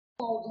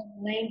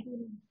2019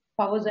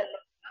 फावो जाल्लो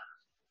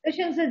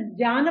तशेंच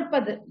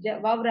जानपद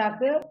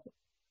वावराक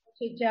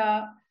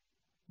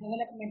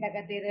डेव्हलपमेंटा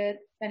खातीर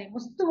तांणी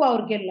मस्त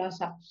वावर केल्लो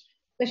आसा.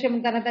 तशें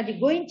म्हणटाना ताची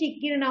गोंयची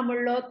किर्णा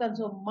म्हणलो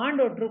तांचो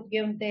मांडो ट्रूप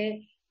घेवन ते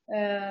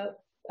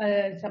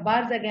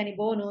साबार जाग्यांनी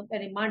भोंवन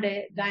तांणी मांडे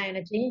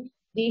गायनाची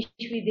देश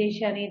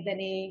विदेशांनी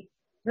तांणी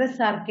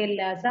प्रसार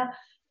केल्ले आसा.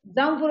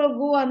 जावं पुरो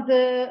गोवांत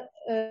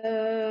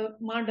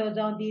मांडो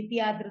जावं दी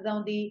तियात्र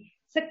जावं दी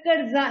सकट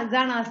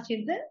जाण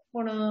आसचीच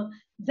पूण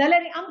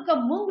जाल्यार आमकां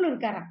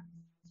मंगळूरकारांक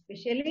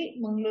स्पेशली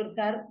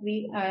मंगळूरकार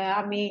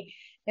आमी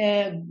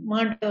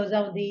मांडो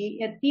जावं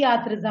दी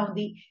तियात्र जावं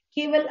दी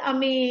केवळ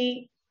आमी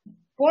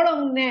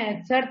पळोवंक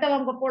चढता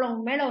आमकां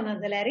पळोवंक मेळना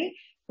जाल्यार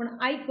पूण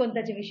आयकून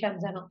ताच्या विशयान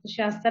जाणा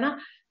तशें आसतना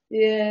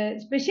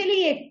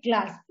स्पेशली एक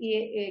क्लास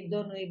एक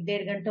दोन एक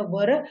देड घंटो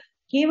भर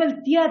केवळ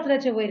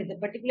तियात्राच्या वयर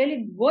पर्टिक्युलरली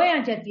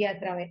गोंयाच्या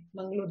तियात्रा वयर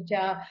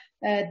मंगळूरच्या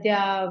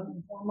त्या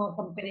ड्रामा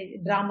कंपनी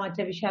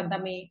ड्रामाच्या विशयांत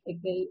आमी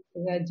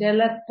एक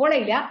झलक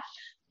पळयल्या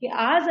की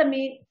आज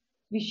आमी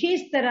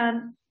विशेष तरान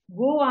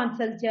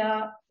गोवांचलच्या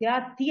त्या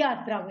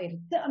तियात्रा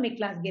वयर आमी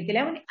क्लास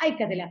घेतल्या आनी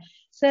आयकतल्या.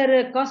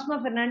 सर कॉस्मा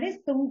फर्नांडीस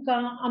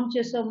तुमकां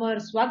आमचे समोर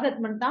स्वागत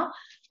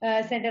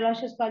म्हणटा सेंट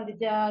अलोयसियस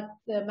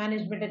कॉलेजीच्या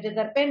मॅनेजमेंटाच्या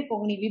तर्फे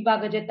कोंकणी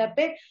विभागाच्या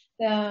तर्फे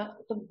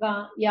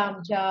तुमकां ह्या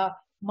आमच्या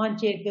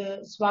मंचेक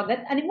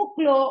स्वागत आनी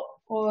मुखलो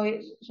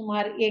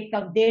सुमार एक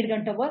देड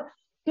घंटो भर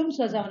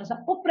तुमचो जावन आसा.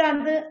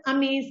 उपरांत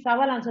आमी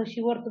सवालांचो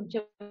शिवर तुमचे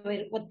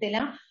वयर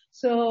वतल्या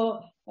सो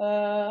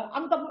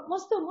आमकां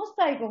मस्त मस्त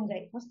आयकूंक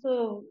जाय मस्त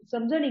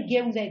समजून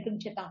घेवंक जाय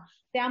तुमचे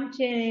ते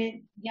आमचे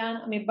ज्ञान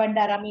आमी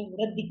भंडार आमी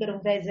वृद्धी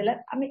करूंक जाय जाल्यार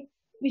आमी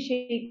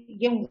विशय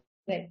घेवंक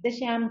जाय.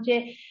 तशें आमचे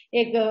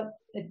एक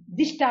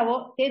दिश्टावो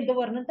ते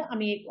दवरनच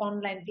आमी एक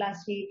ऑनलायन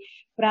क्लासी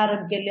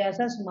प्रारंभ केल्ल्यो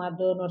आसा सुमार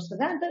 2 वर्सां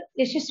जावन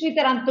यशस्वी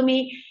तरान तुमी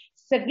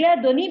सगळ्या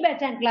दोन्ही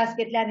बॅचान क्लास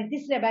घेतल्या आणि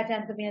तिसऱ्या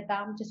बॅचान तुम्ही आता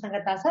आमचे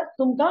सांगत आसात.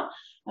 तुमकां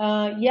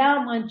या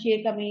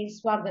मंचेक आमी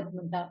स्वागत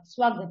म्हणटा.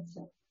 स्वागत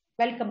sir.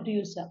 Welcome to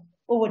you sir.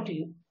 Over to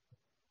you.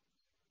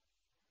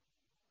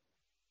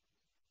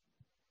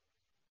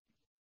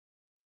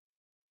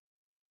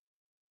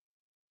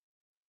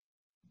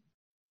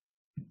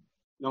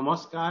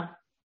 नमस्कार.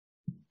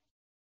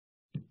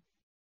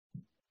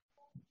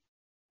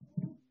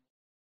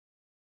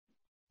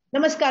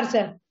 नमस्कार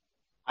सर.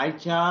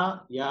 आयच्या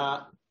या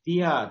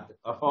tiatr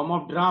a form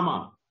of drama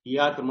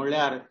tiatr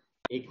म्हणल्यार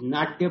एक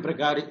नाट्य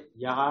प्रकार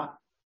ह्या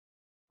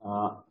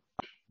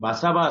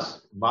भासाभास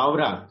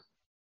वावराक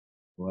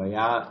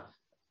ह्या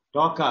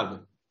टॉकाक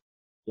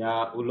ह्या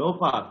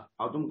उलोवपाक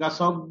हांव तुमकां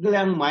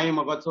सगळ्यांक माये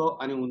मोगाचो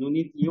आनी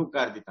उनुनीत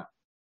येवकार दिता.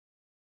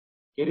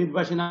 खेरीत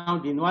भाशेन हांव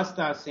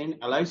दिनवासता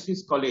सेंट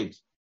अलोयसियस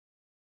कॉलेज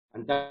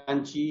आनी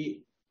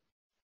तांची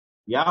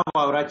ह्या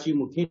वावराची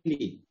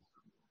मुखेली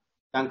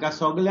तांकां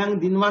सगळ्यांक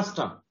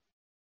दिनवासता.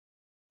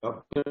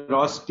 डॉक्टर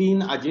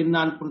रॉस्टीन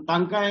आजिन्नान पूण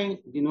तांकांय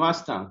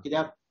दिनवासता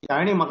कित्याक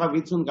ताणें म्हाका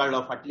वेंचून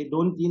काडलो फाटलीं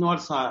 2-3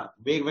 वर्सां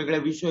वेगवेगळे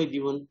विशय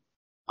दिवन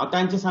हांव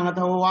तांचे सांगात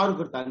हो वावर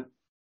करता.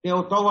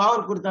 तो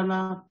वावर करतना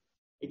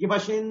एके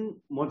भाशेन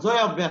म्हजोय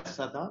अभ्यास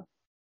जाता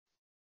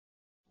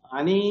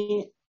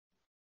आनी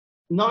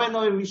नवे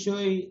नवे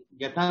विशय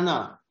घेतना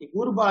एक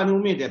उर्बा आनी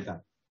उमेद येता.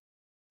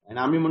 आनी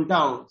आमी म्हणटा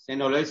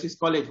Saint Aloysius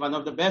college one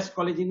of the best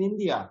college in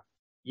India.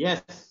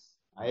 Yes,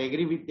 I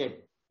agree with that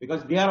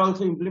because they are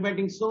also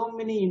implementing so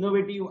many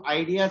innovative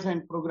ideas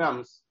and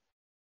programs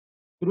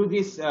through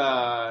these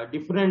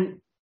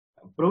different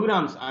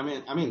programs. I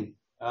mean,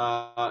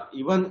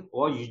 even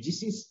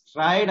UGC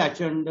tried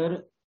under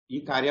ही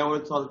कार्यावळ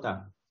चलता.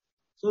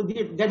 So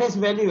that has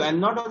value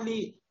and not only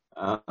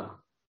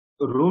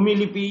Romney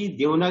लिपी,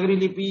 देवनागरी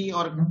लिपी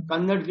और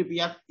कन्नड लिपी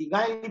या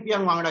तिगाय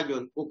लिपयांक वांगडा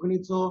घेवन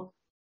कोंकणीचो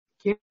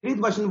खेरीत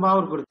भाशेन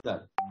वावर करतात.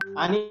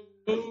 आणि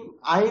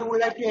I would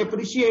like to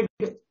appreciate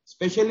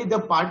especially the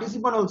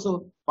participant also.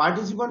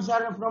 Participants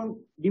are from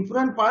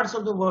different parts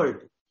of the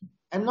world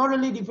and not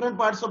only different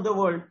parts of the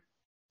world.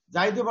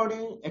 जायते फावटी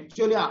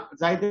actually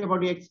जायते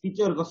फावटी एक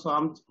टीचर कसो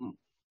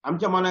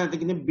आमच्या मनान येता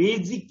कितें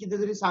बेसिक कितें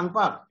तरी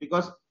सांगपाक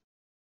because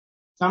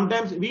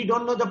sometimes we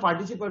don't know the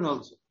participant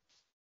also.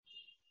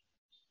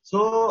 So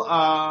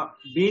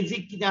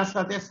basic कितें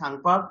आसा तें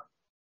सांगपाक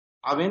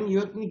हांवें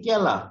यत्न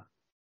केला.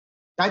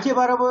 ताचे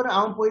बरोबर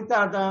हांव पळयता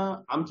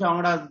आतां आमच्या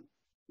वांगडा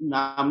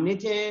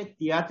नामनेचे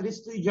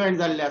तियात्रिस्टूय जॉइन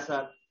जाल्ले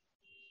आसात,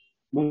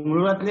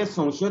 मंगळुरांतले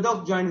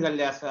संशोधक जॉइन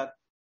जाल्ले आसात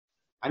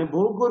आनी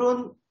भोव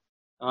करून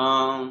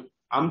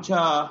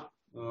आमच्या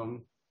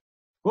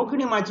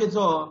कोंकणी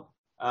माचयेचो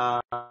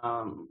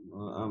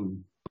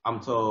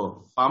आमचो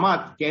फामाद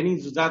कॅनी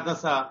जुजात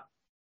आसा,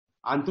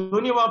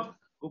 आंतोनी बाब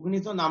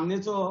कोंकणीचो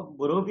नामनेचो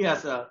बरोवपी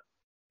आसा.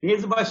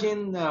 तेच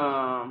भाशेन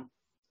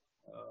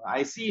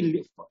आय सी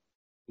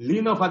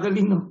लिनो फादर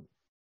लिनो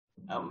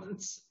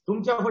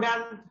तुमच्या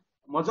फुड्यान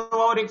म्हजो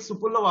वावर एक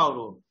सुपुल्लो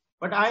वावर.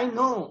 But I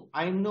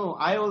know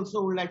I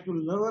also would like to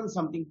learn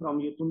something from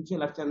you. तुमचे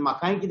लक्षात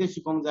म्हाकाय कितें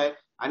शिकोवंक जाय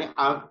आनी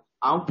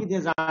हांव कितें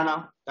जाणा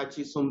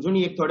ताची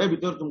समजूणी एक थोडे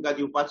भितर तुमकां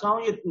दिवपाचो हांव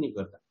यत्न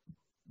करता.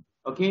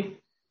 ओके.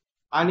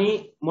 आणि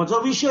म्हजो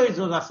विशय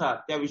जो आसा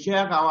त्या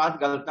विशयाक हांव हात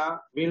घालता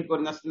वेळ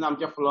करिनासतना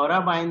आमच्या फ्लोरा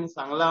बायन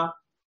सांगला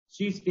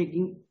शी इज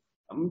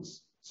टेकिंग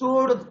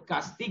चड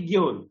कास्तीक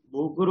घेवन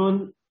भोव करून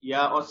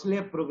ह्या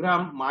असले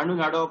प्रोग्राम मांडून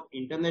हाडप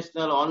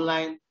international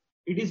online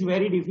it is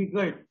very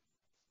difficult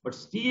but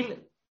still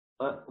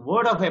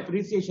word of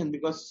appreciation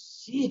because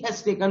she has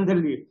taken the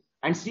lead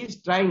and she is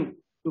trying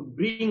to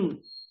bring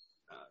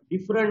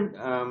different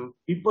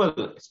people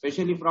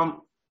especially from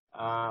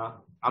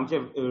आमचे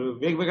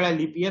वेगवेगळ्या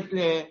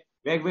लिपयेंतले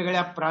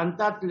वेगवेगळ्या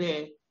प्रांतातले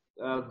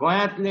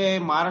गोंयांतले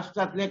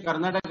महाराष्ट्रातले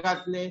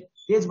कर्नाटकातले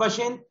तेच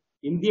भाशेन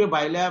हिंदी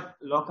भायल्या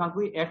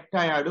लोकांकूय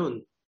एकठांय हाडून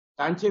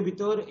तांचे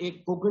भितर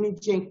एक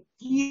कोंकणीचे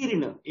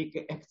तीर्ण एक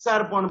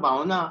एकचारपण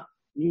भावना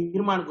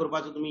निर्माण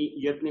करपाचो तुम्ही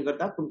यत्न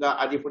करता तुमकां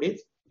आदी फुडेंच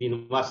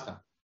दिन वाजता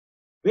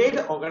वेळ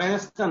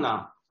ओगडायनासतना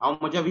हांव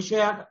म्हज्या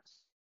विशयाक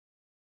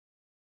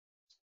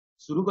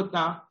सुरू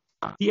करता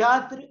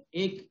तियात्र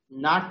एक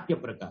नाट्य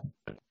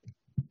प्रकार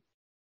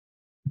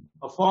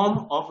a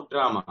form of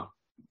drama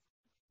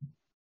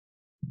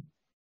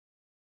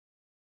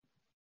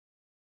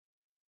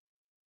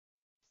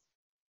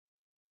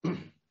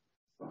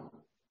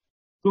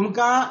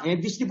तुमकां हे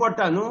दिश्टी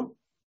पडटा न्हू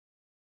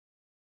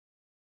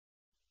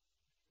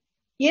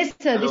येस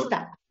सर दिसता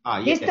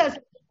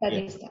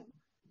दिसता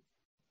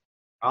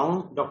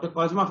हांव डॉक्टर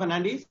कॉस्मा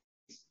फर्नांडीस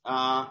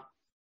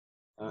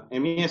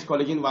MES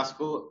कॉलेजीन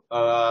वास्को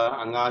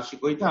हांगा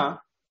शिकयता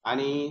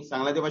आनी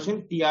सांगला ते भाशेन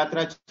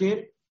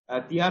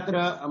तियात्र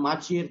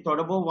माचयेर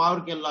थोडो भोव वावर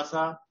केल्लो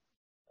आसा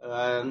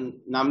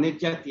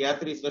नामनेच्या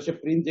तियात्रीस जशे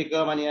प्रिन्स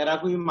जेकब आनी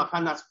हेराकूय म्हाका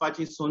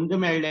नाचपाची संद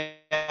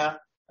मेळ्ळ्या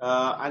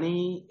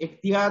आनी एक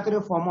तियात्र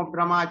फॉर्म ऑफ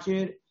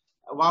ड्रामाचेर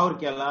वावर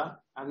केला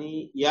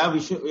आनी ह्या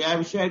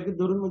विशयाक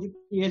धरून म्हजी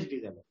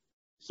PhD जाल्या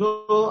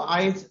सो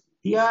आयज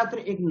तियात्र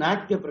एक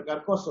नाट्य प्रकार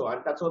कसो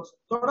आनी ताचो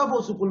थोडो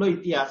भोव सुपुलो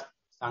इतिहास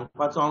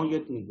सांगपाचो हांव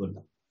यत्न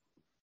करता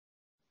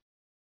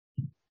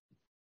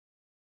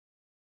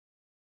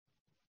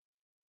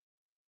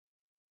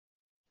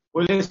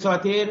पयले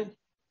सुवातेर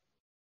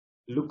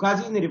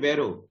लुकाजीन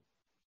रिबेरो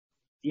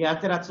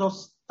तियात्राचो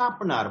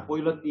स्थापणार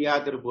पयलो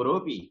तियात्र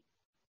बरोवपी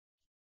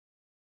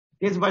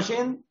तेच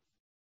भाशेन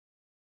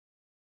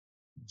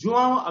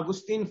जुआंव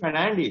आगुस्तीन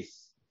फेर्नांडीस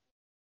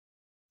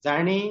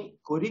जाणे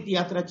खरी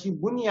तियात्राची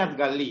बुनयाद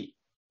घाल्ली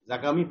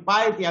जाका आमी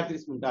पाय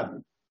तियात्रीस म्हणटात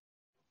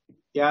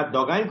त्या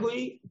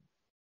दोगांयकूय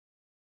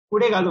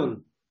फुडें घालून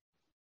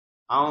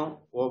हांव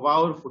हो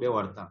वावर फुडें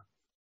व्हरता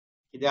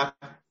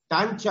कित्याक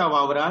तांच्या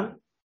वावरान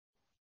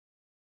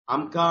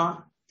आमकां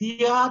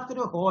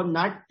तियात्र हो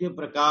नाट्य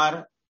प्रकार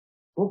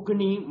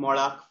कोंकणी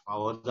मोळाक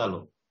फावो जालो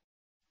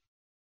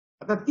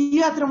आतां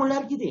तियात्र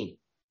म्हणल्यार कितें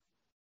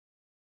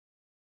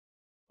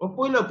हो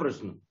पयलो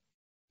प्रश्न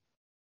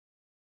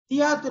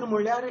तियात्र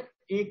म्हणल्यार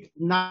एक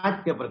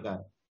नाट्य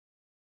प्रकार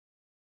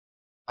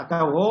आता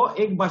हो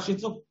एक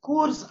भाशेचो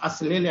कोर्स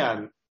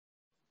असलेल्यान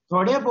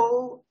थोडे भोव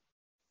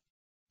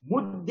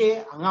मुद्दे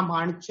हांगा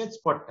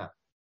मांडचेच पडटा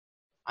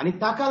आनी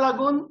ताका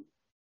लागून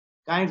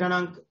कांय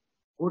जाणांक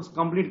कोर्स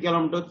कंप्लीट केलो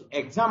म्हणटच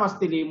एग्जाम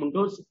आसतली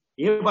म्हणटच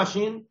हे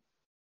भाशेन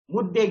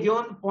मुद्दे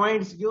घेवन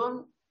पॉइंट्स घेवन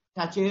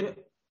ताचेर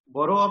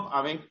बरोवप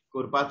हांवें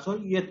करपाचो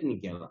यत्न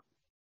केला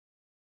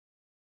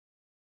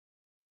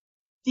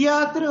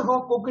तियात्र हो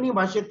कोंकणी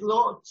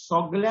भाशेंतलो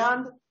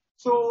सगळ्यांत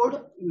चड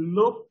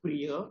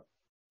लोकप्रिय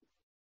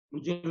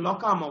म्हणजे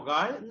लोकां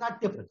मोगाळ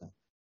नाट्य प्रकार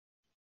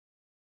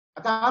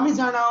आता आमी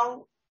जाणाव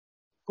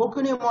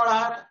कोंकणी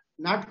मळार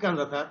नाटकां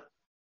जातात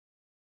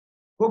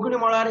कोंकणी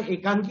मळार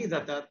एकांकी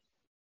जातात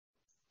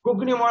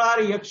कोंकणी मळार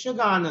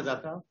यक्षगान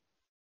जाता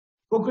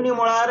कोंकणी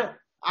मळार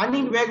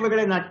आनीक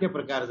वेगवेगळे नाट्य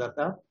प्रकार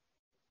जातात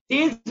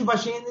तेच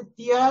भाशेन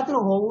तियात्र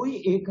होवूय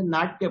एक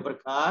नाट्य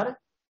प्रकार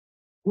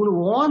पूण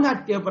हो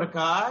नाट्य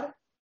प्रकार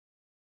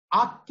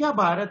आख्ख्या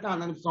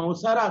भारतान आनी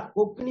संवसाराक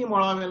कोंकणी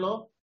मळावेलो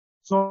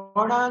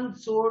चडांत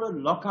चड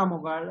लोकां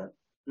मोगाळ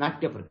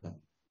नाट्य प्रकार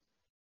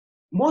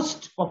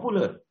मोस्ट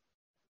पॉप्युलर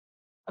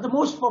आता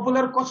मोस्ट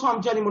पॉप्युलर कसो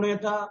आमच्यांनी म्हणूं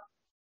येता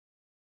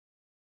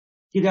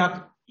कित्याक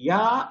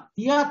ह्या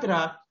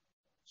तियात्राक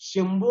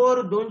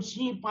 100,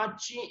 200,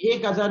 500,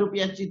 1000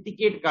 रुपयाची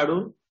तिकेट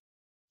काडून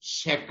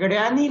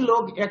शेकड्यांनी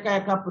लोक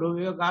एका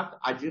प्रयोगाक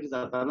हाजीर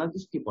जाताना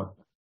दिश्टी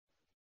पडटा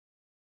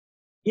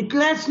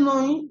इतलेंच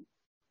न्हय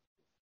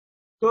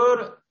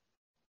तर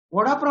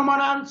व्हडा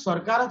प्रमाणात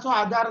सरकाराचो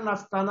आदार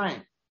नासतानाय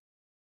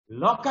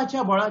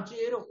लोकांच्या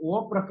बळाचेर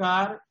हो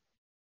प्रकार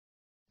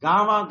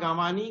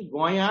गांवांनी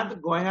गोंयांत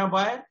गोंया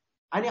भायर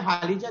आनी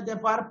हालींच्या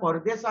तेंपार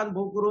परदेसांत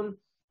भोव करून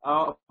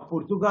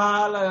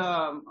पुर्तुगाल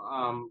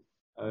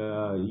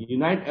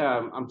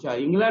आमच्या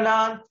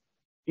इंग्लंडांत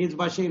तेच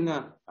भाशेन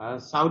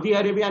सावदी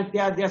अरेबियान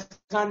त्या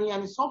देशांनी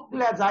आनी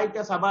सगळ्या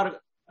जायत्या साबार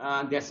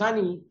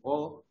देशांनी हो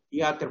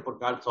तियात्र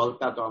प्रकार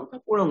चलता तो आमकां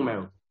पळोवंक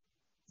मेळ्ळो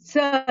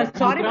Sir,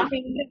 sorry for the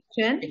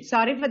interruption.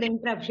 Sorry for the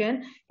interruption.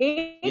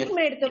 एक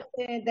मिनट तो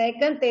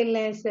देखन तेल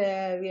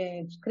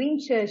स्क्रीन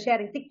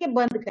शेअरिंग तिक्के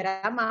बंद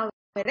करा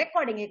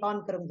रेकॉर्डिंग एक ऑन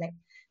करूंक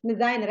जाय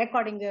जायना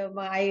recording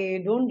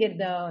I don't get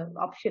the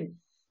option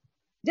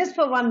just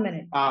for 1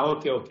 minute.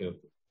 Okay.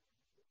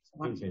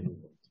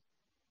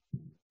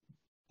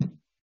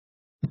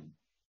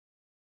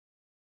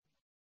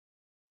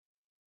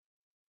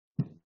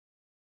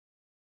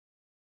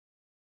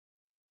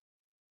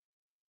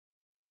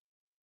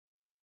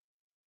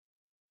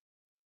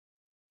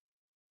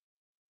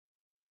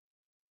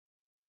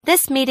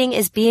 This meeting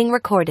is being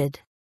recorded.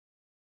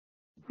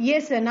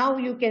 Yes, sir. Now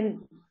you can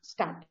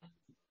start.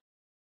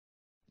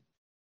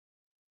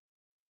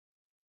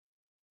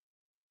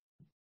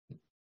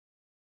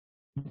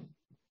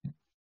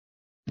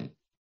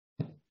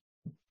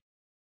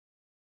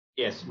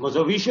 Yes,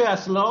 म्हजो विषय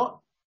आसलो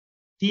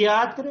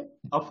tiatr,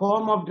 a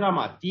form of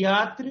drama.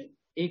 Tiatr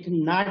एक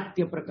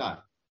नाट्य प्रकार.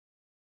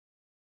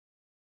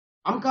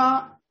 आमकां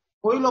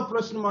पयलो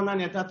प्रश्न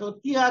मनान येता तो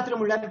तियात्र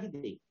म्हणल्यार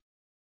कितें?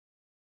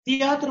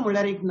 तियात्र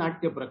म्हणल्यार एक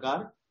नाट्य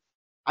प्रकार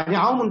आनी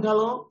हांव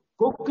म्हणटालो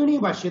कोंकणी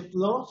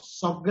भाशेंतलो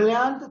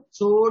सगळ्यांत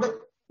चड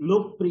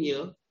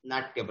लोकप्रिय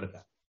नाट्य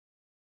प्रकार.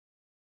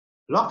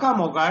 लोकां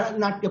मोगाळ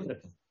नाट्य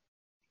प्रकार.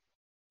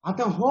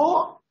 आता हो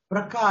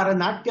प्रकार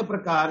नाट्य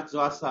प्रकार जो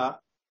आसा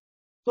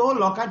तो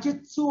लोकांचे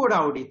चड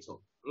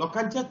आवडीचो,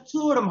 लोकांच्या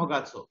चड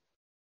मोगाचो.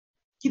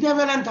 कित्या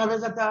वेळान हांवें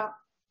जाता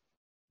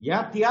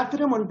ह्या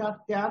तियात्र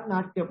म्हणटात त्या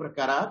नाट्य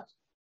प्रकारात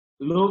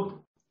लोक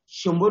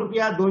 100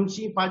 रुपया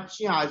 200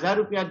 500 1000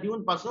 रुपया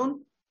दिवन पासून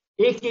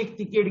एक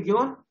तिकेट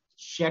घेवन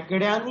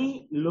शेकड्यांनी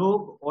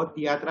लोक हो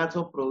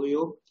तियात्राचो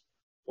प्रयोग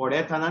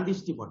पळयतना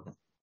दिश्टी पडटा.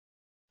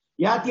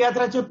 ह्या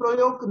तियात्राचे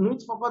प्रयोग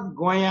न्हूच फकत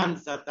गोंयांत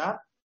जातात,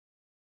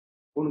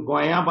 पूण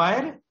गोंया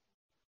भायर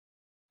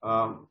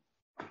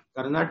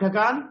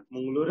कर्नाटकान,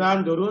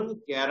 मंगळुरान धरून,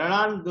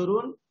 केरळान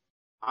धरून,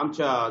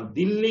 आमच्या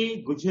दिल्ली,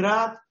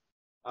 गुजरात,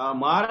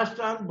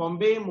 महाराष्ट्रान,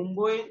 बॉम्बे,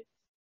 मुंबय,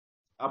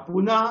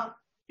 पुना,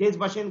 तेच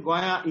भाशेन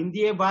गोंया,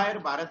 इंडिये भायर,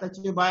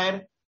 भारताचे भायर,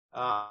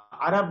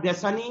 अरब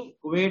देशांनी,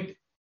 कुवेट,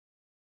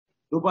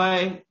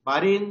 दुबय,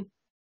 बारीन,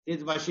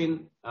 तेच भाशेन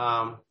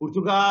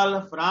पुर्तुगाल,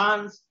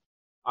 फ्रांस,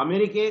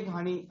 अमेरिकेक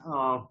आनी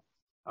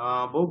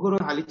भोव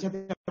करून हालींच्या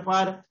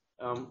तेंपार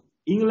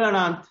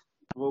इंग्लंडांत,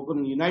 भोव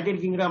करून युनायटेड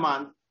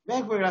किंगडमांत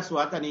वेगवेगळ्या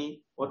सुवातांनी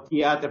हो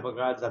तियात्र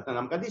प्रकार जातना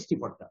आमकां दिश्टी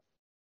पडटा.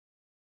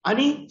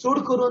 आनी चड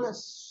करून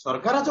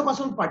सरकाराचो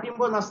पासून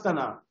पाठिंबो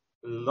नासतना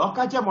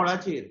लोकांच्या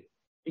मोळाचेर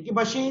एके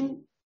भाशेन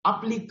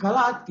आपली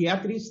कला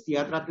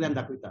तियात्रांतल्यान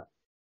दाखयता.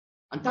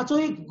 आनी ताचो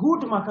एक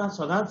गूट म्हाका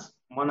सदांच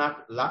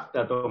मनाक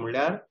लागता तो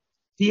म्हणल्यार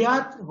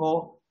तियात्र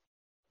हो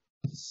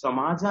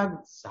समाजाक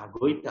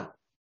जागयता.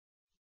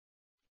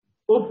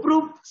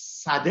 अप्रूप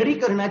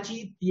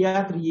सादरीकरणाची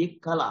तियात्र ही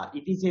एक कला.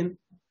 It is an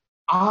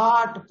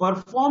art,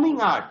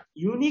 performing art,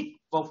 unique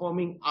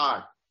performing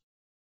art.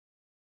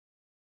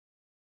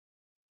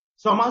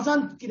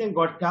 समाजांत कितें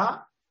घडटा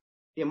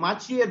ते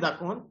माचयेर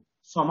दाखोवन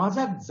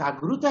समाजाक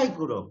जागृताय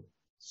करप,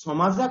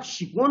 समाजाक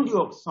शिकवण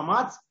दिवप,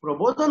 समाज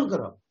प्रबोधन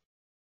करप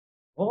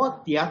हो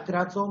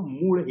तियात्राचो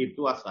मूळ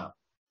हेतू आसा.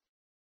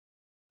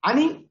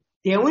 आनी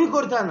तेवूय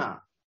करतना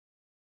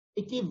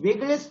एके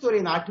वेगळेच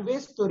तरेन,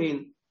 आठवेच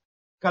तरेन,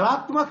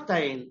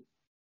 कलात्मकतायेन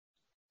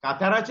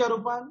कांताराच्या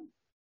रुपान,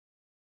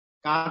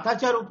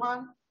 कांताच्या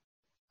रुपान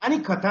आनी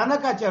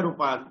कथानकाच्या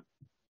रुपान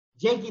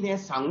जे कितें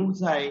सांगूंक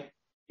जाय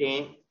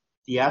तें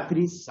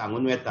तियात्री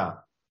सांगून वेता.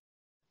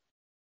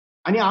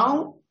 आनी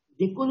हांव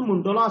देखून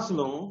म्हणटलो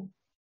आसलो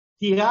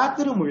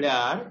तियात्र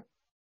म्हणल्यार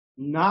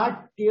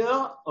नाट्य,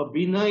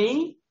 अभिनय,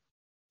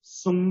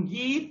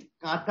 संगीत,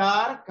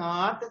 कांतार,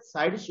 कांत,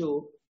 सायड शो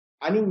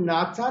आनी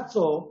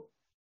नाचाचो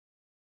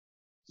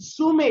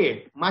सुमेळ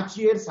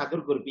माचयेर सादर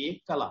करपी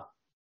एक कला.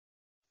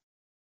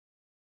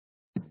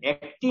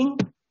 एक्टिंग,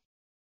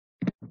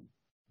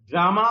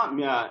 ड्रामा,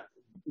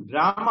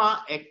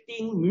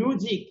 एक्टिंग,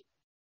 म्युझिक,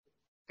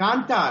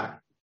 कांतार,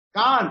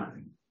 Kant,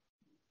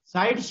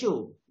 side show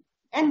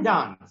and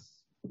dance.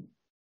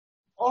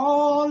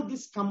 All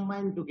this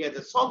combined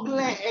together,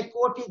 सगळे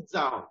एकवटीत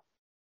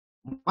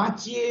जावन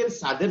माचयेर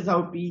सादर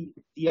जावपी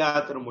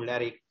तियात्र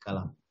म्हणल्यार एक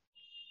कला.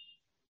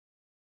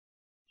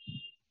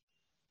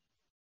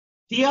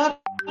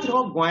 तियात्र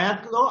हो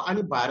गोंयांतलो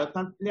आनी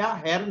भारतांतल्या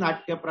हेर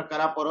नाट्य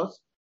प्रकारा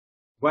परस,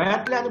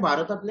 गोंयांतल्या आनी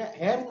भारतांतल्या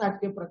हेर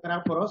नाट्य प्रकारा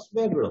परस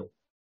वेगळो.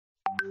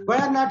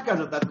 गोंयांत नाटकां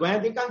जातात,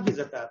 गोंयांत एकांकी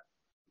जातात,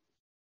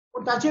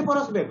 पूण ताचे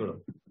परस वेगळो.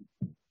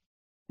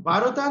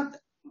 भारतांत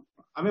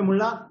हांवें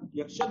म्हणलां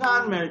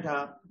यक्षगान मेळटा,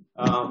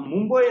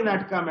 मुंबय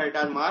नाटकां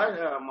मेळटात,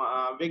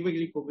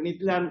 वेगवेगळी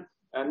कोंकणींतल्यान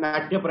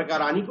नाट्य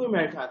प्रकार आनीकूय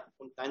मेळटात,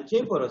 पूण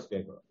तांचेय परस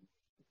वेगळो.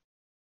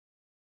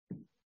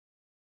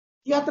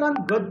 तियात्रांत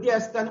गद्य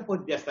आसता आनी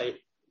पद्य आसता,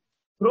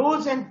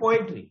 प्रोज एंड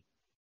पोएट्री.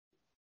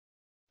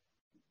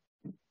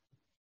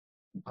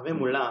 हांवें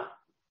म्हणलां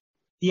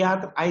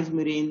तियात्र आयज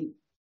मेरेन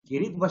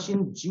खेरीत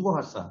भाशेन जिवो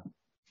आसा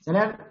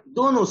जाल्यार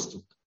दोन वस्तू.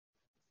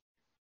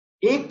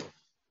 एक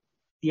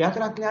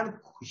तियात्रांतल्यान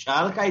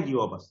खुशालकाय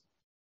दिवप आसता,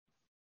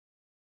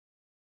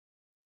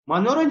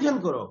 मनोरंजन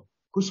करप,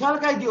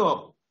 खुशालकाय दिवप.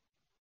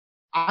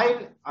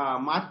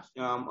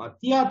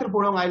 तियात्र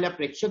पळोवंक आयल्या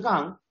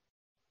प्रेक्षकांक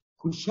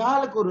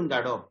खुशाल करून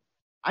धाडप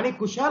आनी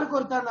खुशाल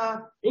करतना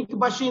एक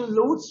भाशेन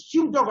लवच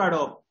चिमटो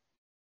काडप,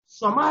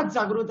 समाज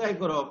जागृताय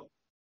करप,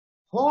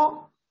 हो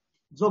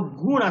जो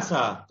गूण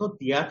आसा तो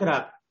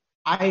तियात्राक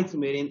आयज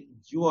मेरेन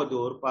जिवो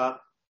दवरपाक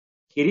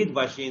खेरीत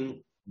भाशेन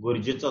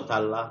गरजेचो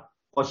थारला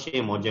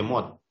अशें म्हजें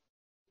मत.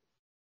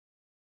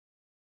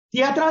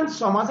 तियात्रांत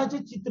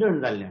समाजाचें चित्रण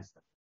जाल्लें आसता.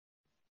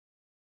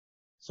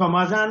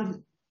 समाजांत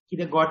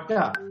कितें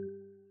घडटा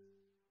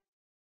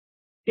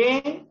ते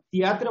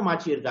तियात्र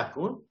माचयेर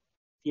दाखोवन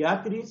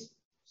तियात्रीस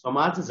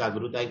समाज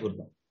जागृताय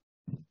करता.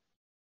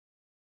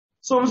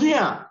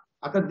 समजुया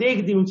आतां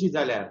देख दिवची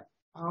जाल्यार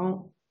हांव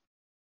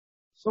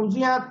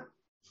समजुया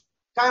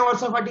कांय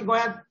वर्सां फाटीं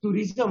गोंयांत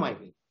ट्युरिझम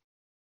आयलें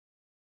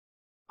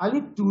आनी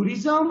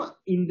ट्युरिझम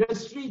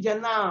इंडस्ट्री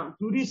जेन्ना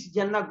ट्युरिस्ट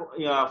जेन्ना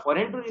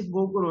फॉरेन ट्युरिस्ट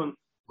भोव करून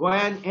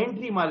गोंयांत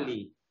एंट्री मारली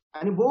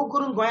आनी भोव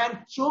करून गोंयांत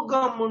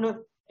चोगम म्हूण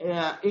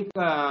एक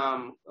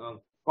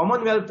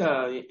कॉमनवेल्थ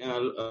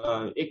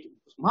एक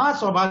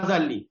महासभा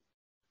जाल्ली.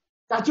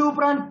 ताचे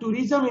उपरांत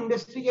ट्युरिझम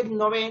इंडस्ट्रीक एक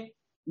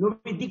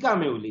नवी दिका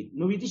मेळ्ळी,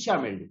 नवी दिशा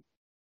मेळ्ळी.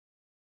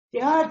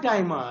 त्या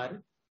टायमार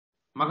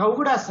म्हाका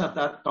उगडास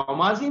जाता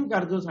टॉमाजीन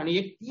कार्दोस हांणी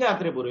एक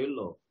तियात्र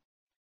बरयल्लो,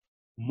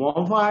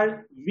 मोवाळ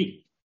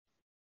वीक,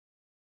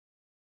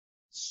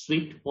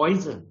 स्वीट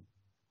पॉयझन.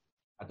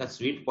 आता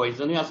स्वीट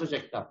पॉयझनूय आसूं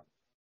शकता.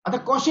 आता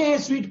कशें हें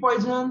स्वीट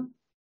पॉयझन?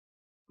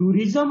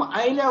 ट्युरिझम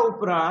आयल्या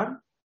उपरांत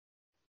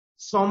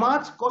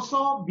समाज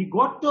कसो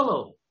बिगडटलो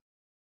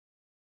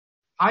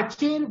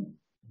हाचेर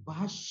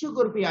भाश्य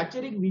करपी,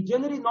 हाचेर एक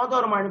विजनरी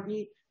नदर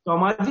मांडपी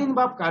टॉमाजीन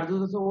बाब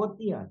कार्दोसाचो हो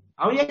तियात्र.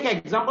 हांव एक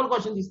एग्जाम्पल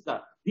कशें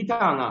दिता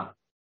हांगा,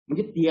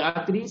 म्हणजे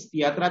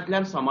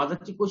तियात्रांतल्यान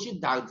समाजाची कशी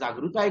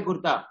जागृताय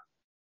करता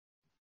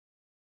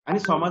आनी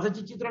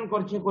समाजाचें चित्रण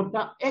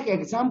करता एक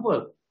एग्जाम्पल.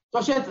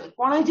 तशेंच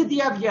कोणाचें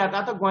तियात्र घेयात.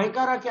 आतां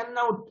गोंयकारां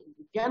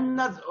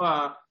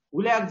केन्ना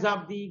उल्याक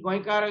जाप दी,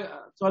 गोंयकार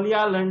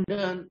चलया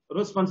लंडन,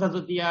 रोसपंसाचो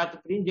तियात्र,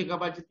 प्रिन्स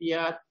जेकबाचें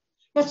तियात्र,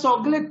 हे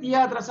सगळे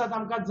तियात्र आसात.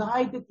 आमकां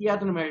जायते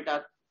तियात्र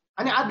मेळटात.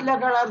 आनी आदल्या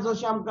काळार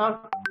जशें आमकां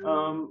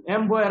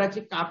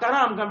एम्बोयराची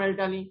कातरां आमकां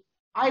मेळटालीं,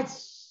 आयज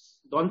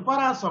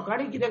दनपारां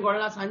सकाळीं कितें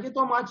घडलां सांजे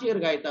तो माचयेर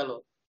गायतालो.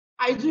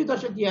 आयजूय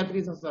तशे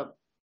तियात्रीस आसात.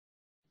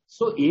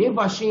 सो हे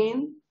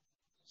भाशेन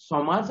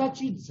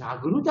समाजाची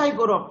जागृताय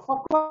करप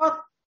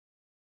फकत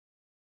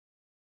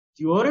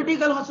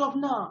थिओरिटिकल वचप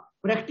ना,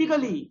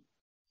 प्रॅक्टिकली.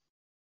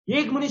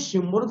 एक मनीस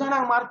 100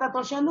 जाणांक मारता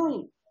तशें न्हय,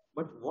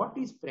 बट वॉट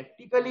इज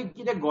प्रॅक्टिकली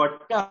कितें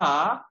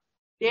घडटा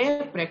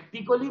तें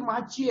प्रॅक्टिकली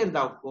माचयेर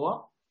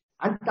दाखोवप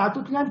आनी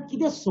तातूंतल्यान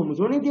कितें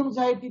समजणी दिवंक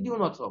जाय ती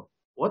दिवन वचप,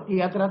 हो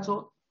तियात्राचो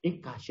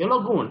एक खाशेलो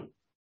गुण.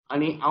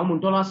 आनी हांव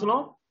म्हणटलो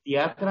आसलो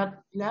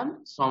तियात्रांतल्यान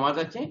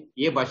समाजाचें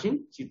हे भाशेन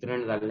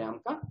चित्रण जाल्लें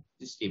आमकां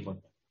दिश्टी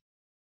पडटा.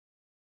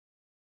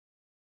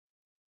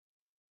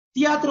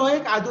 तियात्र हो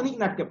एक आधुनिक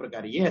नाट्य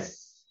प्रकार. Yes,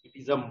 it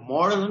is a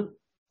modern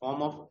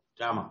form of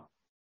drama.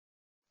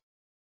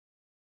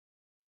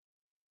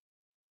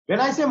 When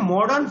I say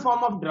modern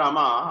form of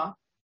drama,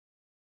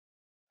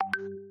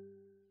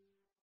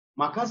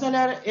 म्हाका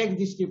जाल्यार एक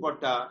दिश्टी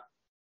पडटा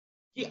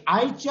की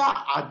आयच्या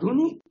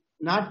आधुनिक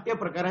नाट्य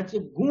प्रकाराचे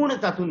गुण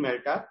तातूंत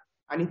मेळटात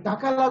आनी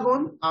ताका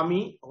लागून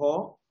आमी हो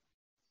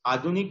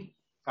आधुनिक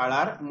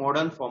काळार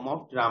मॉडर्न फॉर्म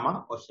ऑफ ड्रामा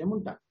अशें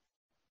म्हणटात.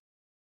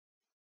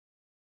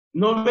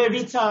 नवे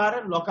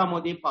विचार लोकां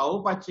मदीं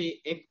पावोवपाचे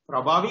एक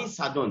प्रभावी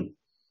साधन,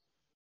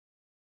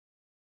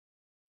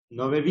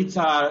 नवे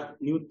विचार,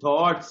 न्यू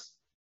थॉट्स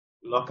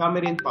लोकां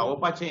मेरेन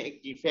पावोवपाचें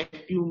एक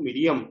इफेक्टिव्ह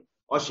मिडियम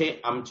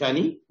अशें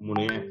आमच्यांनी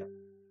म्हणूं येता.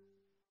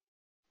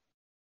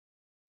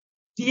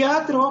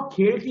 तियात्र हो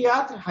खेळ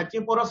तियात्र हाचे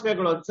परस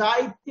वेगळो.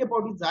 जायते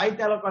फावटी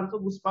जायत्या लोकांचो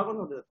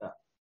घुसपागोंद जाता.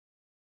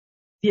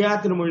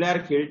 तियात्र म्हणल्यार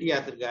खेळ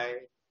तियात्र काय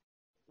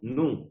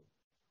न्हू.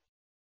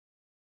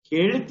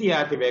 खेळ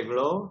तियात्र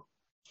वेगळो,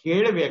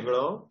 खेळ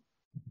वेगळो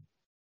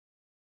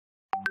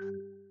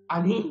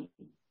आनी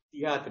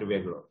तियात्र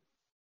वेगळो.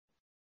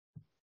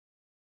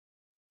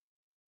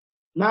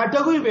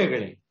 नाटकूय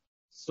वेगळें.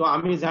 सो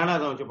आमी जाणा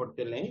जावचें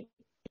पडटलें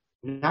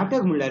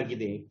नाटक म्हणल्यार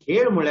कितें,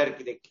 खेळ म्हणल्यार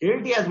कितें,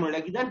 खेळ तियात्र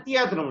म्हणल्यार कितें आनी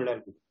तियात्र म्हणल्यार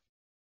कितें.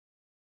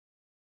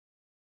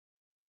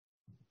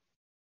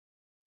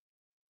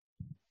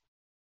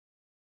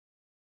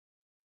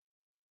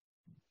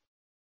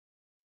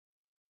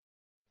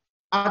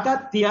 आता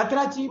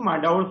तियात्राची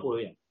मांडावळ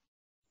पळोवया.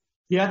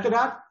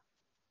 तियात्रात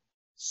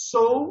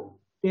 6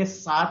 ते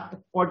 7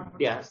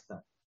 पड्डे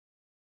आसतात.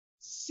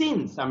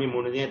 सीन्स आमी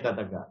म्हणून येता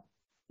ताका.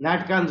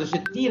 नाटकान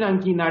जशें 3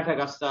 अंकी नाटक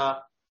आसता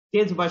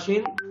तेच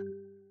भाशेन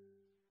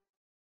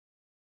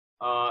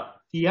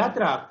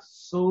तियात्राक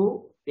 6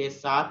 ते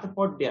 7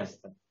 पड्डे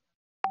आसतात.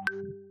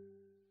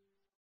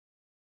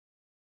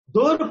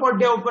 2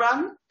 पड्ड्या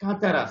उपरांत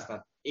कांतारां आसतात.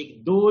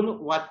 एक 2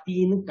 वा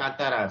 3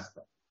 कांतारां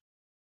आसतात.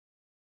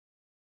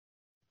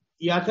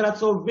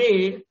 तियात्राचो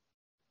वेळ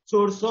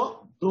चडसो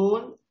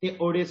 2 ते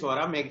 2.5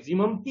 वरां,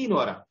 मॅक्झिमम 3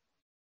 वरां.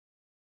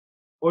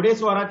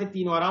 2.5 वरां ते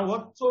 3 वरां हो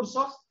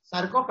चडसो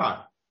सारको काळ.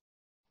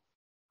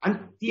 आनी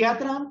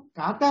तियात्रांत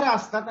कांतारां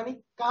आसतात आनी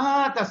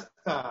कांत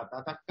आसतात.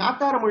 आतां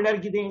कांतार म्हणल्यार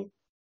कितें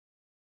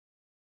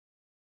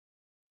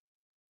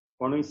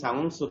कोणूय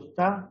सांगूंक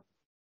सोदता?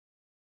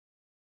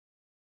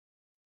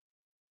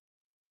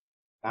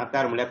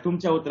 कांतार म्हणल्यार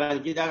तुमच्या उतरांत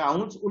कित्याक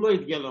हांवूच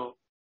उलयत गेलो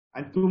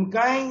आनी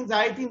तुमकांय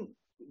जायती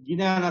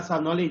गिन्यान आसा,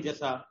 नॉलेज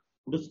आसा,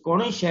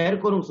 कोणूय शेअर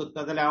करूंक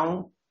सोदता जाल्यार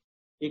हांव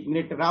 1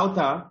 मिनीट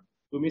रावता.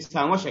 तुमी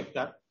सांगूंक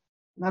शकतात,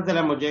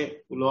 नाजाल्यार म्हजें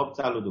उलोवप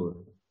चालू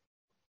दवरता.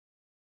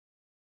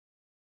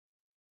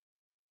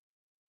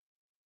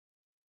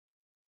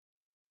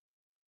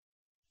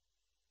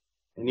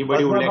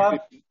 Anybody would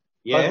like to?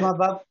 Yes. Cosma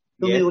बाब,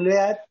 तुम्ही Yes.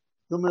 उलयात,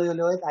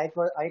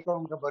 आयको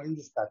आमकां बरें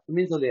दिसता.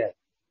 तुमीच उलयात.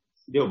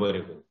 देव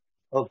बरें करूं.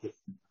 ओके.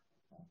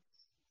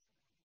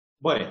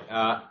 बरें.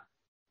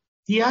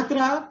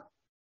 तियात्राक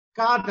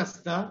कात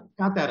आसता,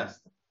 कातार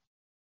आसता.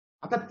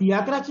 आता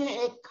तियात्राचें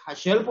एक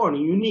खाशेलपण,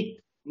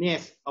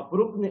 युनिकनेस,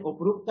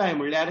 अप्रूपताय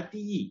म्हणल्यार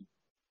ती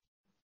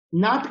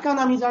नाटकान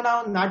आमी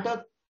जाणा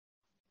नाटक,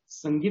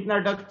 संगीत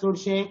नाटक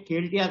चडशे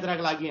खेळ तियात्राक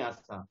लागीं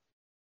आसता.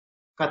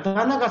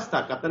 कथानक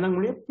आसता, कथानक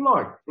म्हणजे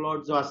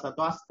प्लॉट जो आसता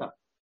तो आसता.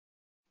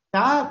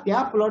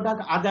 त्या प्लॉटाक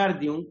आदार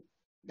दिवंक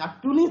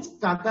धाकटुलीच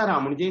कांतारां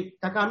म्हणजे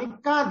ताका आमी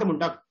कांत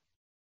म्हणटात.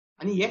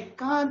 आनी हे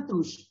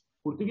कांतूश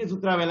पुर्तुगीज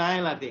उतरां वेल्यान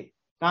आयला ते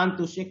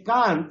कांतूश. हे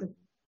कांत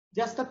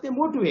जे आसतात ते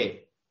मोटवे,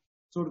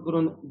 चड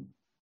करून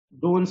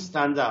 2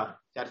 स्टांजा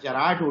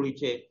 4-8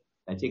 ओळीचे,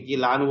 ताचे की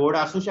ल्हान वड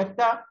आसूं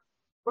शकता,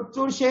 पण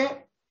चडशे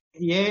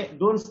हे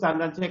 2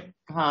 स्टांजांचे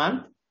कांत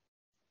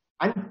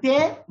आनी ते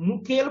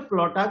मुखेल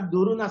प्लॉटाक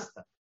धरून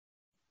आसतात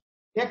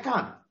ते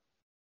कांत.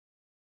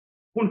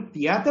 पूण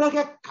तियात्राक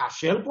एक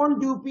खाशेलपण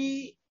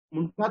दिवपी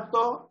म्हणटात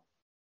तो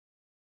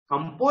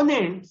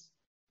कंपोनेंट्स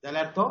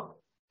जाल्यार तो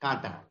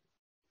कांतार.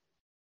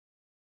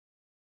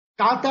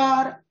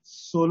 कांतार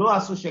सोलो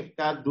आसूं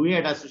शकता,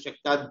 दुयेट आसूं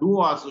शकता,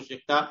 दुओ आसूं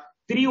शकता,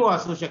 त्रिओ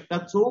आसूं शकता,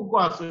 चौको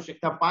आसूं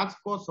शकता,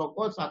 5को,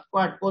 6को, 7को,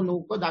 8को,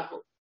 9को,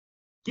 10को,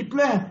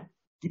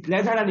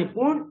 कितल्या झाडांनी.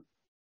 पूण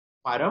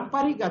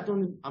पारंपारीक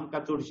हातून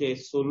आमकां चडशे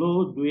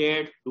सोलो,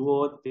 दुयेट,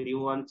 दुओ,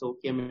 त्रिओ आनी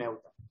चौके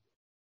मेळटा.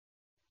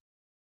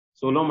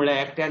 सोलो म्हळ्यार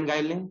एकट्यान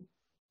गायलें,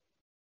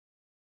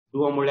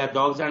 दुओ म्हळ्यार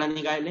 2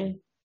 जाणांनी गायलें,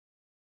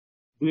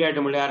 दुयेट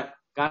म्हळ्यार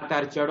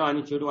कांतार चेडो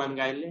आनी चेडवान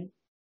गायलें,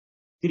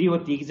 त्रिओ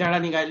 3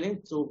 जाणांनी गायलें,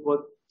 चौको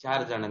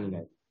 4 जाणांनी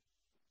गायलें.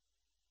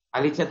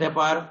 हालींच्या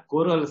तेंपार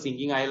कोरल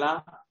सिंगींग आयला,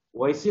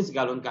 वॉयसीस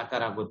घालून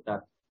कांतारां करतात.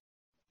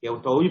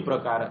 तोय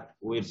प्रकार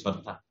वयर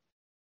सरता.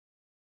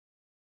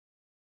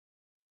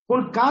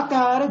 पूण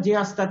कांतार जे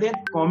आसता ते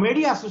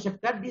कॉमेडी आसूं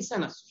शकता,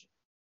 डिसंट आसूं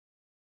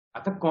शकता.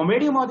 आता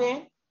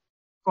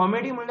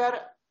कॉमेडी म्हणल्यार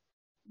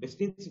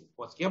बेश्टीच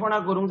पोचकेपणां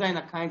करूंक जायना,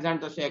 कांय जाण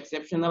तशे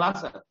एक्सेप्शनल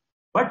आसात.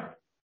 बट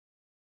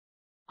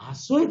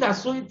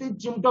हांसोयत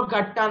चिमटो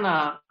काडटाना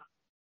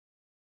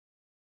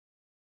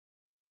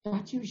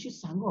ताचे विशीं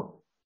सांगप.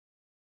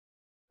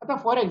 आता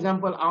फॉर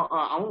एक्झाम्पल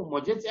हांव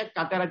म्हजेच एक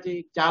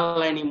कांताराची 4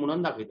 लायनी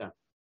म्हणून दाखयता.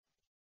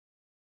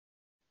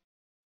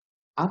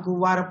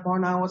 आंकवार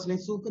पोणा वसले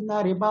सूख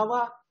ना रे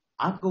बावा,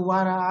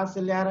 आंकवारा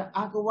आसल्यार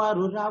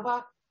आंकवारू रावा,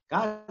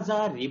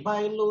 काजारी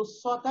बायलो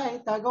स्वता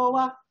येता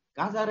गोवा,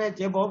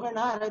 काजाऱ्याचे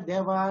बोगणार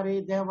देवा रे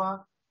देवा,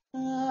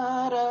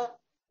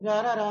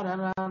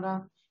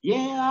 ये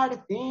आड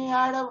ते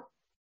आड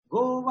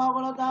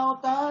गोवा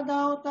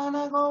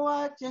धावताना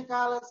गोवाचे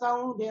काल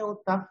सावू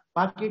देवता,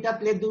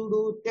 पाकिटातले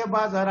दुडू ते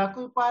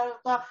बाजाराकूय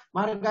पाळता,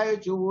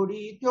 म्हारगायेची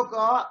ओडी त्यो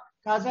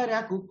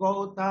काजाऱ्याक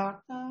कवता.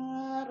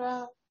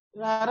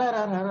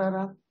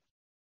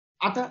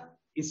 आता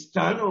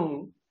इश्टानो,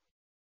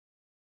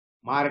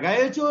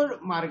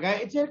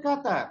 मारगायेचेर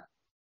कांतार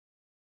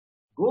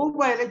गो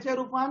बायलेच्या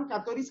रुपान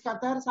कातोरीस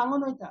कांतार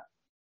सांगून वयता.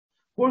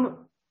 पूण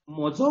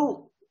म्हजो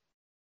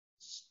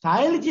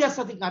स्टायल जी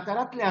आसा ती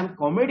कांतारांतल्यान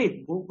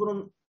कॉमेडीत भोव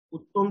करून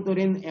उत्तम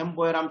तरेन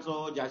एम्पोयर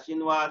आमचो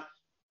जाशिनवाद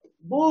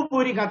भोव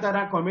बरी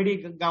कांतारां कॉमेडी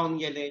गावन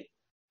गेले.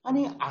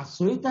 आनी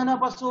हांसयतना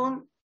पासून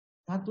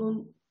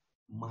तातूंत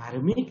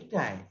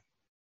मार्मिकताय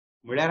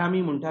म्हळ्यार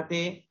आमी म्हणटा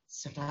ते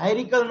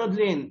सटायरिकल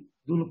नदरेन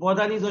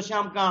दुलपदांनी जशें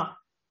आमकां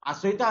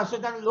हांसयता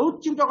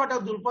लवच चिमटो काडटा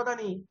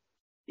दुलपदांनी,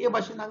 ते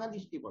भाशेन हांगा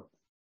दिश्टी पडटा.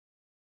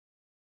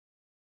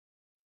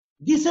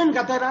 डिसंट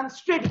कांतारान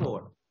स्ट्रेट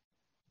फॉरवर्ड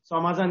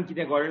समाजान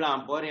कितें घडलां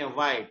बरें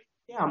वायट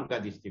तें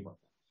आमकां दिश्टी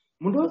पडटा.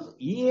 म्हणटूच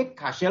ही एक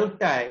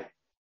खाशेलताय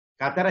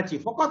कांताराची.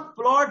 फकत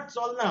प्लॉट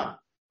चलना,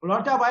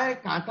 प्लॉटा भायर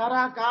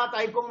कांतारां कांत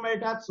आयकूंक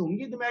मेळटात,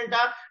 संगीत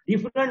मेळटा,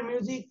 different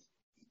music,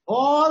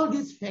 all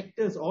these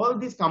factors, all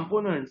these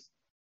components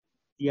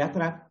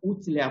तियात्राक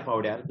उचल्या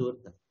पावड्यार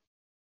दवरतात.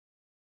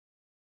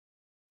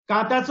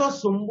 कांताचो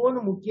संबंद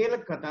मुखेल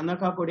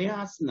कथानका कडेन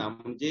आसना,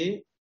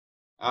 म्हणजे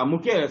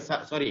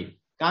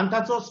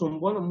कांताचो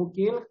संबंद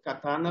मुखेल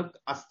कथानक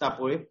आसता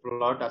पळय,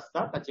 प्लॉट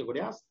आसता ताचे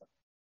कडेन आसता.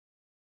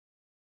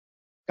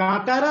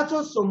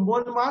 कांताराचो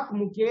संबंद मात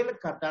मुखेल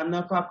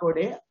कथानका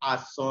कडेन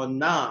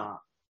आसना,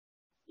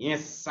 हें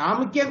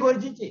सामकें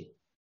गरजेचें.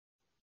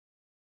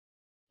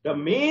 द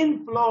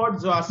मेन प्लॉट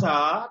जो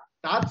आसा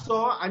ताचो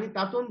आनी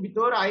तातूंत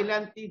भितर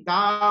आयल्यान ती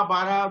 10,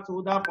 12,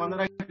 14,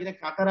 15 कितें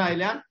कांतारां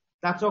आयल्यान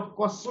ताचो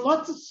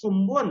कसलोच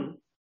संबंद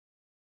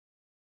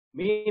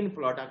मेन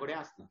प्लॉटा कडेन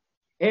आसना.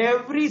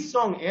 एवरी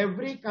सॉंग,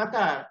 एवरी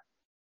कांतार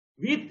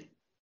विथ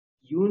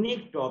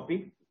युनिक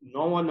टॉपिक,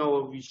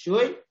 नवो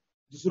विशय,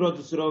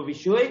 दुसरो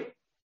विशय,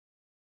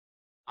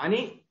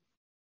 आनी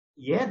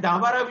हे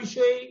 10-12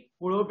 विशय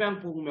पळोवप्यांक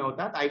पळोवंक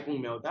मेळटात, आयकूंक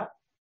मेळटात.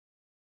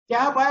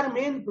 त्या भायर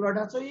मेन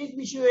प्लॉटाचो एक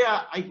विशय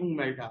आयकूंक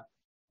मेळटा.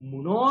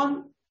 म्हणून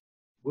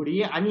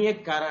घडये आनी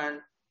एक कारण,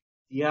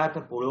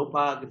 तियात्र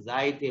पळोवपाक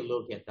जायते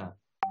लोक येतात.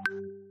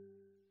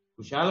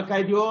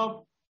 खुशालकाय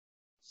दिवप,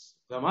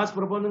 समाज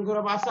प्रबोधन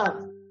करप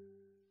आसात,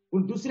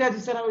 पूण दुसऱ्या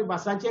दिसा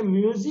बसाचे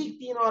म्युझिक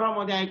 3 वरां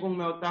मध्ये आयकूंक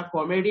मेळटा,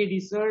 कॉमेडी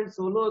डिसर्ट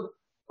सोलो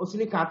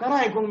असली कातारां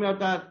आयकूंक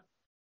मेळटात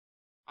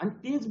आनी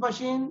तीच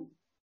भाशेन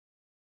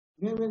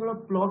वेगवेगळो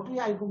प्लॉटूय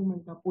आयकूंक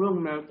मेळटा, पळोवंक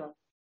मेळटा.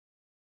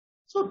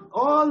 सो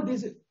ऑल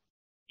दीस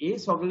हे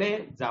सगळे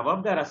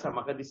जबाबदार आसा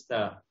म्हाका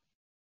दिसता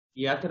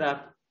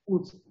तियात्राक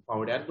उच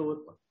फावड्यार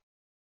दवरपाक.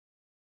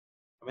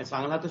 हांवें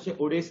सांगलां तशें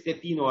 2.5 ते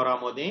 3 वरां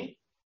मध्ये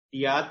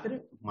तियात्र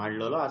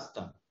मांडलेलो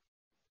आसता.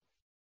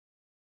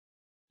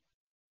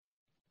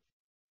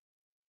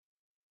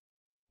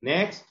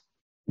 नेक्स्ट,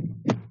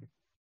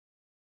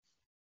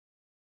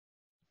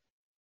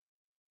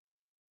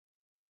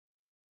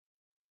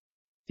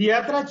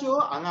 तियात्राच्यो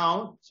हांगा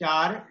हांव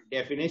 4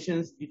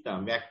 डेफिनेशन्स दिता,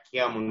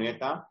 व्याख्या म्हणून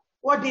येता.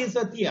 What is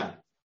a tiatr?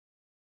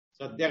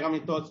 सद्याक आमी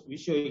तोच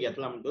विशय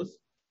घेतला म्हणटूच.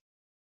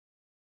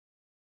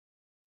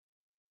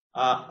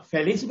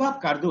 फेलिसबाब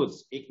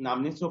कार्दोज एक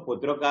नामनेचो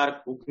पत्रकार,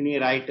 कोंकणी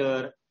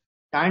रायटर,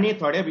 ताणें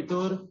थोड्या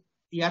भितर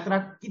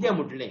तियात्राक कितें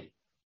म्हटलें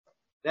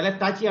जाल्यार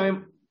ताची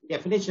हांवें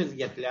डेफिनेशन्स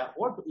घेतल्या.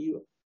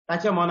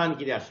 ताच्या मनान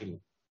कितें आशिल्लें.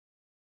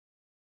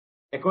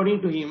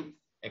 According to him,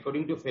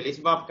 according to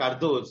Felisbab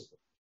Cardoz,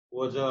 who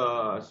was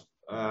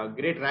a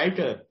great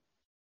writer,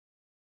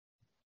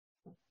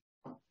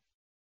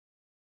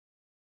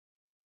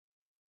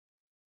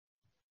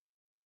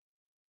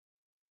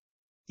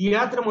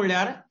 tiatr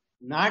म्हणल्यार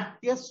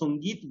नाट्य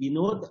संगीत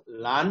विनोद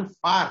ल्हान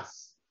फार्स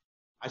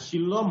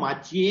आशिल्लो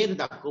माचयेर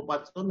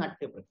दाखोवपाचो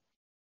नाट्य प्रकार.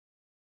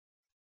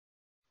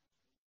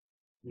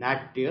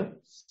 नाट्य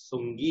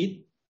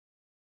संगीत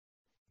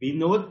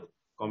विनोद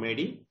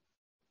कॉमेडी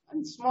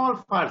आणि स्मॉल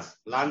फार्स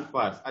ल्हान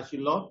फार्स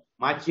आशिल्लो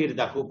माचयेर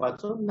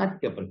दाखोवपाचो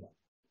नाट्य प्रकार.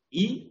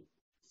 ही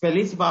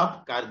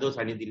फेलिसबाब कार्दोस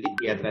हांणी दिल्ली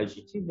तियात्रा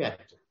विशींची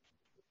व्याख्या.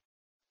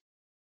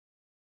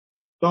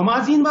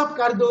 तोमाजीन बाब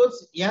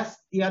कार्दोस ह्या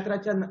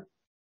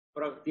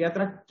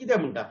तियात्राक कितें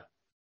म्हणटा?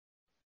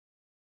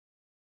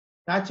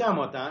 ताच्या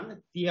मतान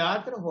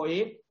तियात्र हो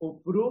एक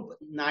अप्रूप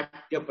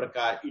नाट्य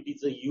प्रकार. It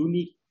is a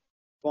unique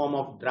form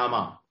of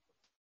drama.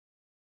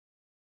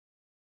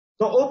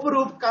 तो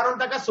अप्रूप कारण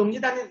ताका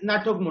संगीत आनी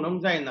नाटक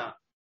म्हणूंक जायना,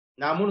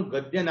 ना म्हूण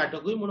गद्य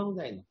नाटकूय म्हणूंक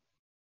जायना.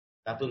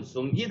 तातूंत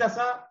संगीत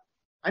आसा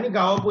आनी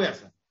गावपूय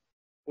आसा,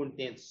 पूण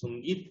तें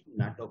संगीत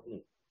नाटक न्हू.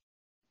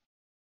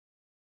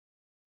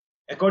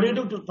 According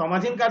to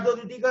Thomasin Cardoz,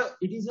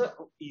 it is a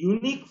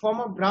unique form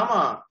of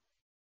drama.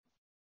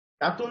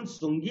 तातूंत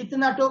संगीत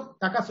नाटक,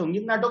 ताका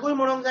संगीत नाटकूय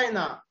म्हणूंक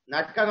जायना.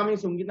 नाटकाक आमी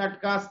संगीत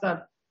नाटकां आसतात,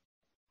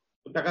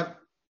 ताका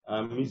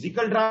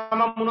म्युजिकल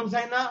ड्रामा म्हणूंक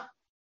जायना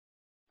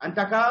आनी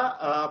ताका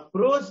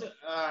प्रोज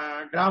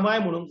ड्रामाय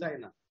म्हणूंक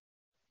जायना.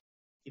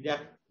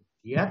 कित्याक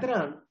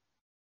तियात्रान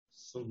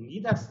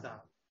संगीत आसता,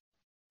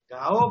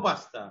 गावप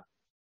आसता,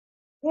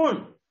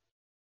 पूण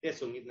तें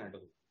संगीत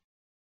नाटक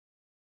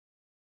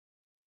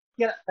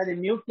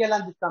म्यूट केला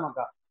दिसता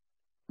म्हाका.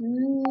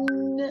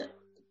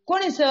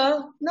 कोण सर?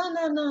 ना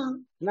ना ना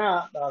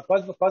ना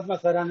कॉस्मा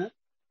सरान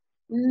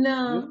ना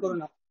म्यूट करू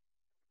ना.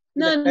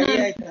 ना काही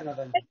ऐकना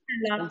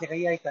त्यांचे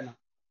काही ऐकना.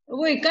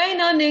 वय काही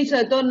ना नाही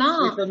सर. तो ना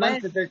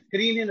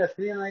स्क्रीन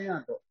आहे ना.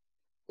 तो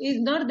is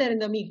not there in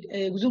the meet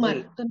Zumar.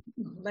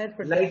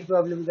 Light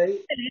problem जाई.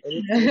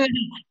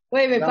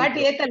 वय वय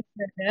पाठी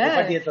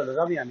येतलो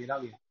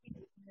Ravi.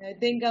 I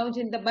think I was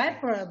in the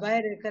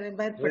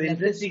very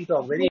interesting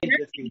talk, very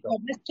interesting talk.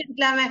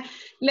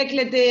 Like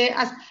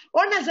as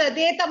one as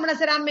they tamna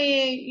sir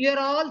ame you're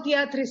all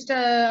theatrist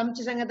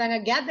amchi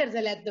sangatanga gather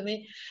zalat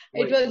tume.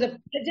 It was a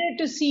pleasure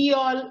to see you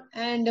all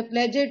and a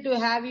pleasure to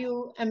have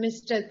you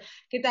amidst us.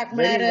 Kitak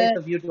very nice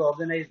of you to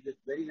organize this.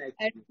 Very nice.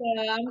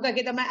 Amka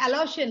kita ma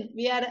Aloysian,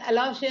 we are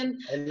Aloysian.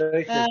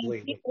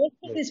 We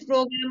hosted this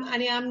program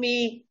and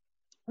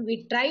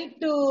we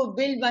tried to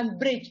build one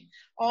bridge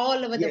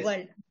all over the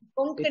world.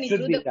 Konkani,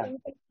 through the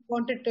Konkani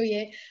wanted to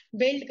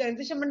build.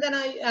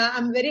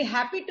 I'm very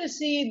happy to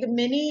see the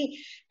many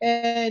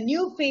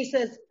new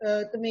faces.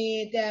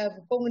 तुम्ही त्या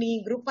कोंकणी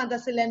ग्रुपांत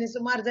आसले आनी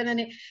सुमार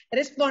जाणांनी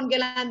respond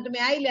केला आनी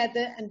तुम्ही आयल्यात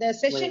and the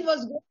session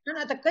was good.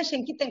 आता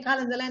कशें कितें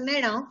काळन जाल्यार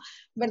नेणा,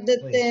 but the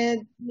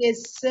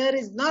sir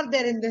is not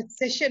there in the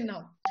session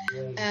now.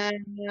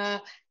 And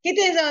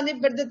कितें जावन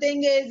but the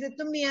thing is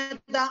तुम्ही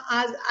आता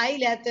आज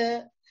आयल्यात.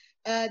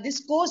 This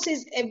course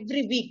is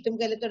every week.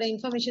 तुमकां थोडा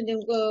information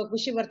दिवंक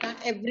खुशी भरता.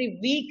 Every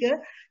week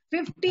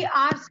 50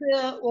 hours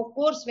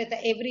course with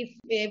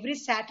every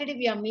Saturday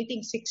we are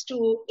meeting 6 to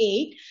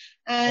 8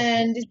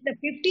 and this is a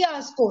 50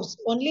 hours course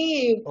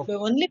only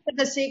for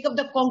the sake of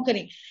the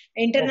Konkani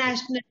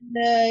international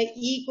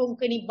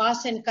Konkani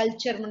Bas and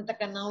culture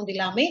mantaka now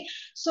dilame.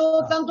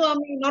 So tanto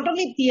not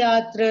only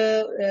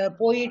theatre,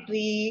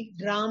 poetry,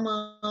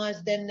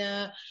 dramas, then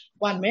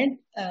one minute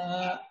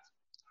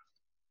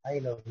I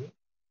love you.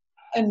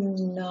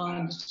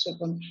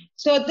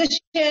 So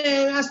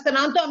तशें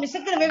आसतना तो आमी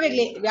सगळे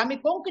वेगवेगळे आमी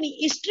Konkani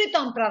history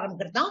तावन प्रारंभ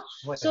करता.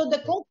 So the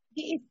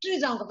Konkani history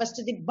जावंक फस्ट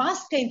ती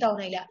भास खंय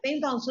तावन आयल्या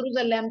तें तावन सुरू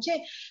जाल्लें आमचें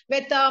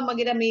वेता.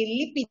 मागीर आमी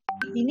लिपी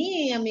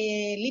तिनी आमी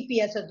लिपी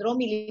आसा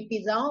द्रोमी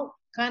लिपी जावं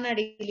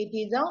कानाडी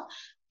लिपी जावं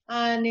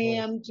आणि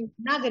आमची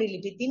नागरी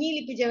लिपी तिन्ही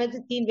लिपीच्या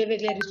वेळेस 3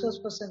 वेगवेगळे रिसोर्स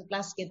पर्सन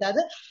क्लास घेतात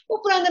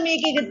उपरांत आम्ही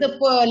एक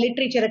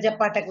लिटरेचराच्या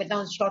पाठाक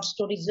वयता शॉर्ट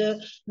स्टोरीज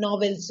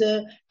नॉवेल्स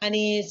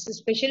आणि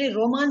स्पेशली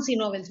रोमांसी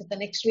नॉवेल्स आता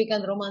नेक्स्ट वीक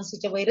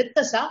रोमांसीच्या वयरच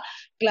आसा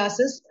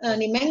क्लासेस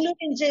आणि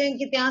मंगलोरियनचे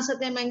कितें आसा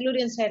ते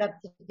मंगलोरियन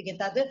सायडाक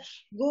घेतात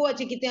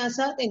गोवाचे कितें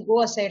आसा ते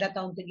गोवा सायडाक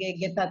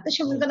घेतात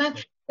तशें म्हणटना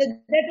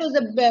that was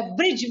a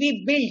bridge we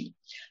built.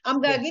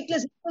 आमका घेतलं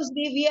suppose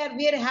we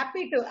are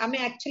happy to. आम्ही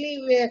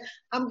actually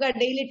आमका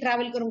daily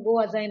travel करून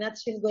गोवा जायना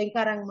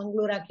गोंयकारांक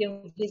मंगलोराक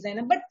येवंक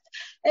जायना but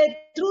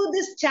through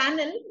this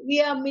channel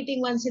we are meeting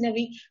once in a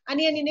week.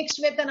 आणि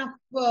next वेताना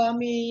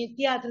आम्ही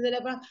तियात्र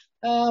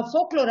जाल्यार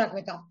फोकलोराक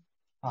वयता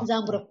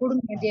जांबरो कुडून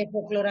म्हणजे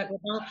फोकलोराक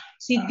वयता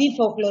सिद्धी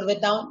फोकलोर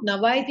वयता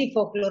नवायती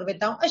फोकलोर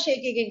वयता अशे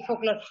एक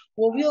फोकलोर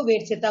ओवियो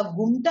वेट्स येता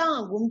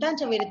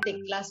घुमटांच्या वयर एक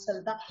क्लास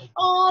चलता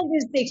all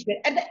this text place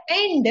at the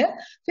end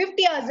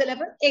 50 hours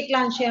जाल्यार एक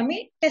ल्हानशे आमी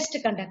टेस्ट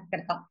कंडक्ट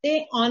करता ते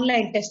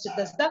ऑनलायन टेस्ट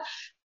आसता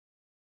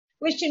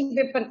क्वेश्चन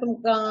पेपर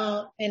तुमका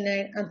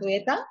अंतू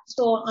येता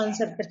सो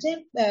आन्सर करचे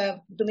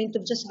तुम्ही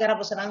तुमच्या घरा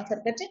बसून आन्सर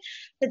करचे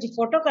त्याची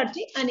फोटो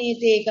काढची आणि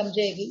ते एक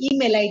आमचे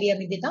ईमेल आयडी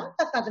आम्ही दिता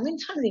ताका तुम्ही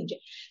धाडून दिवचे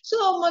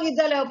सो मागीर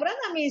जाल्या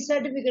उपरांत आम्ही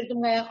सर्टिफिकेट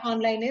तुमकां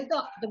ऑनलायन येता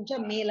तुमच्या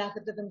मेलाक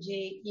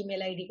तुमचे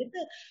ईमेल आयडी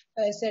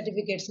करता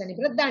सर्टिफिकेट्स आनी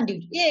परत धाडून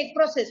दिवचे ही एक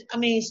प्रोसेस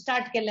आम्ही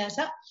स्टार्ट केल्ले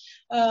आसा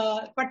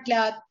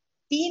फाटल्या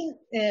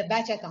 3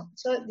 batch account.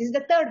 So this is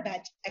the 3rd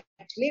batch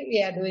actually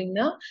we are doing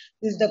now.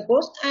 This is the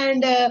course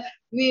and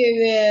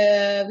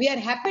we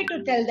are happy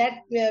to tell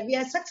that we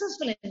are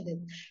successful in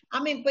this.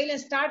 I mean, पहिले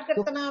start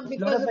करताना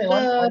because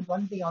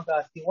one thing I want to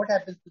ask you, what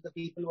happens to the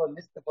people who have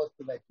missed the first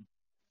 2 batches?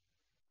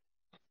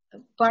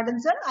 Pardon,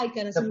 sir? I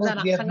can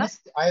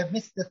I have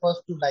missed the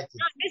first 2 batches.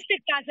 Missed the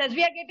classes.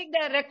 We are getting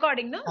the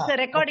recording, no? So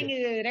recording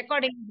is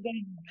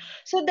going on.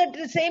 So that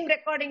the same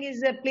recording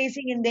is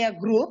placing in their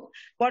group.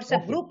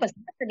 WhatsApp group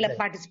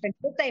participants.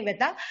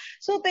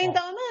 So they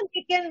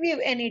can view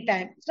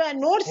anytime. So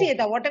notes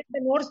whatever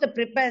the notes the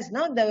prepares,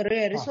 no, the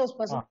resource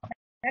person.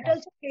 That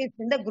also plays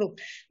in the group.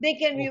 They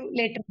can view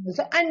later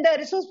also. And the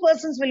resource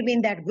persons will be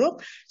in that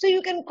group. So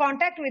you can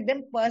contact with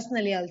them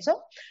personally also.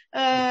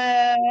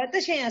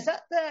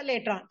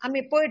 Later on.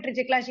 आम्ही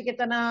पोएट्रीचे class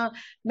घेताना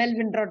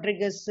Melvin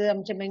Rodrigues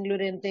आमचे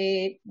Mangalorean ते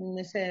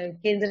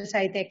केंद्र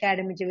साहित्य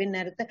अकॅडमीचे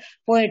winner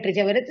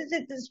पोएट्रीच्या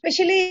वगैरे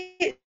specially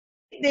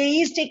they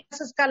used to take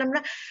classes kalamna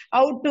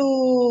how to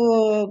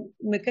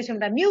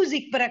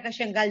music para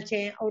kashan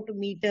galche how to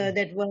meet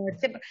that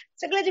word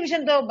सगळ्याच्या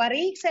विषयान तो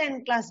बारीकसा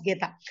class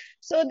घेता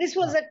so this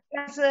was a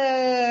class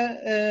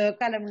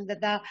kalamna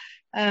data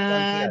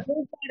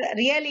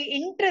really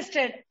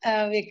interested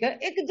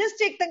एक just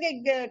एक तंगे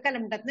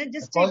kalamtat ne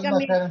just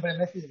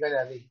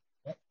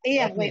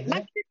एक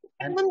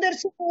मंदर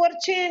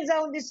वरचे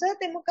जाऊन दिस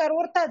ते मुखार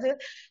उरतात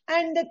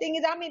and the thing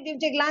is आम्ही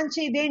तुमचे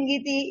ग्लांची देणगी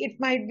ती it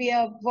might be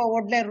a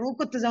व्हडले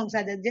रूखत जावंक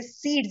साधे just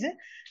seeds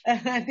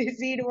ते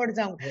सीड वड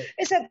जावंक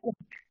असं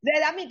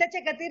आम्ही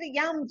त्याच्या खातीर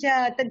या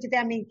आमच्या त्यांचे ते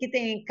आम्ही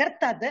कितें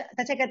करतात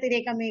त्याच्या खातीर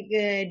एक आम्ही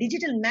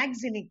डिजिटल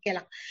मॅगझिन केला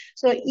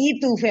सो ई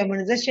तुफे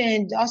म्हणून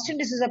जशें ऑस्टिन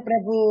डिसूजा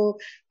प्रभू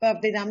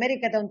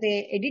अमेरिकेंत ते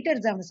एडिटर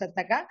जावन आसात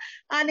ताका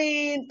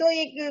आनी तो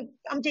एक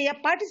आमच्या ह्या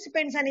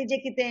पार्टिसिपेंट्सांनी जे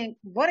कितें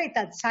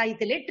बरयतात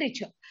साहित्य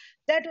literature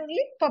that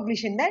only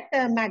publish in that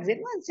magazine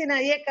once in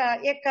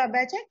एक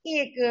batch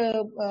एक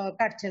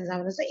काढचें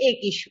जावन आसा एक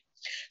इश्यू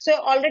so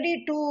already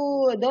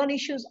 2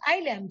 issues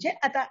आयले आमचे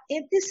आता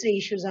एक तिसरे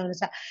इश्यू जावन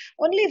आसा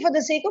only for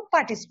the sake of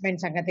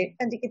participants सांगाते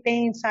तांचे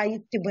कितें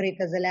साहित्य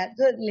बरयता जाल्यार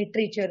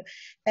लिटरेचर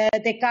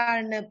ते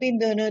काडून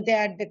पिंजून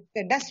त्या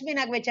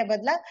डस्टबिनाक वेच्या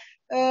बदला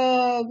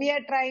we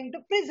are trying to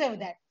preserve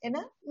that in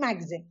a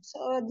magazine. So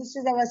this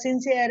is our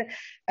sincere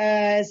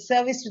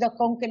service to the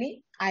Konkani.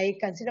 I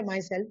consider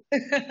myself. We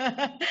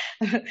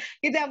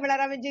have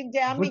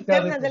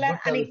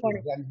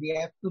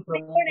to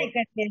promote.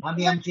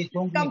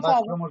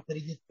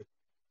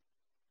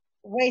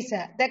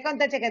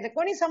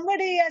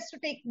 Somebody has to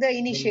take the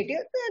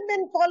initiative and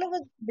then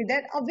followers with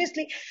that.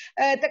 Obviously,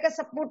 taka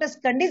supporters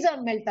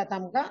condition meltat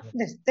amka.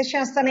 तशें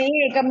आसतना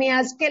एक आमी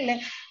आज केले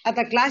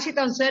आता class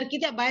इथून sir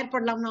कित्याक भायर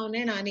पडला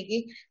म्हणून ना आनी की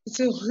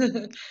so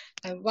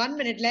 1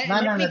 minute let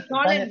me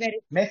call and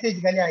verify. Message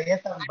galya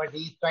yes but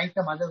he is trying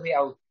some other way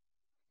out.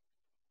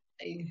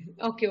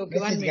 Okay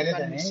 1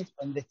 minute.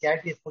 On the chat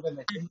he has put a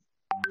message.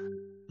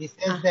 He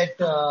says that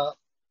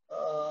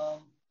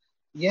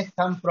yes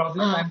some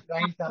problem I'm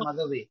trying some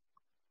other way.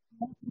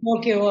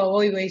 Okay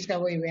वही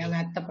आम्ही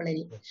आता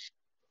पडेल.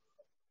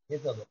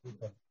 Yes sir.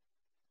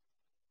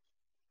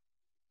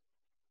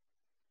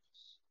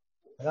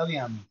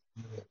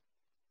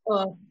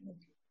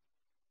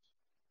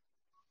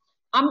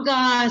 आमका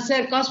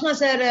sir कॉस्मा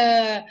sir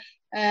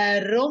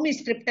Romney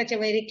स्क्रिप्टाचे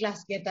वैरी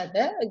class घेतात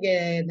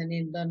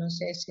दोन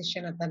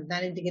session आता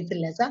दानी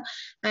घेतले आसा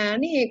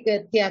आणि एक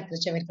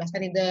तियात्राचे वैरी क्लास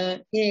आणि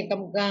एक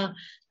आमका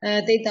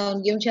ते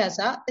तावन घेवचे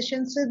आसा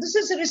तशेंच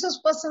दुसरे रिसोर्स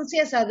पर्सन्स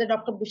आसा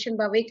डॉक्टर भूषण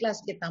बाबा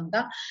क्लास घेता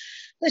आमका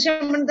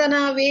तशें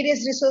म्हणटाना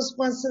various resource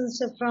persons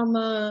from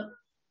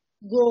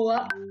Goa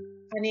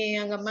आणि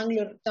हांगा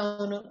मंगलोर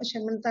टाउन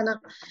अशें म्हणटाना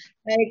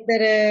एक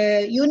तर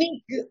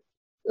युनिक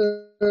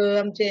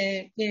आमचे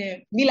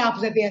मिलाप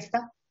जाती आसता.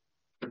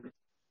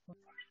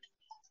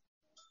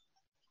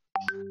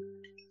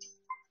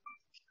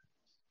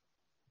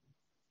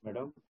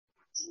 मॅडम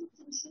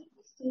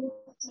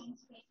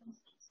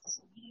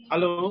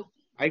हॅलो,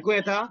 ऐकू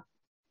येता?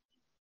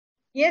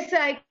 येस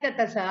आयकत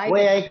आसा.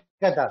 वय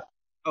ऐकता.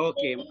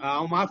 ओके,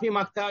 हांव माफी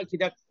मागता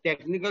कित्याक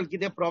टेक्निकल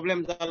कितें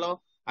प्रॉब्लेम जालो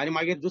आनी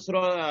मागीर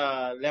दुसरो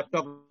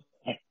laptop.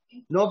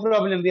 No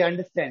problem. We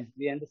understand.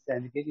 We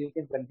understand. You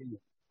can continue.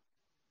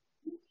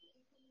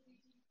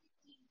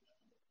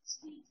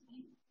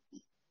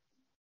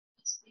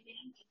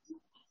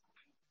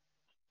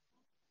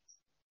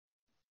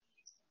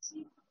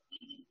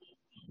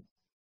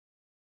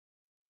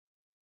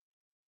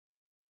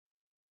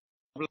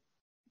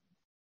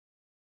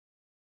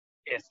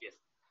 Yes yes.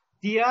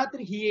 Tiatr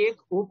ही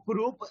एक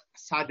उपरूप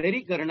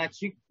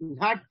सादरीकरणाची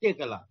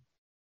नाट्यकला.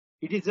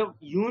 It is a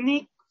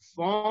unique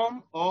form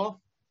of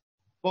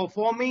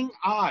performing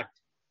art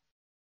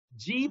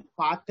जी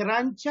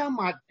पात्रांच्या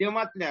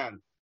माध्यमांतल्यान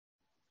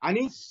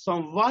आणि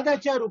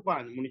संवादाच्या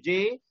रूपान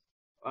म्हणजे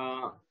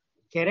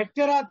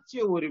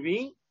कॅरेक्टराचे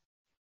वरवीं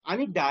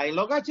आणि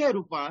डायलॉगाच्या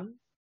रूपान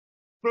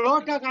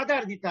प्लॉटाक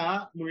आदार दिता,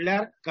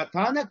 म्हणल्यार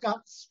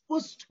कथानकाक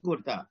स्पश्ट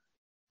करता.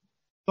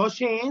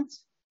 तशेंच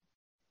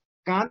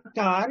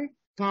कांतार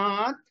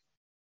कांत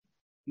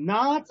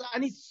नाच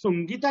आणि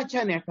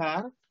संगीताच्या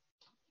नेटार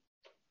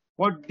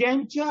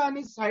पड्ड्यांच्या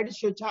आणि सायड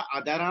शोच्या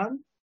आदारान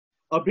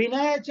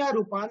अभिनयाच्या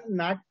रूपान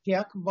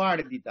नाट्याक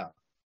वाड दिता.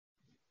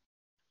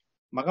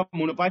 म्हाका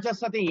म्हणपाचें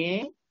आसा तें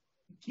हें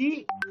की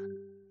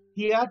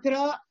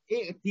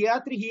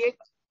तियात्र ही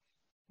एक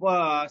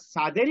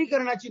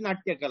सादरीकरणाची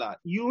नाट्यकला,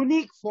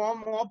 unique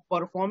form of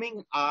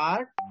performing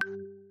art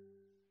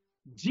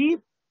G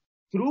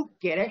through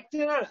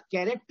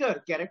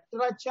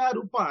कॅरेक्टराच्या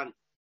रूपान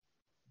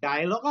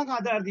डायलॉगाक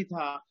आदार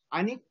दिता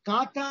आणि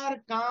कांतार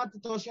कांत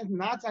तशेंच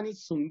नाच आणि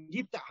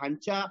संगीत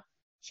हांच्या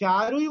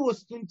चारूय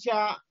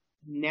वस्तूंच्या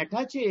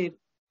नेटाचेर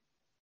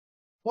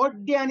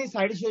पड्डे आणि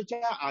सायड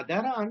शोच्या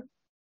आदारान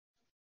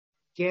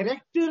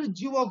कॅरेक्टर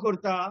जिवो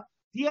करता,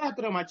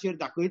 तियात्रमाचेर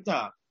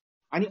दाखयता.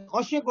 आणि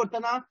अशें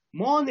करतना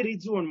मन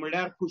रिजवण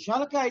म्हणल्यार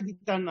खुशालकाय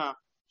दितना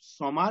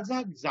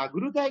समाजाक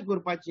जागृताय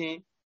करपाचें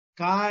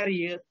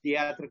कार्य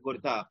तियात्र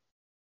करता.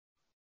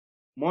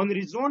 मन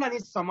रिजवण आणि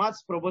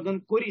समाज प्रबोधन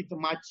करीत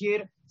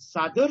माचयेर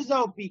सादर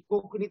जावपी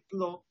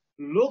कोंकणीतलो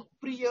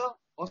लोकप्रिय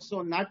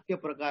असो नाट्य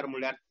प्रकार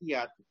म्हणल्यार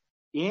तियात्र.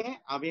 हें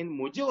हांवें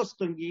म्हजे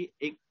वस्तुंगी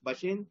एक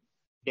भाशेन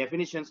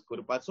डेफिनेशन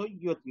करपाचो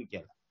यत्न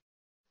केला.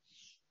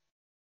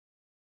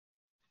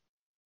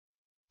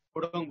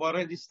 पळोवंक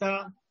बरें दिसता.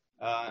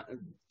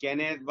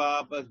 केनेथ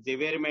बाब,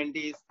 झेवियर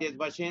मेंडीस, तेच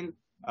भाशेन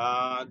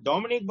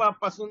डॉमिनिक बाब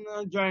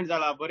पासून जॉईन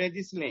जाला. बरें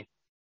दिसलें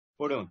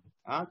पळोवन.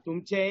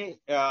 तुमचे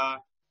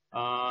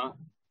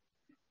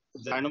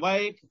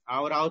जाणवायेक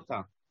हांव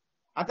रावतां.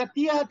 आतां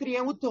तियात्र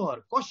हें उतर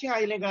कशें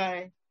आयलें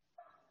काय?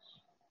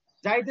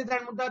 जायते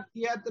जाण म्हणटात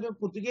तियात्र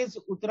पुर्तुगेज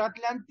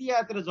उतरांतल्यान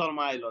तियात्र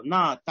जल्मा आयलो.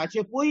 ना,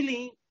 ताचे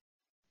पयलीं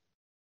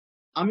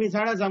आमी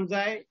जाणा जावंक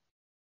जाय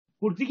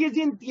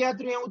पुर्तुगेजीन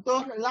तियात्र हें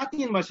उतर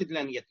लातीन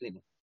भाशेंतल्यान घेतलेलें.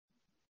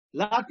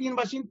 लातीन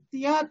भाशेन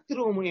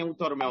तियात्र हें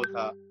उतर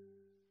मेवता.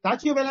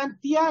 ताचे वेल्यान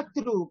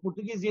तियात्र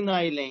पुर्तुगेजीन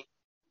आयलें.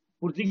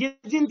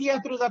 पुर्तुगेजीन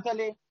तियात्र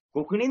जातालें,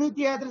 कोंकणीनूय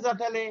तियात्र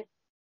जातालें.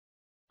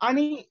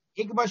 आनी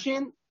एक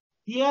भाशेन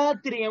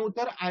तियात्र हें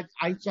उतर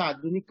आयच्या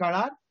आधुनीक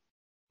काळार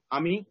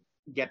आमी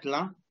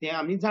घेतलां तें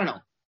आमी जाणा.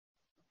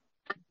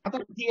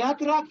 आतां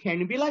तियात्राक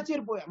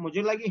हँडबिलाचेर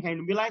म्हजे लागीं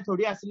हँडबिलां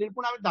थोडी आसली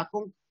पूण हांवें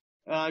दाखोवंक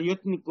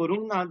यत्न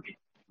करूंक ना.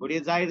 थोडी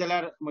जाय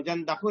जाल्यार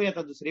म्हज्यान दाखोव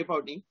येता दुसरे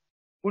फावटी.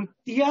 पूण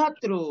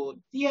तियात्र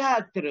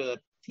तियात्र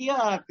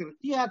तियात्र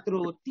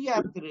तियात्र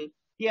तियात्र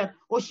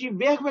तियात्र अशी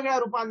वेगवेगळ्या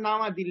रुपान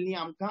नांवां दिल्लीं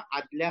आमकां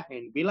आदल्या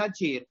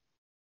हँडबिलाचेर,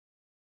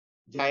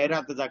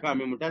 जायरात जाका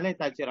आमी म्हणटाले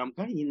ताचेर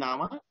आमकां ही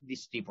नांवां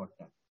दिश्टी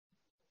पडटात.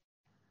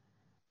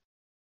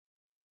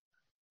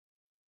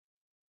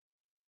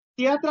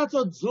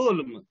 तियात्राचो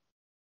जल्म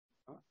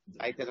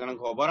जायत्या जाणांक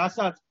खबर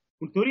आसाच,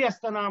 पूण तरी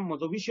आसतना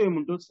म्हजो विशय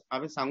म्हणटूच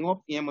हांवें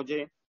सांगप हें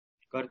म्हजें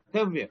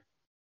कर्तव्य.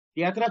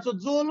 तियात्राचो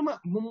जल्म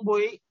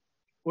मुंबय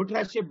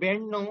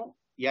 1892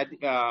 ह्या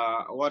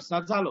वर्सा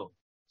जालो.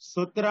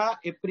 17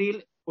 एप्रील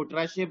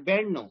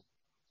 1892,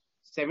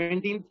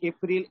 17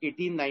 एप्रील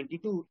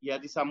 1892 ह्या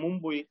दिसा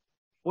मुंबय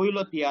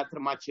पयलो तियात्र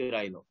माचयेर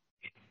आयलो.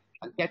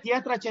 आनी त्या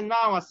तियात्राचें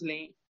नांव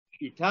आसलें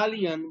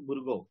इटालियन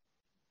भुरगो.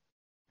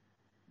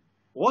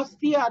 होच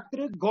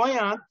तियात्र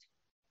गोंयांत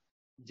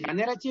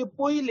जानेराचे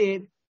पयले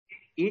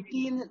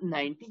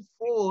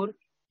 1894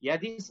 ह्या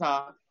दिसा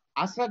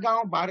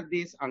आसगांव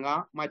बार्देस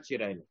हांगा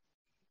माचयेर आयलो.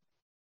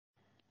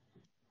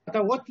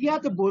 आतां हो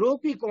तियात्र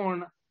बरोवपी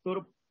कोण तर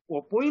हो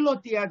पयलो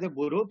तियात्र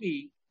बरोवपी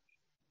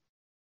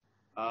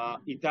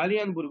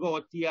इटालियन भुरगो हो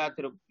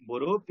तियात्र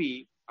बरोवपी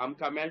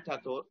आमकां मेळटा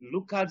तो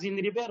लुकाजीन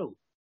रिबेरो.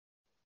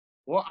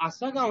 हो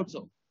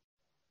आसगांवचो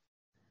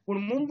पूण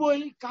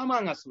मुंबय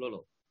कामाक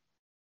आसलेलो.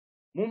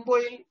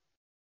 मुंबय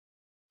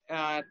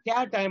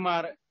त्या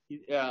टायमार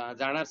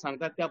जाणार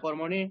सांगतात त्या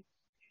प्रमाणे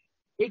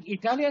एक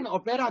इटालियन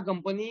ऑपेरा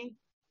कंपनी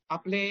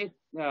आपले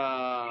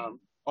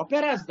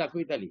ऑपेराज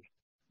दाखयताली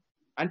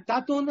आणि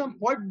तातून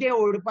पड्डे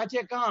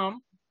ओडपाचे काम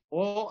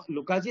हो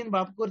लुकाजीन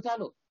बाब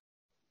करतालो.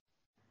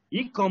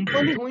 ही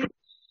कंपनी हुंय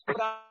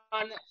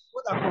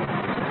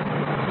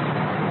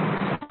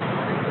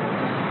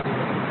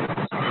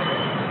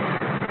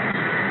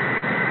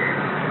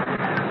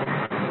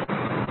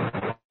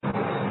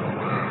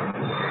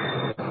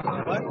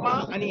बर्मा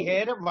आणि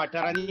हेर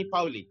वाठारांनी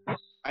पावली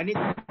आणि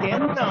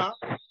तेन्ना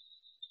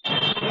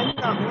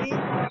हुंय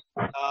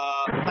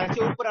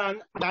ताचे उपरांत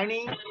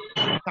तांणी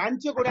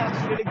तांचे कडेन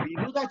आशिल्ली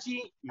विनोदाची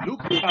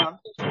लुकटां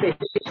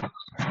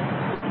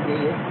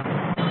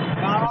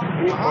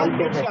महान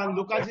मनशान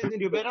लुकाजीन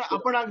रिबेरा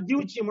आपणाक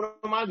दिवची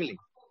म्हणून मागली.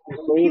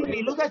 ही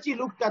विनोदाची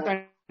लुकटां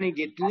तांणी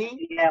घेतली,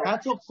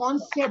 ताचो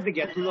कॉन्सेप्ट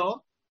घेतलो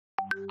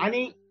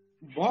आणि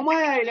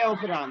बोमाय आयल्या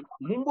उपरांत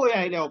मुंबय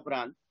आयल्या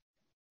उपरांत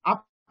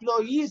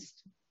आपलो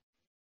इश्ट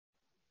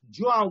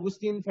जो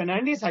ऑगस्टीन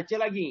फेर्नांडीस हाचे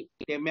लागीं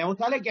ते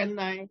मेवताले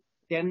केन्नाय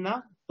तेन्ना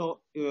तो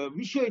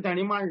विशय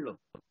तांणी मांडलो.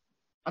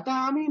 आता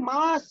आमी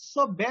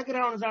मातसो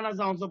बॅकग्रावंड जाणा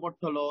जावचो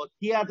पडटलो.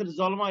 तियात्र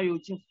जल्मा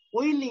येवचे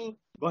पयलीं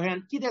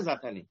गोंयांत कितें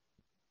जातालें.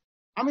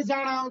 आमी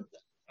जाणा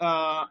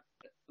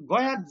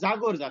गोंयांत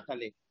जागोर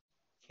जाताले,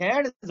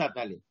 खेळ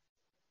जाताले.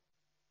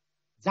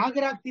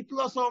 जागराक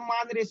तितलोसो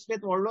मान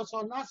रेस्पेद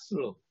व्हडलोसो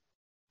नासलो,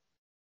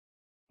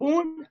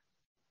 पूण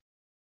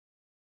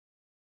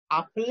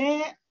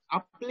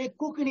आपले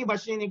कोंकणी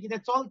भाशेन कितें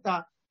चलता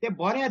ते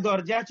बऱ्या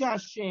दर्जाचें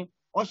आसचें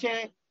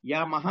अशें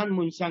ह्या महान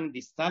मनशांक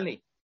दिसतालें.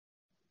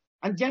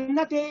 आनी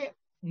जेन्ना ते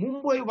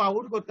मुंबय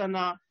वावूर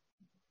करतना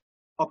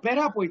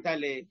ऑपेरा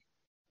पळयताले,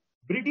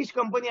 ब्रिटीश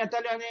कंपनी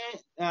येताले आनी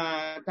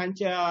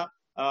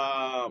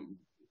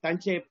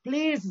तांचे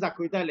प्लेस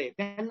दाखयताले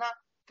तेन्ना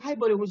काय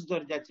बरे उंच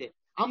दर्जाचे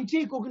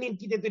आमचेय कोंकणीन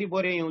कितें तरी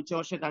बरें येवचें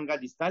अशें तांकां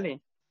दिसतालें.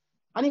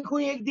 आनी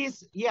खंय एक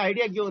दीस ही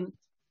आयडिया घेवन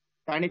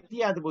ताणें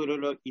तियात्र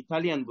बरयलो,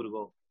 इटालियन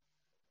भुरगो.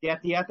 त्या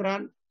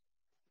तियात्रान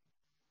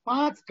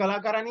 5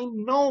 कलाकारांनी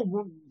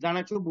 9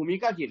 जाणांच्यो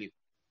भुमिका केल्यो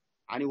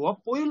आनी हो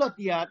पयलो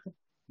तियात्र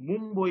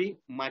मुंबय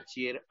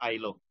माचयेर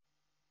आयलो.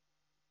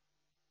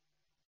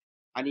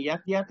 आनी ह्या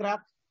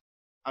तियात्राक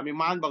आमी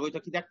मान बागयता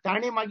कित्याक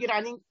ताणें मागीर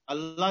आनीक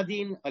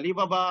अल्लादीन,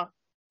 अलीबाबा,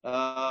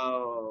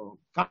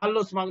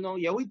 कार्लोस माग्नो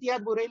हेवूय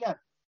तियात्र बरयल्यात.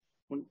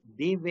 पूण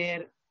दे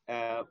वेर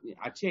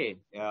हाचे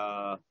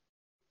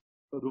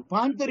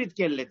रुपांतरीत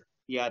केल्ले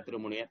तियात्र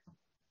म्हणून येता.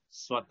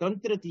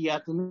 स्वतंत्र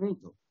तियात्र न्हय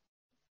तो.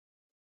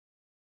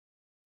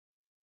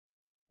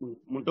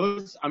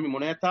 म्हणटच आमी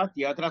म्हणूं येता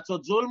तियात्राचो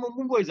जल्म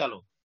मुंबय जालो,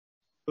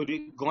 तरी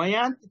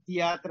गोंयांत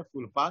तियात्र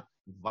फुलपाक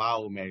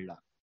वाव मेळ्ळा.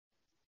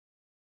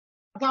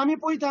 आतां आमी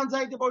पळयतात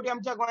जायते फावटी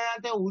आमच्या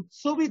गोंयांत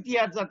उत्सवी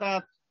तियात्र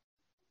जातात.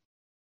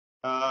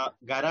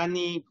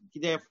 घरांनी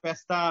कितें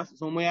फेस्तां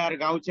सोमयार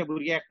गांवचे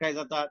भुरगे एकठांय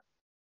जातात,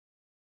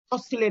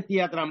 कसले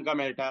तियात्र आमकां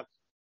मेळटात.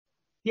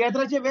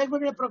 तियात्राचे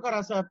वेगवेगळे प्रकार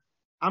आसात.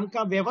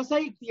 आमकां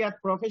वेवसायीक तियात्र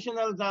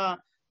प्रोफेशनल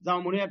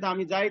जावं म्हणूं येता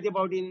आमी जायते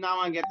फावटी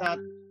नांवां घेतात.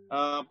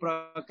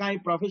 कांय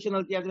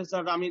प्रोफेशनल तियात्र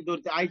आसात आमी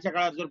धरता. आयच्या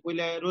काळार जर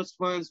पयलें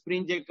रोस्पन,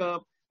 स्प्रिंग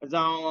जेकब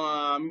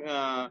जावं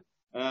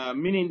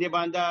मिनिंदे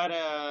बांदार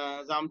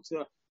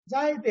जावं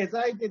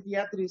जायते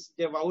तियात्रिस्ट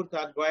जे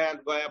वावुरतात गोंयांत,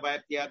 गोंया भायर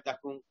तियात्र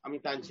दाखोवंक आमी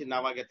तांची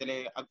नांवां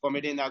घेतले.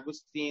 कॉमेडियन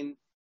आगुस्तीन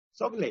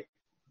सगळे.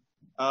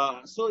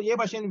 सो हे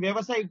भाशेन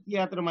वेवसायीक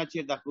तियात्र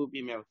माचयेर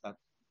दाखोवपी मेळटात.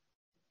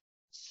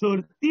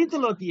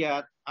 सर्तींतलो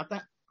तियात्र आतां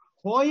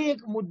हो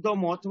एक मुद्दो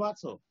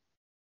म्हत्वाचो.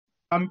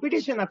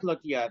 कॉम्पिटिशनांतलो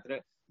तियात्र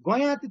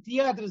गोंयांत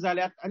तियात्र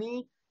जाल्यात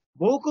आनी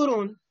भोव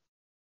करून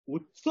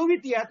उत्सवी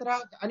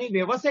तियात्राक आनी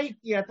वेवसायीक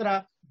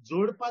तियात्राक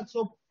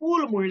जोडपाचो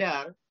पूल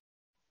म्हणल्यार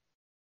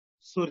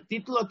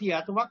सर्तींतलो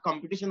तियात्र वा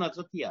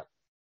कॉम्पिटिशनाचो तियात्र.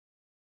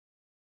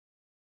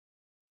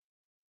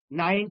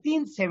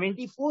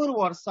 1974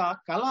 वर्सा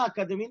कला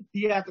अकादमीन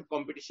तियात्र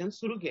कॉम्पिटिशन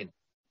सुरू केलें.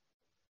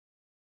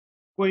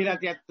 पयल्या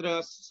तियात्र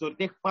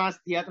सर्तेक 5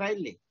 तियात्र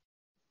आयिल्ले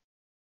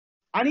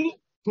आनी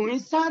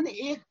थंयसान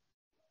एक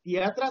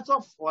तियात्राचो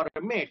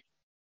फॉर्मेट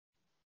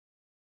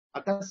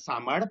आतां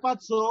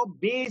सांबाळपाचो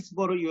बेस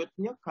बरो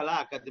यत्न कला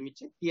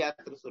अकादमीचे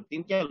तियात्र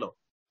सर्तीन केलो.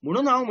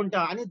 म्हणून हांव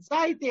म्हणटा आनी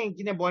जायते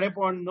कितें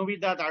बरेपण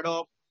नविदाद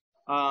हाडप,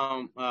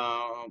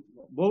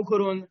 भोव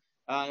करून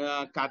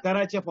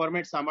काताराचे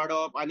फॉर्मेट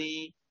सांबाळप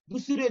आनी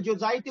दुसऱ्यो ज्यो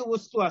जायत्यो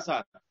वस्तू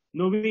आसात,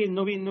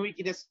 नवी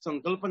कितें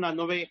संकल्पना,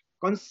 नवे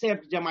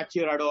कॉन्सेप्ट जे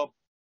माचयेर हाडप,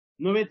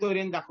 नवे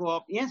तरेन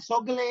दाखोवप, हे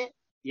सगळे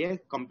हे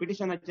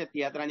कॉम्पिटिशनाच्या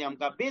तियात्रांनी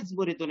आमकां बेस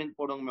बरे तरेन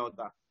पळोवंक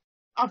Mewat.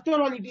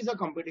 After all it is a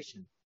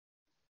competition.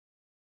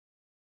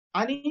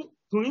 आनी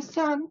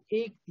थंयसान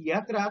एक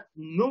तियात्राक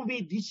नवी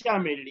दिशा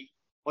मेळ्ळी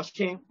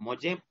अशें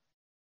म्हजें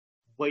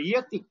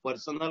वैयक्तीक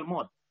पर्सनल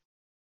मत.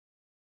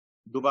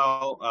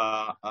 दुबाव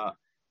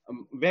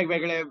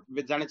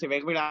वेगवेगळे जाणांचे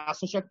वेगवेगळे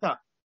आसूं शकता,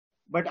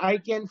 but I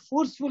can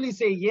forcefully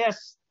say yes,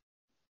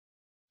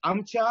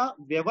 आमच्या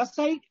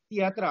वेवसायीक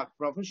तियात्राक,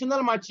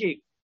 प्रोफेशनल माचयेक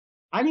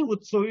आनी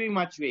उत्सवी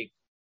माचयेक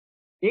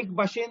एक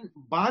भाशेन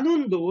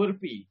बांदून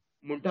दवरपी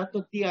म्हणटात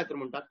तो तियात्र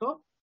म्हणटात तो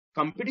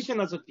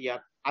कॉम्पिटिशनाचो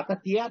तियात्र. आता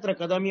तियात्र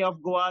अकादमी ऑफ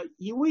गोवा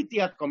इवूय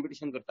तियात्र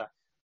कॉम्पिटिशन करता,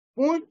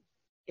 पूण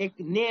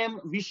एक नेम,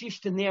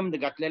 विशिष्ट नेम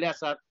घातलेले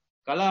आसात.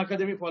 कला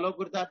अकादमी फॉलो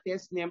करता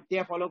तेच नेम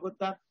ते फॉलो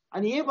करतात,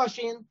 आनी हे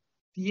भाशेन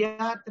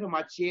तियात्र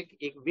मातशी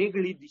एक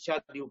वेगळी दिशा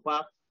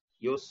दिवपाक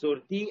ह्यो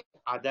सर्ती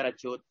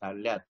आदाराच्यो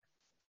थारल्यात.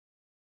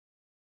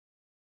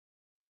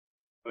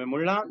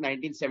 म्हणला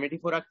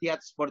 1974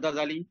 तियात्र स्पर्धा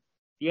जाली.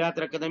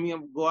 तियात्र अकादमी ऑफ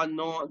गोवा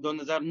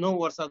 2009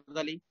 वर्सा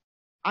जाली,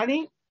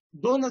 आनी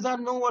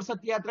 2009 वर्सा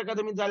तियात्र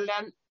अकादमी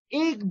जाल्ल्यान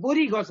एक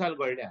बरी गजाल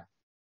घडल्या.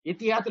 हे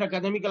तियात्र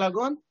अकादमीक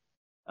लागून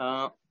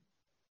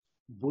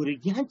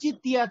भुरग्यांची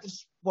तियात्र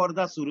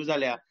स्पर्धा सुरू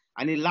जाल्या,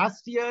 आनी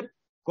लास्ट इयर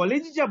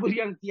कॉलेजीच्या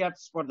भुरग्यांक तियात्र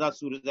स्पर्धा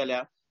सुरू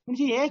जाल्या.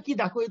 म्हणजे हे की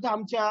दाखयता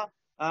आमच्या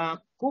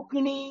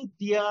कोंकणी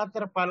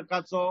तियात्र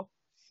पालकाचो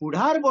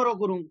फुडार बरो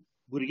करूंक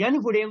भुरग्यांनी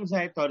फुडें येवंक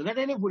जाय,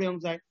 तरणाट्यांनी फुडें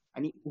येवंक जाय,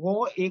 आनी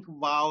हो एक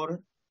वावर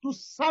टू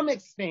सम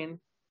एक्सटेंट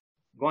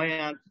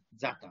गोंयांत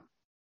जाता.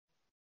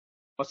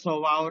 असो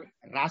वावर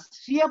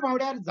राष्ट्रीय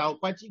पावड्यार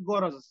जावपाची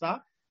गरज आसा,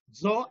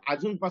 जो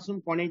आजून पासून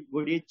कोणे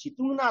घडये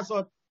चिंतूंक ना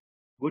आसत.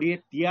 घडये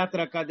तियात्र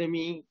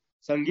अकादमी,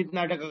 संगीत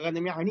नाटक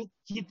अकादमी हांणी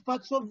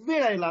चिंतपाचो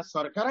वेळ आयला,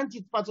 सरकारान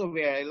चिंतपाचो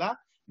वेळ आयला.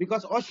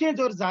 बिकॉज अशें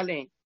जर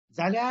जालें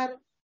जाल्यार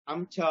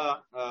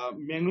आमच्या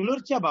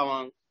मेंगलोरच्या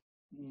भावांक,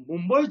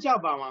 मुंबयच्या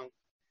भावांक,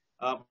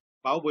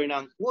 भाव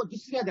भयणांक वो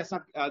दुसऱ्या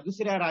देशांत,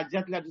 दुसऱ्या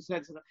राज्यांतल्या दुसऱ्या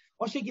देशांत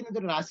अशें कितें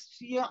तरी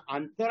राष्ट्रीय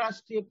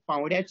आंतरराष्ट्रीय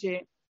पावड्याचे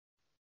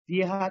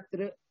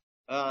तियात्र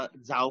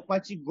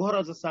जावपाची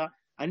गरज आसा,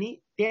 आनी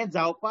ते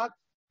जावपाक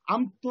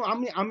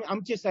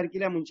आमचे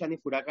सारकिल्या मनशांनी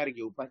फुडाकार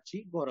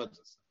घेवपाची गरज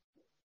आसा.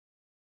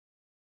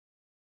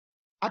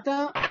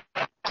 आता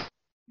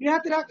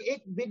तियात्राक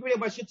एक वेगवेगळे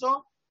भाशेचो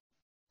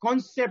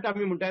कॉन्सेप्ट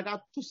आमी म्हणटा येता.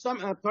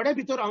 थोडे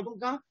भितर हांव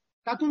तुमकां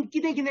तातूंत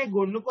कितें कितें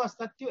घडणुको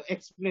आसतात त्यो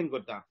एक्सप्लेन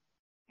करता.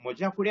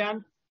 म्हज्या फुड्यान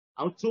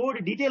हांव चड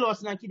डिटेल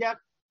वचना, कित्याक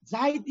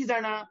जायतीं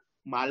जाणां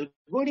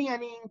मालगोणी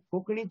आनी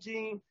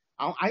कोंकणीची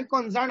हांव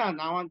आयकोन जाणा,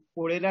 नांवां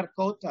पळयल्यार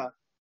कळटा.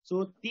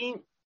 सो ती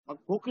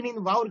कोंकणीन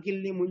वावर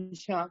केल्लीं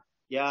मनशां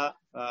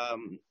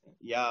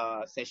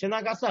ह्या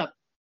सेशनाक आसात,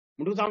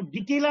 म्हणटूच हांव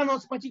डिटेलान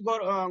वचपाची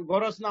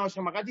गरज ना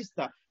अशें म्हाका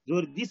दिसता.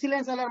 जर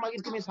दिसलें जाल्यार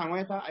मागीर तुमी सांगूं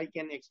येता, आय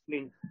कॅन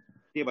एक्सप्लेन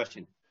ते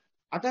भाशेन.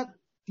 आता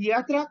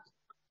तियात्राक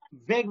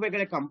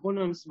वेगवेगळे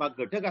कंपोनंट्स वा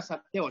घटक आसात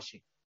ते अशे.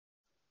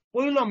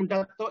 पयलो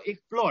म्हणटा तो एक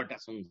प्लॉट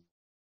आसूंक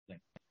जाय.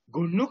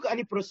 घडणूक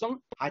आनी प्रसंग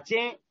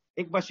हाचे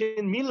एक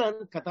भाशेन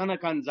मिलन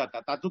कथानकान जाता,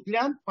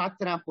 तातूंतल्यान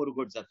पात्रां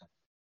परगट जातात.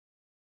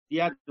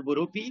 तियात्र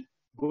बरोवपी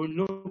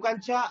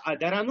घडणुकांच्या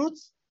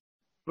आदारानूच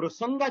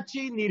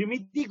प्रसंगाची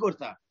निर्मिती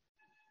करता.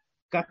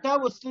 कथा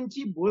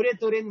वस्तूंची बरे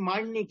तरेन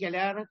मांडणी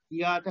केल्यार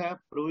तियात्र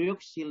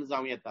प्रयोगशील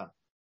जावं येता.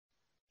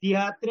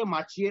 तियात्र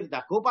माचयेर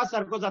दाखोवपा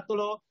सारको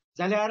जातलो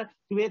जाल्यार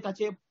तुवें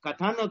ताचे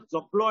कथानक जो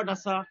प्लॉट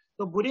आसा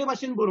तो बरे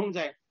भाशेन बरोवंक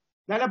जाय.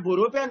 नाल्यार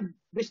बरोवप्यान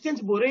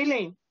बेश्टेंच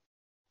बरयलें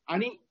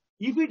आनी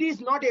if it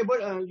is not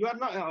able, you R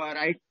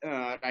not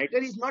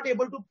writer is not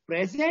able to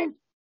present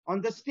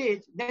on the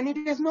stage, then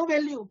it has no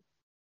value.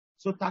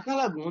 So ताका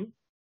लागून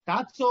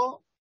ताचो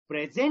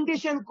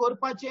प्रेझेंटेशन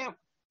करपाचें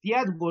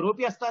तियात्र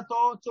बरोवपी आसता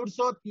तो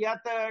चडसो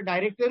तियात्र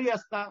डायरेक्टरूय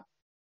आसता,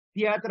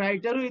 तियात्र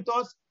रायटरूय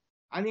तोच,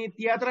 आनी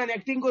तियात्रान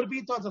एक्टिंग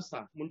करपी तोच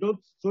आसता. म्हणटूच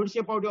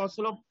चडशे फावटी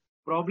असलो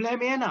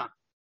प्रॉब्लेम येना.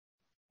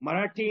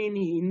 मराठीन,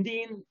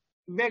 हिंदीन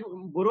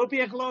बरोवपी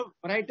एकलो,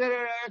 रायटर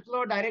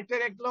एकलो,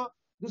 डायरेक्टर एकलो,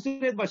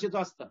 दुसरेच भाशेचो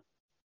आसता.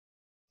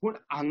 पूण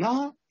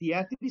हांगा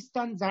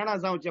तियात्रिस्तान जाणा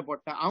जावचें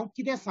पडटा हांव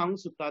कितें सांगूंक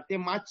सोदता तें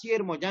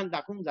माचयेर म्हज्यान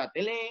दाखोवंक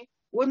जातलें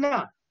वो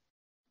ना.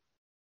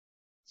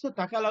 सो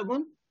ताका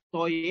लागून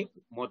तो एक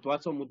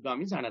म्हत्वाचो मुद्दो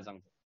आमी जाणा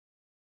जावंक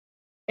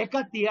जाय.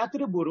 एका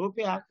तियात्र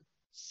बरोवप्याक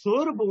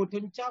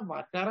सरभोंवतणच्या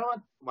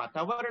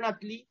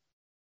वातावरणांतली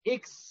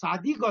एक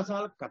सादी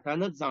गजाल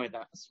कथानक जावं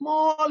येता,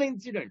 स्मॉल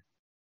इन्सिडंट.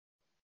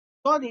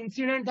 तो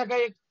इन्सिडंट ताका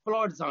एक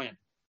प्लॉट जावं येता.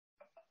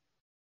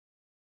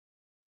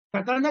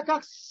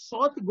 कथानकाक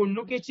सोत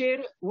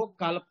घडणुकेचेर वो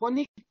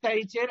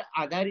काल्पनीकतायेचेर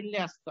आदारिल्लें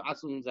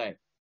आसूंक जाय.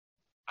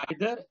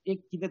 आयदर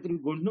एक कितें तरी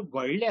घडणूक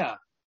घडल्या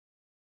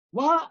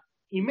वा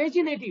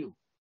इमॅजिनेटिव्ह,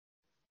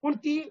 पूण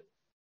ती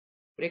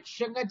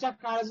प्रेक्षकाच्या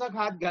काळजाक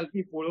हात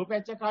घालपी,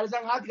 पळोवप्याच्या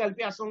काळजाक हात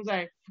घालपी आसूंक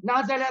जाय.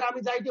 ना जाल्यार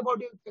आमी जायते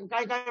फावटी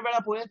काय वेळा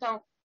पळयता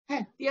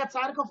तियात्र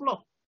सारको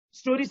फ्लॉप,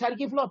 स्टोरी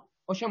सारकी फ्लॉप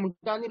अशें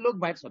म्हणटा आनी लोक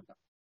भायर सरता.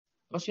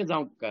 अशें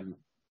जावंक उपकारना.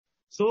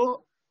 So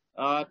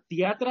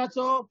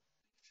तियात्राचो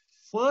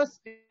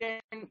first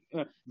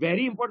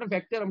very important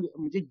factor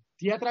म्हणजे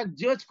तियात्राक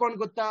जज कोण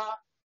करता?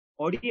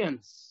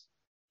 ऑडियन्स.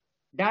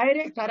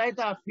 डायरेक्ट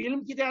थारायता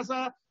फिल्म कितें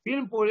आसा,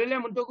 फिल्म पळयलें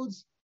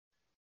म्हणटकूच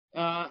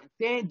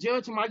ते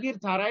जज मागीर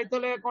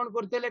थारायतले कोण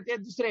करतले ते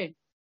दुसरे.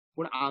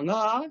 पूण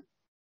हांगा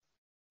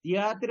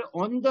tiatr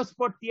on the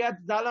spot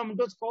tiatr जाला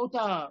म्हणटच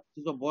कळटा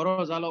तुजो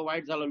बरो जालो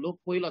वायट जालो. लोक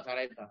पयलो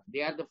थारायता.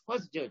 दे आर द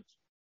फर्स्ट जज.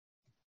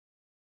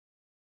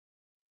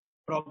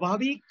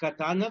 प्रभावी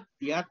कथानक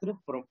तियात्र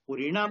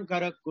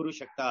परिणामकारक करू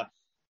शकता.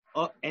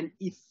 N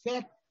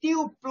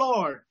effective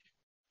plot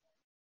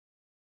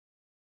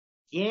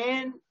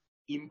can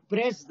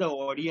impress the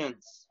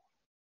audience.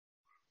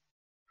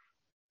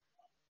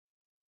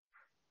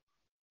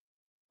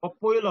 हो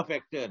पयलो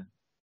फॅक्टर.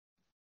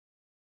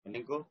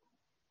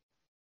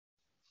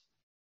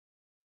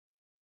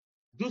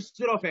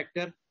 दुसरो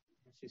फॅक्टर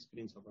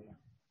स्क्रीन सोपला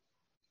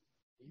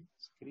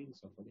स्क्रीन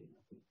सोपले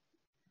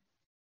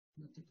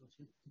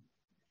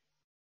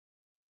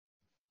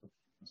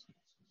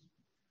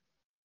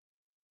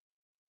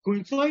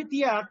खंयचोय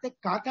तियात्र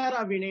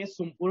कातारा विणे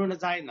संपूर्ण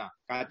जायना.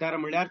 कातार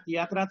म्हणल्यार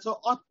तियात्राचो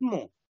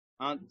आत्मो.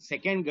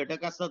 सेकंड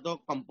घटक आसा तो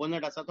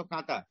कंपोनंट आसा तो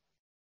कातार.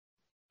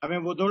 हांवें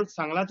वदोळ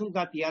सांगला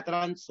तुमकां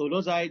तियात्रान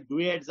सोलो जाय,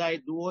 दुएट जाय,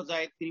 दुओ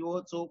जाय, त्रिओ,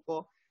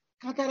 चौको,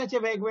 काताराचे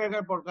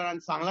वेगवेगळ्या प्रकारान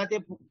सांगला ते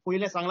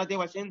पयले सांगला ते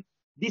भाशेन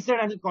दिसण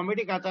आनी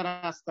कॉमेडी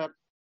कातारां असतात.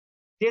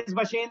 तेच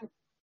भाशेन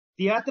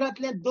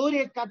तियात्रांतले दर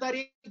एक कातार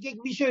एक एक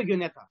विशय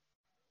घेवन येता.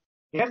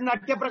 हेर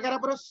नाट्य प्रकारा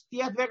परस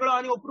तियात्र वेगळो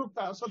आनी अप्रूप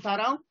असो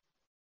थाराव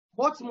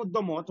होच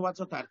मुद्दो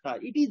महत्वाचो थारता.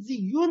 It is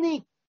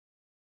unique.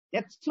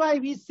 That's why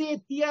we say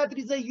theatre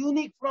is a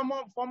unique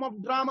form of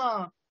drama.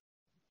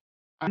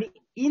 आणि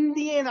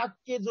इंडियन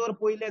आख्खे जर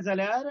पळयले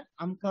जाल्यार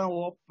आमकां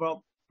हो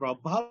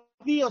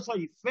प्रभावी असो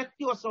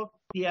इफेक्टिव्ह असो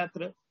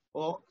तियात्र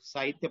हो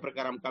साहित्य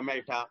प्रकार आमकां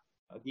मेळटा,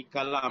 ही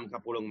कला आमकां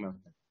पळोवंक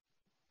मेळटा.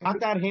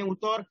 कातार हें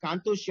उतर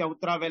कांतोश ह्या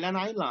उतरा वेल्यान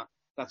आयलां,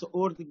 ताचो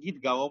अर्थ गीत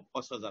गावप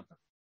असो जाता.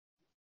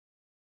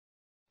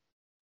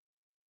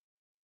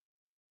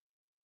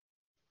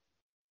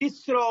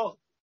 तिसरो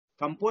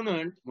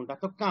कंपोनंट म्हणटा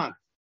तो कांत.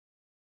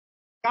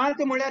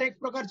 कांत म्हळ्यार एक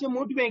प्रकारचें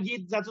मोठवें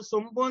गीत जाचो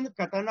संबंध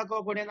कथानका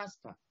कडेन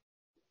आसता.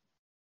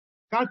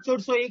 कांत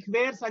चडसो एक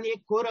वेर्स आनी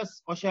एक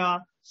कोरस अशा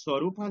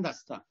स्वरुपांत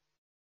आसता.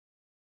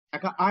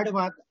 ताका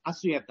आडवाद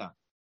आसूं येता.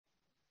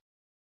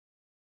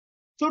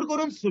 चड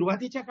करून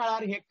सुरवातीच्या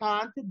काळार हे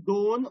कांत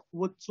 2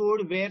 वा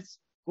चड वेर्स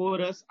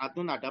कोरस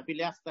हातून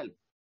आटापिल्ले आसताले.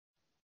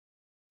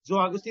 जो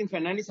ऑगस्टीन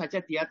फेर्नांडीस हाच्या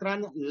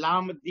तियात्रान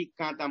लांब दीक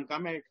कांत आमकां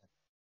मेळटा.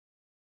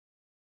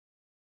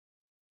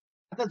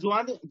 आता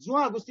जो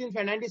ऑगस्टीन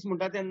फेर्नांडीस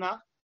म्हणटा तेन्ना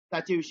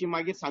ताचे विशीं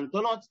मागीर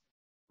सांगतलोच,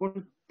 पूण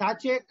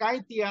ताचे कांय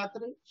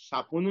तियात्र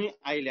छापूनय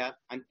आयल्यात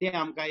आनी ते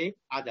आमकां एक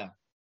आधार.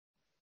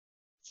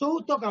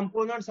 चवथो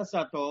कंपोनंट्स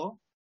आसा तो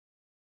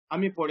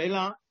आमी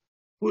पळयला.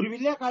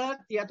 पुर्विल्ल्या काळात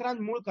तियात्रान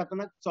मूळ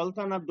कथानक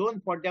चलतना 2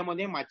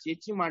 पड्ड्यामध्ये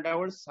माचयेची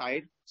मांडावळ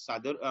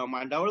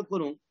मांडावळ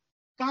करूंक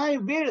कांय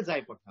वेळ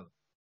जाय पडटालो.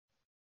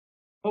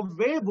 हो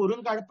वेळ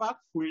भरून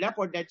काडपाक फुडल्या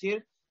पड्ड्याचेर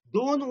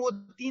 2 वा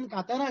 3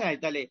 कातारां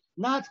घालताले,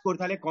 नाच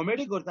करताले,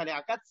 कॉमेडी करताले,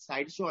 हाकाच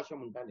सायड शो अशें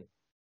म्हणटाले.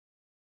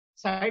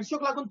 सायड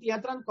शोक लागून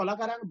तियात्रान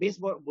कलाकारांक बेस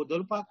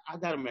बदलपाक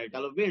आदार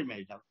मेळटालो, वेळ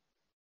मेळटालो.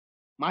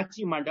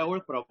 मातशी मांडावळ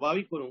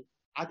प्रभावी करूंक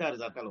आदार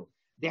जातालो,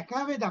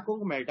 देखावे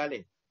दाखोवंक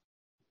मेळटाले.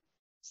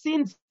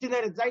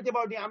 सिनरी जायते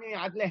फावटी आमी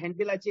आदल्या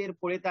हँडबिलाचेर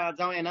पळयता,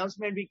 जावं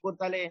अनाउन्समेंट बी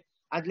करताले.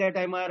 आदल्या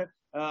टायमार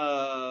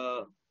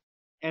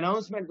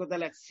अनाउन्समेंट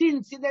करताले,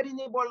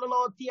 सिनरीनी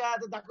बोडलेलो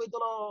तियात्र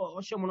दाखयतलो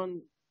अशें म्हणून.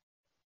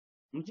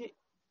 म्हणजे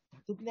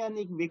तातूंतल्यान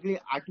एक वेगळी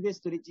 8वे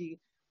स्तरेची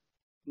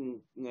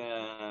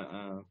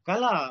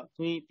कला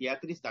थंय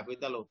तियात्रीस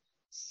दाखयतालो.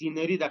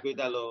 सिनरी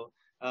दाखयतालो,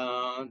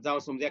 जावं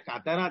समजा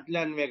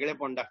कातारांतल्यान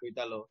वेगळेपण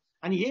दाखयतालो.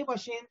 आनी हे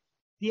भाशेन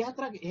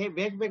तियात्राक हे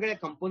वेगवेगळे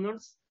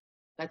कंपोनंट्स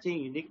ताचे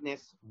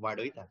युनिकनेस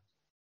वाडयतात.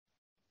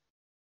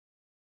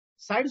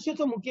 सायड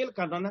शोचो मुखेल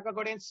कथानका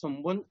कडेन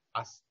संबंध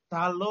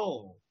आसतालो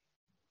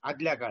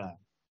आदल्या काळार.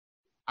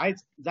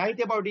 आयज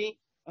जायते फावटी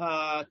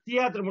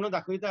तियात्र म्हणून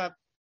दाखयतात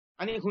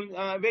आनी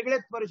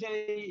वेगळेच तरेचे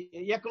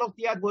एकलो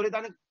तियात्र बरयता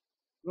आनी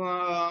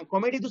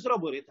कॉमेडी दुसरो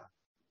बरयता.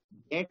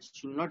 That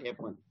should not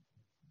happen.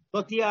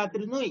 तो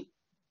तियात्र न्हय.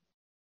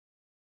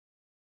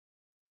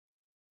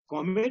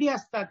 कॉमेडी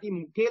आसता ती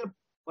मुखेल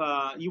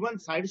इवन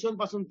सायड शोन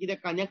पासून कितें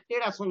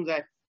कनेक्टेड आसूंक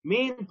जाय,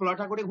 मेन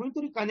प्लॉटा कडेन खंय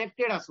तरी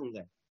कनेक्टेड आसूंक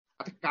जाय.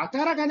 आतां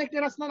कातारा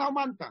कनेक्टेड आसना हांव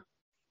मानता.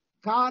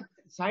 कात,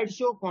 सायड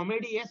शो,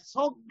 कॉमेडी हे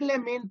सगळे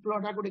मेन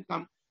प्लॉटा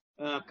कडेन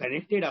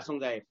कनेक्टेड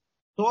आसूंक जाय.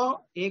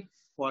 तो एक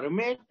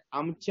फॉर्मेट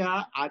आमच्या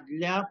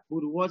आदल्या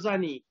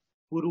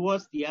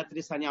पूर्वज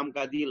तियात्रिसांनी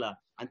आमकां दिला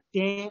आनी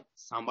तें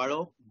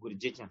सांबाळप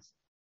गरजेचें आसा.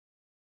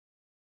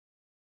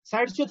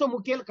 सायड शोचो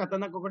मुखेल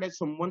कथानका कडेन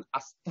संबंध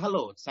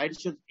आसतालो. सायड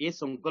शो हे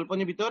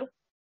संकल्पने भितर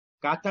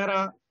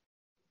कातारा,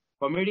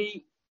 कॉमेडी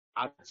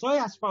हाचोय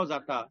आस्पाव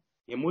जाता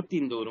हे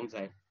मतीन दवरूंक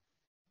जाय.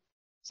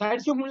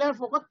 सायड शो म्हणल्यार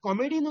फकत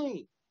कॉमेडी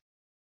न्हय.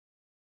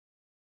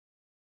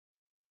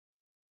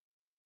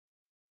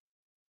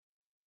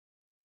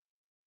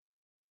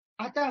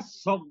 आता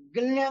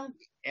सगळ्यांक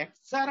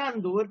एकचारान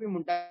दवरपी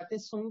म्हणटा ते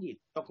संगीत.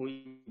 तो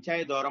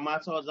खंयच्याय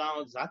धर्माचो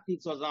जावं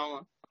जातीचो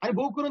जावं. आनी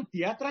भोव करून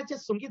तियात्राचें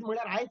संगीत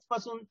म्हणल्यार आयज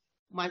पासून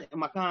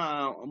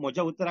म्हाका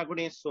म्हज्या उतरा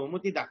कडेन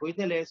सहमती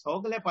दाखयतले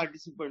सगळे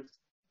पार्टिसिपंट्स.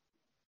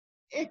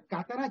 एक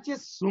काताराचें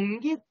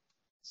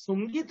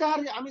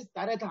संगीतार आमी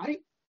थारायता, अरे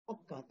हो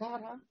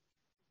कातार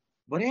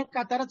बरें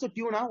काताराचो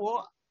ट्यून हो.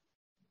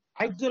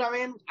 आयज जर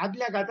हांवें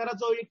आदल्या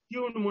काताराचो एक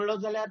ट्यून म्हणलो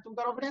जाल्यार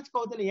तुमकां रोखडेंच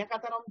कळटलें हें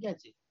कातार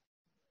अमक्याचें.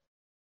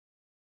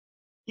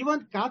 इवन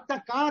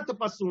कात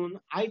पासून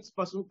आयज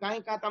पासून कांय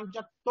कात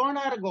आमच्या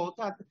तोंडार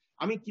घोवतात.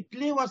 आमी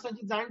कितलीं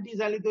वर्सांची जाणटी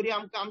जाली तरी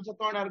आमकां आमच्या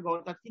तोंडार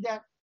घोवतात.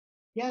 कित्याक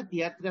त्या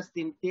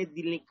तियात्रास्तीन ते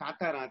दिल्लीं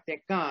कातारां ते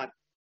कात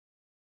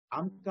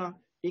आमकां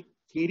एक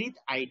खेरीत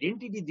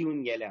आयडेंटिटी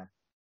दिवन गेल्या.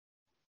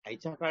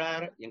 आयच्या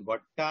काळार हे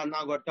घडटा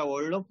ना घडटा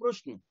व्हडलो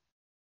प्रश्न,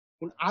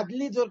 पूण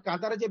आदली जर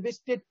कांताराचे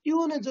बेश्टे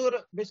ट्यून जर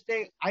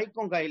बेश्टे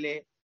आयकोंक आयले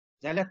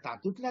जाल्यार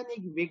तातूंतल्यान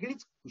एक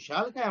वेगळीच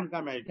खुशालकाय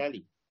आमकां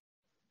मेळटाली.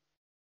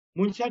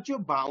 मनशाच्यो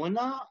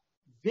भावना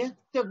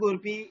व्यक्त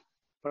करपी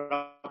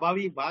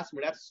प्रभावी भास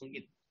म्हळ्यार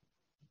संगीत.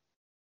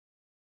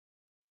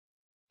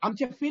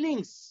 आमचे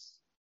फिलिंग्स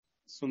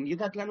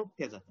संगीतांतल्यान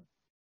उक्ते जातात.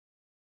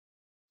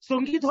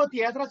 संगीत हो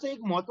तियात्राचो एक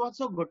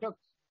म्हत्वाचो घटक.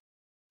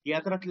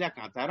 तियात्रांतल्या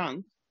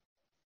कांतारांक,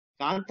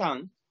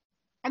 कांतांक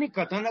आनी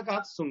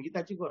कथानकाक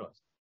संगीताची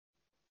गरज.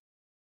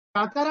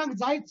 कांतारांक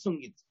जायच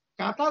संगीत,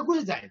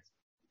 कांताकूय जायच,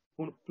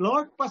 पूण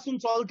प्लॉट पासून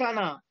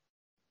चलतना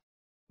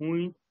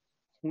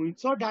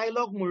खंयचो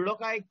डायलॉग म्हणलो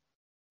काय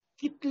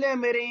कितले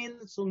मेरेन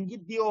संगीत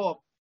दिवप,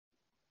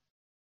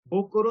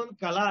 भोव करून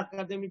कला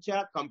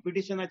अकादमीच्या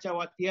कॉम्पिटिशनाच्या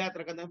वा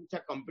तियात्र अकादमीच्या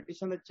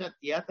कॉम्पिटिशनाच्या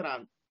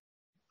तियात्रांत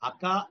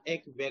हाका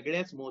एक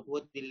वेगळेच म्हत्व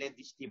दिल्ले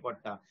दिश्टी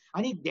पडटा.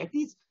 आनी दॅट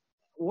इज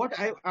वॉट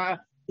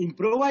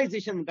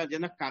इम्प्रोवायझेशन म्हणटा.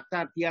 जेन्ना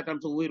कांतार तियात्र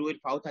आमचो वयर वयर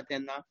पावता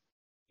तेन्ना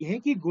हे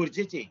की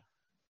गरजेचें.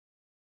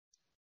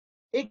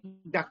 एक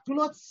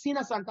धाकटुलोच सीन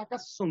आसा आनी ताका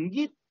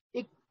संगीत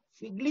एक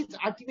वेगळीच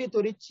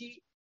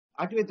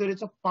आठवे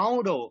तरेचो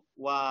पावंडो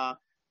वा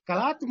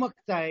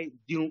कलात्मकताय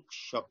दिवंक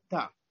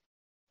शकता.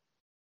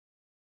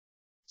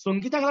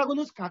 संगीताक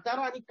लागूनच कांतार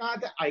आनी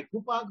कांत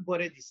आयकुपाक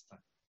बरें दिसता.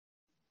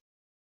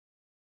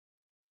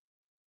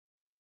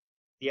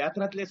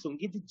 तियात्रांतलें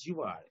संगीत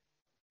जिवाळ.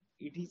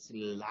 It is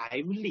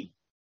लायव्हली.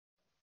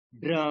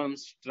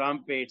 Drums,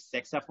 trumpet,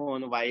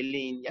 सॅक्साफोन,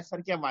 violin ह्या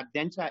सारख्या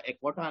वाद्यांच्या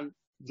एकवटान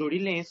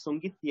जोडिल्लें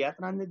संगीत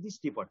तियात्रांत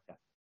दिश्टी पडटा.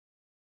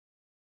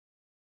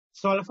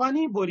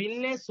 सॉल्फांनी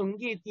बरिल्लें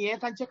संगीत हें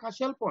तांचें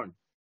खाशेलपण.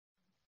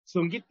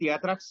 संगीत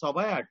तियात्राक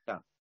सोबाय हाडटा.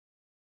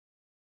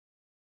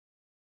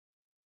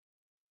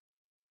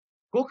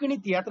 कोंकणी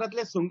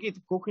तियात्रांतलें संगीत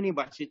कोंकणी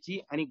भाशेची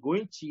आनी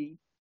गोंयची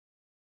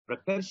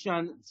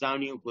प्रकर्शन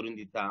जाणीव करून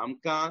दिता.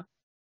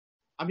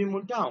 आमी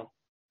म्हणटा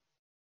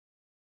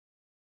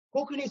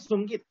कोंकणी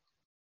संगीत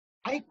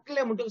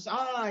आयकलें म्हणटकच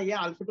हे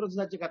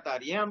आल्फाट्रोजाचे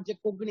कांतार, हे आमचें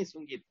कोंकणी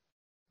संगीत,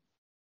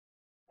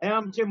 हे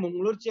आमचे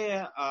मंगळूरचे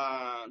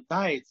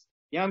दायज,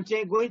 हे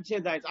आमचे गोंयचे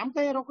दायज,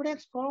 आमकां हे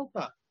रोखडेंच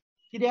कळटा.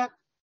 कित्याक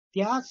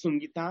त्या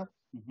संगितांत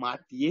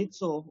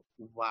मातयेचो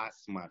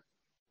वास मार.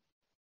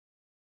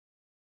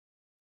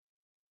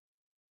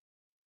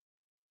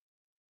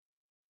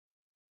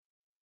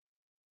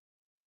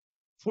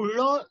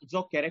 फुडलो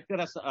जो कॅरेक्टर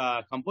आसा,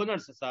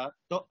 कंपोनंट्स आसा,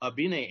 तो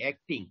अभिनय,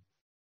 एक्टिंग.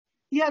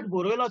 तियात्र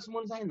बरयलोच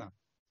म्हूण जायना.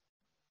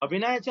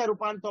 अभिनयाच्या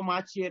रुपान तो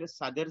माचयेर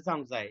सादर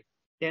जावंक जाय,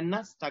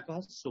 तेन्नाच ताका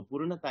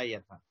संपूर्णताय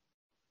येता.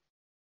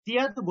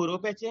 तियात्र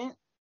बरोवपाचें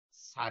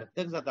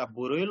सार्थक जाता.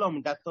 बरयलो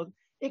म्हणटात तो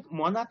एक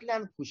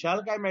मनांतल्यान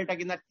खुशालकाय मेळटा.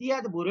 की ना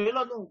तियात्र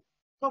बरयलो न्हू,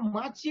 तो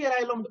माचयेर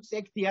आयलो म्हणटकच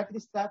एक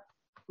तियात्रिस्ताक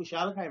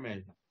खुशालकाय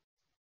मेळटा.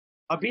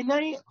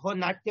 अभिनय हो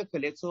नाट्य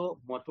कलेचो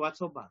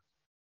म्हत्वाचो भाग.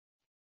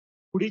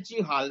 फुडीची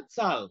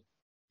हालचाल,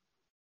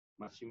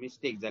 मातशी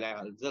मिस्टेक जाल्यार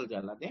हालचाल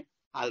जाला तें,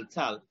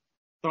 हालचाल,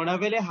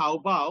 तोंडावेले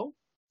हावभाव,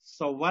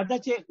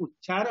 संवादाचे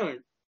उच्चारण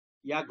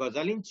ह्या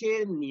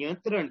गजालींचेर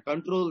नियंत्रण,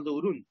 कंट्रोल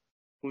दवरून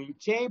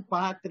खंयचेय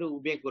पात्र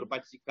उबें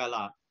करपाची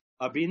कला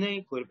अभिनय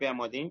करप्या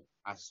मदें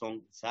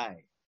आसूंक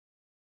जाय.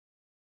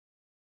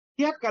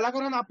 त्या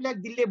कलाकारान आपल्याक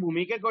दिल्ले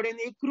भुमिके कडेन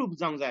एकरूप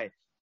जावंक जाय.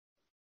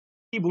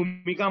 ती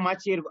भुमिका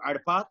माचयेर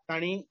हाडपाक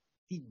ताणें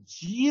ती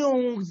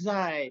जियोंक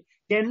जाय,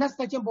 तेन्नाच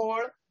ताचें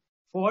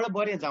फळ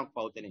बरें जावंक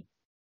पावतलें.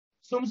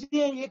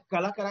 समजा एक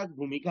कलाकाराक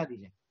भुमिका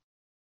दिल्या,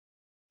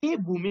 ते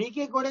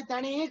भुमिके कडेन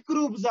ताणें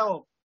एकरूप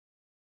जावप.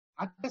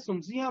 आतां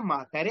समजा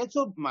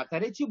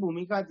म्हातारेची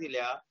भुमिका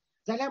दिल्या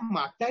जाल्यार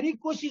म्हातारी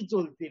कशी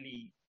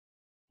चलतली,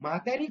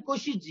 म्हातारी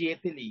कशी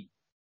जियेतली,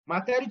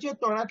 म्हातारीच्या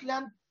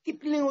तोंडांतल्यान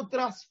कितलीं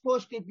उतरां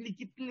स्पश्ट येतलीं,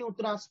 कितलीं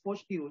उतरां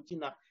स्पश्ट येवची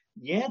ना,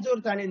 हें जर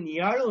ताणें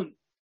नियाळून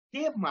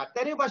ते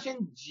म्हातारे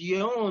भाशेन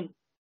जियोवन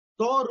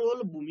तो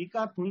रोल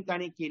भुमिका थंय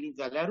ताणें केली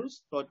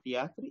जाल्यारूच तो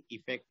तियात्र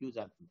इफेक्टीव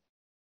जातलो.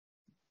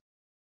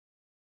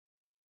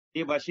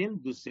 ते भाशेन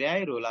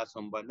दुसऱ्याय रोला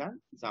संबंधान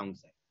जावंक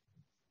जाय.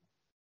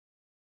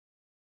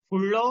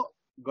 फुडलो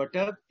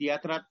घटक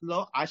तियात्रांतलो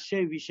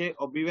आशय विशय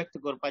अभिव्यक्त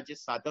करपाचें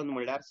साधन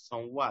म्हणल्यार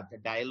संवाद,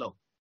 डायलॉग.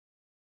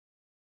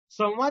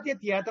 संवाद हे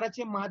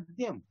तियात्राचें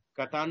माध्यम.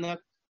 कथानक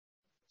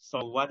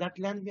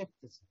संवादांतल्यान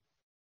व्यक्त जाता.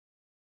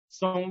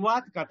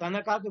 संवाद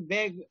कथानकाक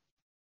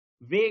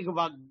वेग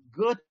वा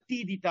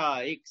गती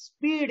दिता, एक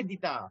स्पीड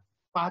दिता.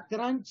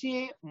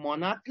 पात्रांचे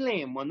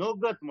मनांतलें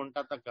मनोगत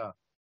म्हणटा ताका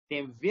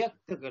तें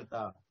व्यक्त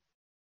करता.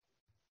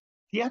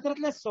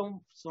 तियात्रांतले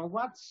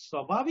संवाद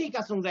स्वाभावीक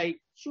आसूंक जाय.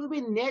 शूड बी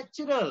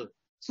नॅचरल,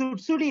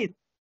 सुटसुटीत,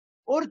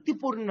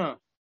 अर्थपूर्ण,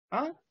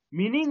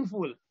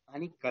 मिनिंगफूल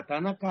आनी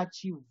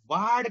कथानकाची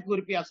वाड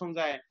करपी आसूंक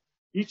जाय.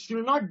 It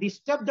should not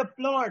disturb the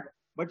plot,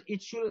 but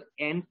it should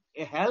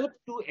help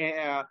to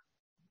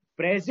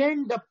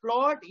present the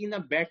plot in a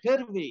better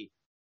way.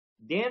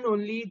 Then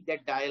only the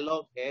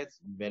dialogue has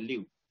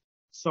value.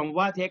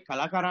 संवाद हे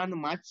कलाकारान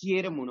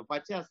माचयेर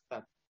म्हणपाचे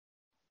असतात.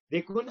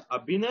 देखून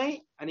अभिनय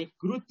आणि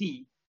कृती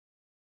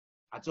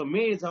हाचो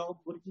मेळ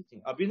जावप गरजेचें.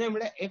 अभिनय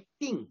म्हळ्यार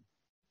एक्टिंग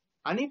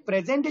आनी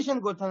प्रेझेंटेशन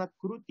करतना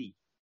कृती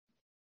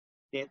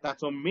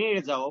ताचो मेळ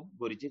जावप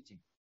गरजेचें.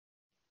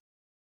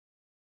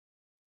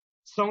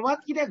 संवाद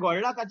कितें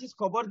घडला ताची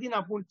खबर दिना,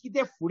 पूण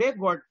कितें फुडें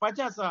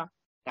घडपाचें आसा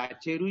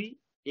ताचेरूय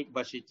एक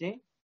भाशेचें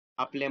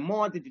आपलें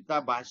मत दिता,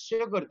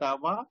 भाश्य करता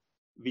वा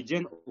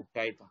विजन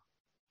उक्तायता.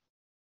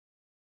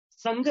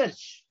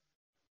 संघर्ष,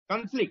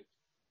 कॉन्फ्लिक्ट,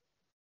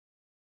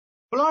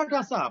 प्लॉट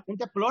आसा पूण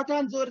त्या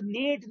प्लॉटान जर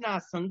नेट ना,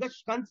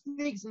 संघर्ष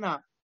कॉन्फ्लिक्ट ना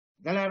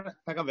जाल्यार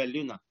ताका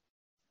व्हॅल्यू ना.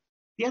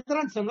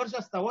 तियात्रांत संघर्ष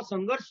आसता. हो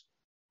संघर्श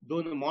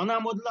दोन मनां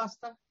मदलो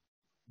आसता,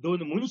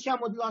 दोन मनशां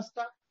मदलो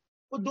आसता,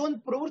 दोन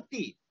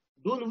प्रवृत्ती,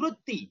 दोन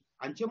वृत्ती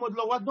हांचे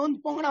मदलो वा दोन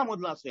पंगडां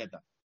मदलो आसूं येता.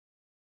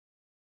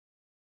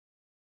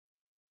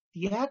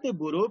 तियात्र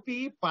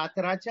बरोवपी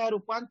पात्राच्या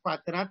रुपान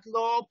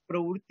पात्रांतलो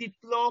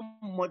प्रवृत्तींतलो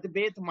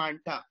मतभेद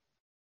मांडटा.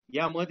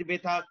 ह्या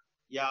मतभेदाक,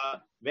 ह्या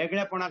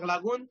वेगळेपणाक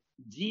लागून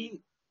जी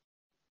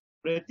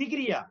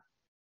प्रतिक्रिया,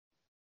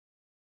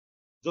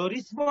 जो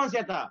रिस्पॉन्स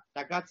येता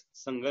ताकाच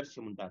संघर्ष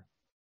म्हणटात.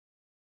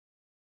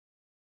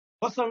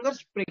 हो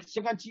संघर्ष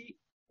प्रेक्षकांची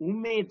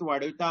उमेद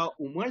वाडयता,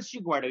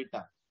 उमळशीक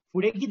वाडयता.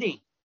 फुडें कितें,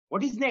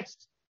 वॉट इज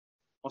नेक्स्ट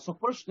असो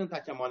प्रश्न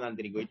ताच्या मनांत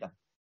रिगयता.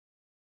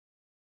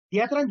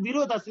 तियात्रांत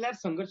विरोध असल्यार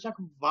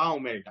संघर्षाक वाव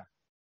मेळटा.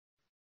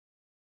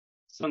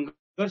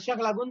 संघर्षाक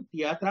लागून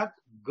तियात्राक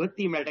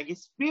गती मेळटा, की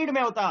स्पीड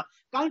मेळटा,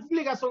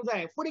 कॉन्फ्लिक्ट आसूंक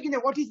जाय, फुडें कितें,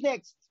 वॉट इज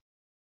नेक्स्ट.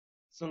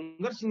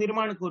 संघर्ष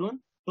निर्माण करून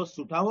तो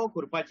सुटावो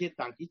करपाचे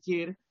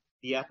तांकीचेर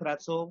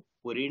तियात्राचो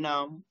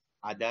परिणाम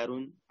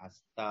आदारून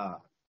आसता.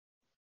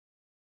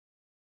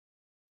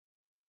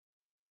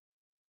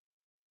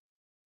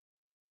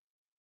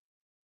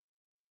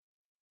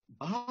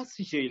 भास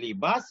शैली,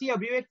 भास ही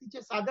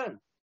अभिव्यक्तीचे साधन.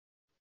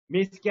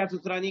 मेजक्या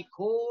उतरांनी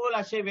खोल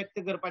अशें व्यक्त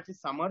करपाचे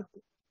सामर्थ्य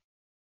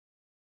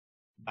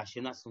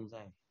भाशेन आसूंक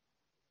जाय.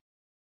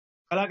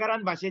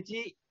 कलाकारान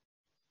भाशेची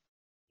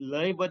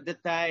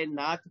लयबद्धताय,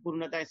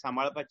 नाथपूर्णताय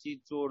सांबाळपाची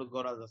चड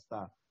गरज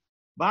आसता.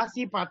 भास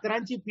ही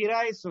पात्रांची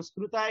पिराय,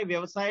 संस्कृताय,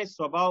 व्यवसाय,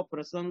 स्वभाव,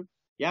 प्रसंग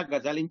ह्या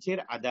गजालींचेर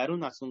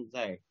आदारून आसूंक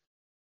जाय.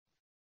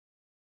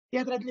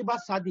 तियात्रांतली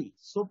भास सादी,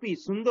 सोपी,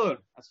 सुंदर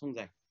आसूंक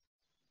जाय.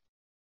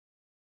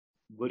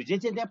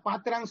 गरजेचें त्या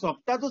पात्रांक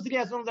सोबता तसली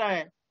आसूंक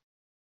जाय.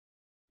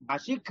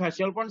 भाशीक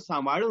खाशेलपण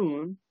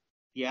सांबाळून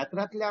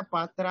तियात्रांतल्या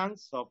पात्रांक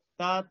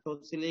सोबता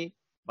तसले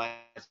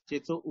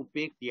भाशेचो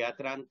उपेग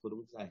तियात्रान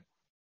करूंक जाय.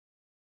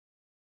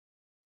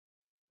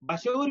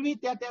 भाशे वरवीं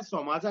त्या त्या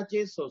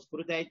समाजाचे,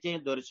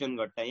 संस्कृतायेचें दर्शन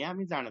घडटा हें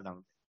आमी जाणा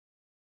जावंक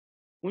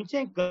जाय.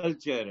 खंयचेंय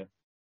कल्चर,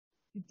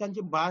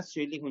 तांची भास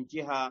शैली खंयची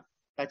आहा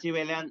ताचे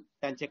वेल्यान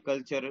तांचे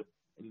कल्चर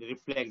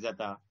रिफ्लेक्ट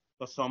जाता,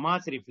 तो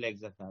समाज रिफ्लेक्ट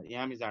जाता हें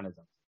आमी जाणा जावंक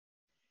जाय.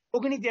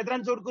 कोंकणी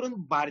तियात्रांत चड करून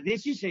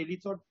बार्देशी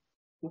शैलीचो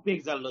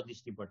उपेग जाल्लो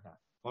दिश्टी पडटा.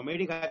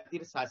 कॉमेडी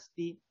खातीर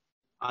सास्ती,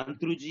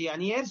 अंत्रुजी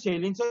आनी हेर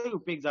शैलींचोय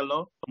उपेग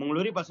जाल्लो,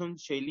 मंगळुरी पासून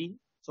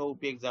शैलीचो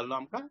उपेग जाल्लो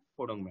आमकां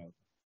पळोवंक मेळटा.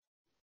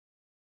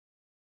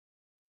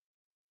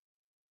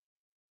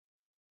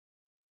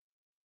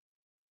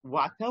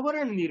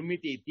 वातावरण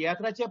निर्मिती,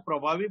 तियात्राचे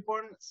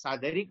प्रभावीपण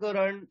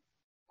सादरीकरण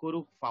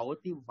करूंक फावो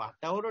ती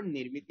वातावरण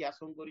निर्मिती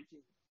आसूंक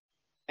गरजेची.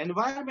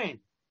 एनवायरमेंट.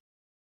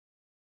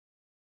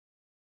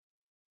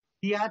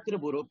 तियात्र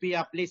बरोवपी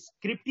आपले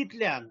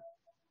स्क्रिप्टींतल्यान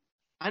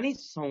आनी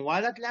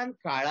संवादांतल्यान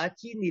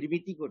काळाची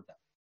निर्मिती करता.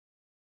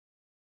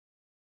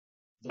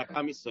 जाका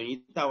आमी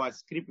संहिता वा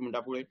स्क्रिप्ट म्हणटा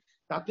पळय,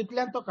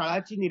 तातूंतल्यान तो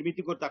काळाची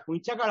निर्मिती करता.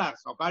 खंयच्या काळार,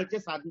 सकाळचे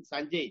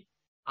सांजे,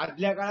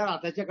 आदल्या काळार,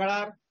 आतांच्या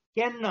काळार,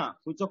 केन्ना,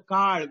 खंयचो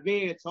काळ,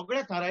 वेळ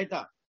सगळें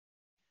थारायता.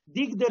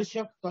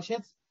 दिग्दर्शक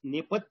तशेंच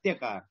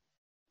नेपथ्यकार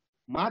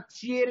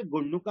मातशेर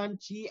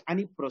घडणुकांची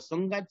आनी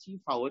प्रसंगाची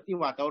फावो ती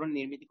वातावरण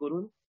निर्मिती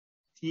करून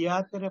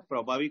तियात्र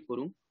प्रभावी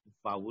करूंक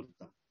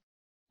वावुरता.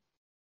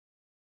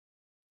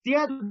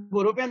 तियात्र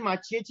बरोवप्यान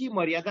मातशेची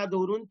मर्यादा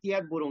दवरून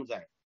तियात्र बरोवंक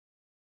जाय.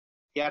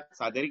 तियात्र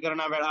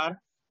सादरीकरणा वेळार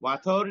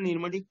वातावरण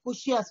निर्मिती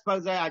कशी आसपाक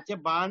जाय हाचे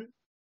भान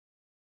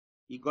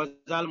ही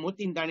गजाल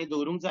मतीन ताणें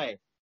दवरूंक जाय.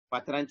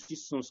 पात्रांची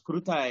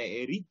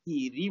संस्कृताय,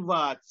 रिती,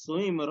 रिवाज,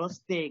 सैम,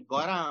 रस्ते,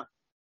 घरां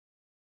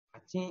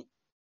हाचें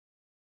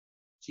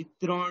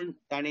चित्रण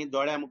ताणें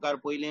दोळ्या मुखार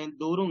पयलें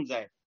दवरूंक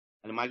जाय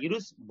आनी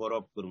मागीरूच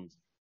बरोवप करूंक जाय.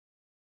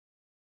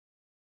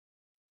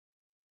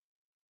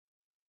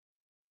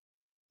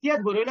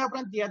 तियात्र बरयल्या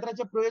उपरांत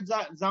तियात्राचे प्रयोग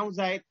जावंक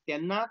जाय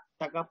तेन्ना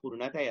ताका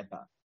पूर्णताय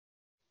येता.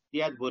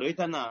 तियात्र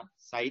बरयतना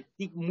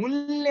साहित्यीक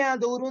मूल्यां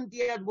दवरून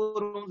तियात्र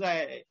बरोवंक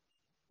जाय.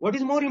 What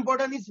is more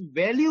important is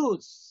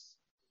values.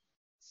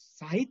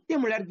 साहित्य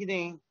म्हळ्यार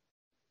कितें,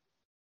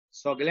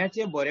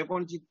 सगळ्याचे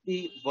बरेपण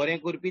चित्ती बरें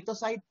करपी तो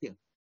साहित्य.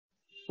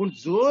 पूण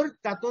जर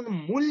तातूंत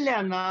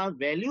मूल्यां ना,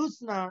 व्हॅल्यूज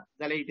ना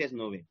जाल्यार इट इज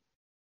नो वे.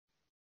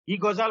 ही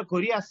गजाल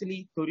खरी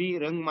आसली तरी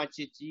रंग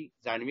माचयेची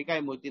जाणविकाय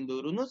मतीन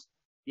दवरूनच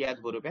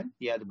तियात्र बरोवप्यान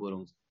तियात्र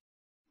बरोवंक जाय.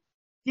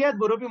 तियात्र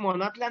बरोवपी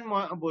मनांतल्यान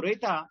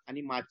बरयता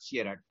आनी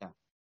माचयेर हाडटा.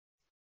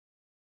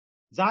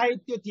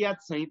 जायत्यो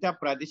तियात्र संहिता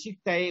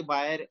प्रादेशीकताये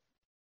भायर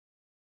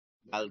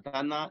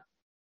घालतना,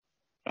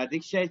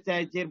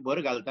 प्रादेशिकतायेचेर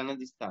भर घालतना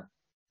दिसता.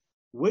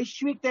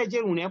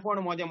 वैश्वीकतायेचेर उणेपण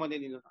मोदें मोदें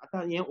दितात.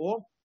 आतां हो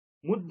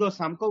मुद्दो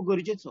सामको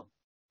गरजेचो.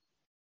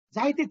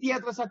 जायते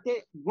तियात्र आसात ते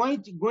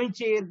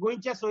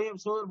गोंयच्या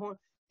सोयर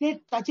ते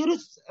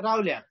ताचेरूच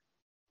रावल्यात.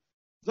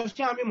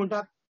 जशें आमी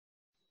म्हणटात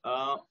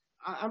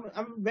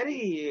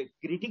व्हेरी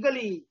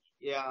क्रिटिकली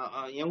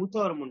हें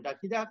उतर म्हणटा,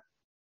 कित्याक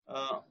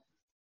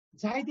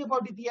जायते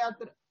फावटी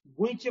तियात्र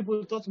गोंयचे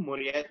पुरतोच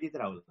मर्यादीत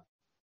रावला.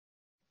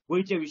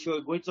 गोंयचे विशय,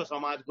 गोंयचो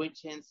समाज,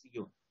 गोंयचें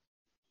घेवन.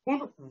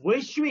 पूण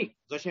वैश्वीक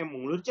जशें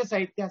मंगळूरचें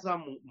साहित्य आसा,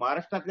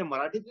 महाराष्ट्रांतलें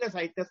मराठींतलें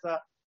साहित्य आसा,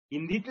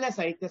 हिंदींतलें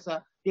साहित्य आसा,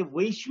 ते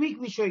वैश्वीक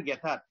विशय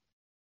घेतात.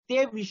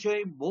 ते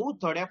विशय भोव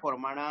थोड्या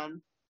प्रमाणान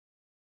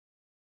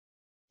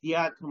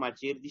तियात्र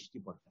माचयेर दिश्टी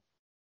पडटा.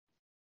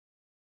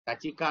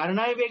 ताची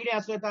कारणांय वेगळी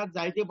आसूं येतात.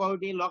 जायते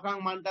फावटी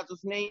लोकांक मानता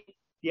तसलें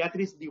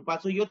तियात्रिस्ट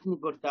दिवपाचो यत्न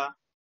करता,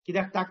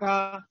 कित्याक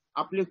ताका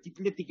आपल्यो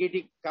कितल्यो तिकेटी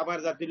काबार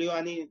जातल्यो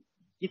आनी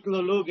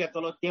कितलो लोक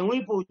येतलो तेवूय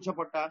पळोवचें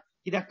पडटा,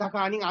 कित्याक ताका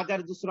आनीक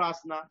आदार दुसरो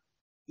आसना.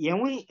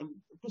 हेवूय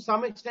to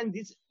some extent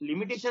this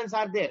limitations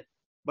are there.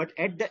 But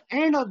at the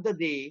end of the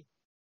day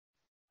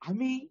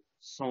आमी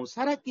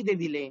संवसाराक कितें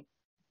दिलें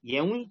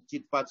हेवूय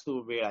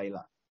चिंतपाचो वेळ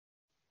आयला.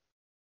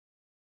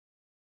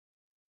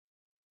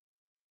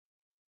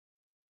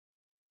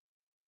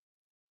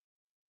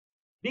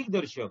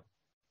 दिग्दर्शक,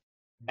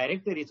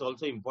 डायरेक्टर इज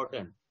ऑल्सो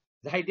इम्पॉर्टंट.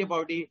 जायते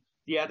फावटी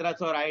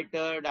तियात्राचो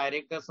रायटर,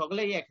 डायरेक्टर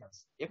सगळे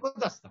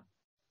एकूच आसता.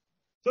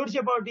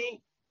 चडशे फावटी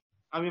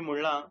आमी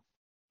म्हणलां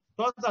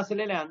तोच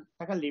आसलेल्यान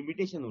ताका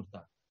लिमिटेशन उरता.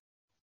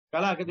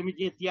 कला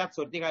अकादमीची तियात्र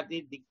सर्ती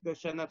खातीर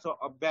दिग्दर्शनाचो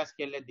अभ्यास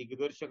केल्ले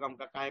दिग्दर्शक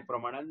आमकां कांय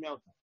प्रमाणान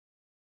मेवता.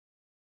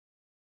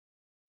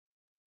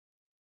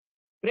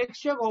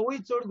 प्रेक्षक होवूय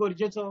चड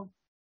गरजेचो.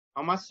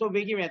 हांव मातसो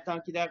बेगीन येता,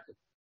 कित्याक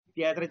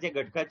तियात्राच्या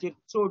घटकाचेर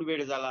चड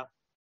वेळ जाला.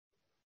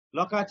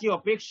 लोकांची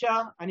अपेक्षा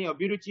आनी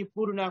अभिरुची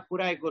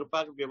पुराय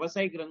करपाक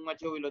वेवसायीक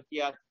रंगाचे वयलो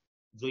तियात्र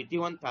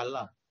जैतिवंत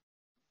थारला.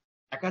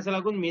 ताकाच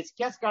लागून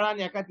मेजक्याच काळान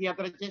एका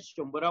तियात्राचे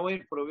 100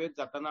 वयर प्रयोग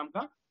जाताना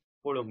आमकां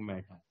पळोवंक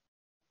मेळटा.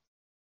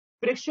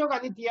 प्रेक्षक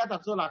आनी तियात्र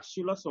हाचो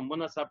लागशिल्लो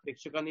संबंद आसा.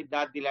 प्रेक्षकांनी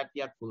दाद दिल्यार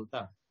तियात्र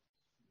फुलता.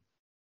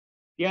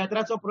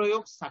 तियात्राचो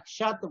प्रयोग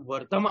साक्षात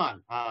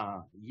वर्तमान,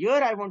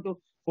 here I want to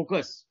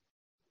focus.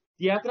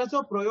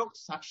 तियात्राचो प्रयोग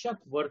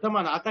साक्षात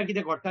वर्तमान, आता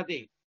कितें घडटा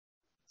ते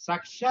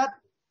साक्षात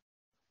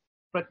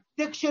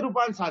प्रत्यक्ष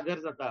रुपान सादर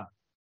जाता.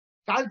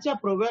 कालच्या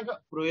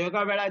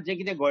प्रयोगा वेळार जे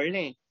कितें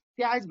घडलें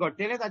ते आयज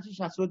घडटलें ताची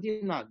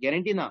शाश्वती ना,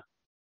 गॅरंटी ना.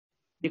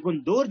 देखून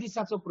 2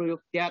 दिसाचो प्रयोग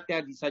त्या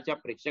दिसाच्या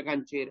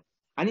प्रेक्षकांचेर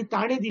आनी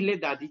ताणें दिल्ले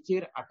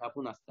दादीचेर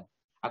आठापून आसता.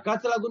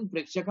 हाकाच लागून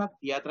प्रेक्षकाक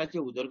तियात्राचे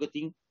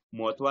उदरगतीक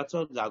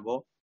म्हत्वाचो जागो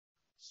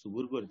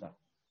सुगूर करता.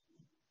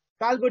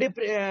 काल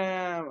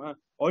घडये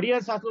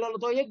ऑडियन्स आसलो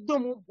तो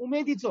एकदम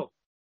उमेदीचो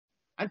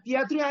आनी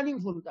तियात्रूय आनीक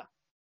फुलता.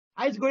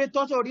 आयज घडये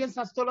तोच ऑडियन्स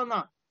आसतलो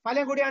ना,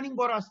 फाल्यां घडये आनीक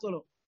बरो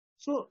आसतलो.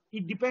 So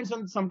it depends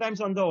on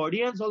sometimes on the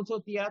audience also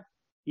tiatr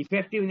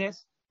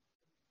effectiveness.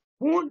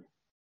 पूण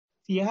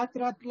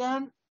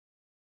तियात्रांतल्यान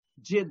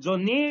जो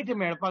नेट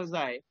मेळपाक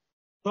जाय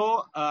तो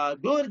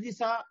दर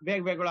दिसा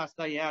वेगवेगळो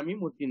आसता, हें आमी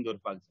मतीन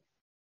दवरपाक जाय.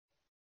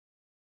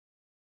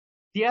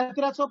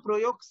 तियात्राचो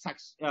प्रयोग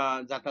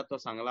जाता तो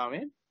सांगला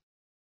हांवें.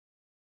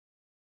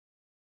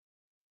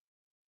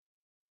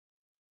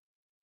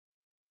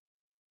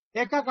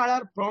 एका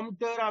काळार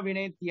प्रॉम्प्टर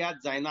विणे तियात्र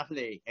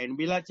जायनासले.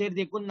 हँडबिलाचेर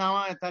देखून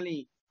नांवां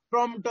येतालीं,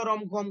 प्रॉम्प्टर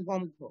अमको अमको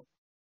अमको.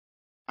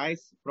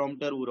 आयज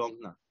प्रॉम्प्टर उरोंक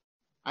ना.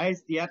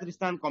 आयज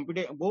तियात्रिस्तान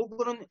भोव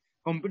करून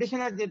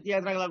कॉम्पिटिशनाचे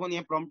तियात्राक लागून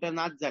हे प्रॉम्प्टर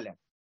नाच जाल्यात.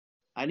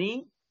 आनी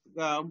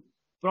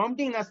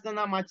प्रॉम्प्टिंग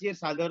नासतना माचयेर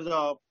सादर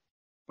जावप,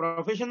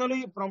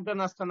 प्रोफेशनलूय प्रॉम्प्टर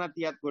नासतना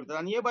तियात्र करतात.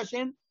 आनी हे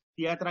भाशेन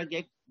तियात्राक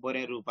एक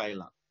बरें रूप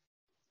आयलां.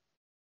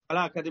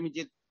 कला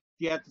अकादमीचे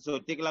तियात्र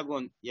सर्तीक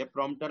लागून हे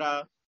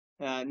प्रॉम्प्टरा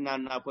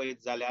ना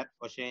पळयत जाल्यात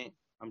अशें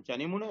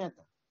आमच्यांनी म्हणूं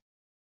येता.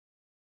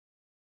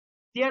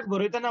 तियात्र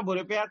बरयतना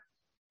बरोवप्याक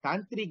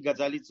तांत्रीक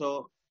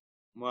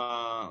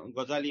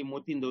गजाली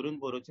मतीन दवरून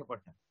बरोवचे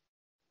पडटा.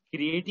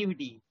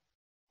 क्रिएटिविटी,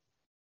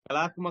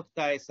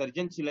 कलात्मकताय,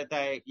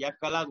 सर्जनशीलताय ह्या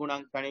कला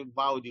गुणांक ताणें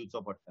वाव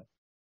दिवचो पडटा.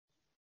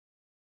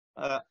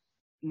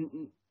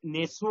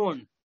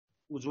 न्हेसवण,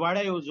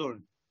 उजवाडा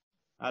येवजण,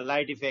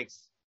 लायट इफेक्ट्स,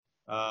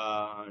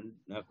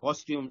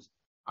 कॉस्ट्युम्स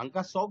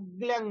हांकां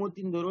सगळ्यांक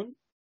मतीन धरून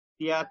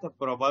तियात्र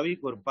प्रभावी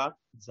करपाक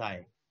जाय.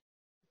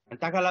 आनी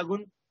ताका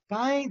लागून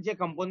कांय जे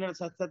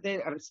कंपोनंट्स आसतात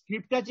ते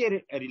स्क्रिप्टाचेर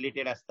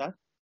रिलेटेड आसतात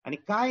आनी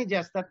कांय जे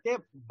आसतात ते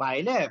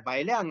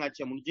भायल्या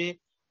हांगाचे, म्हणजे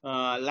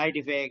लायट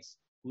इफेक्ट्स,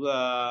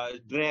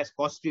 ड्रेस,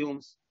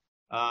 कॉस्ट्युम्स,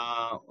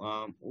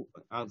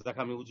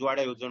 जाका आमी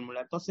उजवाडा येवजण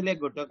म्हळ्यार तसले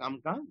घटक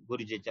आमकां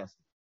गरजेचे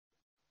आसतात.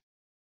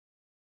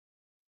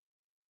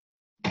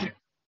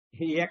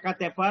 एका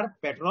तेंपार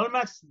पेट्रोल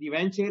मार्क्स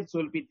दिव्यांचेर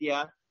चलपी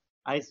तियात्र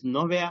आयज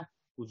नव्या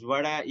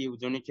उजवाडा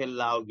येवजणेचे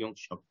लाव घेवंक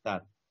शकतात.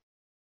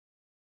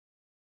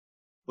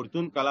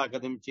 परतून कला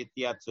अकादमीचे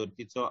तियात्र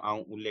सर्तीचो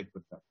हांव उल्लेख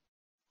करता.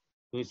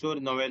 थंयसर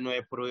नवे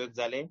प्रयोग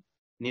जाले.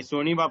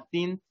 न्हेसवणी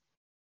बाबतींत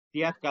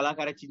तियात्र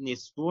कलाकाराची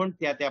न्हेसवण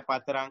त्या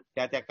पात्रांक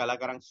त्या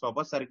कलाकारांक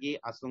सोब सारकी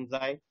आसूंक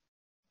जाय.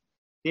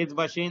 तेच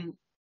भाशेन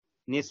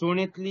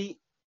न्हेसवणेंतली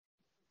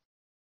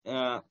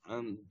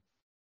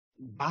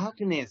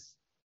डार्कनेस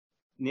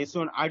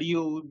न्हेसून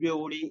आडयो उब्यो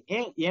उडी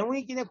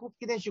हेवूय कितें खूब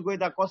कितें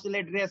शिकयता.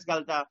 कसले ड्रेस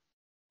घालता.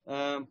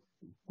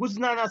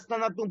 कुजनान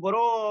आसतना तूं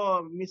बरो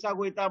मिसाक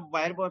वयता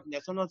भायर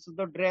न्हेसून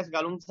सुद्दां ड्रेस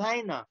घालूंक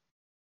जायना.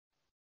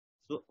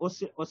 सो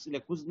असले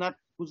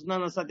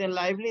कुजनान आसा ते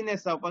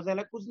लायव्हलीनेस जावपाक जाय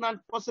जाल्यार कुजनान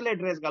कसले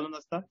ड्रेस घालून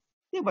आसता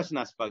ते भाशेन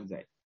आसपाक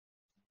जाय.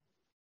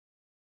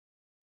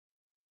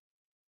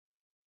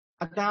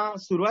 आता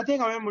सुरवातेक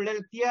हांवें म्हणलें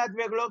तियात्र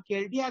वेगळो,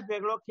 खेळ तियात्र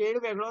वेगळो, खेळ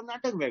वेगळो,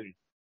 नाटक वेगळें.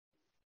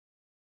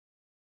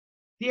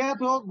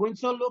 तियात्र हो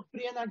गोंयचो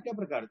लोकप्रिय नाट्य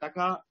प्रकार.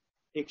 ताका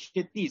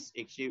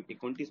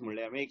 129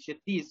 म्हणलें हांवें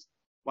 130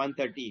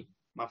 130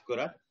 माफ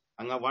करात,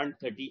 हांगा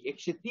 130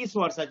 130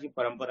 वर्सांची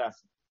परंपरा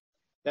आसा.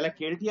 जाल्यार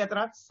खेळ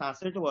तियात्राक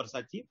 66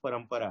 वर्सांची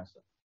परंपरा आसा.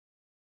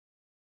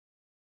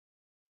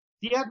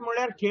 तियात्र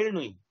म्हळ्यार खेळ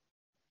न्हय.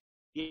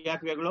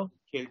 तियात्र वेगळो,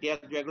 खेळ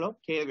तियात्र वेगळो,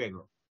 खेळ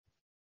वेगळो.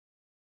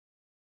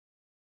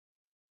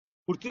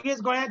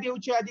 पुर्तुगेज गोंयांत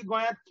येवचे आदीं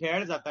गोंयांत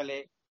खेळ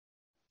जाताले.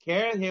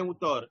 खेळ हे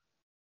उतर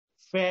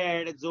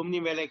फेड, जमनी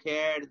वेले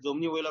खेळ,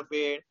 जमनी वयलो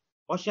फेड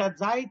अशा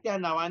जायत्या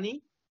नांवांनी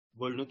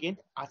घडणुकेंत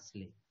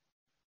आसले.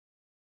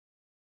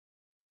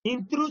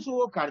 इंत्रूज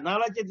वो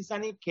कार्नावालाच्या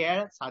दिसांनी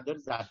खेळ सादर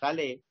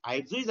जाताले,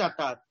 आयजूय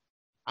जातात.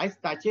 आयज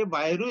ताचे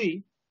भायरूय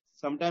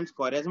समटायम्स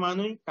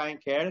कोरेजमानूय कांय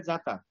खेळ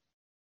जातात.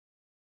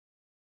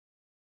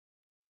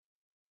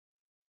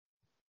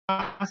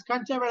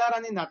 पास्कांच्या वेळार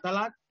आनी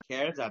नातालाक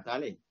खेळ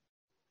जाताले.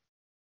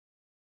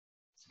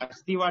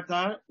 साश्टी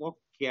वाठार हो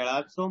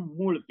खेळाचो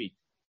मूळ पीठ.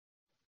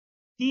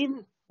 3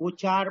 वा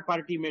 4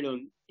 पार्टी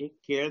मेळून एक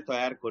खेळ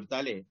तयार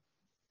करताले.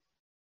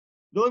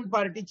 दोन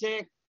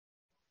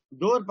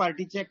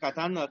पार्टीचे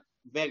कथानक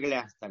वेगळे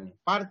आसताले.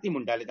 पार्टी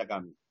म्हणटाले ताका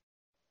आमी.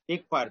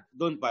 1 पार्ट,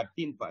 2 पार्ट,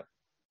 3 पार्ट.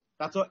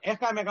 ताचो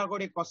एकामेका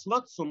कडेन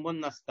कसलोच संबंद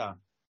नासता.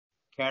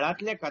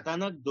 खेळांतले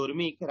कथानक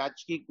धर्मीक,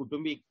 राजकीय,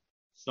 कुटुंबीक,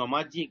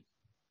 समाजीक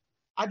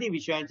आदी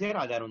विशयांचेर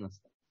आदारून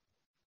आसता.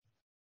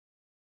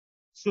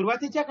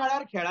 सुरवातीच्या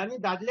काळार खेळांनी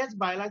दादलेच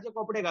बायलांचे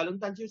कपडे घालून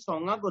तांची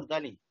सोंगां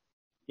करतालीं.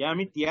 हे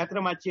आमी तियात्र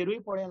माचयेरूय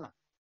पळयलां.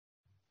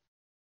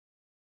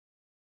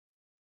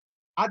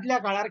 आदल्या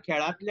काळार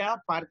खेळांतल्या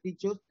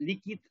पार्टीच्यो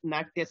लिखीत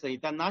नाट्य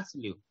संहिता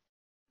नासल्यो.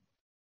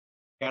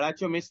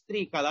 खेळाच्यो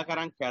मेस्त्री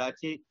कलाकारांक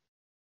खेळाची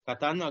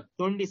कथानक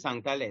तोंडी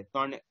सांगताले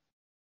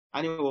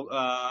आनी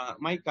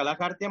मागीर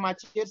कलाकार ते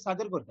माचयेर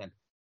सादर करताले.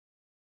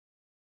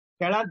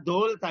 खेळांत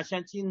ढोल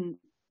ताशांची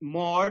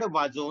मोड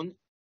वाजोवन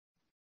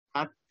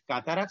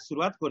काताराक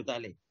सुरवात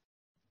करताले.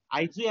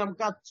 आयजूय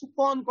आमकां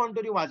चुकोन कोण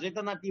तरी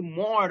वाजयतना ती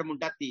मोड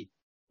म्हणटात ती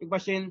एक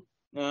भाशेन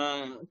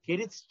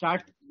खेळ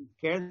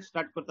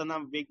स्टार्ट करतना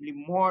वेगळी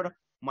मोड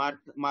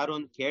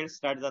मारून खेळ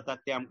स्टार्ट जातात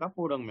ते आमकां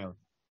पळोवंक मेळटा.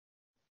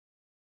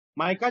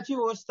 मायकाची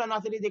वेवस्था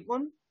नासली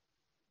देखून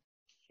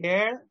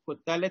खेळ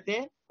कोत्ताले ते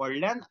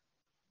व्हडल्यान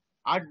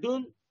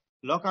आड्डून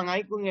लोकांक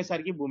आयकूंक हे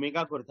सारकी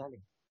भुमिका करताले.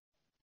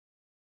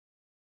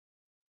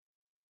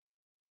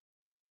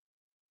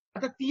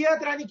 आता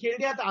तियात्र आनी खेळ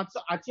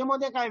तियात्र हाचे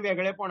मदें कांय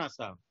वेगळेपण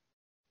आसा.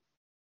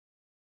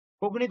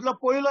 कोंकणीतलो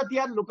पयलो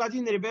तियात्र लुकाजी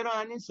निर्बेरो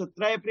आनी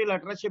 17 एप्रील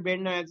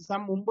 1892 ह्या दिसा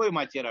मुंबय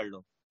माचयेर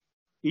हाडलो.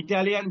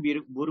 इटालियन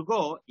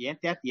भुरगो हें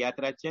त्या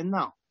तियात्राचें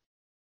नांव.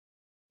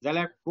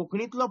 जाल्यार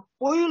कोंकणीतलो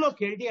पयलो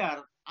खेळ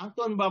तियात्र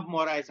आंतोन बाब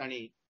मोरायस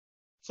हांणी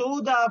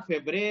 14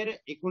 फेब्रेर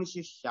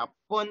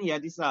 1956 ह्या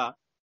दिसा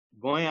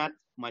गोंयांत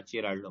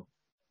माचयेर हाडलो.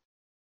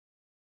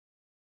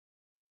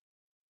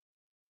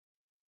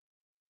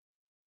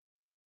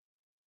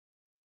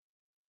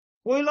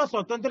 पयलो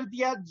स्वतंत्र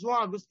तियात्र जो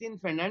आगुस्तीन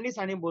फेर्नांडीस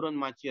हांणी बरोवन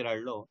माचयेर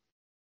हाडलो.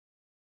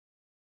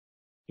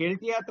 खेळ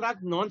तियात्राक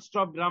नॉन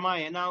स्टॉप ड्रामा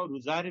हें नांव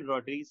रुजारी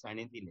रॉड्रिग्स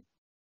हांणी दिलें.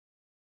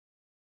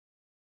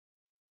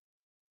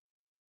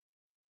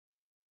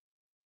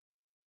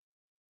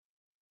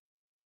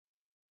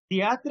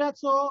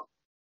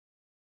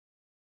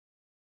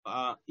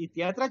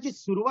 तियात्राची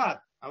सुरवात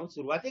हांव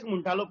सुरवातेक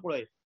म्हणटालो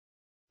पळय,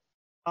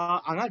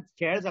 हांगा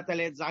खेळ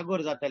जाताले,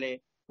 जागोर जाताले,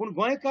 पूण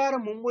गोंयकार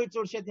मुंबय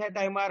चडशे त्या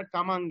टायमार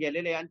कामाक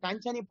गेलेले आनी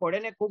तांच्यांनी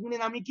पळयलें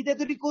कोंकणीन आमी कितें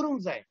तरी करूंक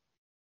जाय.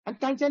 आनी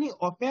तांच्यांनी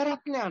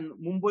ओपेरांतल्यान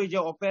मुंबय जे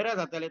ओपेरा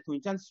जाताले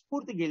थंयच्यान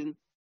स्फूर्त घेवन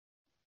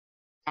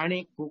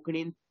ताणें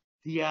कोंकणीन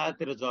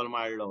तियात्र जल्मा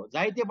हाडलो.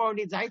 जायते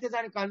पावटी जायते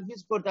जाण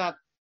कन्फ्यूज करतात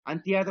आनी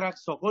तियात्राक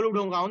सकयल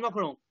उडोवंक हांव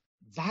नकळो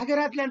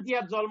जागरांतल्यान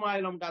तियात्र जल्मा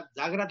आयलो म्हणटात.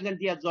 जागरांतल्यान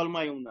तियात्र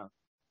जल्मा येवंक ना.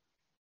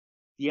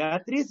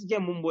 तियात्रीस जे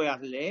मुंबय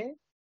आसले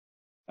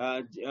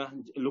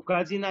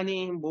लुकाजीन आनी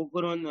भोव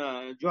करून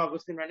जो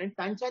आगोस्तीन हांणी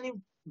तांच्यांनी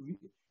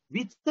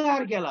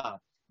विचार केला,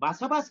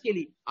 भासाभास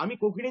केली, आमी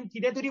कोंकणीन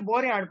कितें तरी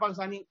बरें हाडपाक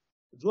जाय. आनी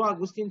जो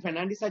आगोस्तीन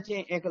फेर्नांडीसाचें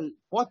एक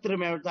पत्र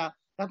मेळटा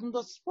तातूंत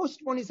तो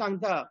स्पश्टपणी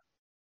सांगता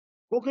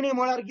कोंकणी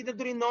मळार कितें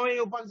तरी नवें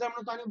येवपाक जाय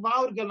म्हणून ताणें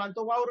वावर केलो. आनी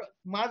तो वावर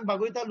मान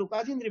भागयता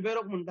लुकाजीन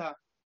रिबेरोक म्हणटा.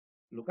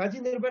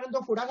 लुकाजीन रिबेरोन तो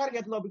फुडाकार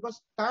घेतलो बिकॉज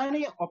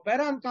ताणें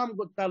ओपेरान काम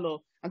करतालो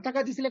आनी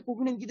ताका दिसलें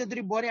कोंकणीन कितें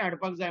तरी बरें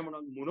हाडपाक जाय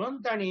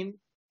म्हणून ताणें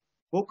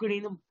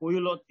कोंकणीन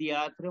पयलो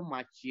तियात्र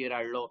माचयेर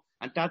हाडलो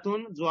आनी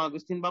तातूंत जो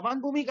आगोस्तीन बाबान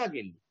भुमिका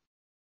केली.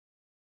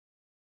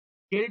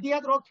 खेळ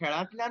तियात्र हो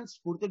खेळांतल्यान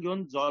स्फूर्त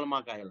घेवन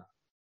जल्माक आयला.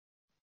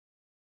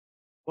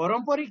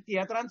 पारंपरीक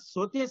तियात्रांत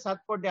 6 ते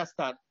 7 पड्डे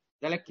आसतात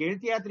जाल्यार खेळ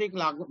तियात्र एक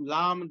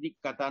लांब दीक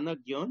कथानक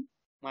घेवन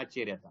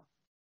माचयेर येता.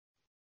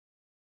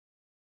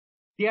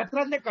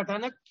 तियात्रांतले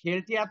कथानक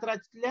खेळ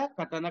तियात्रांतल्या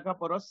कथानका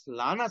परस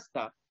ल्हान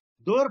आसता.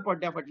 दर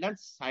पड्ड्या फाटल्यान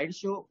सायड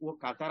शो वो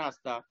कांतारां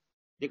आसता,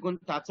 देखून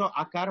ताचो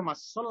आकार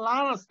मातसो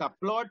ल्हान आसता.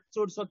 प्लॉट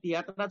चडसो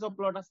तियात्राचो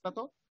प्लॉट आसता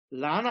तो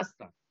ल्हान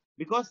आसता,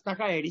 बिकॉज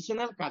ताका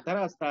एडिशनल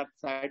कांतारां आसतात,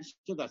 सायड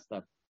शोज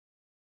आसतात.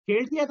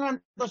 खेळ तियात्रांत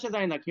तशें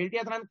जायना. खेळ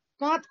तियात्रांत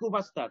कात खूब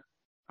आसतात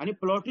आनी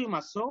प्लॉटूय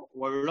मातसो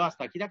व्हडलो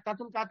आसता, कित्याक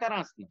तातूंत कांतारां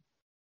आसना.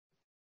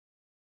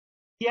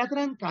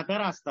 तियात्रांत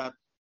कांतारां आसतात.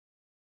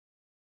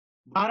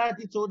 12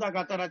 ते 14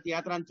 कांतारां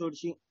तियात्रांत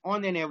चडशीं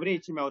ऑन एन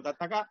एवरेज मेवतात.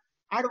 ताका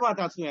आडवात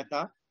आसूं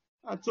येता,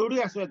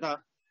 चडूय आसूं येता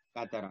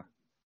कांतारां.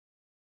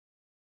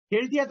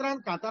 खेळ तियात्रांत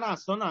कांतारां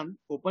आसनान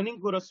ओपनिंग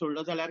कोरस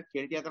सोडलो जाल्यार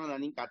खेळ तियात्रांत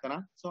आनी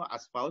कांतारांचो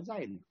आस्पाव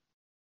जायना.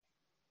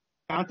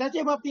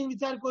 कांताचे बाबतींत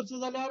विचार करचो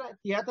जाल्यार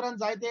तियात्रांत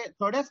जायते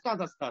थोडेच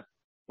कांत आसतात,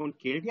 पूण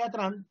खेळ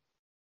तियात्रांत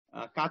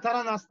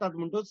कांतारां नासतात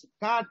म्हणटच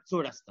कांत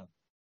चड आसतात.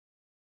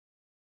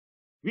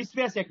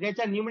 20व्या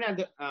शेंकड्याच्या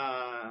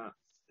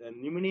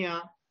निमण्या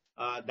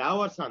 10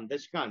 वर्सां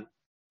दशकांत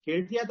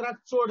खेळ तियात्रांत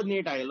चड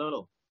नेट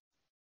आयलोलो,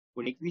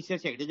 पूण 21व्या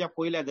शेंकड्याच्या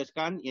पयल्या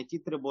दशकांत हें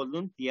चित्र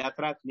बदलून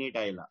तियात्राक नेट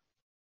आयला.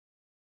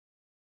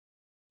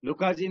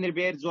 लुकास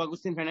रिबेर, जो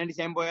अगुस्तीन फेर्नांडीस,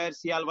 एम्बोयर,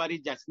 सी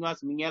आल्वारीस,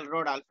 जास्नुआस, मिगेल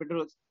रोड,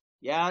 आल्फ्रेडोस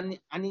ह्या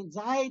आनी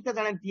जायत्या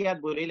जाणांनी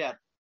तियात्र बरयल्यात.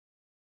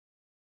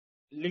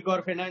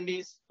 Ligor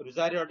Fernandes,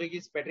 Rosario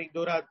Rodrigues, Patrick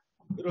दोरात,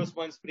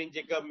 रोसमन spring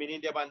Jacob, mini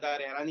दे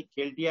बांदार हेरांनी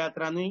खेळ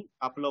तियात्रांतूय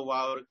आपलो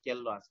वावर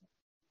केल्लो आसा.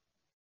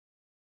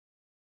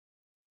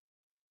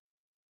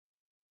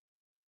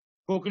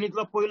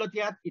 कोंकणीतलो पयलो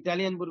तियात्र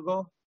इटालियन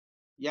भुरगो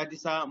ह्या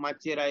दिसा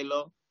माचयेर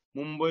आयलो.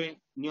 मुंबय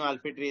न्यू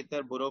आल्फ्रेड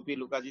थिएटर, बरोवपी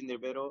लुकास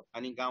रिबेरो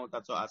आनी गांव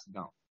ताचो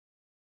आसगांव.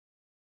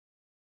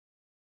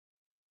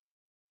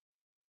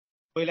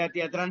 पयल्या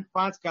तियात्रांत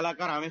 5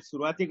 कलाकार हांवें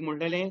सुरवातीक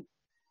म्हणलेले.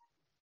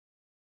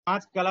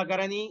 5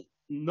 कलाकारांनी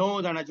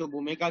 9 जाणांच्यो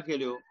भुमिका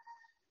केल्यो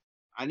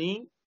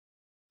आनी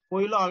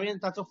पयलो हांवें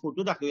ताचो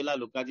फोटो दाखयला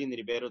लुकास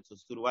रिबेरोचो.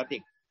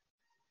 सुरवातीक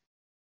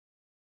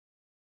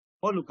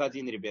हो लुकास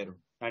रिबेरो,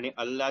 ताणें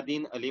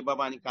अल्लादीन,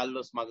 अलीबाबा आनी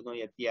कार्लोस माग्नो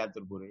हे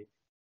तियात्र बरयले.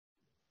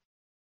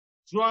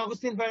 जो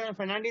अगुस्तीन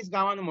फेर्नांडीस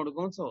गांवान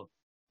मडगांवचो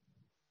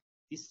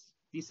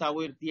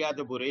तिसावयर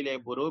तियात्र बरयले.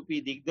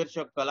 बरोवपी,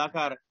 दिग्दर्शक,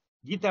 कलाकार,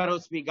 गितार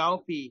रचपी,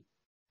 गावपी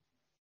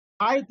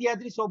हाय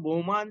तियात्रीस हो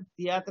भोवमान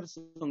तियात्र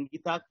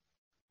संगीताक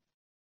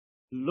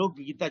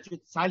लोकगिताच्यो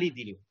चाली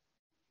दिल्यो.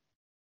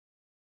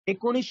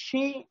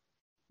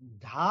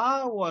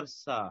 1910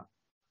 वर्सा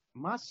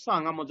मातसो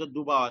हांगा म्हजो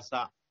दुबाव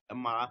आसा,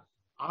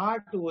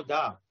 8 वा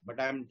 10, but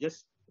I am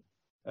just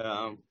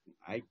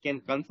I can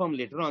confirm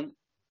later on.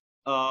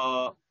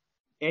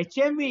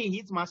 HMV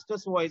हीच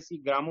मास्टर्स वॉयस ही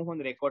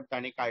ग्रामोफोन रेकॉर्ड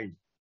ताणें काडली.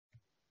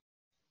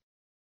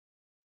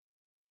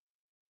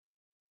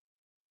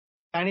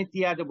 ताणें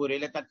तियात्र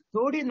बरयले. ताची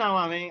थोडी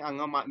नांवां हांवें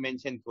हांगा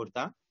मेन्शन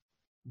करता.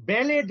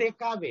 बेले दे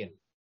कावेल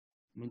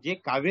म्हणजे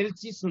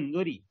कावेलची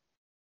सुंदरी.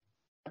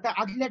 आतां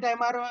आदल्या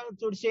टायमार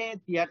चडशे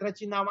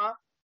तियात्राची नांवां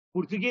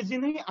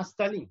पुर्तुगेजीनूय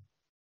आसतालीं.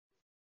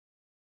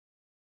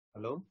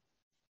 हॅलो,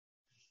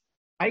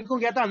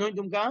 आयकूंक येता न्हय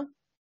तुमकां?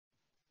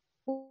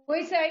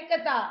 पयस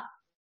आयकता.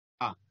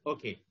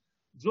 ओके.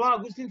 जो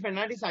अगुस्तीन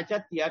फेर्नांडीसाच्या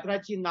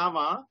तियात्राची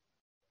नांवां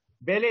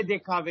बेले दे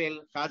कावेल,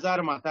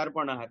 काजार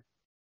म्हातारपणार,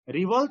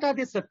 रिवोल्ता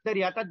दे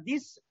सत्तरी. आता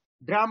दीस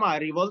ड्रामा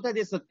रिवोल्ता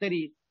दे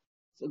सत्तरी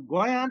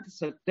गोंयांत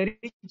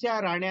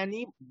 70च्या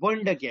राण्यांनी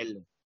बंड केल्लो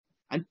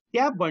आनी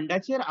त्या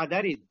बंडाचेर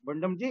आधारीत,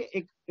 बंड म्हणजे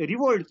एक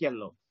रिवोल्ट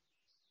केल्लो,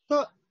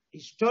 तो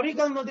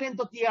हिस्टॉरिकल नदरेन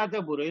तो तियात्र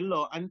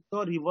बरयल्लो आनी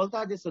तो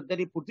रिवोल्ता दे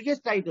सत्तरी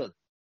Portuguese title,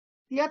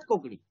 tiatr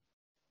Konkani.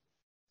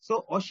 So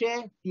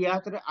अशें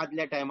तियात्र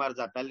आदल्या टायमार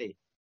जाताले.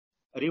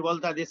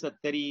 रिवोल्ता दे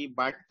सत्तरी,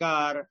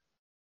 भाटकार,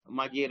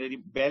 मागीर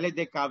बेले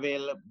दे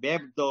कावेल,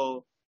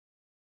 बेबदो,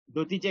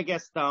 दोतीचे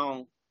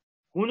केस्तांव,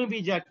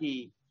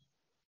 कुणबिजाकी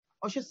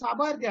अशें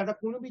साबार तियात्र.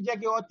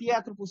 कुणबिजाकी हो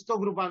तियात्र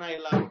पुस्तक रुपान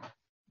आयला.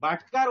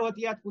 भाटकार हो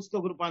तियात्र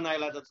पुस्तक रुपान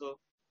आयला ताचो.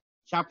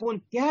 छापून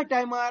त्या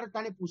टायमार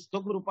ताणें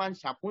पुस्तक रुपान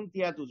छापून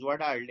तियात्र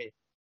उजवाडा हाडले.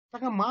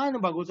 ताका मान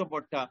बागोवचो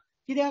पडटा,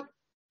 कित्याक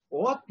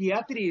हो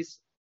तियात्रीस,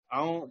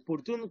 हांव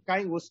परतून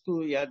कांय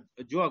वस्तू ह्या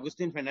जो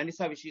अगुस्तीन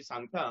फेर्नांडीसा विशीं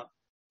सांगता.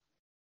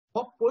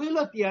 हो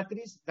पयलो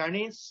तियात्रीस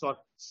ताणें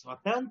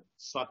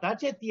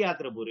स्वताचे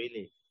तियात्र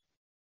बरयले.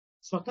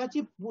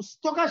 स्वताची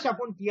पुस्तकां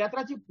छापून,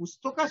 तियात्राची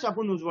पुस्तकां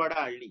छापून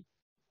उजवाडा हाडली.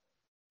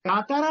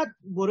 कांतारां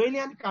बरयली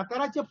आनी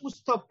कांताराचें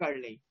पुस्तक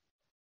काडलें.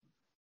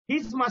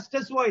 हीच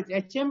मास्टर्स वॉयस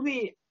HMV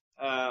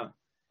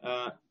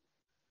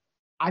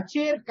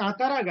हाचेर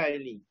कांतारां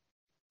गायलीं.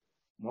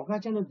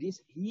 मोगाच्यान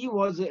दीस he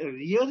was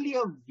really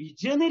a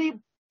visionary.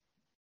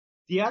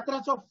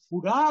 तियात्राचो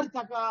फुडार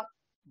ताका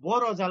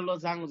बरो जाल्लो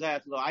जावंक जाय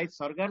आसलो. आयज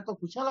सरकार तो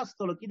खुशाल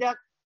आसतलो, कित्याक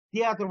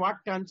तियात्र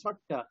वाडटा आनी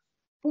सोडटा.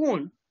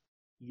 पूण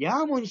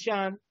ह्या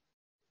मनशान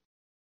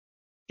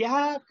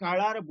त्या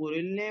काळार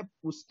बरयल्ले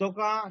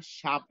पुस्तकां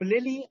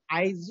छापलेलीं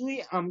आयजूय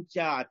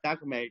आमच्या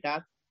हाताक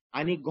मेळटात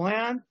आनी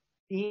गोंयांत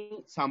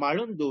ती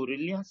सांबाळून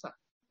दवरिल्लीं आसा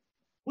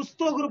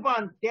पुस्तक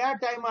रुपान. त्या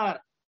टायमार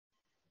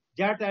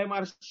ज्या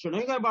टायमार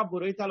शणै बाब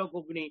बरयतालो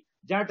कोंकणी,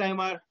 ज्या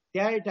टायमार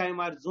त्याय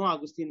टायमार जो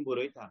आगुस्तीन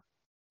बरयता.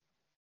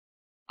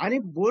 आणि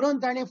बरोवन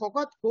ताणें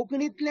फकत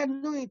कोंकणींतल्यान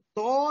न्हय,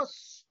 तो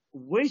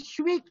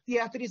वैश्वीक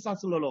तियात्रीस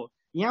आसलेलो.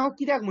 हें हांव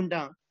कित्याक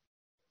म्हणटा,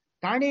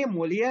 ताणें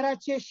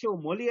मोलियराचे शो,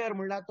 मोलियर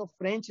म्हणल्यार तो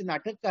फ्रेंच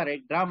नाटककार,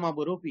 एक ड्रामा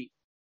बरोवपी,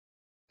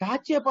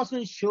 ताचे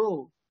पासून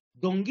शो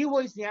दोंगी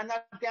वॉयस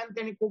ह्या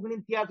तेणी कोंकणी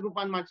तियात्र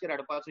रुपान मातशें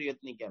हाडपाचो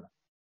यत्न केला.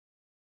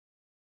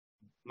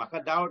 म्हाका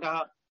डावट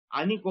आहा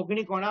आनी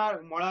कोंकणी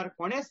मळार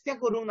कोणेच तें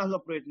करूंक नासलो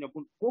प्रयत्न,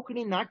 पूण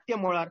कोंकणी नाट्य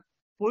मळार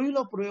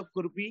पयलो प्रयोग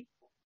करपी,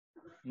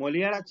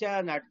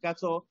 मोलियराच्या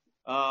नाटकाचो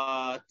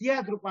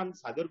तियात्र रुपान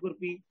सादर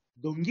करपी,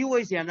 दोंगी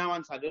वॉयस ह्या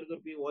नांवान सादर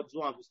करपी हो जो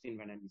आगुस्तीन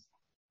फेर्नांदीस.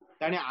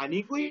 ताणें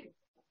आनीकूय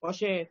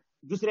अशे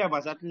दुसऱ्या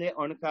भासांतले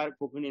अणकार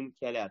कोंकणीन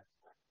केल्यात.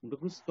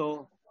 म्हणटकूच तो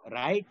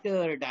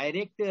रायटर,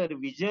 डायरेक्टर,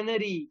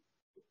 विजनरी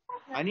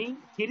आनी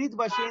खेरीत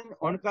भाशेन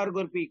अणकार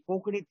करपी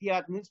कोंकणी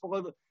तियात्र मीन्स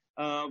फकत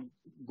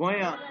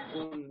गोंया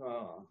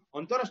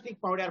आंतरराष्ट्रीय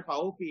पावड्यार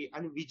पावोवपी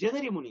आनी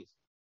विजनरी मनीस,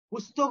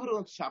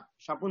 पुस्तक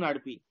छापून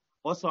हाडपी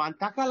असो.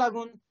 आनी ताका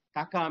लागून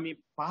ताका आमी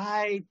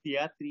पाय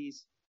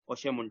तियात्रीस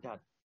अशें म्हणटात.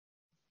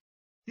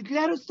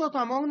 तितल्यारूच तो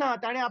थांबोंक ना,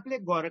 ताणें आपले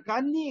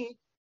गोरकांनी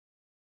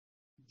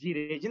जी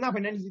रेजिना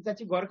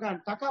फेर्नांडीसाची गोरकां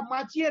ताका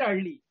माचयेर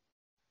हाडली.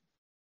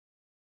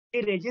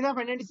 रेजिना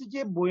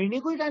फेर्नांडीसाचे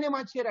भयणीकूय ताणें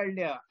माचयेर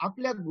हाडल्या,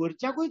 आपल्या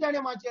घरच्याकूय ताणें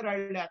माचयेर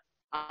हाडल्या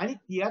आनी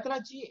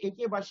तियात्राची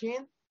एके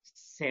भाशेन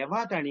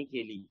सेवा ताणी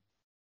केली.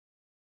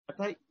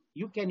 आतां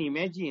यू कॅन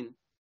इमॅजीन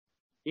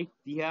एक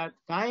तियात्र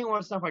कांय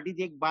वर्सां फाटीं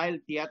एक बायल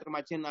तियात्र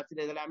माचयेर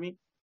नाचले जाल्यार आमी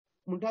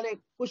म्हणटाले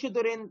कशे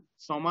तरेन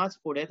समाज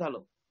फुडेतालो.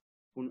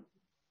 पूण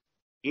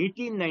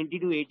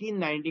 1892,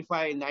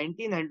 1895,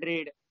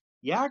 1900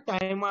 ह्या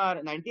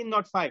टायमार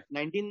 1905,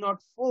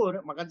 1904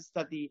 म्हाका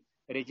दिसता ती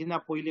रेजिना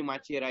पयली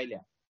माचयेर आयल्या.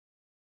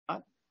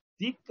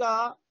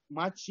 तिका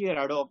माचयेर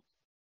हाडप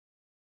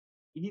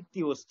ही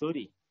ती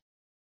वस्तोरी.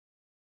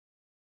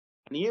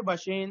 आनी हे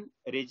भाशेन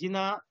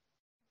रेजिना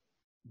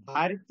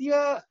भारतीय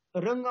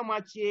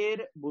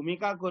रंगमाचयेर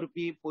भुमिका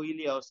करपी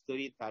पयली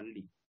अवस्तरी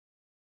थारली.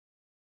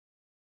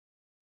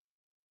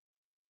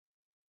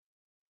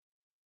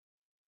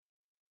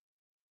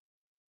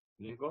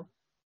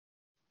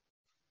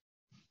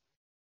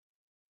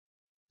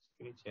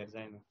 स्क्रीन शेअर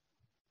जायना.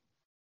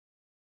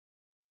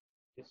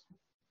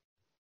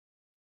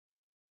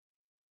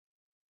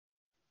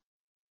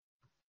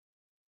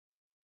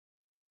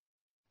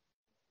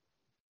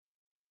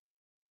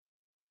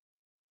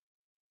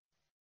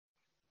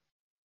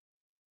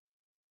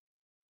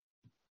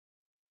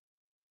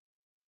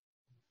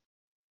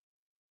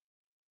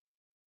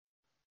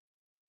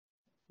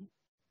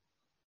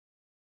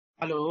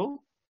 Hello,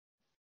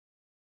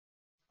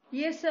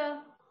 yes sir.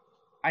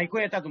 आयकू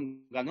येता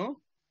तुमकां न्हू?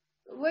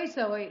 वय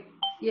सर, वय.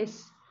 येस.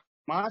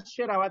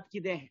 मातशें रावात,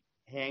 कितें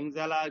हँग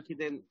जाला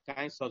कितें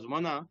कांय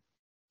सजमना,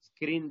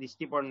 स्क्रीन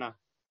दिश्टी पडना.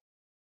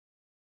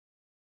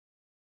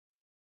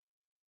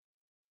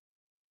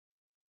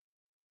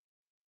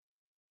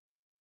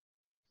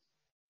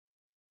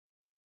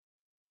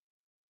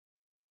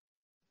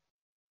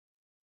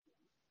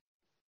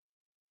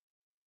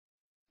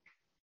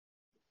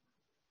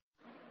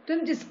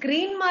 तुमची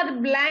स्क्रीन मात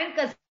ब्लँक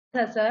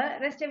आसा sir.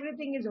 Rest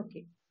everything is okay.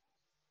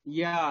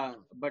 या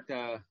बट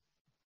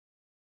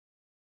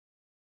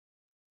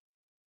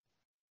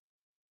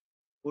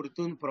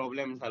परतून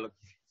प्रॉब्लेम जालो.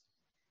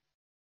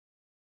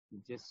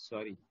 Just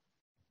sorry.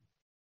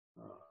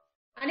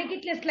 आनी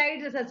कितले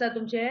स्लाइड्स आसात सर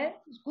तुमचे?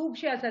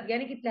 खुबशे आसात गे.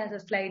 आनी कितले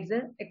आसात स्लाइड्स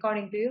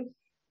अकॉर्डिंग टू यू?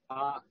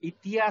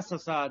 इतिहास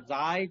आसा,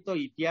 जाय तो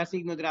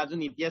इतिहासीक नदरे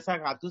अजून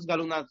इतिहासाक हातूच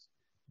घालूना.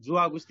 जो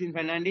आगुस्तीन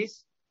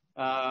फेर्नांडीस,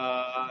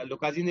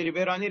 लुकाजिनो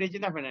रिबेरो आनी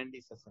रेजिना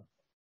फेर्नांडीस आसा.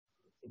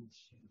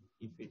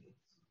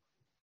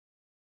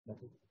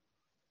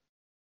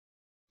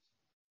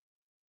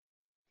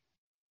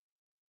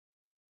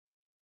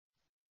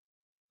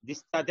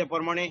 दिसता ते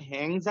प्रमाणे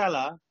हँग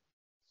जाला.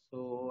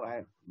 सो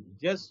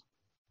जस्ट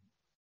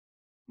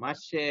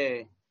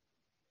मातशें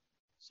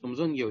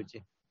समजून घेवचें.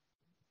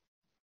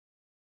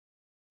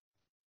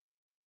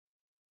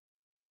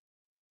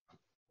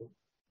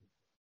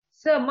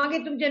 सर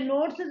मागीर तुमचे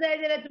नोट्स जाय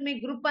जाल्यार तुमी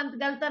ग्रुपांत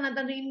घालता ना,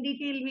 in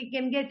detail we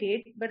can get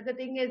it. But the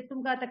thing is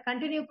तुमकां आतां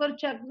कंटिन्यू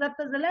करचें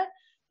जाता जाल्यार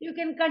you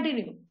can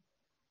continue.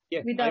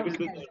 Yes, I will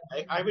do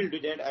that. I will do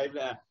that. I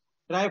will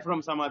try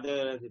from some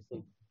other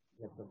thing.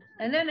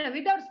 No,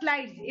 without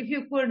slides, if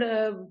you could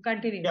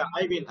continue. Yeah,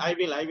 I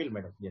will,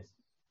 madam. Yes.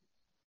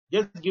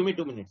 Just give me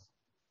 2 minutes.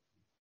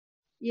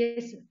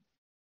 Yes, sir.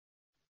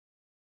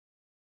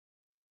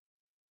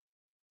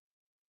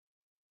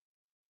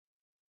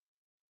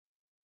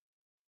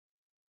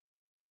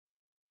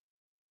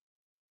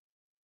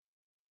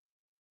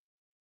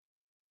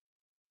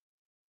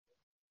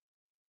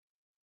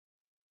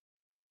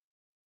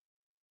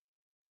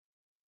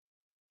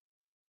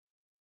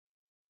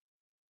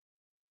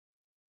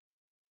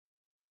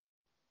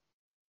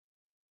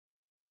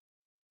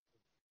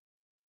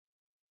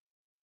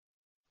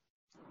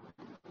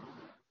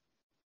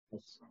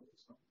 Yes.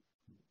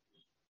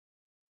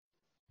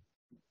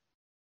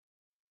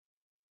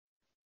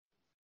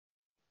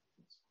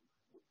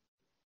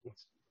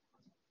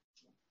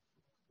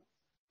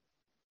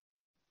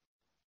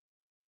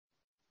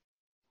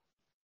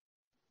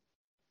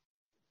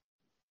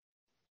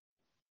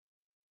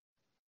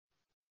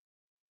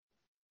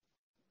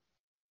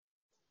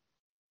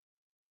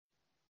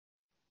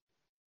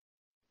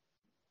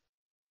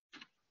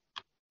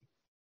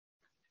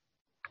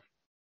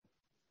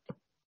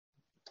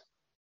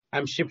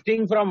 I'm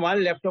shifting from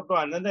one laptop to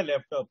another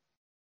laptop.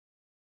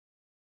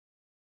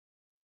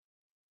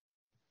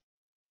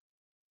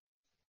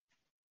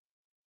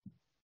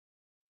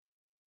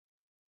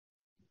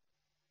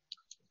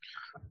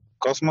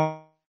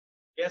 Cosmo,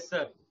 Yes,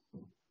 sir.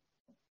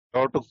 you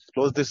have to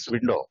close this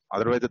window.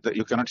 Otherwise,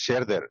 you cannot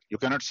share there. You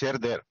cannot share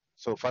there.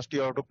 So first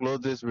you have to close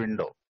this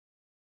window.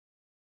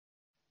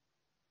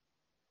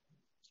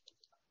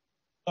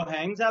 So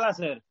hang zala,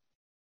 sir.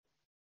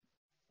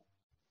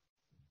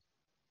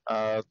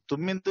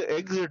 तुम्ही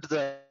exit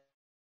the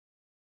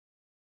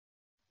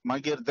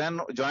Magir, then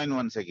join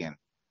once again.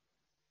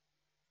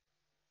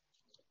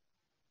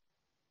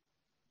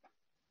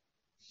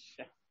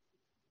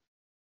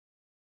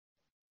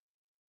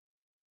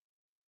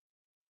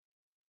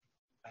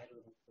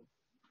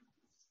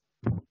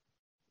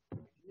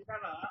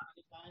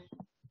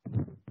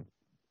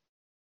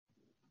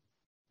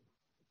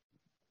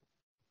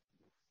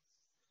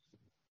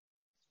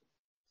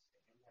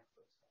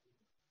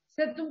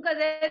 Sir तुमका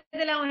जाय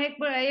जाल्यार हांव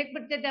एक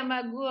पट्टे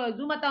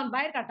झुमांतल्यान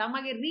भायर काडटा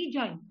मागीर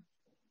रिजॉइन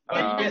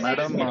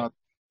Madam,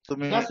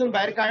 तुम्ही Nasun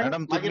बाहेर काढ.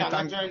 madam मागीर तुम्ही हांगा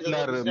join जाता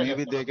सांगितल्यावर दुसऱ्या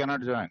maybe laptop. they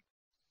cannot join.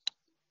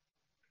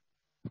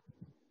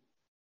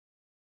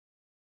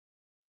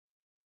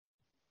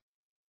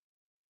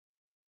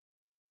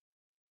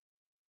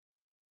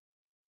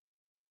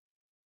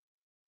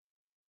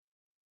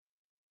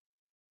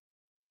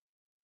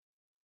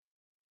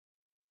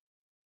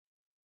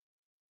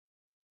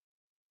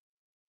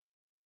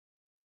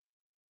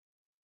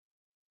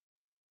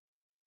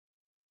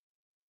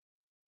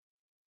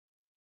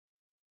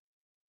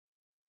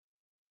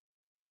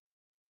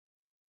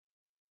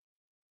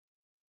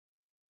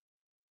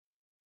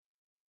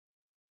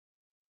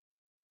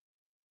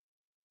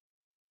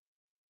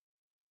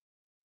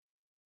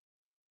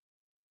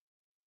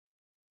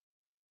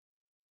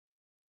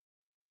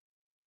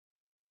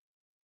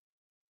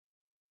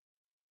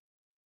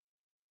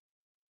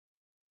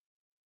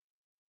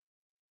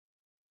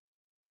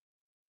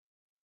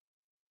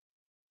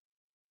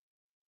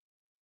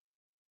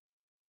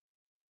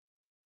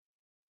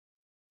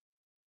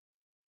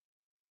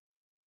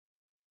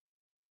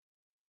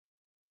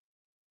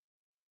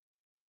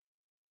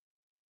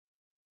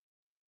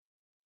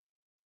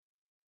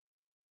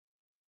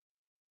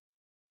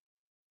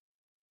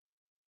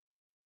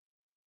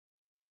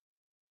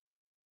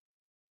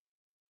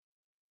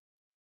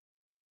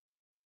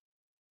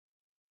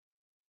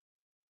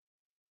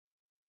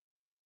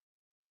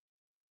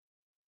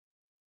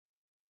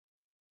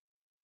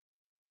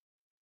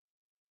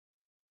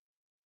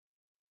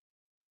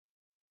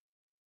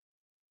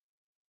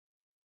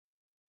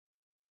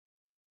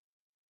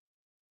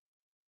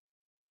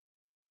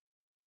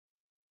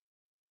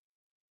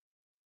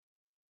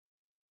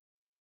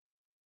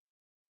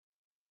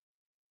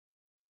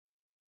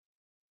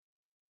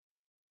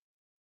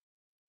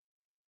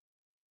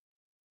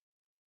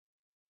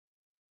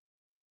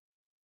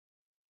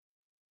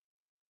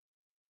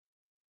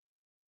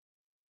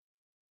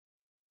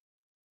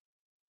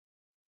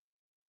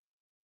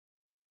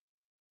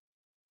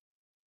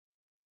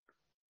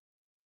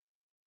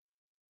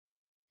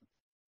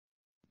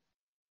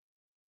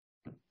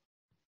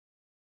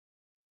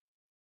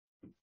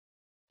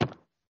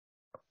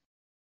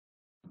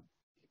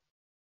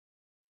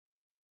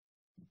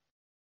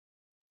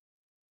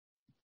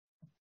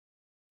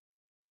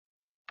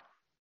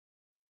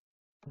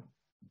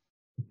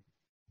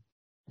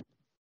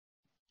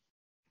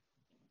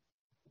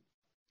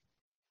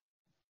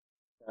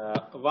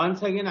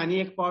 Once again आणि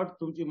एक पावट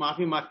तुमची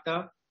माफी मागता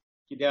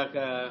कित्याक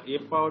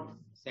एक पावट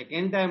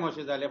सेकंड टाइम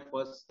अशें जालें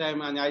फर्स्ट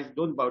टाइम आनी आयज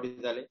दोन पावटी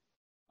जाले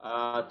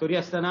तरी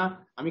आसतना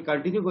आमी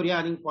कंटिन्यू करुया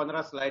आनी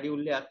 15 स्लायडी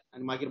उरल्यात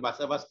आनी मागीर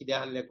भासाभास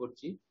कित्याक आहले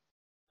करची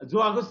जो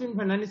आगोस्तीन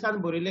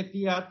फेर्नांडीसान बरयले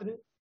तियात्र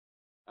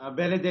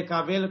बेले दे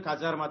काबेल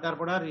काजार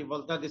मातारपडा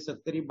रिवोल्ता दे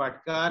सत्तरी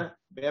भाटकार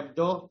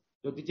बेबदो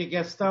ज्योतीचे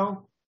गेस्तांव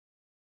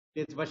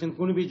तेच भाशेन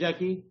कुणबी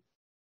जाकी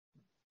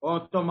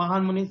तो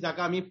महान मनीस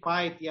जाका आमी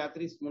पाय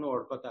तियात्रिस्ट म्हणून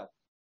वळखतात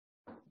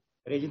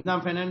रेजिना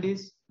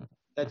फेर्नांडीस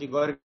ताची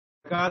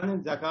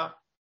गोरकान जाका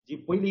जी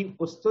पयली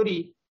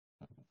पोस्तोरी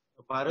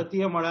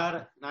भारतीय मळार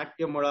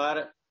नाट्य मळार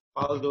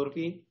पावल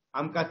दवरपी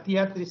आमकां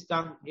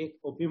तियात्रिस्टांक एक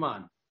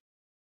अभिमान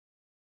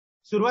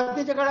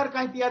सुरवातेच्या काळार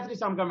कांय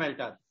तियात्रिस्ट आमकां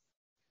मेळटात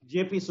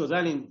जेपी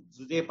सोजालीन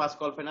जुजे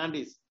पास्कॉल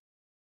फेर्नांडीस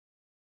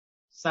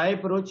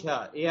साहेब रोचा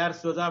AR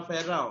सोजा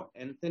फेर्रांव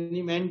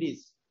एंथनी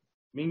मेंडिस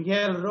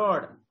मिंगेल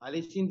रॉड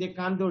आलेशिन दे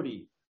कांदोडी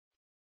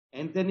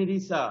एंथनी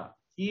रिसा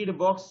कीड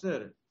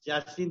बॉक्सर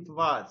जासिंत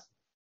वाज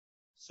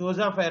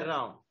सोजा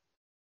फेर्रांव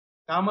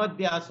कामत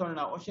दे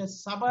आसोळणा अशे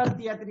साबार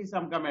तियात्रिस्ट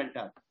आमकां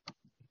मेळटात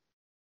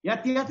ह्या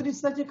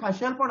तियात्रिस्टाचे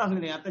खाशेलपण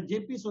आसलें आतां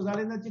जेपी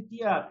सोजालिनाचे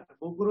तियात्र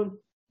भोव करून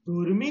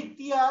धर्मीक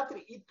तियात्र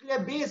इतले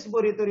बेस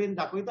बरे तरेन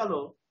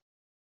दाखयतालो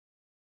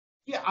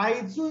की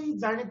आयजूय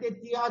जाणे ते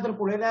तियात्र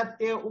पळयल्यार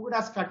ते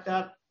उगडास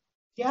काडटात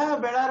त्या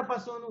वेळार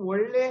पासून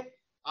व्हडले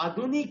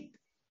आधुनीक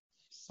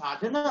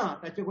साधना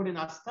ताचे कडेन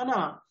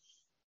आसतना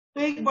तो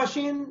एक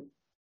भाशेन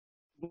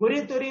बरे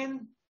तरेन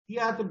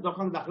तियात्र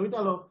लोकांक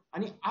दाखयतालो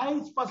आणि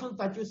आयज पासून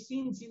ताच्यो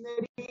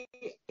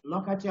सिनरी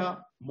लोकांच्या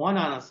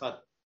मनान आसात.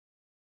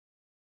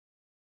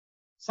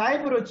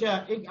 सायबरोच्या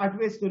एक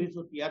 8वे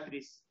स्टोरीचो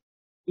तियात्रिस्ट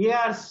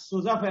A.R.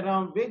 सोजा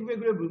फेर्रांव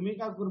वेगवेगळ्यो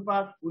भुमिका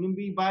करपाक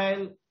कुणबी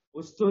बायल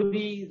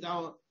स्टोरी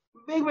जावं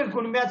वेगवेगळ्या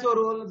कुणब्याचो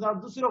रोल जावं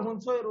दुसरो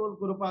खंयचोय रोल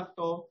करपाक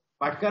तो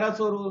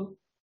भाटकाराचो रोल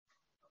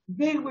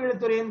वेगवेगळे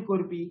तरेन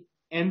करपी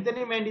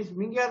एंथनी मेंडिस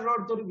मिंगेल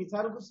रोड तर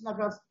विचारूच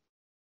नाका,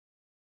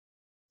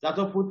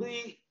 जाचो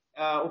पुतूय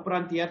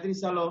उपरांत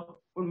तियात्रिस्ट जालो.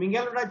 पूण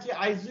मिंगेल रोडाची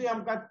आयजूय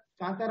आमकां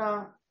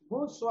कांतारां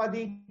बहुत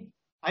स्वादीक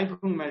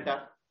आयकूंक मेळटा.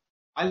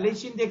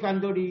 आलेशिंदे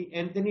कांदोडी,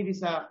 एंथनी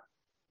डिसा,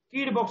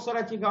 कीड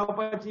बॉक्सराची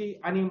गावपाची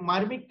आनी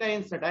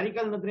मार्मिकतायेन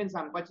सटारिकल नदरेन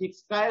सांगपाची एक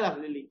स्टायल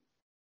आसलेली.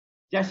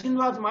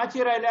 जाशिंदवाज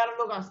माचयेर आयल्यार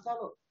लोक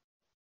आसतालो.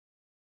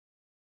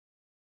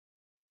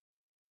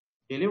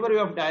 Delivery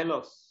of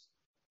dialogues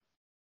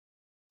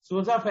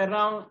Souza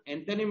Ferrao,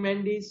 Anthony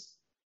Mendis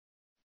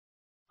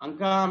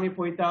हांकां आमी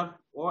पळयता.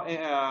 हो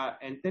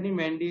एंथनी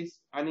मेंडिस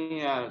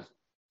आनी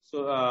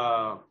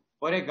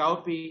बरे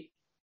गावपी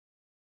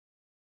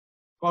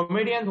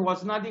कॉमेडियन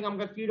वचनादीक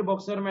आमकां कीड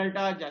बॉक्सर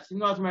मेळटा,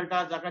 जाशिंदवाज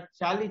मेळटा, जाका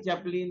Charlie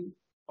Chaplin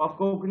of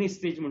Konkani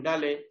speech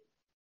म्हणटाले.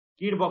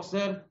 कीड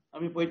बॉक्सर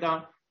आमी पळयता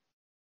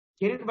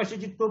खेरीत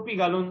भाशेची टोपी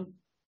घालून,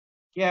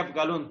 कॅप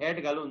घालून,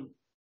 हॅट घालून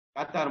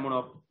कातार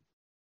म्हणप.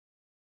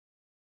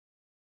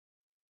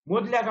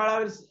 मदल्या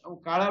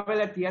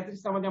काळावेल्या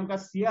तियात्रिस्टां मध्ये आमकां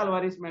सी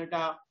अल्वारिस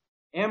मेळटा,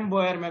 M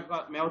Boyer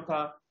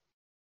Mewat.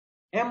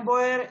 M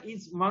Boyer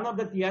is one of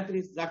the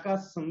tiatrist जाका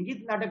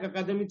संगीत नाटक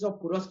अकादमीचो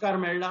पुरस्कार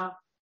मेळ्ळा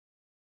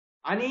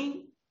आनी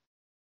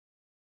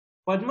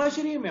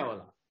पद्मश्री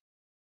मेळ्ळा.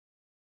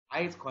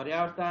 आयज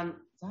खऱ्या अर्थान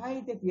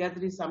जायते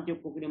तियात्रिस्ट आमचे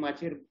कोंकणी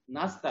माचयेर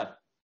नाचतात.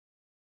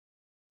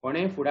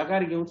 कोणेय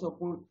फुडाकार घेवचो,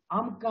 पूण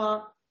आमकां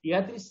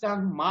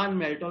तियात्रिस्टांक मान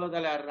मेळटलो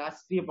जाल्यार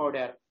राष्ट्रीय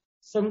पावड्यार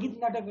संगीत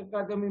नाटक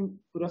अकादमी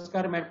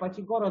पुरस्कार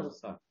मेळपाची गरज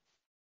आसा.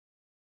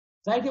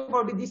 जायते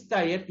फावटी दिसता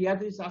हे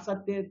तियात्रिस्ट आसात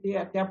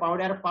ते त्या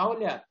पावड्यार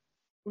पावल्यात,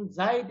 पूण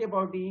जायते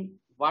फावटी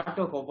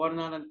वाटो खबर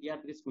ना आनी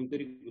तियात्रिस्ट खंय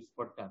तरी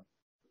घुसपडटात.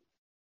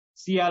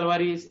 सी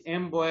अल्वारिस,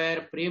 एम बोयर,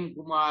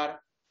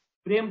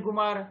 प्रेम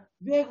कुमार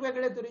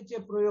वेगवेगळे तरेचे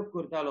प्रयोग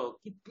करतालो.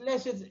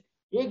 कितलेशेच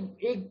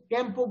एक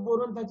टेम्पो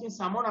भरून ताचे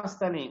सामान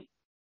आसतालें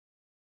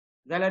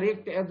जाल्यार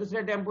एक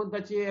दुसऱ्या टेम्पोन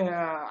ताचे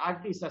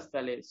आर्टिस्ट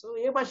आसताले. सो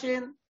हे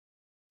भाशेन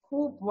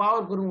खूब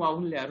वावर करून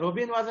वावुरल्या.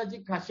 रॉबिन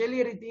वाजाची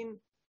खाशेली रितीन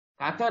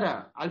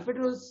कातारा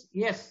आल्फ्रेडोस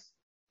येस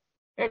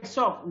हेट्स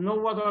ऑफ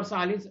 90 वर्सां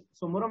हालींच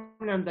समोर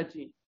म्हणल्यान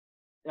ताची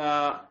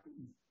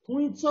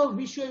खंयचो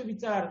विशय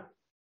विचार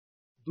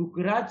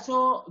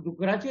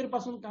दुकराचेर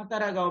पासून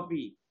कातारा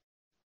गावपी,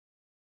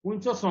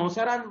 खंयचो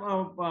संवसारान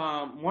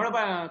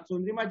मळबा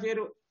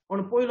चोंद्रिमाचेर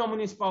कोण पयलो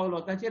मनीस पावलो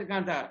ताचेर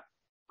कांतार,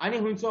 आनी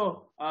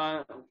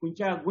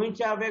खंयच्या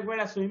गोंयच्या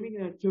वेगवेगळ्या सैमीक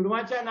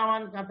चेडवांच्या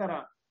नांवान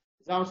कांतारा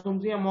जावं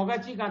समजुया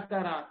मोगाची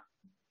कांतारा,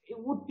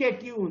 उठ्ठे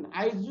ट्यून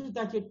आयजूय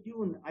ताचे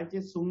ट्यून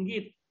आयचे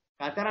संगीत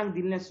कांतारांक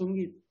दिल्लें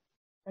संगीत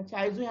ताचे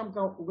आयजूय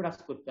आमकां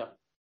उगडास करता.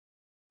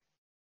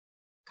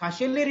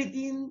 खाशेल्ले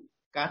रितीन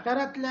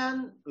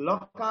कातारांतल्यान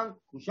लोकांक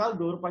खुशाल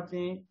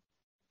दवरपाचें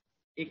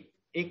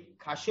एक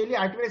खाशेली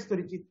 8वे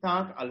स्तरीची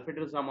तांक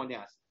आल्फ्रेडोसा मध्ये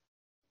आसा.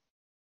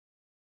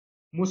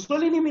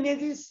 मुसोलिनी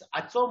मिनेझीस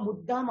हाचो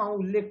मुद्दाम हांव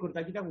उल्लेख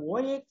करता कित्याक हो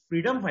एक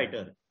फ्रीडम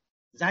फायटर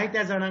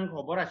जायत्या जाणांक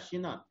खबर आसची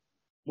ना.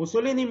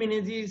 मुसोलिनी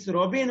मिनेझीस,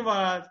 रॉबिन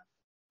वाज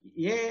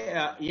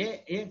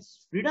हे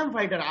फ्रीडम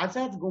फायटर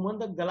आझाद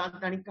गोमंतक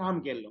दलांत तांणी काम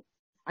केल्लो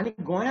आनी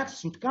गोंयाक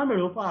सुटका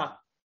मेळोवपाक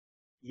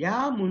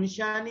ह्या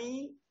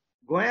मनशांनी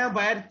गोंया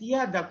भायर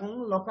तियात्र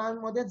दाखोवन लोकां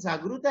मध्ये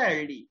जागृताय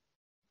हाडली.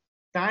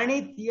 तांणी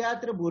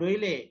तियात्र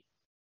बरयले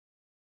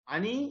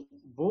आनी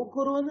भोव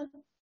करून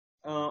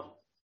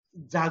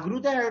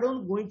जागृताय हाडून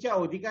गोंयच्या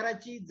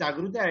अधिकाराची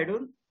जागृताय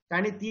हाडून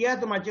तांणी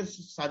तियात्र माचयेर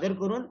सादर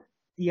करून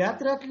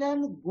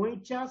तियात्रांतल्यान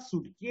गोंयच्या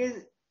सुटके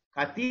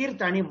खातीर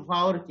तांणी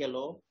वावर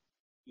केलो.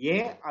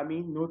 हे आमी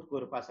नोट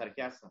करपा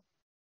सारखे आसा.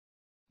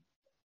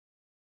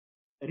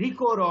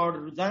 रिको रॉड,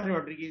 रुजार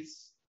रॉड्रिगीस,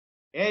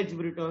 एज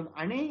ब्रिटन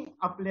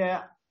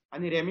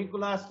आनी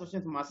रेमिकुलास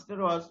तशेंच मास्टर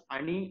वॉज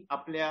आनी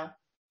आपल्या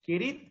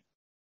खेरीत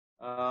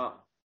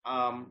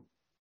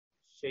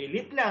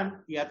शैलींतल्यान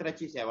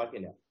तियात्राची सेवा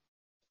केल्या.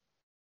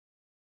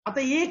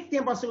 आता एक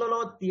तेंप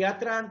आसलेलो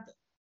तियात्रांत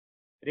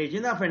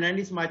रेजिना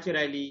फेर्नांडीस माचयेर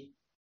आयली,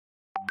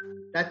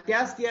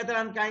 त्याच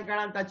तियात्रांत कांय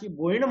काळान ताची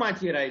भयण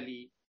माचयेर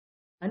आयली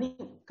आनी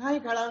कांय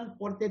काळान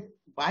परते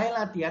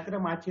बायलां तियात्र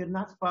माचयेर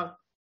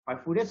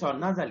नाचपाक फुडें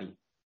सरना जाली.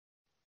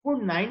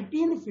 पूण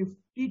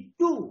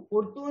 1952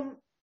 परतून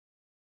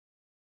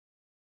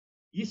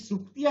ही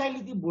सुक्ती आयली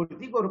ती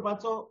भरती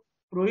करपाचो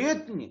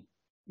प्रयत्न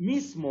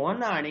मिस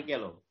मोहना हांणी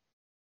केलो.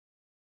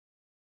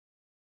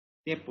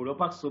 ते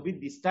पळोवपाक सोबीत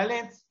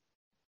दिसतालेंच,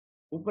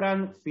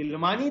 उपरांत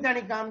फिल्मांनी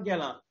ताणें काम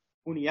केलां,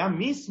 पूण ह्या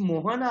मिस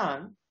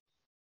मोहनान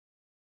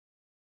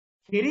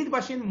खेरीत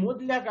भाशेन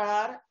मदल्या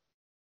काळार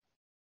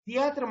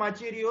तियात्र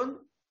माचयेर येवन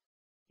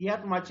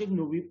तियात्र माचयेक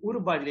नवी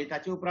उर्ब बांदली.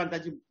 ताचे उपरांत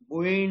ताची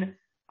भयण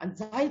आनी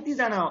जायतीं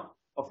जाणां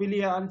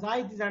ऑफिलिया आनी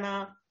जायतीं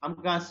जाणां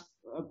आमकां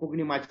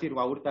कोंकणी माचयेर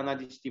वावुरतना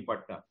दिश्टी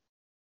पडटा.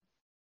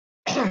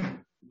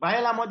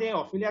 बायलांमध्ये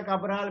Ophelia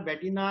Cabral,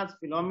 बेटिनास,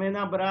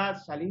 Philomena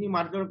brass, Shalini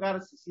मार्दोळकर,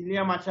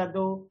 Sicilia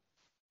Machado,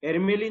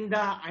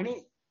 एर्मेलिंदा आणि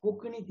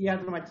कोंकणी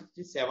तियात्र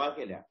माचयेची सेवा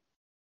केल्या.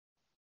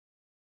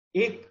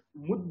 एक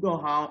मुद्दो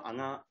हांव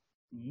हांगा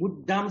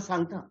मुद्दाम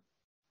सांगता.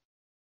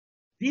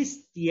 These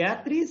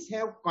theatres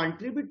have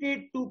contributed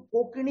to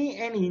Konkani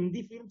and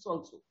Hindi films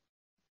also.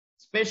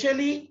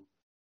 Especially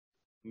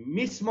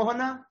Miss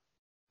Mohana,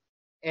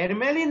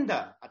 Ermelinda.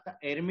 आता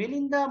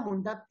एर्मेलिंदा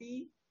म्हणतात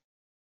ती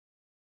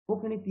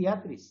कोंकणी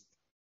तियात्रिस्ट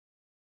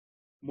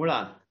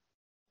मुळात,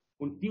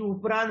 पण ती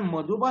उपरांत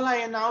मधुबाला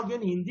हे नाव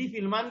घेऊन हिंदी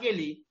फिल्मान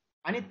गेली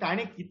आणि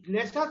ताणे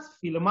कितल्याशाच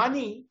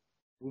फिल्मांनी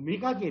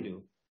भूमिका केल्यो.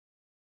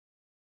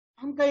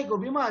 आमकां एक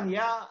अभिमान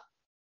या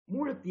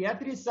मूळ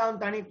तियात्रिस्ट जावन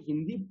ताणे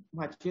हिंदी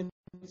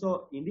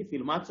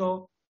फिल्माचो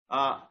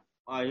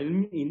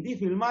हिंदी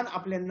फिल्मान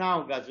आपले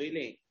नाव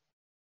गाजयलें.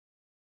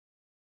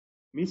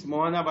 मिस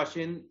मोहना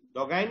भाशेन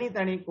दोगांयनी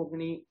ताणी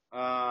कोंकणी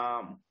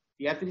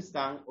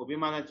तियात्रिस्तांक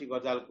अभिमानाची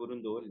गजाल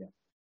करून दवरल्या.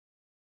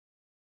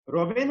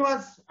 रॉबिन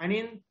वॉज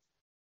आनी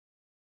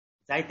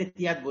जायते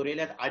तियात्र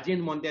बरयल्यात.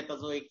 आजेन मोंदे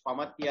ताचो एक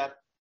फामाद तियात्र,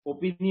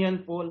 ओपिनियन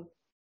पोल,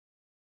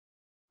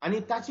 आनी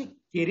ताची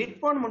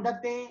खेरीतपण म्हणटात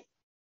ते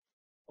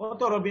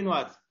तो रॉबिन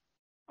वॉज.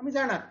 आमी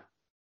जाणात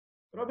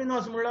रॉबिन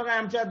वॉज म्हणलो काय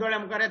आमच्या दोळ्या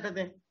मुखार येता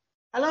ते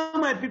अलाव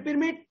माय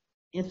पिपिरमीट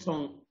हें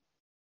सॉंग.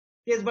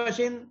 तेच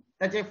भाशेन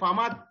ताचे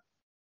फामाद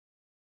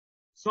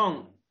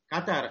सॉंग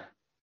कातार,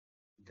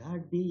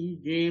 गाडी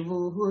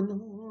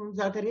घेवन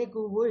जात्रेक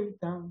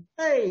वयता,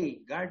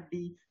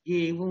 गाडी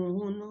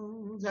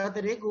घेवन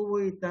जात्रेक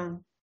वयता,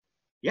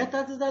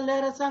 येताच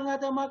जाल्यार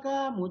सांगात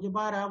म्हाका म्हज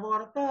बारा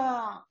व्हरता,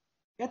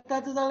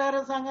 येताच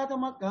जाल्यार सांगात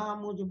म्हाका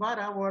म्हज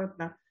बारा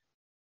व्हरता.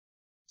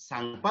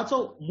 सांगपाचो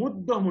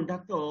मुद्दो म्हणटा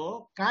तो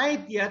कांय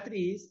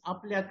तियात्रीस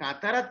आपल्या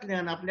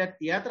कातारांतल्यान आपल्या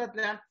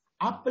तियात्रांतल्यान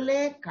आपले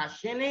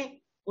खाशेले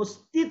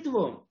अस्तित्व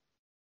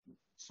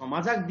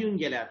समाजाक दिवन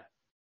गेल्यात,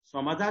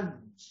 समाजाक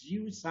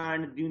जीव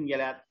साण दिवन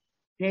गेल्यात.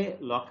 ते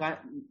लोकां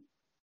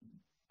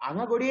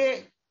हांगा घडये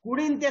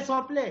कुडीन ते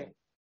सोंपले,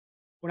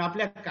 पूण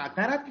आपल्या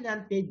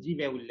कातारांतल्यान ते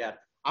जिवे उरल्यात,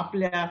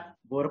 आपल्या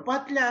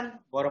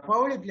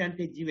बरपावळींतल्यान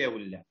ते जिवे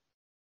उरल्यात.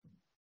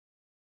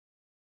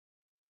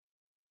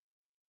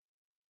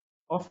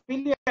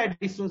 ऑफिलिया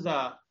डिसोजा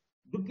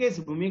दुखेस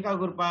भूमिका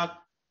करपाक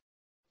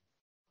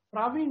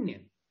प्राविण्य,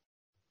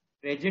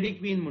 ट्रेजेडी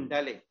क्वीन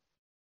म्हणटाले.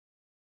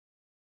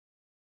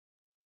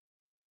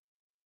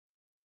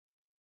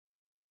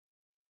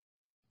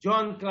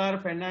 जॉन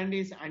क्लार्क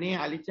फेर्नांडीस आणि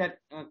हालींच्या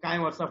कांय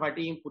वर्सां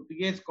फाटीं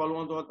पुर्तुगेज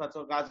कोलवो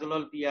ताचो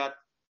गाजलो तियात्र.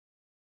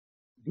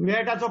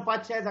 दुयेटाचो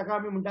पातशें जाका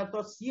आमी म्हणटात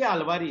तो सी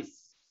आल्वारीस.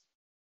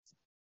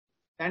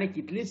 ताणें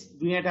कितलींच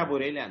दुयेटां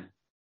बरयल्यात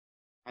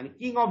आनी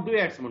किंग ऑफ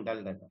दुयेट्स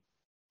म्हणटाले ताका.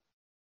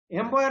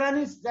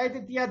 एम्पायरांनी जायते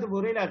तियात्र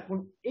बरयल्यात,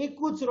 पूण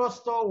एकूच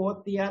रस्तो हो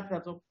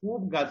तियात्राचो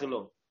खूब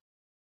गाजलो.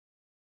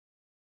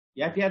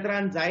 ह्या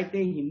तियात्रांत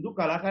जायते हिंदू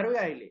कलाकारूय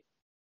आयले,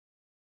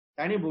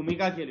 तांणी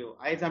भूमिका केल्यो.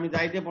 आयज आमी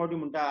जायते फावटी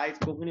म्हणटा आयज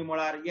कोंकणी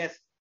मळार येस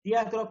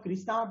तियात्र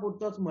क्रिस्तांवां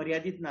पुरतोच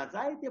मर्यादीत ना,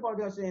 जायते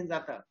फावटी अशें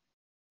जाता.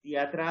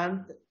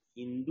 तियात्रांत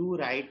हिंदू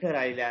रायटर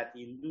आयल्यात,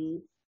 हिंदू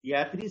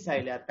तियात्रीस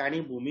आयल्यात,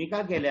 तांणी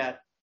भूमिका केल्यात.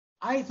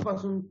 आयज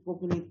पासून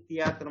कोंकणी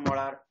तियात्र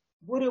मळार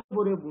बऱ्यो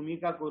बऱ्यो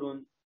भूमिका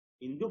करून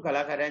हिंदू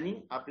कलाकारांनी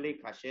आपले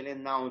खाशेले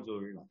नाव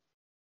जोडलां.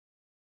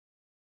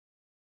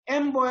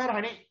 एम बोयर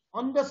हाणें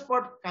ऑन द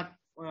स्पॉट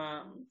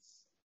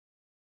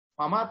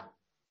फामाद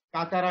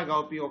कातारा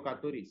गावपी हो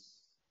कातोरीस,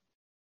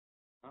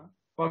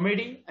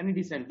 कॉमेडी आनी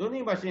डिसेंट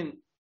दोनूय भाशेन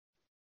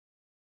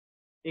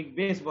एक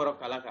बेस बरो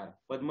कलाकार.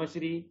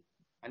 पद्मश्री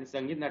आनी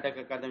संगीत नाटक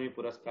अकादमी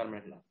पुरस्कार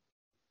मेळ्ळा.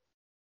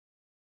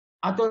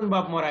 आतोन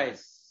बाब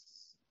मोरायस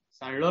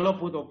सांडलोलो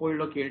पूत हो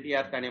पयलो खेळ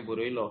तियात्र ताणें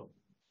बरयलो.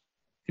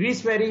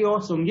 क्रिस पेरी हो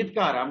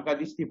संगीतकार आमकां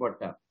दिश्टी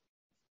पडटा.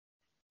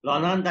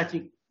 लॉनान ताची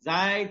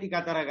जायती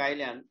कातारां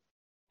गायल्यान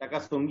ताका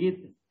संगीत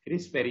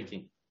क्रिस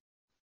पेरीचें.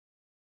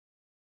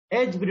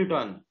 एज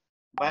ब्रिटन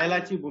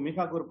बायलाची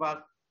भूमिका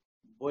करपाक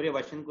बरे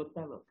भाशेन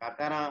करतालो,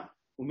 कातारां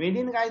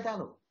उमेदीन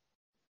गायतालो.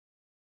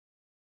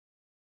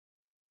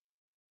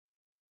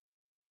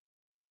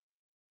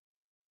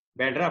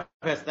 बेड्रा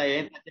फेस्ता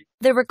हे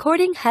The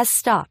recording has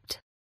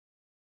stopped.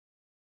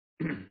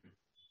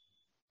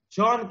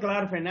 John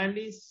clerk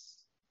Fernandes,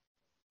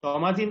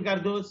 टॉमाझीन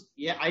Cardoz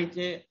हे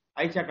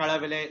आयच्या काळा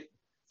वेले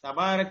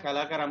साबार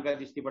कलाकार आमकां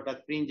दिश्टी पडटात.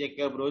 प्रिन्स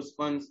जेकब,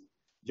 रोजपन्स,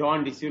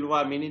 जॉन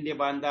डिसिल्वा, मिनिंदे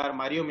बांदार,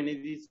 मारियो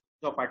मिनेझीस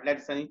जो फाटल्या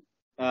दिसांनी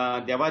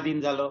देवादीन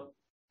जालो,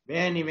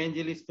 बेन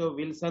इव्हेंजेलिस्तो,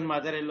 विल्सन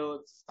माजारेलो,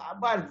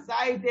 साबार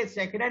जायते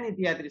शेकड्यांनी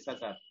तियात्रीस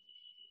आसात.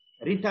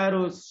 रिथा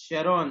रोस,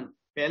 शेरॉन,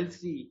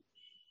 फेल्सी,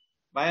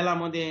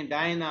 बायलांमध्ये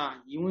डायना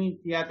हिवूय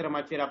तियात्र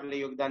माचेर आपले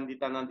योगदान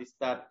दिताना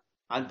दिसतात.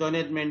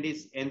 आंतोनेट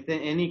मेंडीस,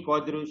 एनी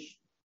कोद्रुश.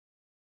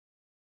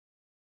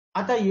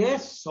 आता हे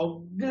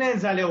सगळे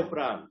जाले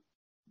उपरांत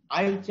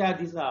आयच्या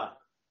दिसा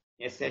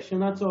हे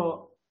सेशनाचो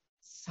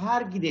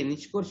सार कितें,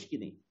 निश्कर्श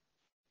कितें?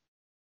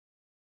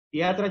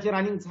 तियात्राचेर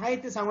आनीक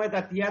जायते सांगूं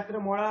येता. तियात्र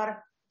मळार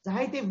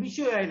जायते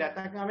विशय आयल्या,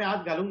 ताका हांवें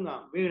हात घालूंक ना,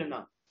 वेळ ना.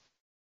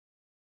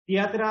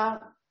 तियात्रा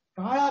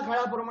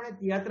काळाप्रमाणे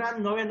तियात्रांत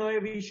नवे नवे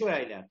विशय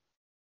आयल्यात.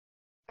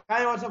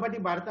 कांय वर्सां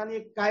फाटीं भारतान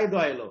एक कायदो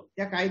आयलो,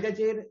 त्या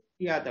कायद्याचेर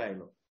तियात्र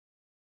आयलो.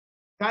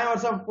 कांय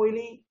वर्सां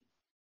पयलीं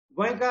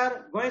गोंयकार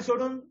गोंय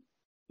सोडून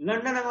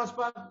लंडनाक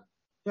वचपाक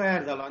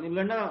तयार जालो आनी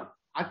लंडन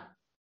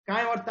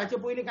ताचे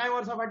पयलीं कांय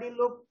वर्सां फाटीं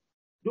लोक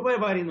दुबय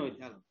बारीन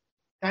वयतालो,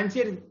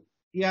 तांचेर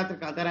तियात्र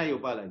कांतारां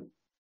येवपाक लागलीं.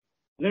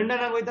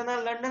 लंडनाक वयतना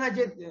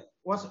लंडनाचे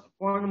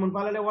कोण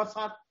म्हणपाक लागले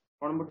वचात,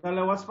 कोण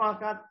म्हणटाले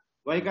वचपाकात,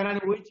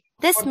 गोंयकारांनी वयचे.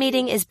 This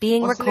meeting is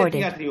being recorded.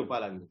 Tiatr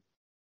येवपाक लागली.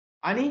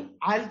 आनी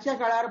आयच्या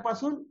काळार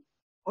पासून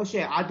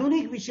अशे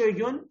आधुनीक विशय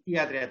घेवन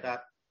तियात्र येतात,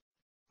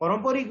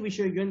 पारंपारीक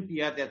विशय घेवन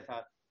तियात्र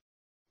येतात.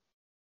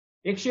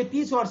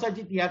 130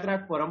 वर्सांची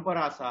तियात्राक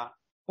परंपरा आसा.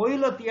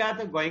 पयलो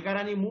तियात्र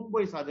गोंयकारांनी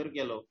मुंबय सादर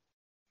केलो,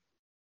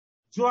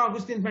 जो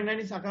अगुस्तीन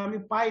फेर्नांडीस हाका आमी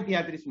पाय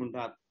तियात्रीस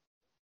म्हणटात.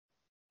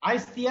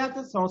 आयज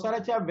तियात्र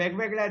संवसाराच्या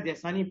वेगवेगळ्या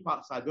देशांनी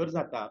सादर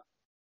जाता.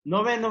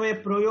 नवे नवे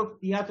प्रयोग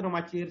तियात्र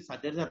माचयेर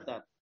सादर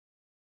जातात.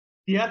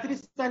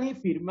 तियात्रिस्तांनी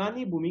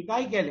फिल्मांनी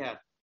भुमिकाय केल्यात.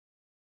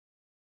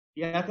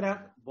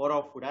 तियात्राक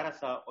बरो फुडार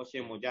आसा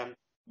अशें म्हज्यान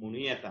म्हणूं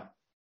येता.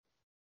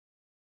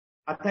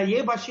 आतां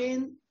हे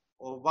भाशेन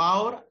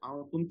वावर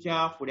हांव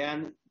तुमच्या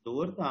फुड्यान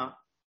दवरतां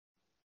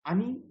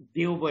आनी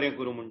देव बरें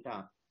करूं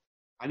म्हणटा.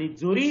 आनी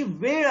जोरी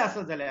वेळ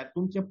आसा जाल्यार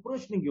तुमचे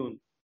प्रश्न घेवन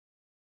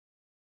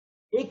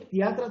एक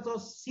तियात्राचो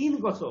सीन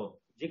कसो,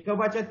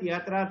 जेकबाच्या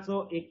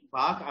तियात्राचो एक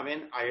भाग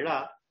हांवें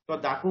हाडला, तो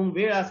दाखोवंक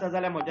वेळ आसा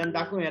जाल्यार म्हज्यान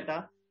दाखोवं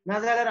येता.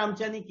 नाजाल्यार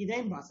आमच्यांनी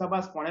कितेंय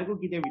भासाभास कोणाकूय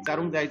कितें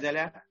विचारूंक जाय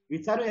जाल्यार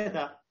विचारूं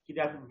येता.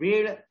 कित्याक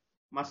वेळ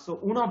मातसो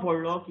उणो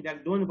पडलो,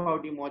 कित्याक 2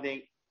 फावटी मोदें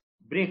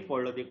ब्रेक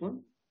पडलो, देखून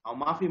हांव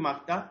माफी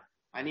मागता.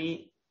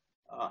 आनी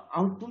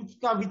हांव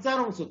तुमकां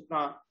विचारूंक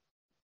सोदतां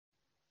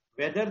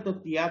वेदर तो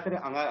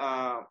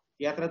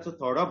तियात्राचो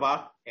थोडो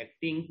भाग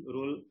एक्टींग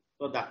रोल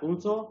तो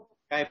दाखोवचो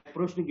काय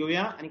प्रश्न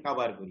घेवया आनी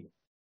काबार करूया.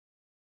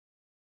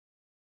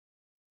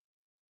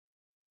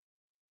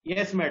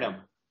 Yes madam,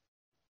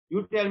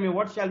 you tell me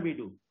what shall we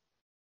do.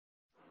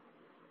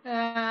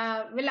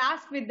 We'll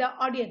ask with the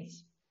audience.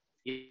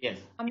 Yes.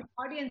 आमी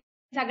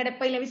ऑडियन्सा कडेन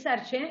पयलें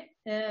विचारचें,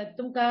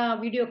 तुमकां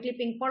व्हिडिओ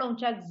क्लिपिंग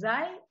पळोवच्याक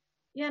जाय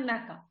या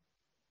नाका.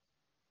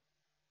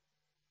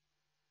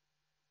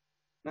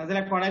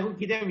 नाजाल्यार कोणाकूय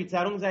कितें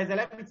विचारूंक जाय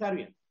जाल्यार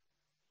विचारूया.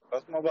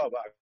 Cosma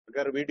बाबा,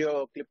 अगर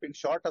वीडियो क्लिपिंग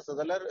शॉर्ट आसा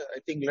जाल्यार I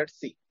think let's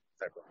see.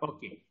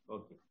 Okay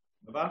okay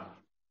बाबा.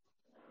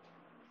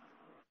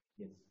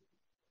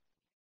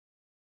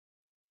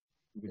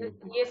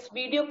 Yes,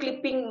 video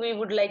clipping we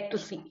would like to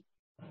see.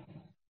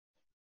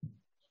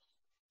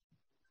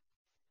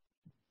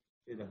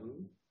 Video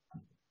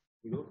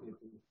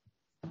clipping.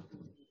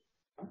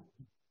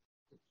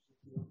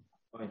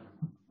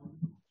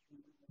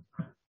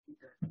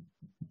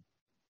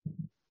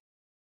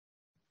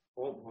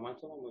 Oh, how much?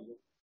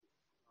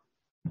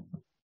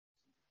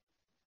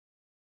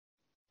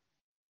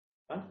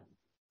 Huh?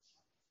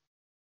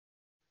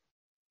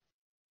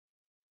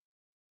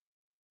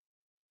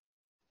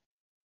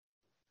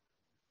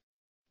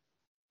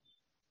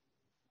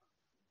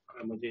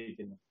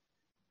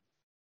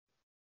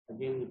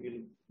 Again, it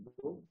will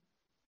go.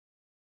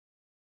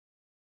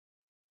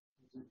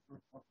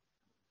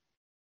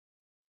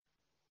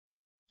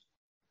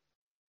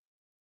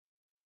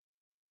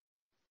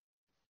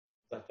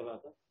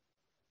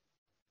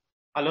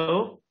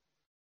 Hello.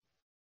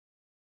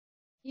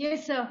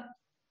 Yes sir.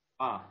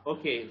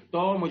 Okay.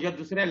 तो म्हज्या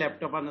दुसऱ्या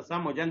लॅपटॉपान आसा,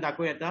 म्हज्यान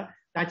दाखोव येता.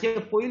 ताचे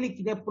पयलीं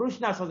कितें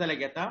प्रश्न आसा जाल्यार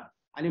घेता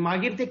आनी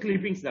मागीर ते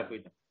क्लिपिंग्स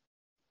दाखयता.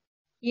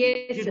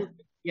 Yes sir.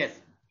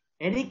 Yes.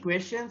 Any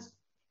questions?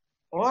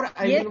 Or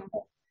I Yes.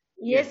 will...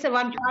 Yes, sir.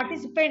 One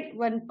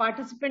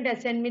participant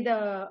has sent me the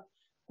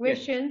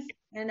questions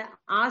and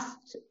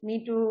asked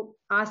me to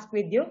ask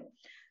with you.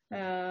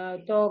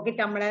 तो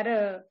कित्या म्हळ्यार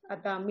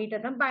आतां मीट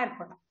आतां भायर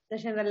पडला.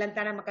 तशें जाल्यार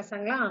ताणें म्हाका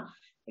सांगलां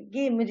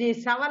की म्हजी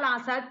सवालां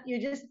आसात, you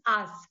just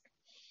ask.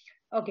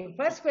 Okay,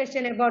 first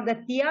question about the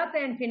theatre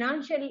and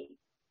financial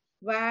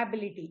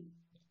viability.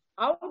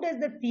 How does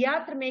the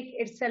theatre make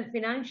itself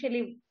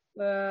financially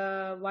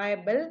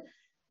viable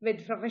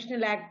with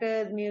professional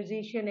actors,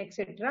 musicians,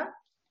 etc.?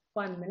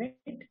 1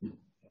 minute.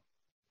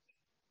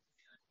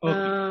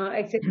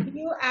 Etc. Do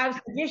you have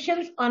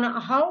suggestions on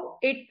how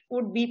it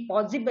would be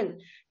possible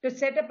to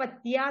set up a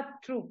theatre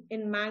troupe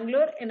in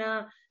Mangalore in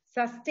a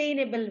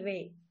sustainable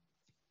way?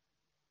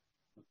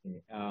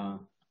 Okay.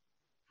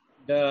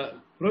 The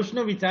प्रश्न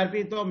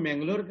विचारपी तो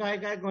मंगलोर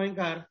काय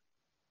गोंयकार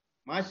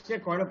मातशें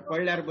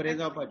कळल्यार बरें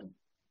जावपाचें.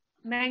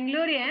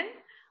 Mangalorean,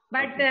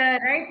 but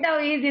right now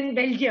he is in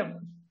Belgium.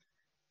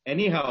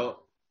 Anyhow,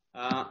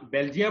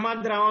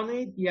 बेल्जियमांत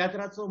रावनूय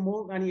तियात्राचो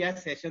मोग आनी ह्या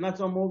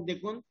सेशनाचो मोग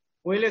देखून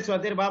पयले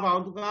सुवातेर बाब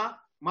हांव तुका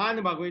मान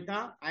बागयता.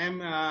 I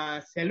am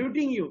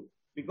सॅल्युटिंग you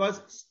because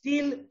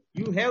still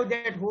you have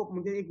that hope.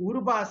 म्हणजे एक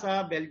उर्बा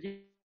आसा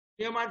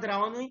बेल्जियमांत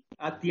रावनूय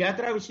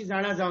तियात्रा विशीं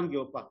जाणा जावन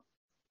घेवपाक.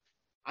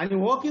 आनी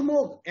हो की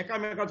मोग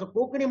एकामेकाचो.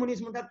 कोंकणी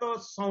मनीस म्हणटा तो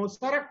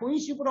संवसाराक खंय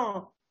शिपरो.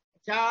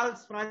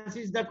 चार्ल्स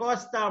फ्रांसीस द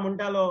कॉस्ता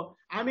म्हणटालो,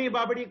 आमी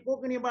बाबडी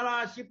कोंकणी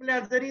बाळा शिपल्या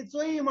जरी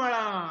चोयी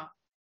माळा.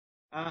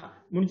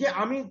 म्हणजे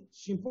आम्ही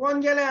शिकवून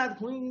गेल्यात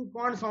खंय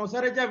कोण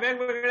संवसाराच्या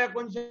वेगवेगळ्या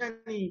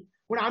कोनशांनी,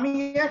 पण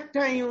आम्ही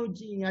एकठांय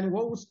येवची आनी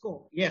हो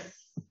हुस्को. येस,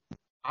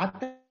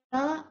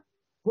 आता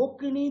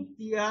कोंकणी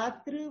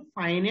तियात्र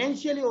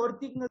फायनान्शियली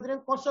अर्थीक नदरेन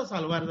कसो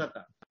साल्वार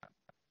जाता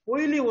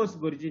पयली वस्त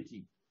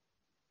गरजेची.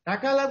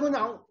 ताका लागून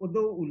हांव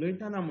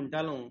उलयतना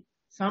म्हणटालो,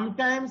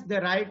 sometimes the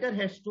writer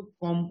has to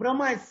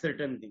compromise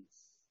certain things.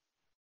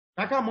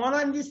 ताका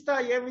मनान दिसता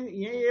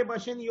हे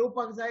भाशेन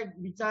येवपाक जाय,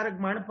 विचार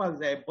मांडपाक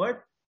जाय, but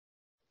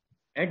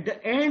at the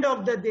end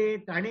of the day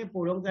ताणें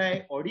पळोवंक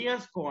जाय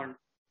ऑडियन्स कोण,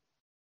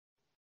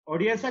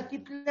 ऑडियन्साक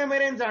कितले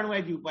मेरेन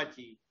जाणवाय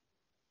दिवपाची,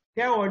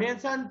 त्या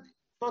ऑडियन्सान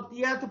तो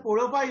तियात्र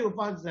पळोवपाक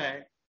येवपाक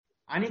जाय,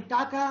 आनी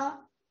ताका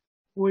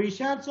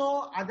पयशांचो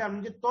आदार,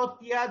 म्हणजे तो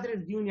तियात्र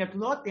दिवन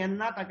येतलो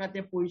तेन्ना ताका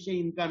ते पयशे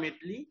इन्कम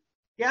येतली.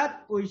 त्याच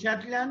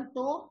पयशांतल्यान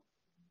तो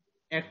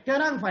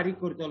एक्टरांक फारीक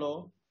करतलो,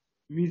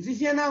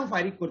 म्युझिशियनांक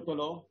फारीक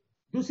करतलो,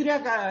 दुसऱ्या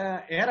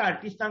हेर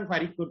आर्टिस्टांक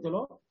फारीक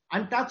करतलो,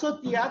 आनी ताचो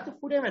तियात्र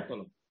फुडें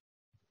वतलो.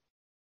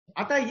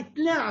 आता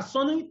इतलें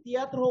आसूनय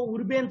तियात्र हो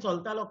उर्बेन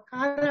चलतालो,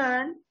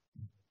 कारण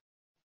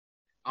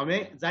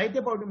हांवें जायते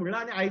फावटी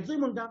म्हणलां आनी आयजूय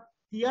म्हणटा,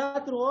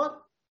 तियात्र हो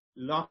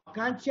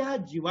लोकांच्या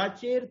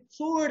जिवाचेर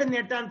चड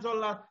नेटान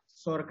चल्ला.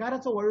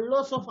 सरकाराचो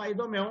व्हडलोसो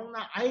फायदो मेळोंक ना.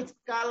 आयज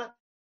काल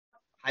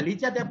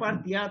हालींच्या तेंपार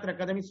तियात्र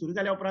अकादमी सुरू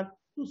जाल्या उपरांत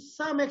टू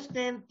सम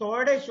एक्सटेंट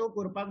थोडे शो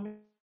करपाक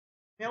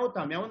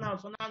मेवना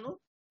असो ना न्हू,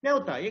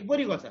 मेवता, एक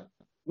बरी गजाल,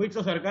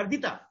 गोंयचो सरकार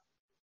दिता.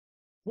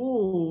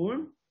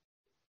 पूण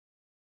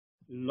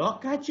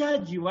लोकांच्या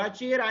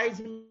जिवाचेर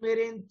आयज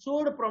मेरेन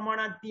चड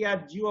प्रमाणात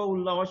तियात्र जीव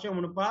उरला अशें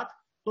म्हणपाक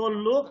तो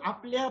लोक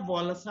आपल्या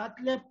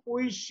बोल्सांतले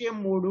पयशे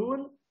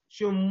मोडून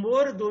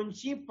 100,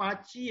 200,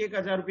 500,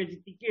 1000 रुपयाची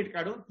तिकेट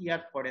काडून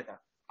तियात्र पळयता.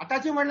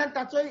 आतांचे म्हणल्यार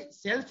ताचो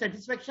सेल्फ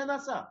सॅटिस्फॅक्शन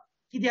आसा.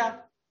 कित्याक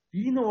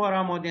 3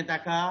 वरां मदें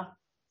ताका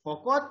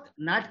फकत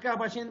नाटका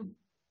भाशेन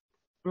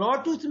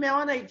प्लॉटूच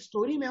मेळना, एक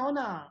स्टोरी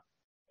मेळना,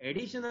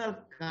 एडिशनल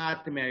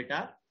कात मेळटा,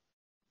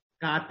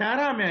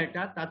 कांतारां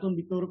मेळटा, तातूंत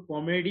भितर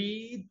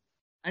कॉमेडी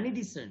आनी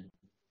डिसंट,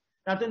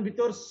 तातूंत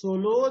भितर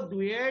सोलो,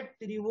 दुयेट,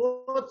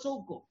 त्रिवो,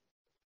 चौको,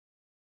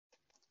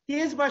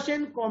 तेच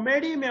भाशेन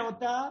कॉमेडी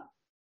मेळटा,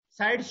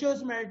 सायड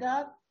शोज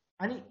मेळटात,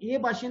 आनी हे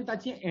भाशेन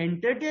ताची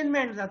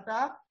एंटरटेनमेंट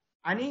जाता,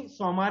 आनी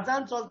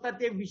समाजान चलता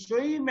ते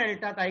विशयूय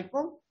मेळटात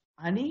आयकूंक,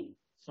 आनी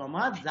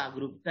समाज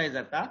जागृताय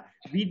जाता.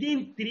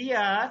 विदीन 3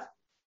 hours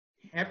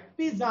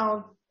हॅप्पी जावन,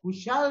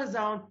 खुशाल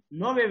जावन,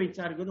 नवे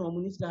विचार घेवन हो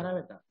मनीस घरा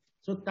येता.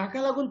 सो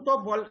ताका लागून तो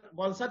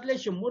बोल्सांतले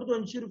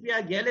 100-200 रुपया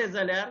गेले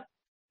जाल्यार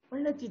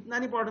म्हणल्यार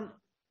चिंतनांनी पडून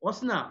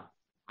वचना.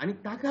 आनी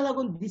ताका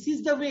लागून दीस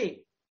इज द वे.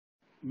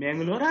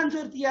 मेंगलोरान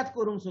जर तियात्र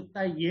करूंक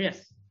सोदता,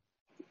 येस,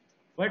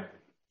 बट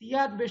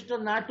तियात्र बेश्टो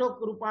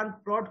नाटक रुपान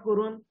प्लॉट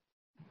करून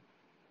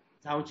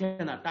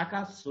जावचें ना.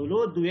 ताका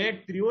सोलो,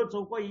 दुयेट, त्रिवो,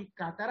 चौको ही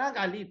कांतारां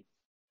घालीत,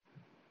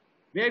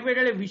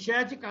 वेगवेगळे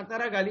विशयाची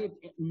कांतारां घालीत,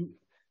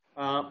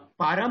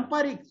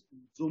 पारंपारीक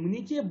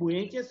जमनीचे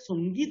भुंयेचें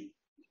संगीत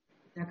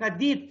ताका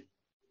दीत,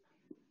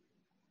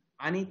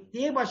 आनी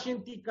ते भाशेन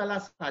ती कला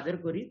सादर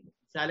करीत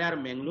जाल्यार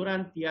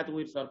मेंगलोरान तियात्र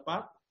वयर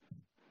सरपाक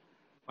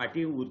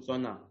फाटीं उरचो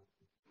ना.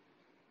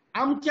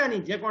 आमच्यांनी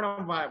जे कोण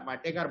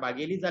वांटेकार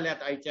भागेली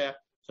जाल्यात आयच्या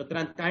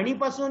सत्रांत, तांणी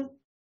पासून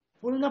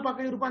पूर्ण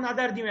पाकळी रुपान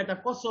आदार दिवं येता.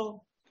 कसो?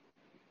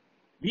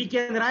 वी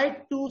कॅन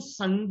रायट टू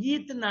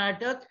संगीत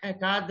नाटक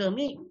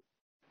अकादमी,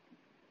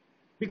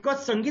 बिकॉज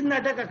संगीत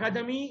नाटक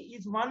अकादमी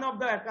इज वन ऑफ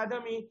द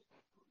अकादमी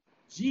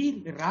जी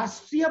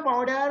राष्ट्रीय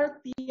पावड्यार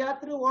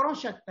तियात्र व्हरूंक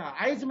शकता.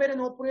 आयज मेरेन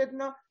हो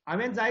प्रयत्न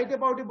हांवें जायते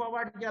फावटी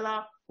बोवाट केला,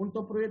 पूण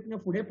तो प्रयत्न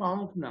फुडें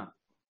पावूंक ना.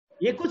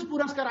 एकूच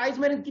पुरस्कार आयज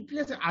मेरेन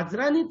कितले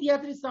हजारांनी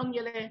तियात्रिस्ट जावन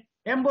गेले.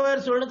 एम्बर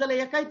सोडलो जाल्यार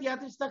एकाय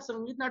तियात्रिस्टाक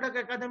संगीत नाटक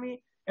अकादमी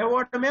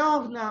एवॉर्ड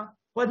मेळोंक ना,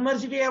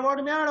 पद्मश्री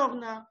एवॉर्ड मेळोंक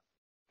ना.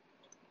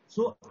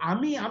 सो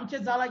आमी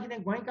आमचें जाला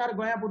कितें, गोंयकार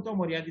गोंया पुरतो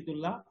मर्यादीत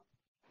उरला,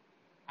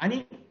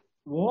 आनी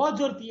हो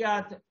जर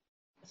तियात्र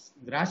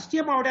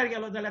राष्ट्रीय पावड्यार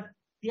गेलो जाल्यार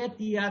ते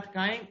तियात्र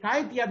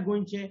कांय तियात्र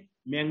गोंयचे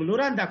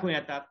मेंगलोरान दाखोवं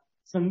येतात.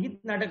 संगीत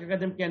नाटक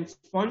अकादमी can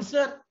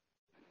sponsor,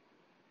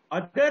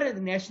 other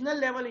national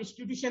level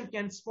institution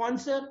can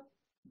sponsor.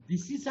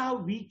 This is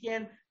how we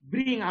can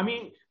bring. आमी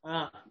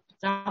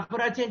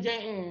चाफराचे जे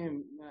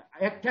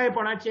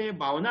एकठांयपणाचे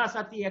भावना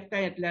आसा ती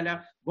एकठांय येतली जाल्यार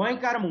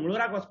गोंयकार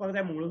मंगळुराक वचपाक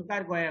जाय,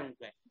 मंगळूरकार गोंयांक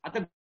जाय.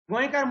 आतां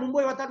गोंयकार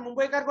मुंबय वतात,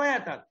 मुंबयकार गोंया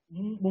येतात,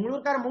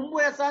 मंगळूरकार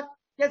मुंबय आसात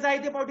ते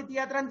जायते फावटी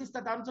तियात्रांत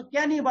दिसतात. आमचो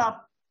कॅनी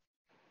बाप,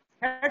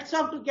 हॅट्स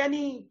ऑफ टू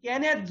कॅनी.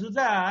 कॅने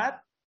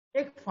झुजात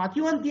एक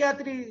फाकीवन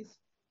तियात्रिस्ट,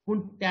 पूण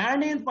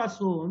ताणेन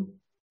पासून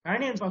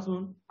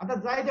आतां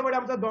जायते फावटी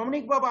आमचो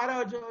डॉमिनीक बाब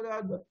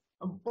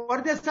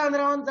परदेशांत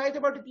रावन जायते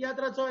फावटी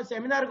तियात्राचो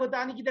सेमिनार करता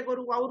आनी कितें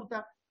करूंक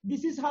वावुरता.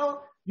 दिस is how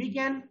we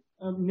can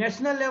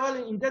national level,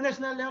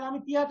 international level आमी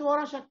तियात्र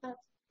व्हरूंक शकतात.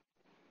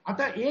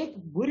 आतां एक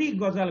बरी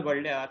गजाल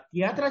घडल्या,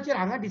 तियात्राचेर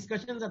हांगा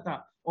डिस्कशन जाता.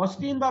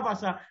 ऑस्टीन बाब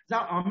आसा,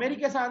 जावं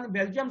अमेरिकेसान,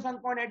 बेल्जियमसान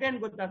कोण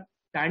एटेंड करतात,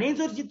 तांणी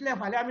जर चिंतलें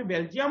फाल्यां आमी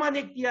बेल्जियमान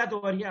एक तियात्र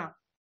व्हरया,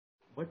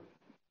 बट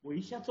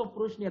पयशाचो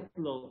प्रश्न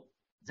येतलो.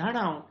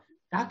 जाणां,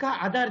 ताका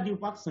आदार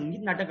दिवपाक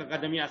संगीत नाटक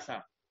अकादमी आसा.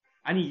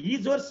 आणि ही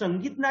जर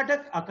संगीत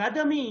नाटक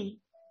अकादमी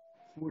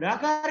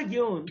फुडाकार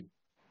घेऊन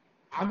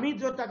आम्ही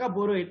जो ताका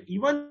बरयत,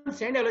 even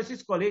Saint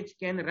Aloysius college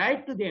can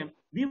right to them,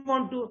 we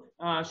want to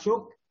show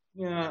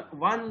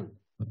one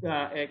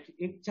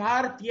एक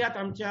 4 तियात्र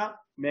आमच्या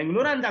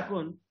मंगलोरान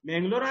दाखोवन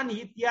मंगलोरान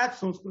ही तियात्र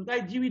संस्कृताय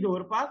जिवी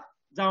दवरपाक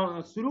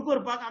जावं सुरू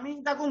करपाक आमी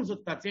दाखोवंक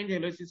सोदतात सेंट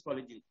एलोयसियस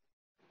कॉलेजीन.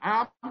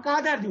 आमकां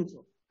आदार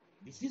दिवचो.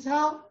 दिस is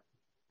how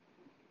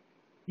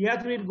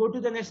tiatr will go to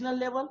the national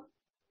level.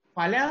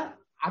 फाल्यां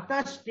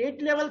आतां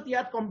state level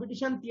tiatr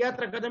competition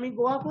tiatr अकादमी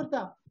गोवा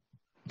करता.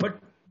 बट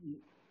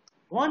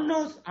कोण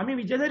नोस, आमी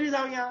विजनरी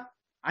जावया.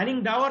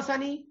 आनीक 10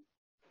 वर्सांनी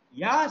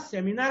ह्या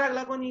सेमिनाराक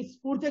लागून ही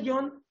स्फूर्त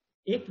घेवन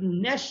एक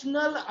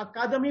नॅशनल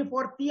अकादमी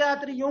फॉर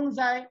तियात्र येवंक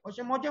जाय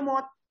अशें म्हजें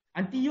मत,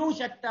 आनी ती येवंक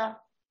शकता.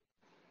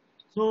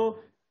 सो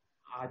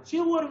हाचे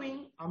वरवीं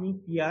आमी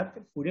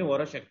तियात्र फुडें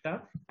व्हरोंक शकता.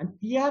 आनी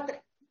तियात्र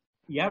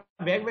ह्या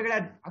वेगवेगळ्या,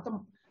 आतां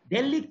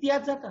दिल्लीक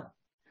तियात्र जाता,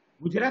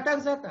 गुजराताक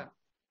जाता,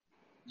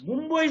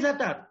 मुंबय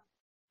जातात,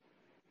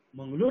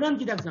 मंगलोरान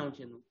कित्याक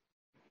जावचें न्हू.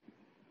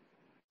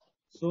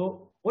 सो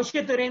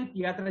अशे तरेन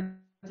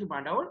तियात्राची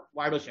भांडावळ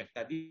वाडोवंक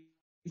शकता.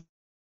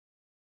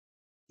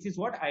 This is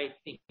what I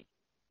think.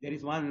 There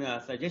is one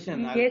suggestion.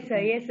 Yes, sir.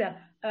 Yes, sir.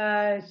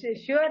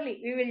 Surely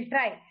we will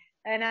try.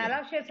 And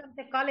I'll share some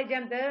college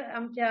and the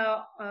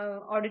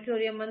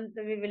auditorium and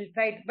we will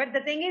try. But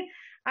the thing is,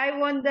 I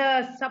want the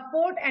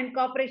support and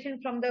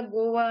cooperation from the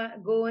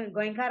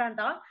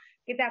Goenkaranta.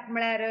 कित्याक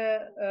म्हळ्यार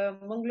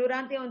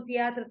मंगलोरांत येवन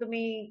तियात्र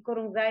तुमी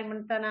करूंक जाय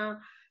म्हणटना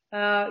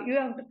you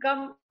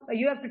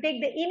have to take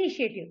the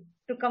initiative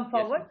to come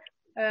forward.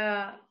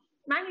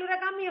 Mangalore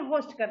आम्ही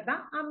host करता.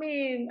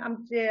 आम्ही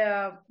आमचे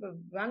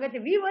हांगाचे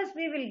viewers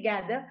we will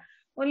gather.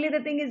 Only the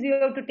thing is you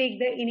have to take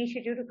the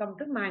initiative to come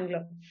to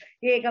Mangalore.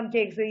 हे एक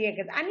आमचे एक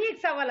आणि एक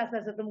सवाल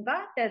आसा सर तुमकां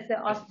तेच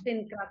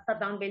ऑस्टिन क्रास्ता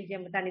जावन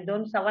बेल्जियम तांणी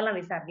 2 सवालां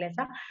विचारले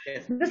आसा.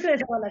 दुसरे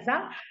सवाल आसा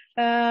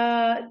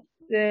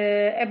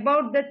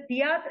about the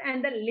theatre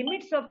and the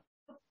limits of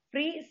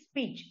free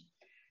speech.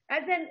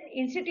 As an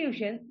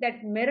institution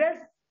that mirrors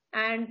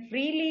and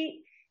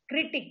freely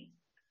critiques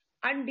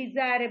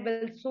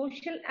undesirable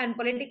social and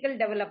political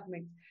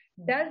developments,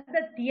 does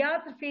the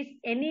theatre face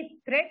any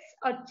threats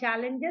or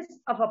challenges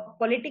of a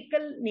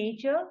political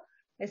nature,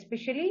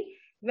 especially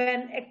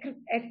when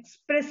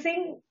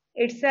expressing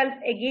itself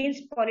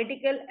against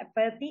political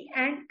apathy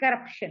and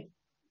corruption?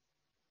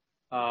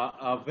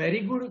 A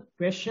very good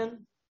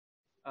question.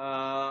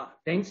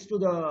 Thanks to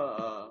the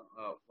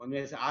one who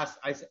has asked,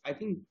 I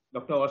think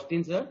Dr.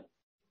 Austin sir.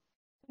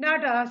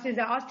 Not Austin,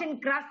 Austin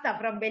Krasta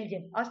from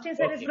Belgium. Austin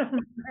sir is from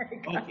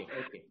America. Okay.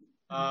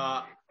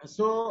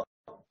 So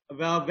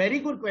very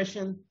good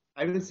question.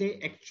 I will say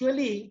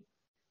actually,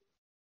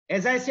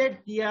 as I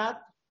said,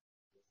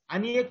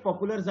 आणि एक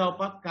popular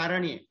जावपाक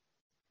कारण हे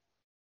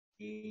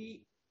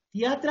की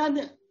तियात्रान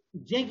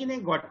जे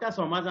कितें घडटा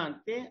समाजांत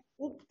ते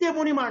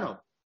उक्तेपणी मांडप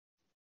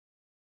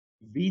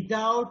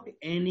without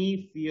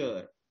any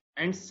fear.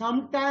 And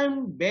sometime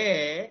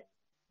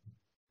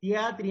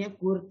tiatr हे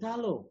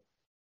करतालो,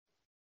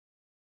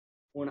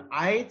 पूण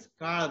आयज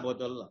काळ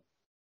बदलला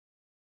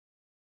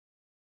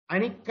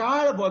आणि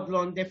काळ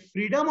बदलोन ते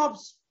फ्रीडम ऑफ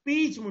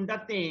स्पीच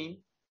म्हणटात ते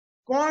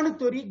कोण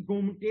तरी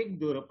घुमटेक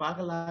धरपाक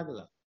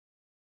लागला.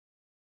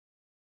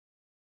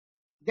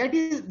 That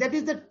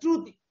is the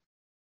truth,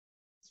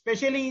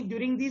 especially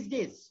during these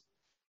days.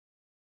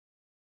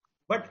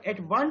 But at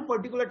one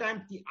particular time,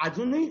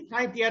 अजूनही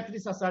काय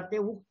तियात्रिस्ट आसात ते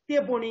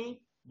उक्तेपणी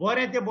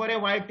बरें ते बरें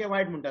वायट ते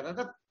वायट म्हणटात.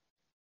 आता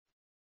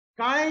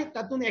काय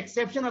तातूंत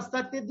एक्सेप्शन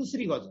असतात ते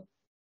दुसरी गजाल.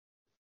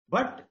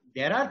 But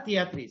there are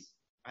theatrists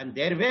and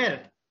there were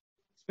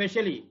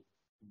especially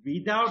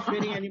without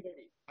fearing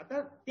anybody.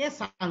 आता ते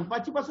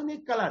सांगपाची पासून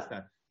एक कला असता.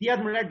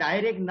 तियात्र म्हणल्यार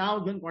डायरेक्ट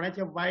नाव घेवन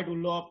कोणाचे वायट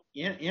उलोवप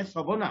हे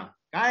सोबना.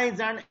 काय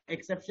जाण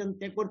एक्सेप्शन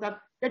ते करतात.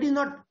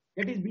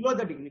 That is below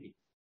the dignity.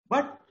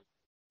 But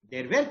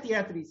there were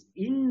theatrists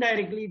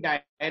indirectly,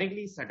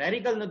 directly,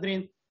 satirical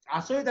नदरेन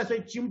असोय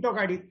चिमटो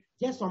काडीत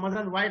जे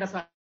समाजान वायट आसा,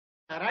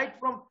 रायट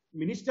फ्रॉम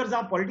मिनिस्टर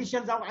जावं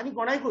पॉलिटिशियन जावं आनी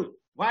कोणाकूय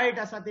वायट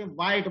आसा ते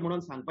वायट म्हणून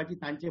सांगपाची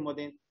तांचे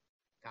मदें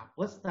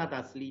कापस्तात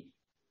आसली.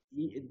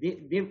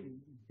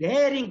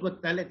 डेअरिंग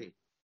करताले ते.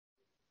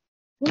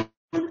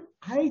 पूण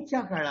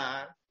आयच्या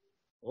काळार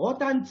हो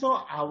तांचो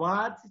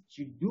आवाज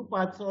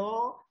चिड्डुपाचो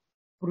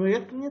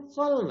प्रयत्न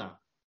चलना.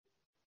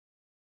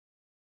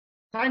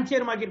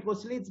 तांचेर मागीर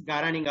कसलीच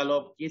गाराणी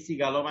घालप, केसी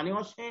घालप आनी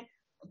अशें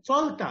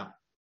चलता.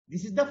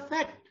 दिस is the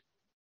fact.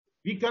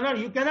 You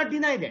cannot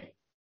deny that.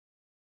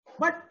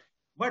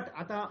 But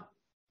आतां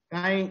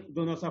कांय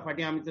 2 वर्सां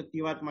फाटीं आमचो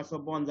तियात्र मातसो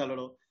बंद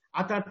जालोलो.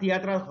 आतां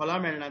तियात्राक हॉलां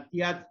मेळना,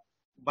 तियात्र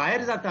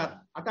भायर जातात.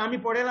 आतां आमी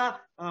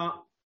पळयलां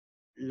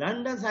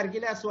लंडन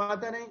सारकिल्या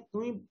सुवातांनी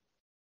थंय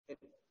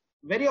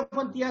व्हेरी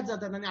ऑफन तियात्र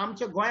जातात आनी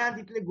आमच्या गोंयांत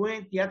इतले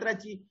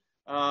तियात्राची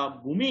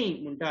भुमी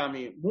म्हणटा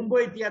आमी,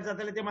 मुंबय तियात्र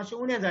जाताले ते मातशे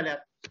उणे जाल्यात.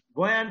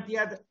 गोंयांत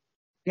तियात्र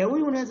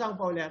तेवूय उणे जावंक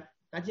पावल्यात.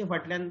 ताचे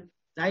फाटल्यान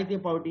जायते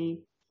फावटी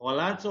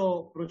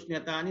हॉलाचो प्रश्न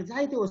येता आनी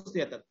जायते वस्तू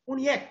येतात. पूण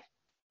एक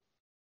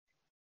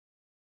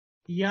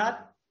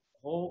तियात्र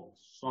हो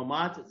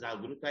समाज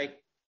जागृताय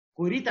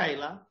करीत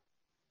आयला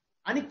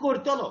आनी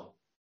करतलो.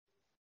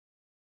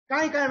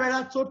 कांय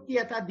वेळा चोडटी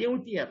येता,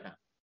 देंवती येता.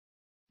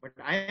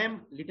 But I am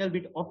little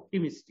bit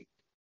optimistic.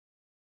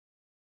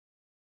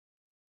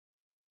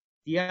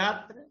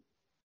 Tiatr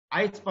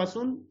आयज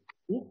पासून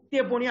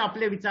उक्तेपणी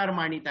आपले विचार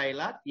मांडीत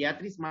आयला,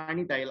 तियात्रीस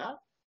मांडीत आयला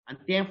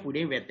आनी ते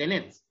फुडें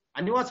वेतलेंच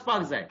आनी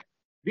वचपाक जाय.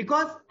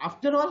 Because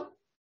after all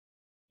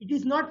it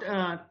is not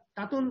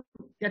तातूंत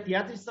त्या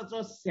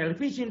तियात्रिस्टाचो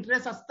सेल्फिश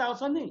इंटरेस्ट आसता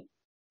असो न्ही,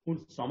 पूण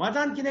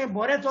समाजान कितें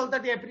बरें चलता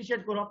ते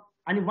एप्रिशिएट करप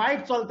आनी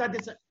वायट चलता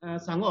ते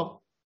सांगप.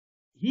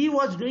 He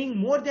was doing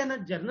more than a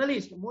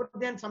journalist, more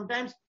than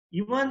sometimes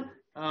even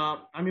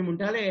आमी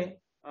म्हणटाले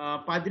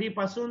पाद्री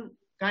पासून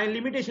कांय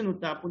लिमिटेशन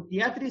उरता, पूण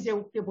तियात्रीस हे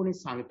उक्तेपणी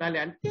सांगताले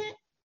आनी ते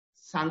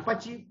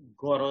सांगपाची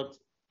गरज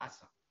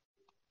आसा.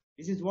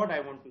 This is what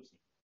I want to say.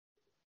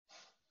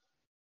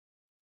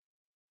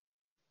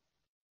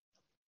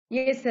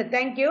 Yes, sir.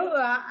 Thank you.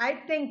 I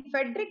think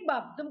Frederick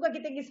Bab, तुमका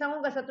कितें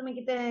सांगूंक आसा, तुमी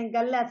कितें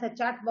घाल्लें आसा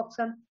chaat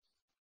बॉक्सान?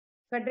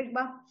 Frederick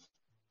Bab.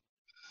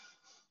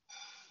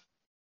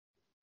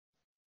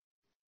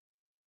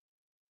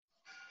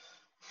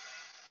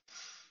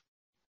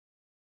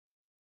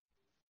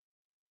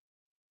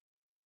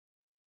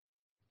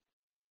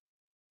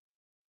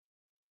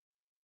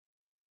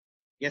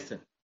 Yes,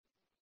 sir.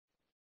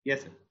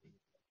 Yes, sir.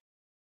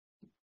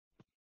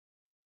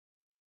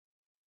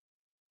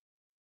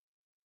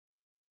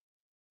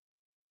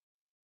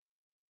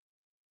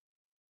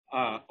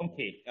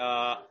 Okay.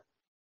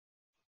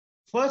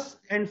 First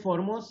and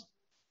foremost,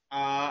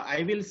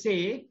 I will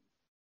say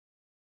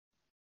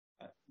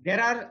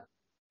there are,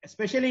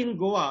 especially in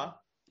Goa,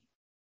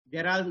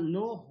 there are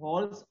no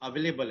halls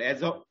available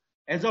as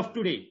of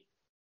today.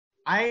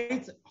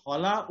 आयज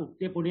हॉला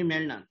उक्तेपणी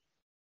मेळनात.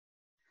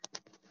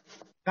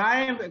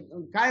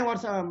 कांय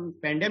वर्सां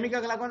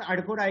पॅन्डेमिकाक लागून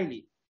आडखोड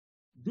आयली.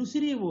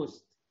 दुसरी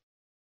गोष्ट,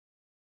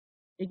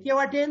 एके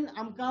वाटेन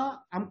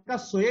आमकां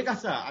सोयेक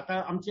आसा.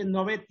 आतां आमचे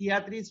नवे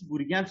तियात्रीस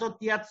भुरग्यांचो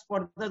तियात्र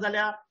स्पर्धा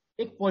जाल्या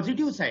एक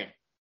पॉझिटिव्ह सायड.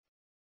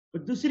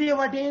 दुसरे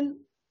वाटेन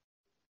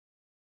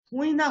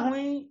खूंय ना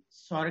खूंय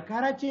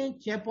सरकाराचें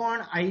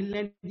चेपण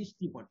आयिल्लें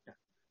दिश्टी पडटा.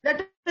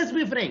 Let us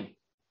be frank,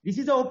 this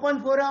is a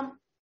open forum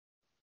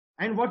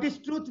and what is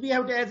truth we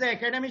have to, as an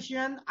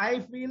academician I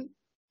feel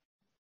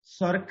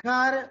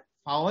सरकार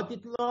फावो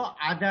तितलो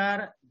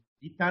आदार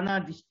दिताना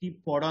दिश्टी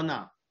पडना.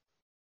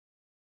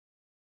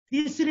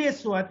 तिसरे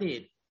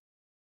सुवातेर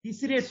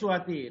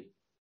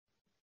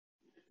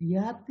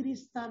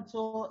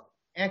तियात्रिस्तांचो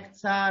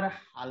एकचार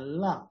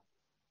हल्ला.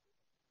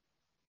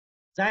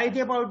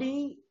 जायते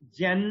फावटी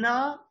जेन्ना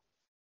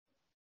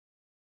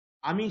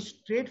आमी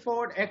स्ट्रेट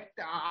फॉरवर्ड एक्ट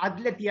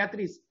आदले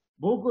तियात्रीस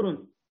भोव करून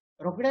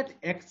रोखडेच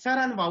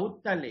एकचारान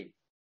वावुरताले.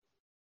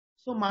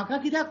 सो म्हाका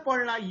कित्याक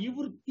पडला ही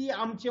वृत्ती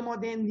आमचे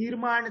मदें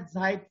निर्माण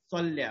जायत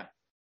चल्ल्या.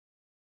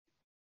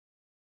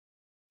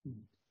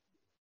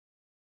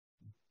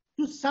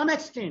 To some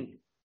extent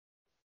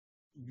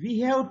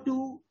we have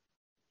to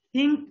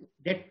think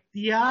that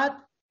tiatr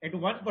at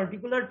one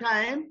particular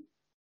time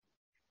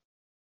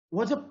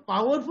was a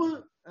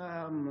powerful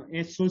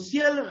a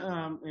social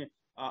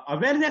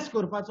awareness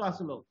करपाचो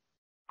आसलो.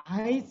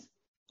 आयज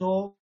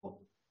तो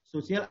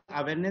सोशियल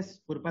अवेअरनेस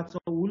करपाचो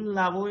उल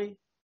लावय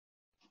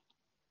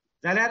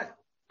जाल्यार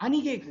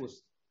आनीक एक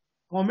गोष्ट,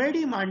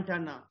 कॉमेडी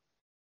मांडटाना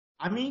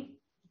आमी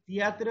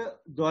तियात्र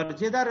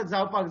दर्जेदार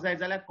जावपाक जाय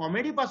जाल्यार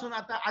कॉमेडी पासून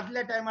आतां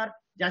आदल्या टायमार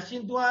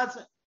जाशीन तूं आज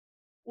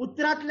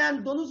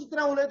उतरांतल्यान दोनूच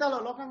उतरां उलयतालो,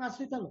 लोकांक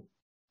हांसयतालो.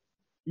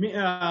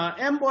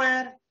 एम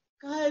बोयर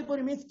काय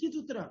बरी मेचकीच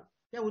उतरां,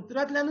 त्या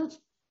उतरांतल्यानूच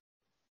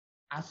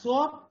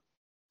हांसोवप,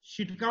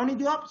 शिटकावणी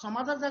दिवप,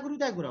 समाजाक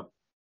जागृताय करप.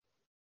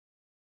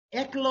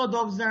 एकलो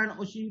दोग जाण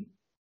अशी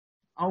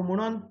हांव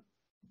म्हणून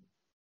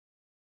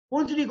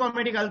पोंचडी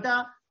कॉमेडी घालता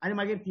आनी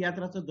मागीर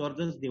तियात्राचो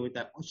दर्जोच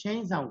देंवयता,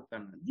 अशेंय जावंक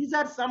उपकारना. दीज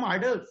आर सम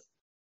हर्डल्स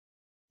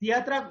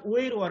तियात्राक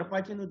वयर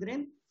व्हरपाचे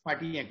नदरेन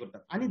फाटीं हें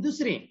करतात. आनी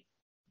दुसरें,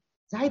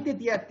 जायते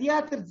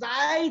तियात्र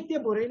जायते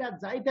बरयल्यात,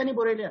 जायत्यांनी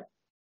बरयल्यात,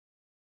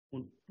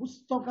 पूण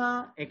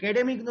पुस्तकां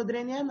एकेडेमीक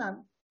नदरेन येनात.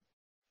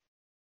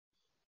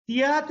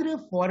 तियात्र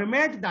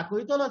फॉर्मॅट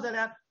दाखयतलो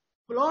जाल्यार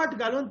प्लॉट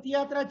घालून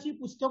तियात्राची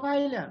पुस्तकां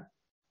आयल्यात.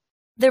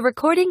 The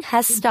recording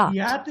has stopped.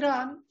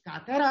 तियात्रान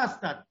कातारां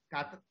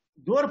असतात,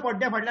 दोर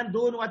पड्ड्या फाटल्यान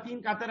 2 वा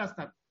 3 कातार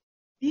असतात.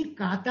 ती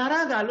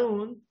कातारां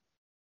घालून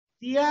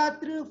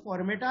तियात्र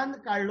फॉर्मेटान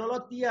काडलेलो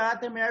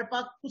तियात्र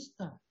मेळपाक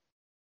कुसता.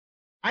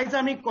 आयज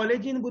आमी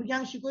कॉलेजीन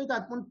भुरग्यांक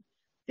शिकयतात, पूण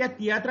त्या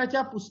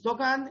तियात्राच्या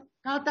पुस्तकान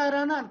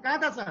कातारां नात.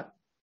 कात आसात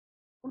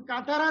पूण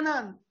कातारां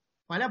नात.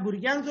 फाल्यां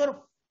भुरग्यांक जर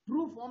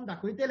ट्रू फॉर्म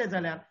दाखयतले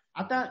जाल्यार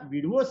आतां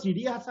व्हिडिओ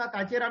सीडी आसा,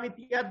 ताचेर आमी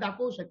तियात्र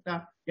दाखोवंक शकता,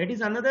 that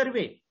is another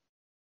way.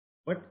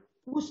 But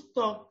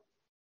पुस्तक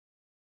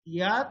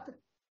तियात्र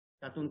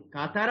तातूंत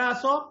कातारां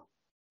आसप,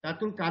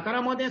 तातूंत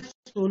कातारां मध्ये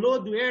सोलो,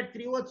 दुएट,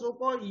 त्रिओ,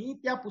 चौको ही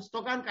त्या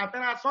पुस्तकान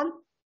कातारां आसोन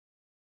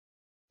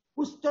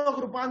पुस्तक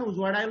रुपान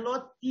उजवाडायल्लो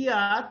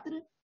तियात्र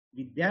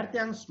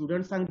विद्यार्थ्यांक,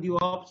 स्टुडंट्सांक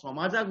दिवप,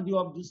 समाजाक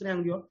दिवप,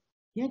 दुसऱ्यांक दिवप,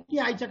 हें ती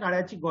आयच्या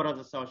काळाची गरज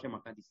आसा अशें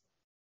म्हाका दिसता.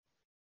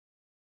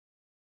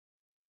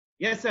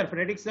 Yes sir,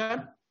 Frederick sir.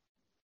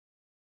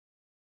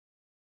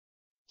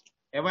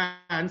 Have I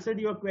answered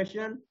your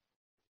question?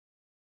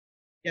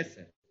 Yes,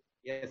 sir.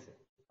 Yes, sir.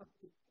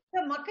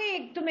 तर म्हाका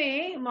एक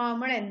तुमी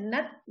म्हळें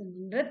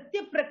नृत्य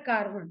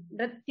प्रकार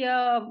नृत्य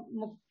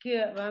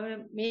मुख्य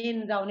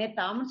मेन जावन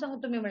येता म्हूण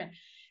सांगून तुमी म्हळें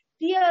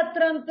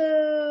तियात्रांत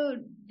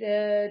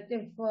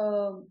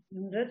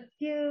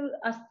नृत्य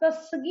आसता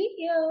सगळी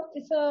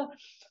इट्स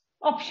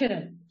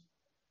ऑप्शनल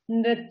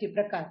नृत्य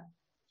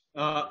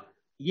प्रकार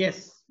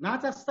येस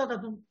नाच आसता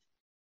तातूंत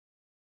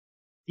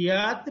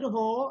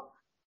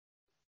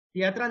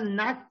तियात्रांत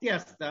नाट्य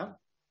आसता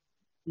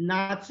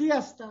नाचूय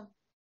आसता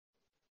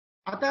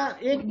आता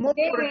एक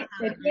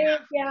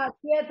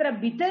तियात्रा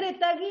भितर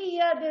येता की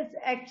या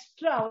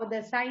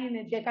एक्स्ट्रा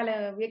सायन जेका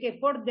वेगळे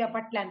पडद्या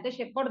फाटल्यान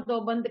तशे पडदो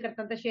बंद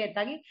करता तशे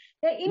येता की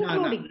ते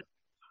इन्क्लुडिंग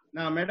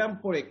ना मॅडम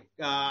पळय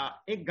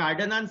एक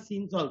गार्डनान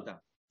सीन चलता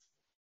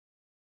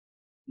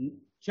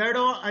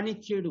चेडो आनी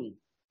चेडू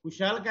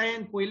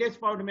खुशालकायेन पयलेच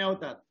फावट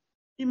मेवतात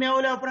ती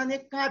मेवल्या उपरांत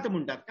एक कात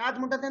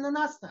म्हणटा तेन्ना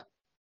नाचतात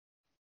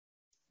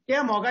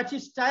त्या मोगाची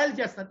स्टायल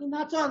जी आसता ती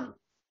नाचोन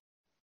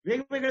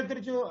वेगवेगळे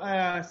तरेच्यो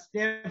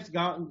स्टेप्स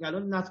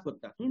घालून नाच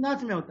करता ही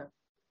नाच मेवता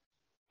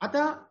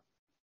आता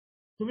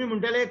तुम्ही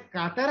म्हणटले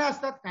कातारां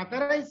आसतात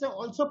कातारां is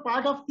also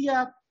part of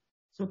tiatr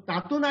so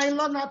तातून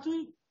आयिल्लो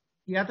नाचूय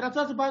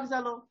तियात्राचोच भाग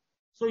जालो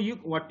so you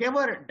what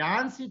ever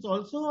dance is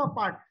also a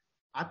part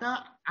आता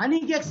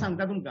आनीक एक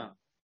सांगता तुमकां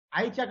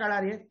आयच्या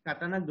काळार हे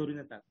कातारांक धरून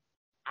येतात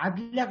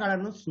आदल्या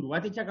काळार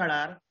सुरवातीच्या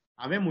काळार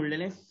हांवें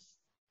म्हणलेलें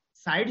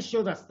सायड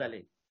शोज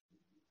आसताले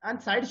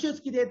आनी सायड शोज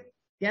कितें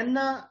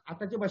तेन्ना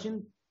आतांचे भाशेन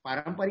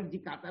पारंपारीक जी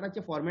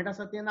काताराचे फॉर्मेट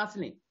आसा ते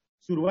नासले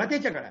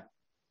सुरवातेच्या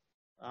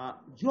काळार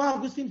जो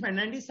ऑगस्टीन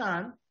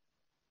फेर्नांडीसान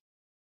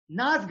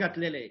नाच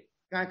घातलेले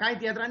कांय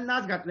तियात्रांनी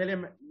नाच घातलेले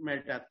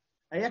मेळटात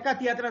एका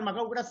तियात्रान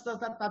म्हाका उगडास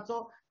आसा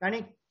ताचो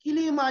ताणें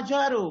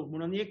किलीमांजारो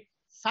म्हणून एक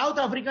south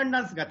African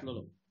dance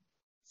घातलेलो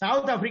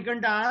south African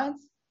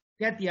dance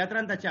त्या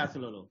तियात्रान ताचे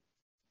आसलेलो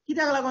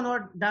कित्याक लागून हो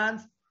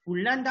डान्स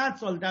फुडल्यान डान्स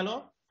चलतालो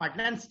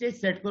फाटल्यान स्टेज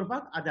सेट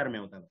करपाक आदार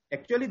मेवतालो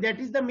actually that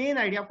is the main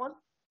idea for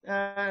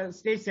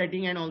stage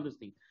setting and all those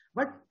things.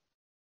 But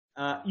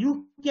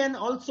you can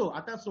also,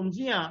 आता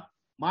समजुया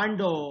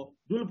मांडो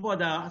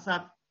दुलपदा आसात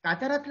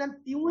कातारांतल्यान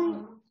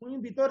तिवूय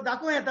भितर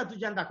दाखोवं येता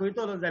तुज्यान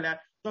दाखयतलो जाल्यार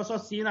तसो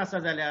सीन आसा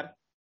जाल्यार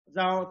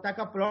जावं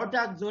ताका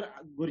प्लॉटाक जर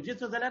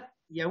गरजेचो जाल्यार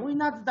हेवूय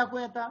नाच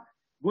दाखोवं येता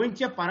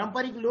गोंयचे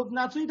पारंपारीक लोक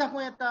नाचूय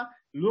दाखोवं येता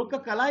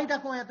लोककलाय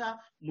दाखोवं येता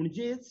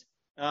म्हणजेच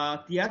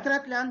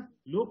तियात्रांतल्यान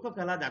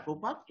लोककला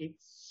दाखोवपाक एक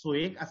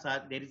सोयेक आसा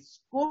there is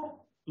scope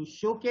to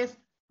showcase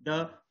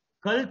the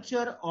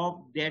culture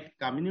of that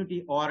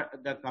community or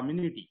the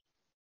community.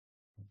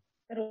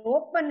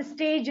 Open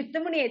stage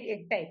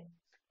एक type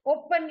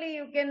openly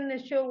you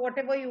can show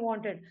whatever you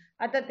wanted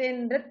आता ते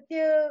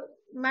नृत्य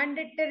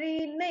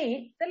mandatory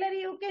नाही तर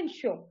you can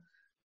show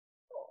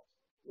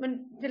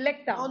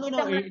select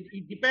no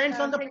it depends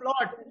on the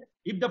plot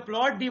if the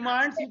plot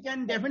demands you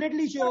can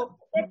definitely show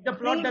if the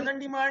plot doesn't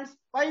demands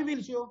why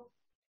will show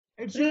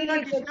it should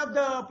not disturb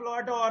the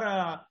plot or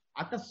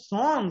आता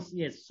songs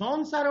yes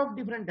songs are of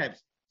different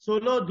types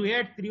solo,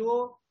 duet,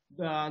 trio,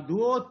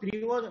 duo,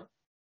 trio,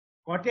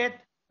 quartet,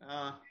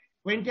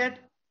 quintet,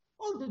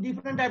 all the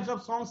different types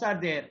of songs are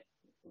there.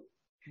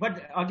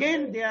 But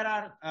again, there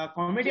are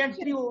comedian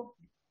trio,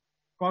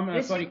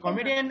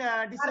 comedian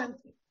descent.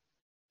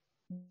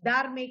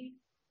 Dharmic,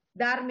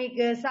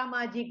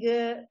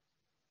 samajik,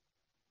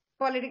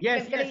 political.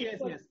 Yes.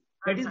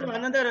 That is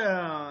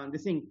another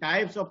this thing,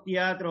 types of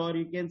theatre, or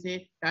you can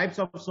say types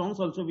of songs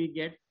also we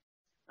get.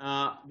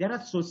 There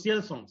are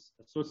social songs,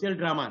 social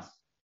dramas.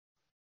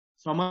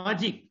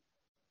 समाजीक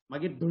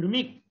मागीर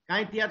धर्मीक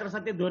कांय तियात्र आसा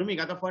ते धर्मीक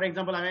आता for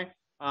example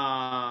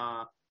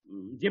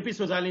हांवें JP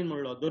Souzalin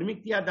म्हणलो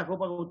धर्मीक तियात्र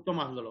दाखोवपाक उत्तम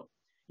आसलेलो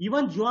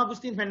इवन जो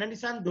ऑगस्टीन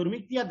फेर्नांडीसान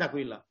धर्मीक तियात्र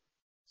दाखयला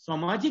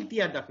समाजीक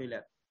तियात्र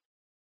दाखयल्यात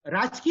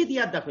राजकीय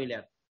तियात्र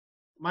दाखयल्यात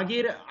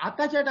मागीर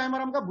आतांच्या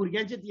टायमार आमकां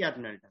भुरग्यांचे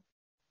तियात्र मेळटा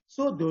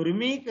सो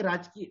धर्मीक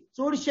राजकीय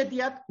चडशे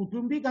तियात्र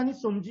कुटुंबीक आनी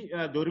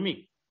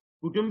धर्मीक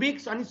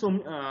कुटुंबीक आनी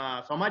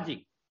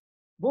समाजीक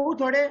भोव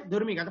थोडे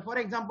धर्मीक आता फॉर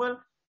एक्झाम्पल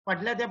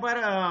फाटल्या तेंपार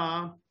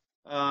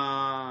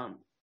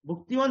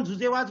भुक्तीवन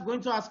जुजेवाज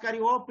गोंयचो आस्कारी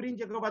हो प्रिन्स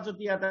जेकोबाचो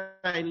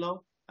तियात्र आयिल्लो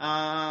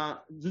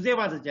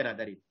जुजेवाजाचेर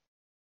आदारीत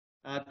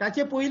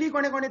ताचे पयलीं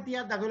कोणे कोणे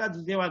तियात्र दाखयला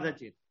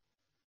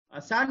जुजेवाजाचेर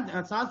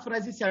सांत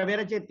फ्रांसीस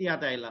शावेराचेर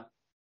तियात्र आयला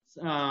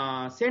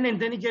सेंट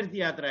एंथनीचेर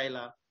तियात्र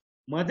आयला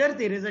मदर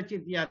तेरेजाचेर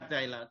तियात्र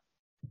आयला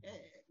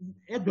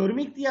हे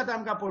धर्मीक तियात्र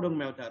आमकां पळोवंक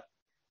मेळटात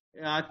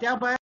त्या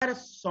भायर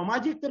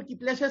समाजीक तर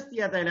कितलेशेच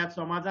तियात्र आयल्यात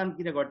समाजान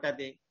कितें घडटा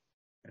ते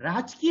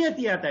राजकीय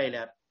तियात्र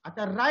आयल्यात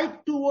आता रायट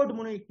टू वोट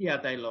म्हणून एक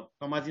तियात्र आयलो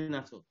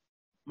समाजीनाचो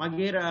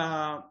मागीर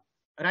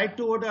right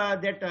to vote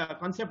that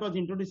concept was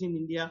introduce in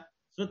India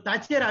so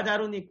ताचेर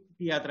आदारून एक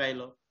तियात्र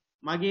आयलो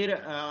मागीर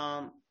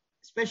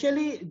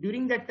स्पेशली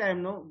ड्युरींग दॅट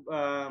टायम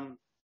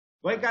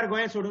गोंयकार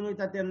गोंय सोडून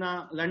वयतात तेन्ना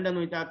लंडन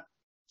वयतात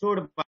चड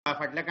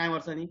फाटल्या कांय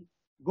वर्सांनी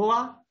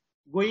Goa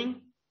going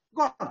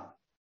gone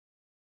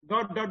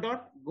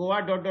Goa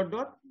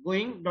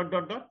going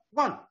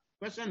gone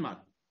question mark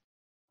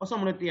असो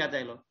म्हणून तियात्र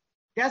आयलो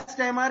त्याच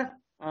टायमार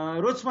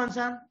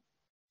रोजफान्सान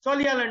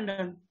चलया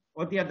लंडन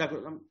हो तियात्र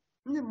दाखयलो.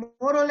 म्हणजे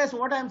more or less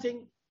what I am saying,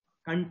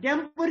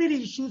 contemporary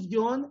issues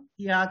घेऊन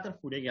तियात्र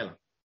फुडें गेला.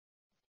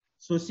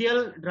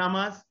 Social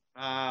dramas,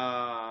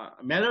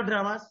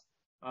 मेलोड्रामास,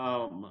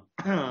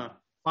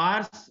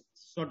 farce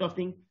sort of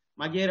thing.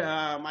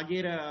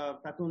 मागीर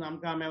तातूंत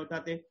आमकां मेवता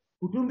ते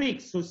कुटुंबीक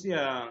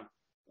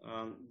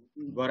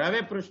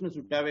घरावे प्रश्न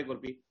सुटावे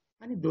करपी,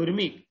 आनी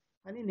धर्मीक,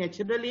 आनी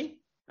नॅचरली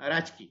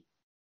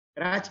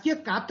राजकीय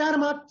कातार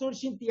मात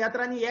चडशी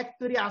तियात्रांनी एक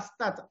तरी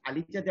आसताच.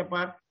 हालींच्या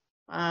तेंपार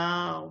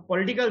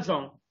political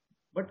song,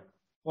 but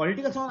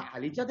political song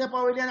हालींच्या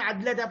तेंपा वयली आनी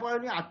आदल्या तेंपा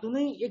वयली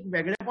हातूनय एक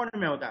वेगळेपण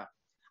मेवता.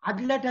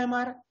 आदल्या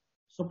टायमार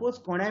सपोज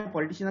कोणाय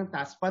पॉलिटिशियनाक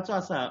तासपाचो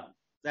आसा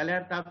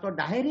जाल्यार तो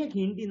डायरेक्ट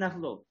हिंट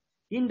दिनासलो,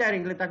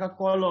 इनडायरेक्टली ताका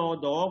कोलो,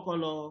 धवो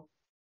कोलो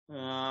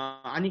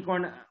आनी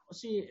कोण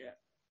अशी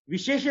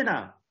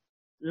विशेशणां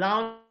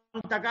लावन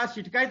ताका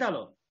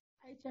शिटकायतालो.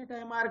 आयच्या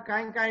टायमार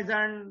कांय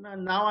जाण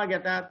नांवां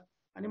घेतात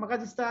आनी म्हाका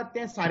दिसता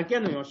तें सारकें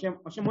न्हय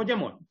अशें म्हजें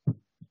मत.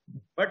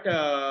 But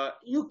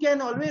you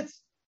can always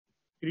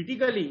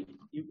critically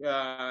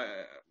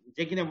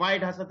जें कितें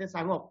वायट आसा तें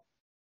सांगप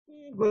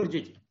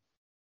गरजेचें.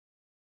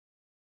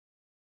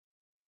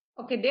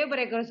 ओके, देव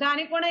बरें करूं. सो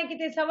आनी कोणाय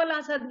कितें सवाल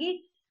आसात गी?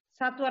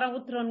 7 वरां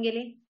उतरून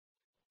गेली.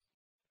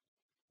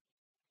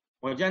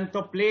 म्हज्यान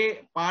तो प्ले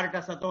पार्ट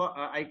आसा तो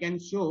I can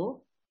show,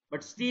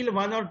 but still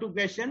 1 or 2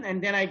 question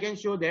end then I can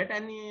show that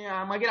आनी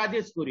मागीर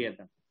आदेश करूं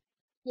येता.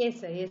 Yes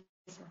sir, yes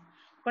sir.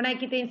 कोणाय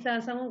कितें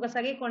सांगूंक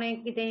आसा गे? कोणाय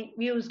कितें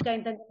व्ह्यूज काय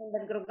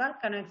तांचे करूंक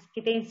कोणाक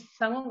कितें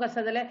सांगूंक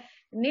आसा जाल्यार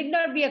need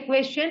not be a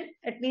question,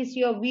 at least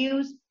your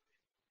views.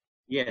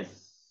 Yes.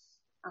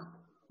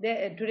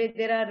 Today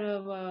there are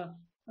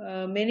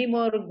many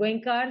more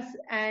goinkars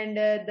and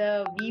the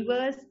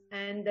viewers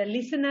and the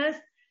listeners.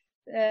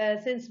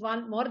 Since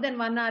more than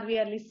 1 hour we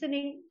are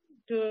listening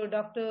to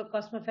Dr.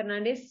 Cosma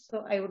Fernandes.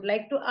 So I would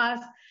like to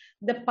ask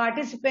the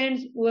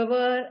participants,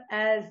 whoever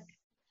has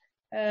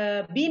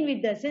been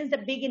with us since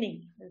the beginning.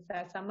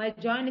 Some might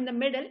join in the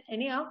middle.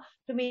 Anyhow,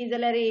 to me,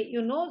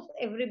 you know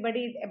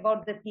everybody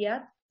about the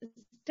tiatr.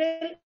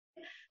 Still,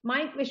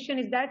 my question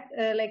is that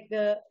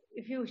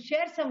if you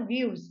share some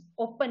views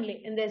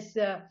openly in this,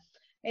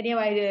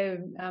 anyway,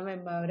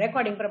 I'm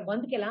recording from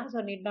Bandh Kela,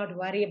 so need not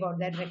worry about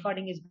that.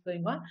 Recording is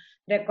going on.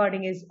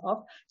 Recording is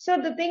off. So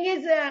the thing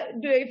is,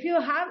 if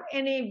you have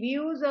any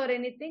views or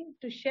anything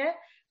to share,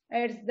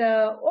 it's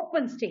the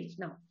open stage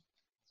now.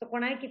 So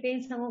कोणाय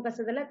कितें सांगूंक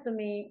आसा जाल्यार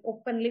तुमी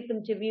openly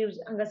तुमचे views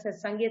हांगासर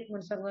सांगेत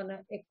म्हूण सांगून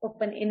एक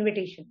ओपन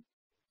इन्विटेशन.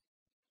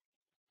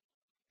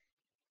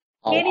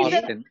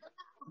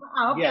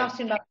 ओके,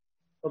 ऑस्टिन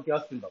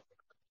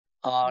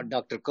बाबा.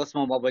 डॉक्टर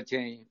कोस्मा बाबाचे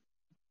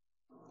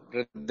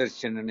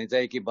प्रदर्शन आनी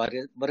जाय की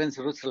बरेंच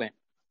रुचलें.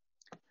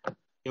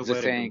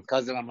 जशें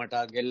काजरा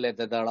मठाक गेल्ले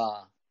त्या दाडा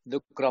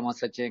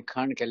दुक्रामासाचें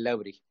खाण केल्ल्या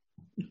बरी.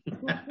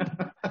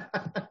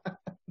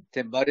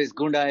 ते बरेच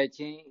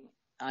गुंडाळ्याची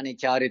आनी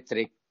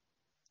चारित्रीक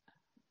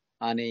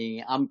आनी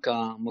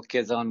आमकां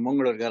मुख्य जावन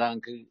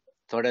मंगळूरकारांक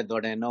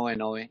थोडे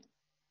नवे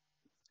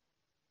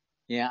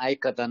हें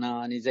आयकतना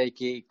आनी जाय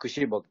की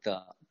खुशी भोगता.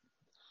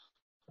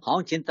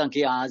 हांव चिंता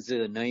की आज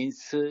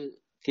न्हयच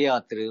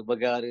तियात्र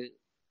बगार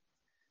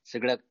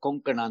सगळ्या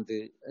कोंकणांत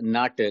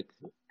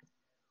नाटक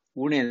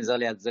उणें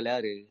जाल्यात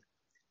जाल्यार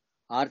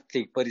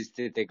आर्थीक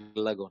परिस्थितीक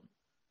लागून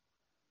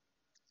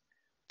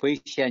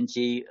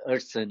पयशांची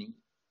अडचणी.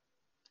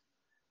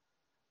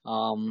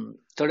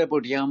 थोडे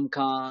फावटी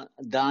आमकां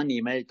दानी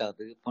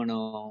मेळटात पण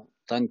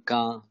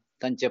तांकां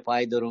तांचे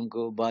पांय धरूंक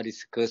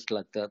बारीक कस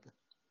लागतात.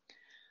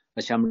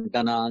 अशें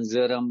म्हणटना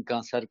जर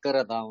आमकां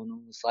सरकारांत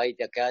हांवन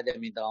साहित्य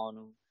अकादेमींत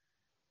हांवन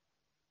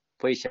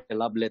पयशे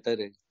लाभले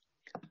तर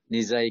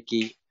निजाय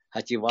की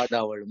हाची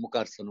वाडावळ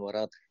मुखार सावन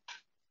वरात.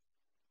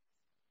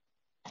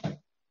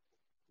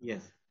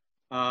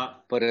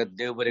 परत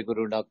देव बरें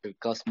करूं डॉक्टर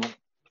कॉस्मा.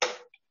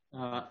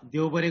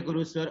 देव बरें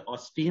करूं सर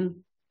ऑस्टीन.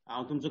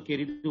 हांव तुमचो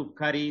केरीत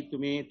उपकारी.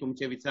 तुमी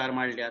तुमचे विचार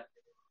मांडल्यात.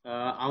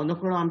 हांव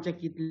नकळो आमच्या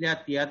कितल्या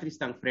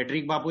तियात्रिस्तांक,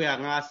 फ्रेडरिक बाबूय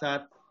हांगा आसात,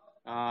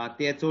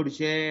 ते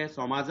चडशे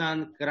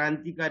समाजान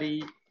क्रांतिकारी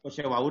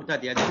कशे वावुरतात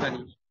ह्या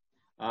दिसांनी.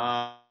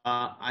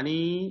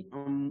 आनी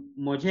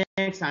म्हजें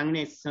एक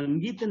सांगणें,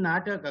 संगीत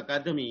नाटक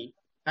अकादमी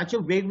ताच्यो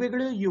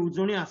वेगवेगळ्यो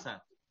येवजण्यो आसात.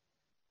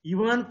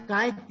 इवन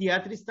कांय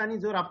तियात्रिस्तांनी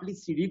जर आपली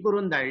सीडी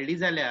करून धाडली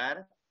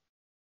जाल्यार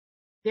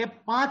ते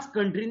 5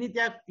 कंट्रीनी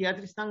त्या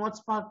तियात्रिस्तांक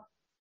वचपाक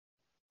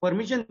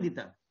परमिशन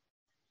दितात.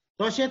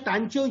 तशें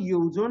तांच्यो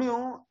येवजण्यो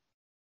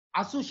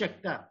आसूं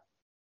शकता.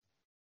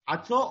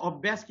 हाचो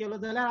अभ्यास केलो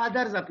जाल्यार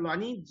आदार जातलो.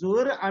 आनी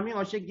जर आमी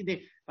अशें कितें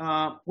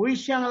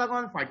पयशांक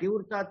लागून फाटीं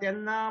उरता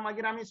तेन्ना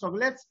मागीर आमी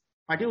सगळेच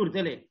फाटीं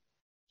उरतले.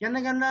 केन्ना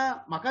केन्ना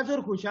म्हाका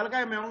जर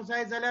खुशालकाय मेळोंक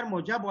जाय जाल्यार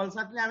म्हज्या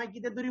बोल्सांतले हांवें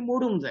कितें तरी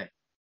मोडूंक जाय.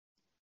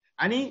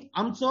 आनी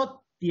आमचो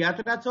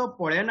तियात्राचो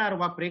पळयणार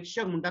वा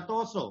प्रेक्षक म्हणटा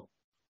तो असो,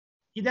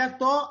 कित्याक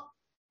तो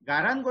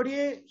घरान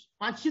घडये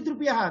 500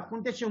 रुपया आहात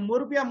पूण ते 100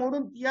 रुपया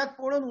मोडून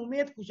तियात्र पळोवन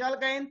उमेद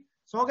खुशालकायेन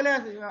सगळ्या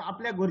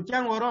आपल्या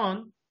घरच्यांक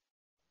व्हरोन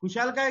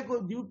खुशालकाय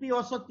दिवपी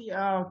असो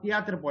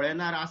तियात्र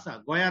पळयणार आसा,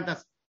 गोंयांत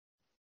आसा.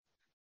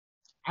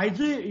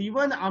 आयज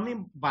इवन आमी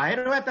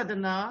भायर वता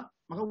तेन्ना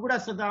म्हाका उगड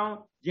आसता हांव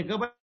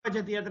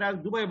जेकबाच्या तियात्राक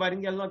दुबय भायर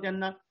गेल्लो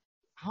तेन्ना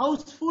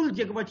हाऊसफुल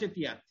जेकबाचे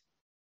तियात्र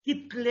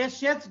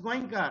कितलेशेच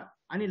गोंयकार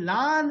आनी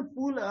ल्हान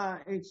फूल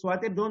एक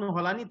सुवातेर 2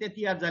 हॉलांनी ते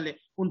तियात्र जाले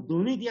पूण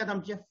दोनूय तियात्र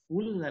आमचे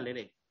फूल जाले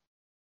रे.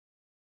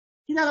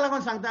 कित्याक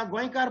लागून सांगता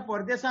गोंयकार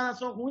परदेसान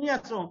आसो खूंय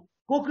आसो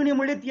कोंकणी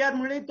म्हणले तियात्र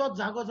म्हणले तो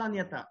जागो जावन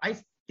येता.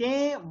 आयज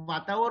तें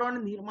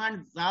वातावरण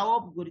निर्माण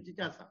जावप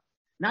गरजेचें आसा.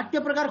 नाट्य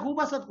प्रकार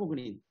खूब आसात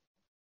कोंकणीन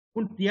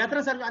पूण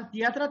तियात्रा सारकें आनी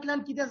तियात्रांतल्यान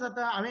कितें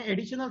जाता हांवें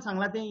एडिशनल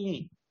सांगलां तें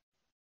हें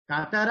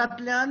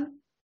कांतारांतल्यान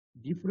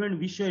डिफरंट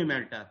विशय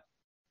मेळटात.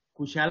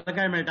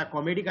 खुशालकाय मेळटा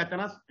कॉमेडी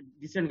कांतारां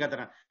डिसेंट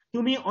कांतारां.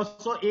 तुमी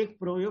असो एक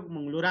प्रयोग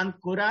मंगळुरान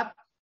करात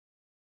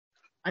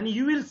आनी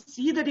you will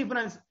see the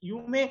difference. You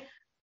may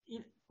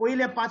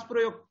पयले 5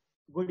 प्रयोग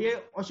घडये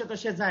अशे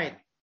तशे जायत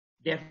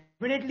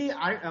डेफिनेटली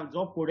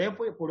जो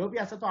पळोवपी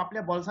आसा तो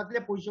आपल्या बोल्सांतले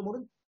पयशे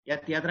मोडून ह्या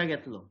तियात्राक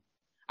येतलो.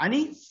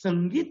 आनी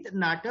संगीत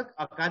नाटक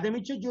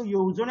अकादेमीच्यो ज्यो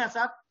येवजण्यो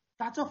आसात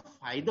ताचो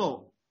फायदो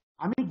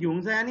आमी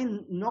घेवंक जाय आनी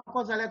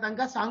नको जाल्यार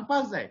तांकां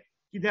सांगपाक जाय.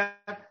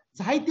 कित्याक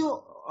जायत्यो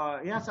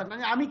हे आसात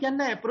आनी आमी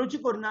केन्ना एप्रोच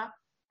करना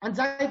आनी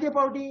जायते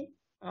फावटी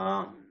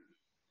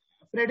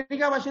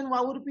फ्रेडरिका भाशेन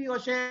वावुरपी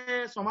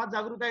अशे समाज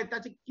जागृताय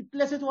ताचे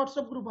कितलेशेच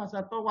व्हॉट्सअप ग्रुप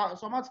आसात तो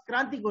समाज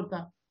क्रांती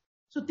करता.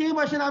 सो ते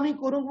भाशेन आमी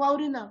करूंक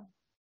वावरिना.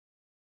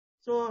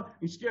 सो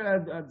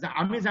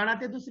आमी जाणा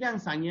ते दुसऱ्यांक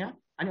सांगया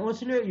आनी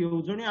असल्यो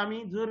येवजण्यो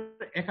आमी जर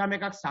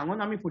एकामेकाक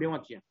सांगून आमी फुडें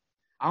वचया.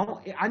 हांव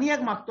आनी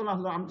एक मागतलो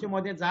आसलो आमचे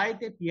मदें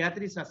जायते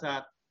तियात्रीस्ट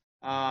आसात.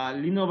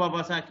 लिनो बाब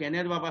आसा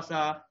केनेथ बाब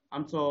आसा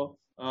आमचो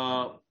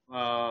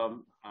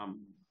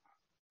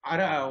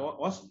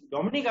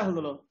डॉमिनीक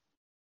आसलो.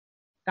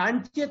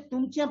 तांचे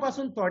तुमचे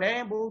पासून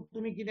थोडे भोव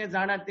तुमी कितें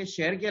जाणात ते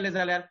शेअर केले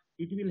जाल्यार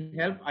it will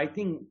help. I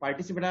think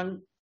पार्टिसिपंटांक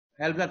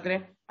help जातलें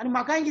आनी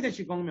म्हाकाय कितें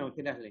शिकोवंक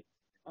मेवतलें आसलें.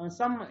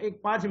 सम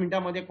एक 5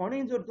 मिनटांमध्ये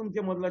कोणीय जर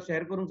तुमचे मदलो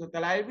शेअर करूंक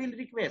सोदता I will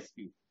request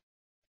you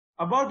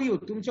about you.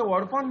 तुमचे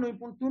व्हडपण न्हय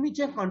पूण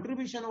तुमचें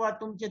कॉन्ट्रिब्युशन वा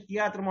तुमचे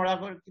तियात्र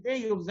मळार कितें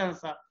योगदान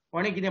आसा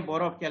कोणें कितें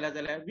बरोवप केलें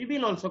जाल्यार we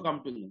will also come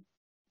to know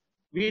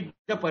with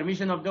the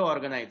permission of the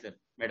organiser.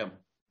 Madam.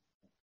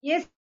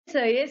 Yes,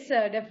 sir. Yes,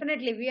 sir.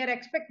 Definitely. We are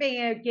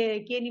expecting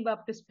Keni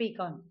Bab to speak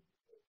on.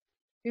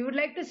 We would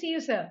like to see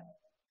you, sir.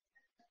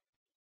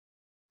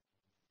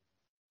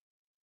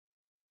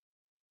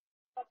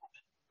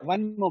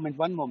 One moment.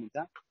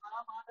 Huh?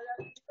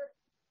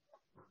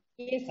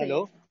 Yes, sir.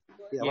 Hello.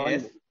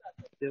 Yes.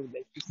 They would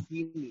like to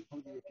see me. How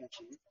do you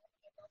see me?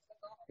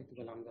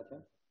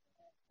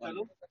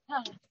 Hello.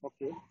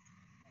 Okay.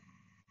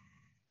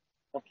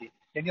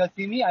 Can you all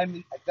see me?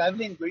 I'm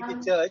traveling, going to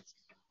church.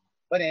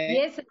 But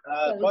Yes, sir.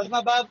 Cosma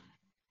Bab.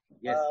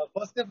 Yes.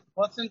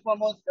 First and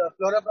foremost,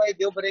 Flora Bhai,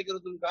 Dev Bhare Karo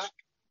Tumka.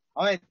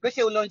 I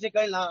कशे उलोवचे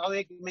कळना. हांव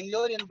एक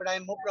Mangalorean, but I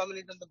am more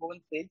prominent on the Goan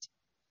stage.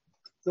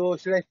 So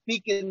should I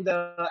speak in the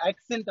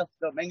accent of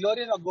the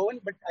Mangalorean or Goan?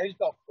 But I will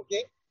talk.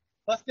 Okay.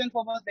 First and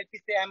foremost, let me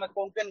say I'm a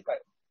Konkani.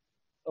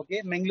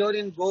 Okay.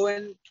 Mangalorian,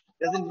 Goan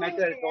doesn't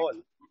matter at all.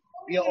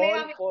 We are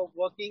all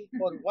working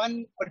for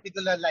one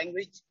particular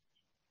language.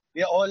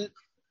 We are all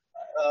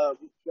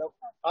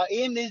our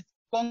aim is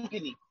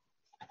Konkani.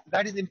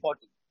 That is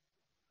important.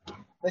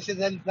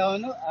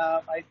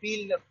 I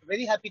feel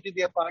very happy to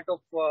be a part of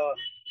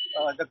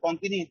the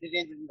Konkani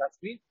entertainment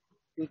industry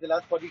since the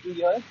last 42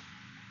 years.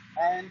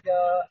 And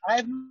I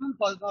have known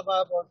Cosma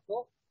Bab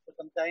also for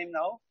some time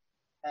now.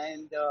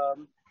 And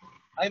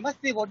I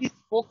must say what he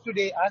spoke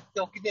today,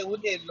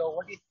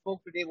 what he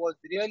spoke today was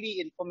really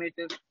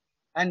informative.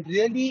 And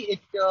really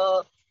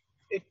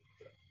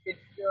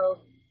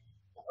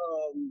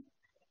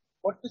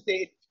what to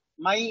say,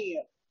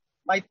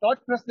 my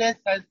thought process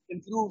has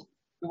improved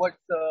towards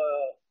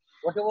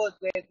whatever was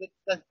there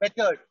that's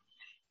bettered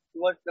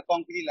towards the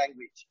Konkani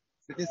language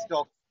with his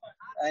talk.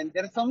 And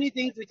there are so many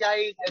things which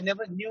I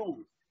never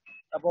knew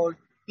about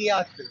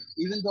tiatr,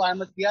 even though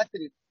I'm a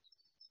tiatrist.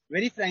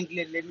 Very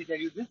frankly, let me tell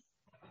you this.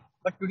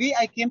 But today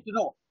I came to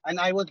know, and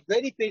I was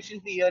very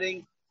patiently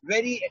hearing,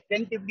 very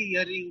attentively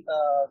hearing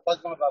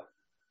Cosma Bab.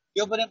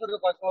 Cosma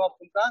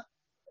Bab,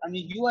 I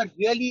mean, you are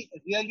really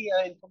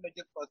an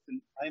informative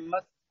person. I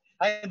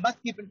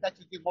must keep in touch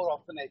with you more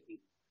often, I think.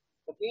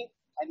 Okay?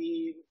 And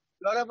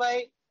Flora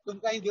Bhai,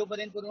 tumka in Dev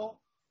Bhare Karo.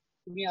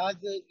 You have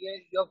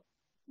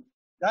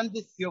done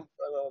this. You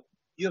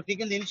have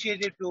taken the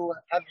initiative to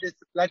have this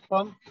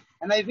platform,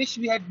 and I wish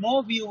we had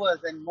more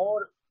viewers and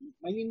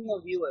many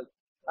more viewers.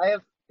 I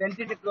have sent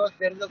it across.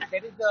 There is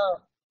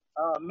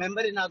a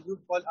member in our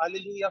group called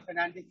Cosma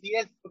Fernandes. He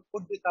has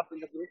put this up in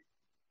the group.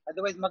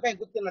 Otherwise, I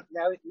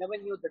never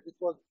knew that this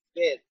was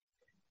there.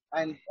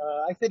 And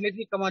I said, let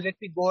me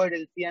go ahead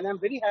and see. And I'm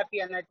very happy,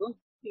 and I don't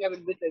think I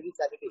will miss every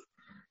Saturday.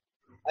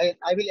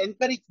 I will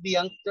encourage the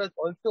youngsters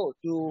also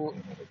to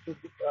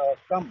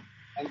come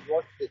and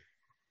watch this.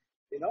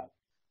 You know.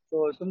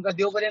 So, tumka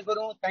Dev Bhare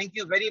Karo. Thank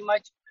you very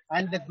much.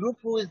 And the group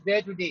who is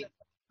there today,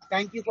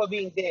 thank you for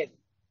being there.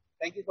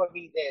 Thank you for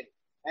being there.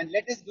 And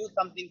let us do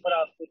something for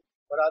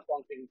our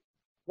Konkani.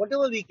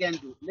 Whatever we can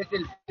do,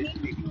 little. Please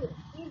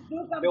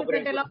do come to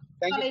St Aloysius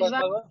Thank you,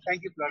 College. Cosma.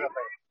 Thank you, Flora.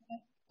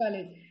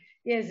 College.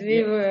 Yes,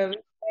 we would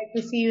like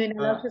to see you in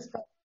Aloysius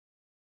College.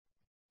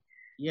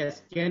 Yes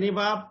केनी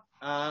बाब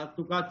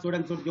तुका चड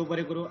चड देव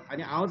बरें करूं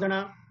आनी हांव जाणा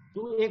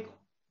तूं एक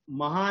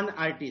महान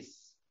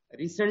आर्टिस्ट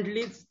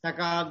रिसंटलीच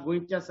ताका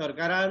गोंयच्या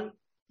सरकारान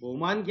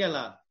भोवमान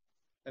केला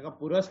ताका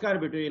पुरस्कार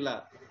भेटयला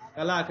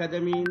कला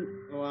अकादमीन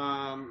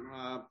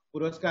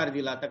पुरस्कार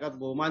दिला ताका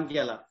भोवमान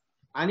केला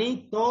आनी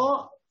तो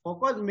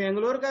फकत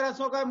मेंगलोरकार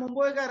असो काय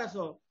मुंबयकार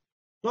असो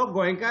तो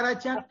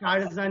गोंयकाराच्या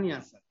काळजांनी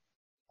आसा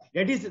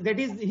that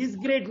is his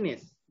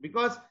greatness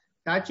because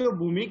ताच्यो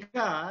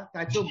भूमिका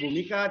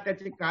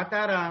ताची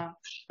कातारां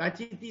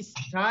ताची ती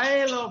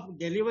स्टायल ऑफ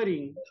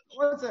डिलिव्हरिंग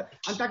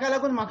आनी ताका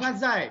लागून म्हाका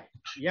जाय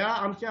ह्या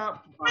आमच्या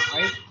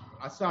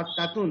आसा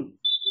तातूंत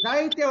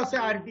जायते असे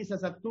आर्टिस्ट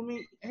आसात तुमी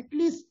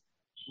at least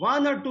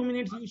 1 or 2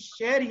 minutes you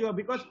share your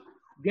because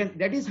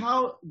that is how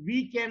we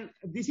can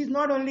this is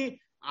not only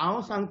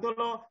हांव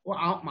सांगतलो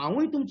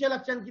हांवूय तुमच्या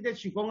लक्षांत कितें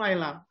शिकोवंक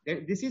आयलां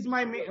this is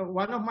my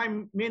one of my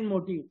main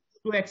motive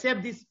to accept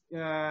this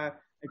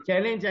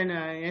challenge and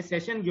a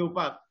session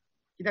घेवपाक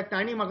कित्याक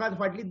तांणी म्हाका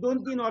फाटली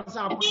 2-3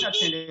 वर्सां आपयतात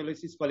Saint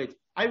Aloysius college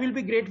I will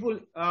be grateful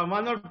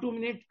 1 or 2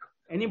 minutes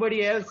anybody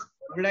else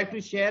would like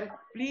to share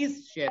please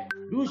share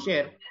do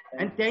share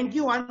and thank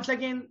you once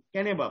again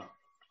Kene Bab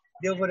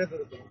देव बरें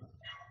करूं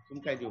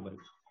तुमकां देव बरें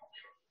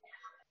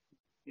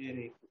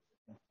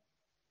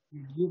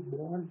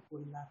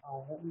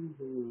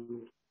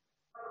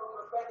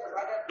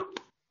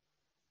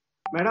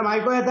मॅडम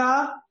आयको येता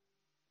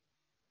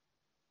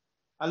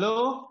हॅलो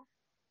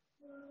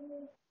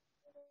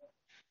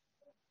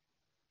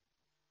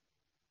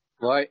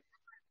Why?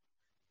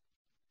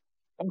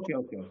 ओके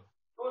ओके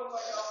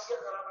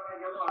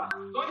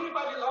दोन्ही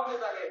बाजू लावले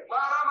झाले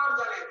मारामार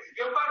झाले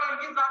एवढा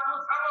आणखी जातो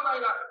सांगून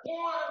राहिला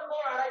कोण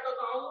हाडायचा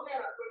तो आवून नाही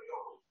राहतो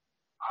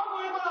अहो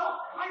बोलतो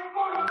आणि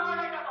कोण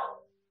हाडायचा तो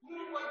मी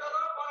बोलतो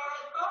कोण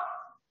हाडायचा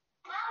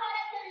काय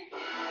हाडायचं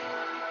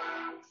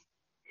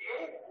हे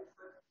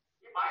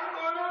बाय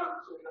कोण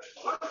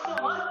मस्त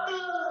मस्त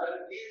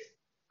प्लीज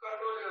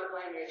कंट्रोल युअर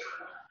लँग्वेज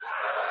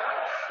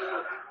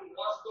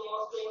मस्त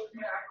मस्त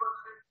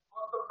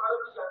मस्त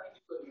काळजी जाती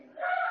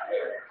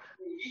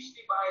Each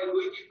by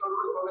going to the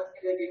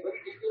very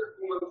dangerous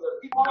woman.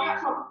 People are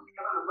so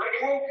hello,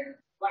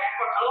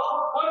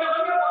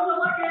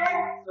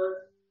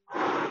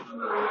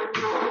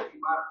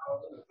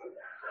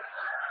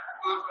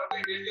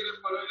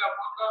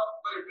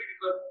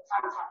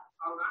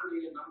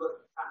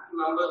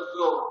 number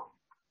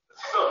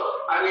so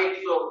I mean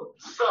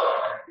so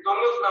don't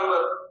lose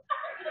number.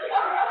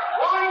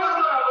 What is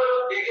the number?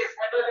 They get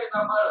settled in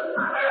number.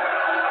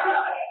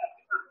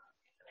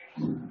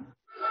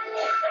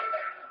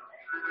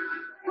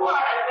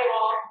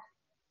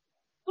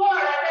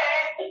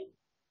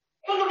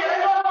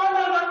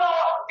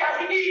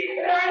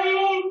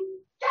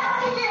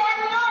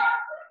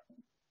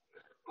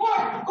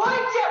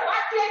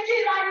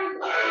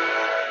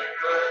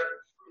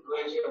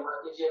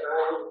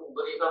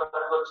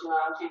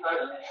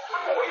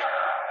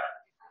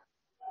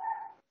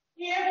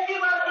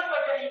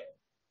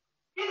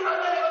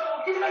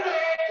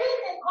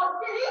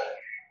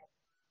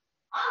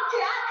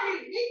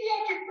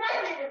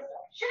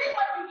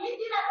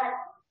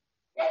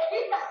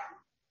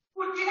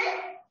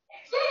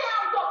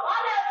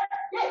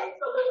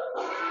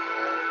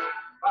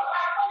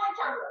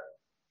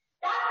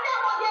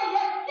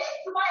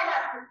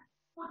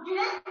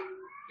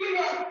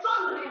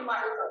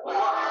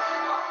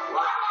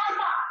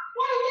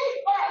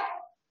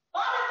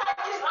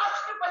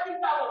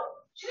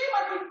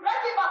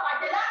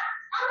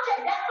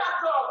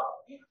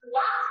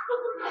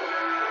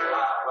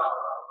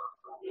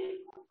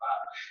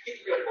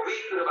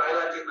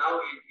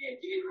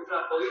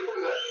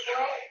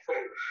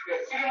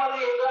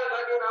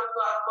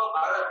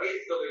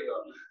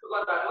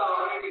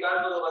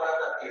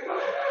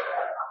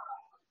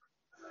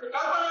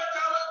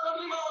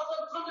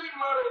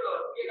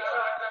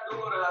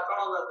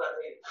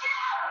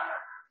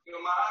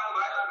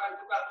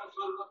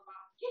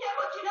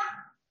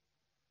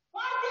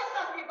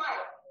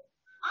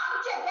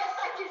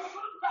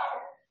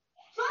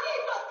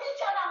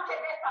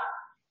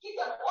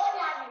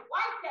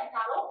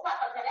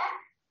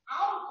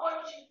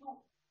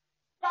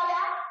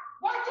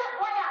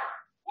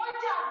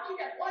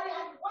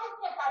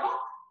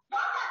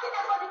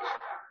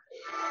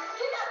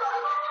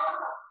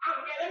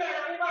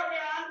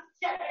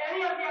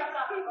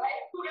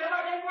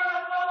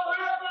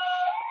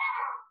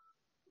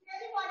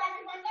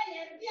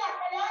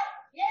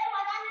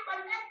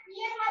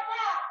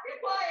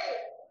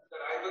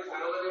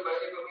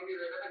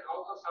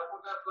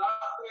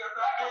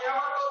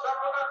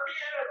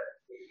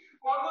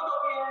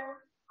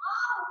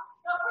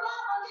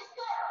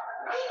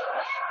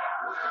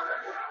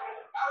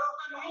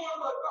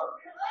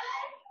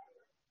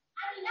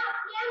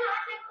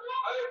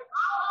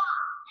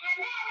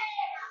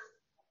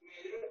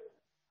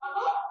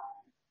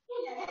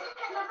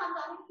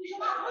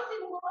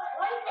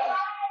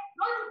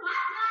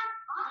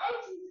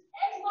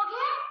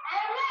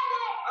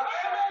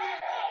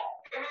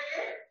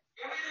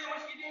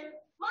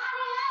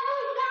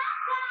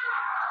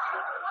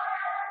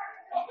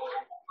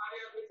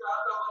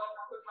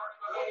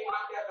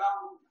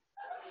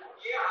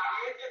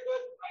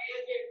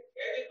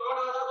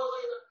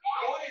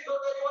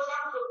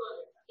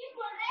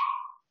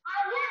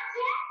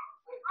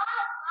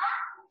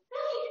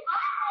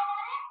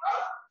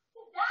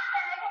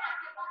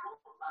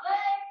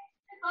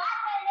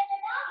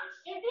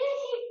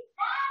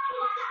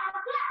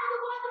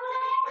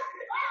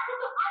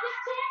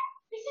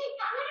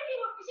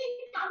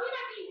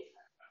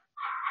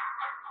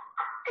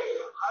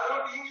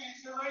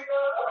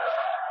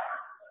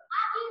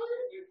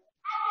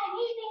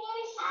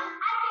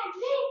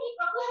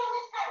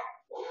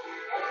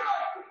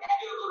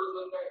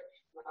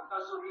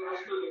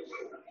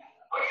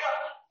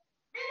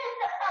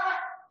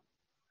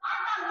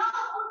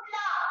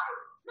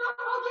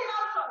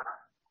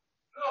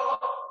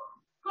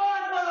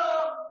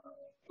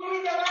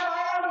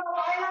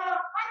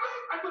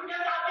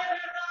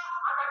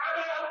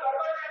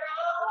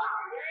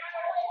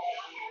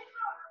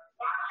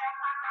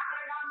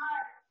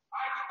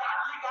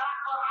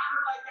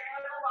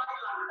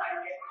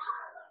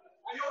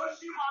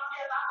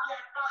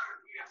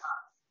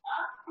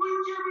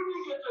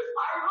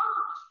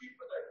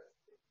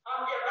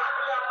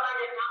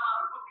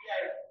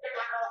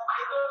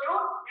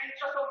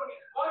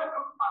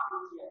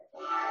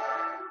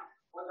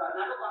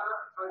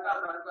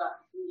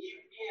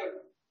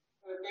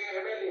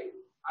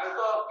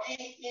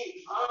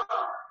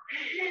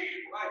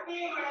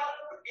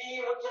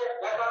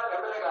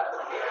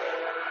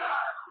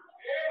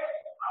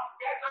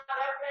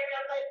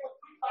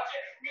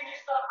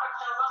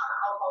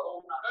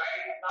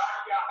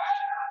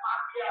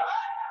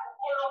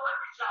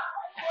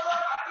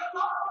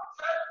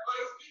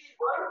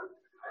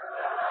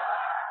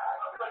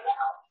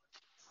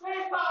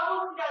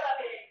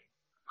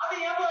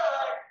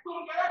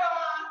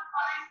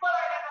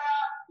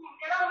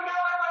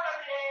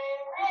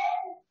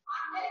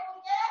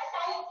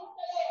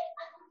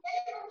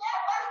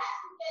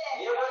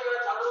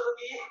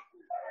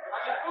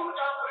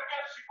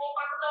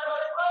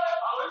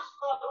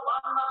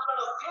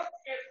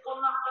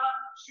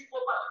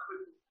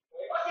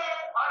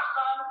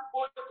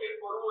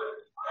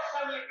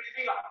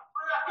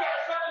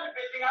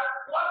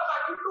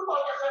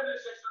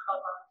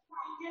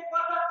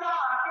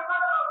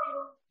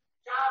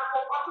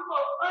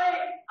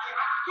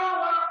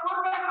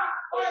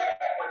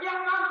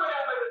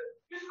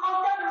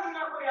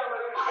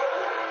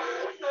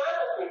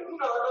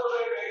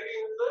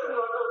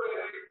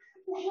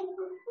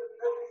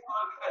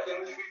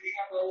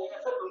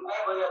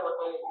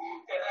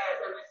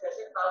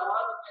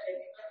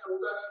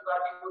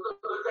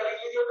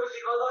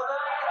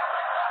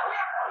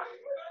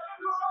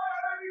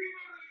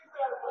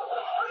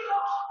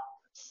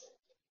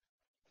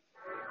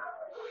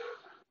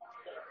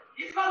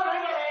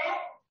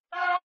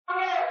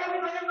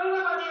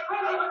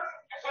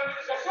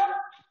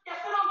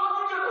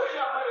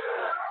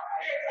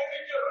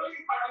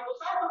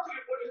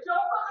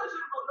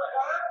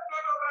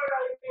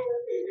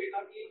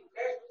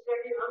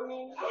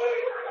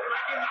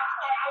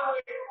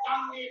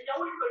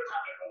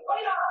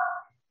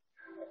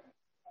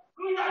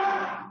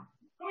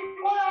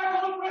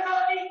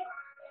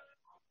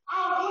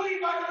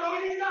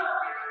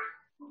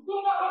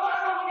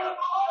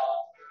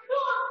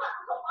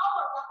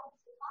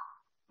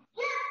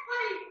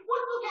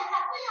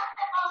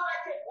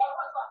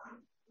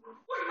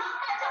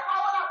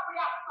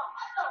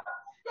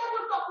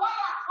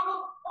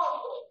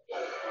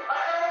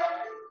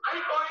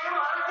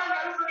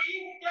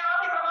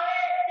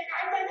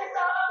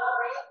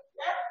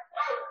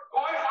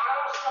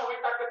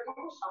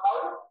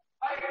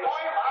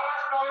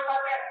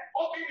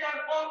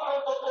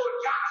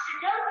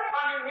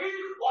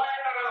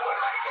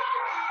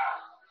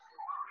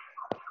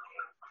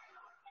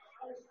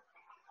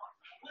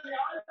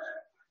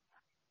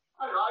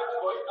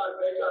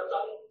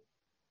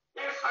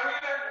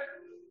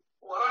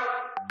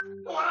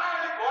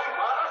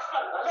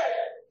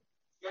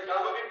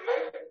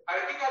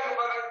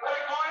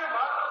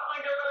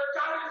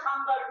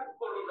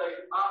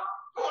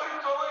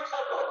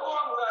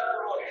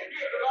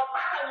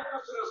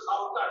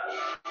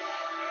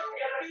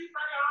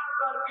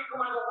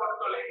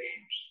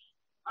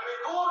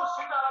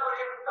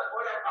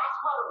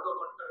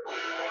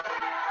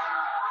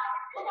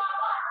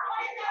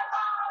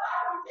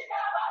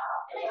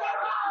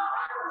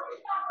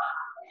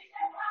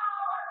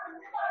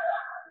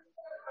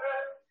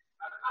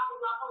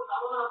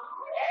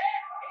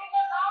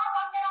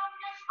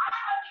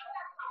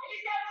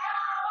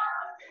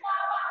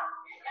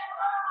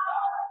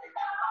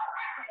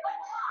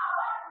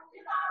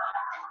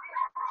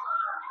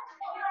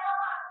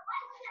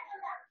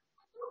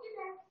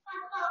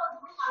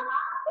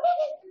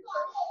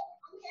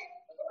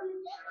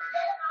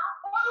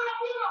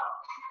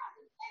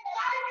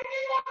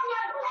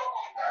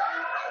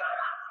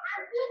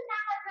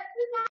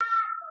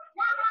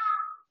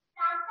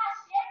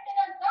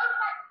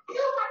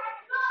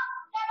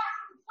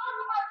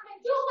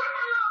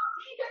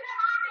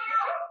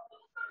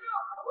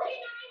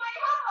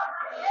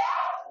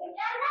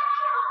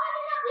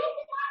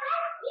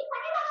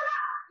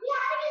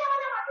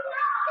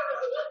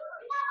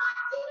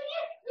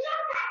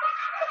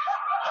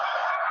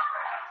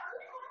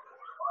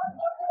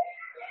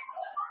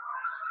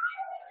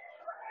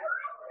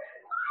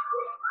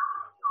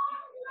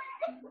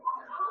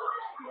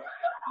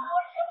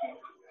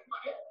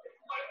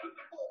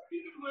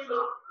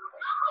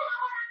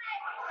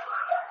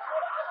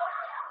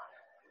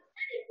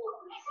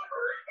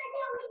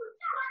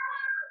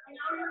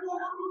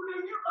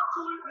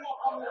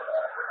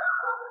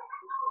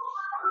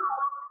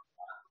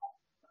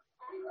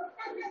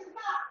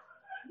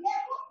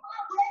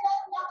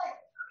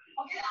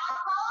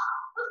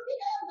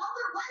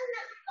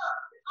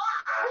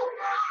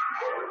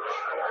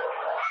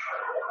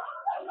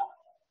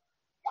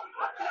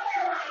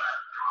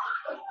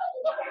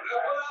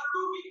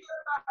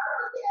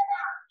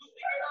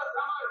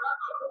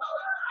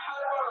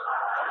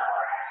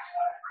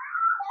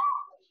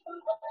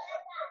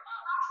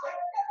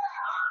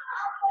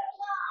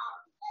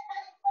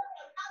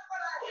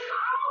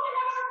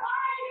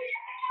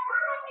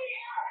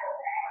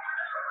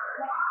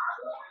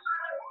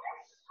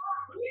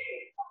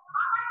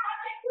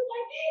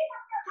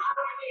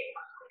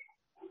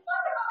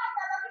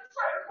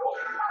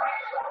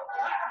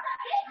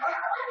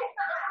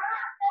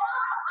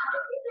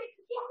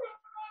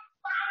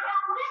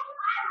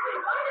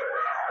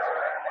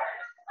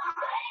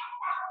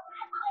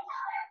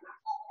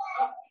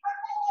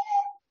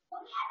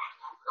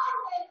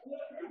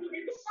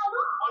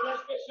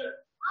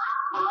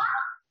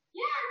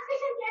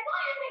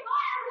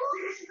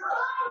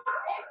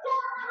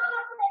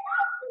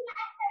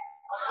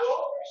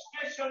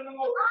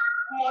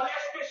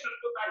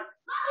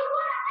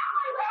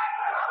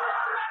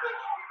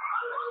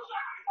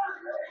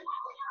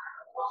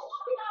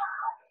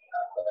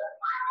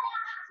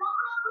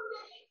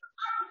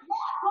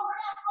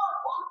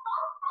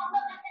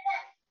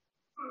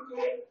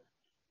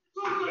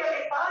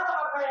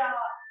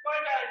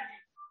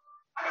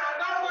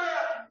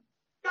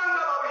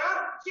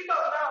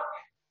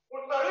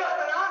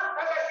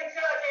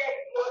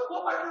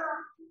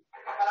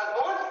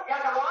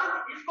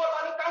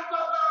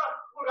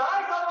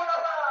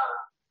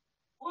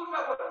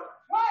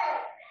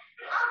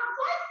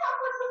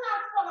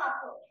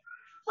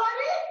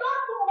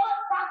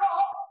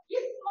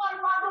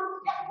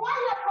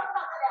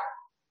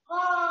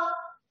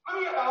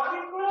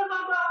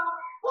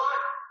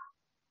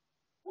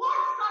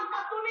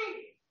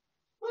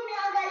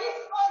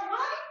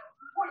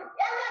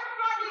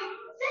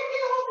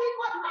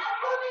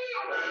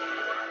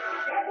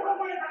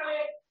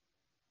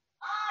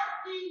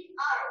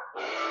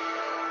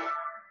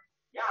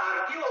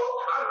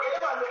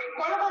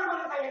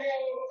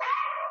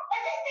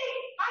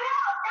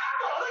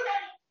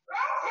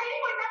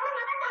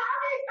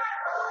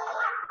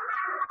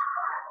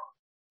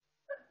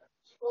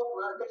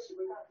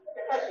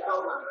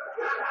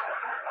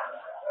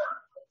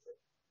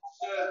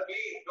 Sir,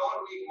 please don't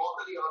make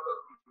mockery out of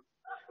me.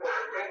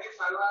 Thank you,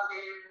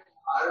 Salwage.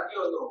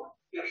 RTO no.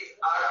 It is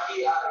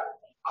RTR.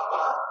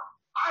 Appa,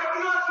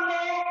 RTO asle,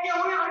 kya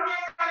hone RTO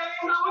kare,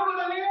 na ho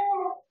bolale.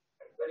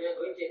 Sir, ये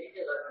कोई change नहीं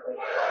कर सकता.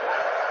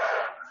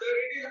 Sir,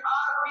 it is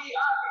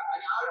RTR.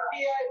 And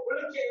RTI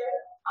बोलचे,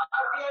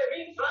 RTI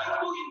means right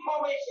to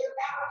information.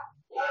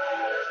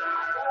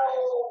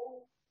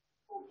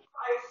 Oh,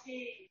 I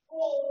see.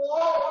 Oh,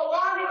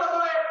 what is the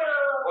right?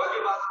 What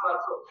you ask for?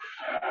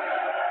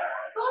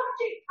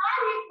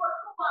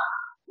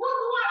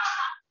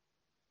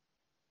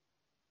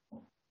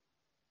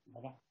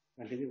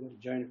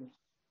 Join.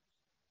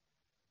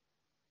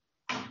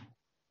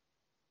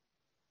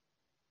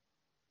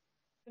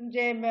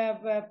 तुमचे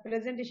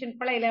presentation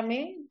पळयला मी.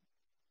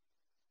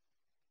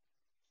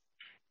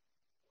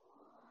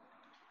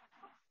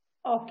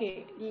 Okay,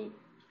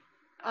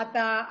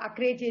 आता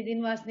अकरेचे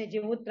दिनवासनेचे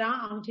उतरां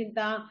हांव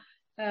चिंता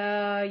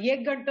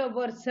 1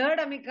 घंटोभर चड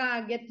आमी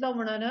घेतलो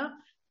म्हणून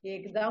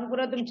एक जावं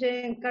पुरो तुमचे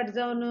कट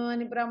जावन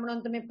आनी म्हणून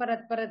तुम्ही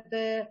परत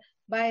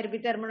भायर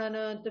भितर म्हणून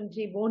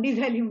तुमची भोंवडी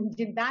जाली म्हणून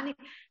चिंता. आनी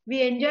we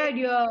enjoyed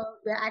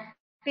your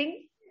acting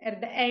at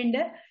the end.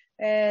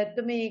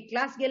 तुम्ही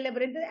क्लास गेल्ले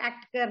पर्यंत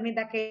ऍक्ट करणी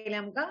दाखयले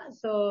आमकां.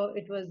 So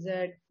it was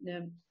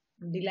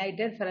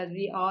डिलायटेड for us.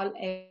 We all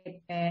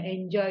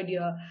enjoyed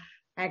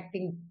your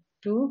acting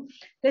to.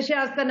 तशें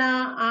आसतना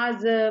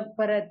आज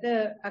परत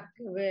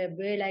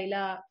वेळ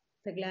आयला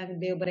सगळ्यांक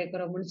देव बरें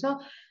करो म्हणून. सो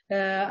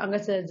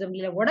हांगासर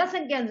जमलेल्या व्हडा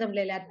संख्यान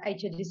जमलेल्या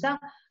आयच्या दिसा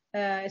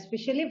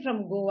एस्पेशली फ्रॉम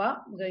गोवा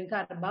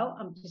गोंयकार भाव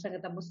आमचे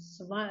सांगता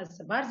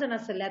सुमार जण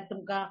आसल्यात.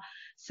 तुमकां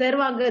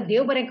सर्वांक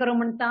देव बरें करो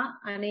म्हणटा.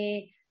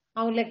 आनी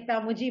हांव लेखता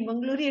म्हजी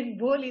मंगळुरी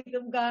बोली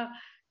तुमकां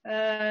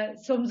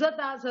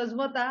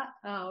सजमता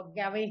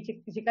हांवें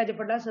शिकायचें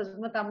पडटा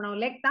सजमता म्हणून हांव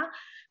लेखता.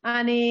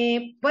 आनी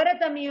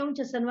परत आमी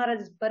येवच्या शेनवारा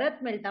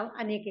परत मेळटा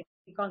आनी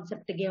एक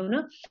कॉन्सेप्ट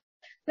घेवन.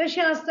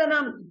 तशें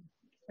आसतना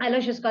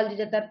Aloysius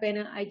कॉलेजीच्या तर्फेन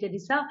आयच्या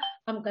दिसा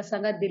आमकां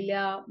सांगात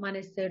दिल्ल्या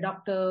मानेस्त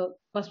डॉक्टर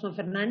कॉस्मा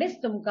फर्नांडीस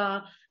तुमकां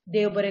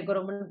देव बरें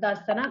करो म्हणटा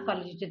आसतना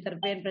कॉलेजीच्या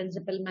तर्फेन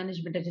प्रिंसिपल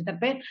मॅनेजमेंटाच्या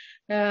तर्फेन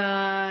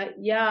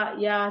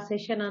या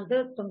सेशनांत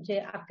तुमचे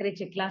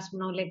 11चे क्लास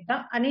म्हणून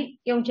लेखता. आनी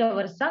येवच्या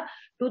वर्सा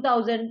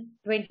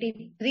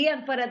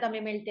 2023 परत आमी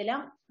मेळटल्या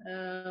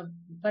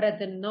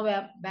परत नव्या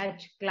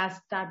बॅच क्लास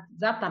स्टार्ट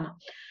जाताना.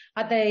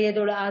 आता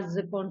येदोळ आज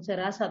कोण सर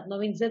आसात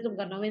नवीन सर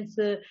तुमकां नवीन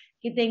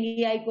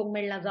कितेंय आयकूंक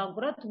मेळना जावं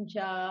पुरो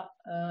तुमच्या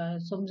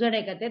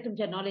समजणे खातीर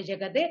तुमच्या नॉलेजा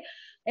खातीर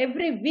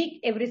every week,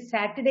 every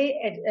Saturday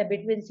at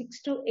between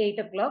 6 to 8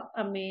 o'clock,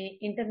 आमी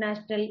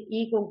international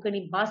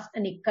e-Konkani bus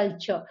and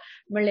culture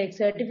म्हणल्यार एक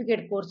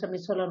certificate course आमी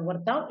सोलोन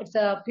व्हरता. It's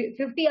a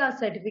 50-hour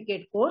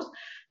certificate course,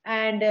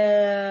 and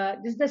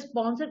this is the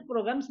sponsored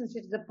program. Since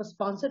it's a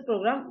sponsored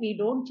program, we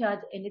don't charge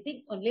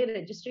anything. Only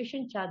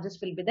registration charges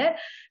will be there.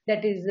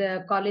 That is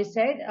college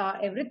side.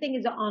 Everything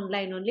is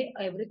online only.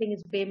 Everything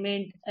is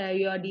payment.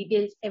 Your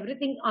details,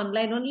 everything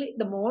online only.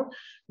 The more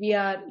we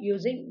are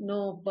using,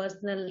 no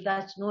personal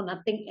touch, no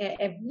nothing.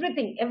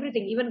 Everything,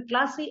 even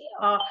class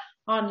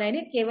online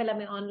it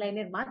kevalam online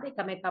it mat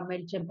ekame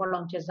comment chempo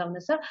launch chesam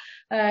sir.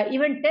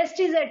 Even test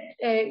is at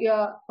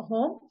your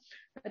home,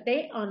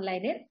 they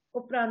online it.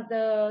 Uprant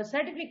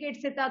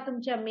certificates eta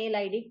tumcha mail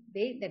id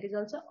they, that is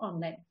also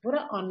online,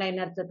 pura online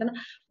arthatana.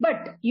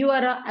 But you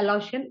are a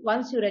Aloysian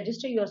once you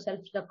register yourself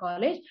to the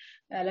college,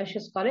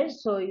 Aloysius college,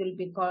 so you will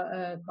be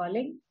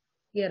calling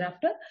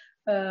hereafter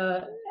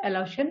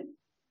Aloysian.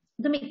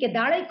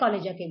 Kedalai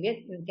college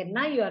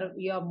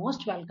you are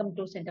most welcome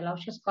to St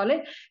Aloysius college.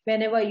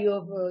 Whenever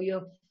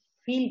you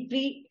feel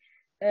free,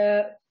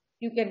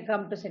 you can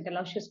come to St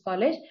Aloysius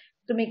college.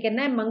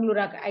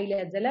 Mangalore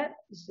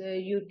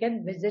you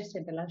can visit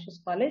St Aloysius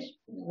college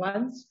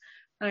once,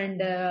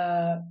 and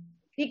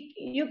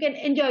you can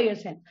enjoy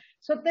yourself.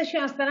 So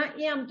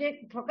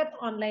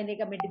online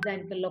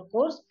design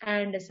course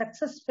and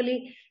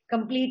successfully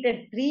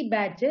completed 3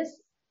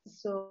 batches.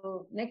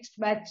 So next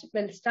batch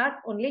will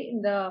start only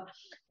in the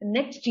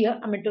next year,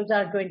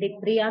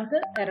 2023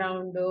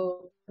 around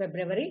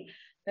February.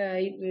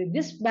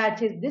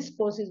 This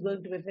course is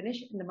going to be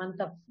finished in the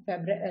month of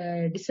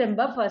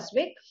December, first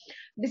week.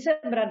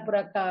 December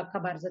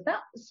kabar zata.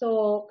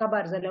 So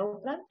kabar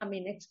zala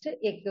next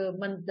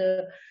month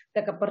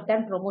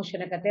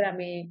promotion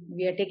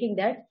we are taking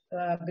that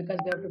because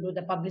we have to do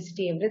the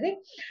publicity, everything.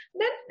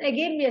 Then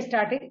again we are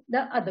starting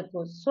the other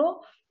course.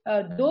 So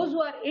those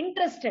who are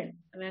interested,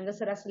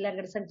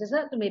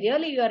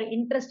 really you are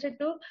interested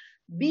to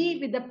be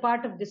with the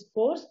part of this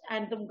course,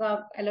 and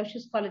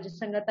Aloysius Colleges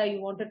Sangata,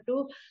 you wanted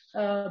to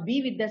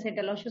be with the St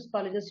Aloysius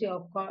Colleges, you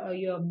are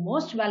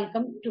most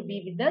welcome to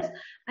be with us.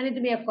 And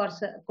it may of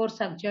course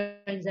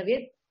joins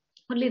away.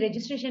 Only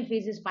registration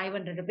fees is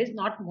 500 rupees,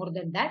 not more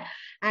than that.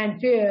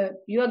 And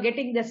you are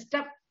getting the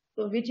stuff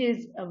which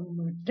is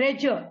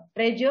treasure,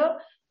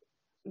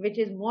 which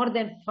is more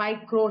than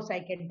 5 crores,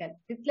 I can tell.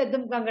 Titla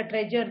dumkanga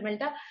treasure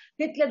melta,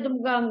 titla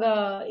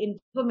dumkanga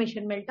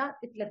information melta,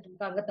 titla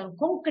dumkanga tan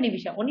Konkani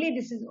visha. Only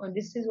this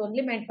is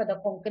only meant for the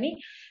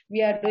Konkani.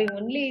 We are doing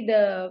only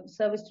the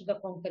service to the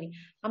Konkani.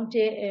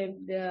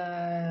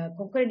 The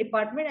Konkani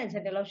department and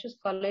St Aloysius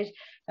College,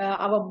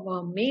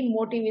 our main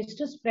motive is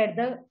to spread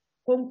the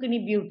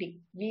Konkani beauty.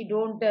 We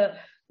don't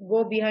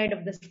go behind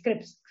of the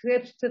scripts.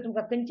 Scripts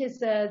tumka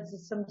kanches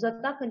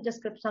samjata, kanches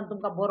scripts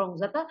tumka borong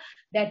zata,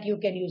 that you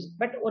can use.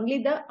 But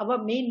only our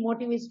main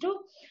motive is to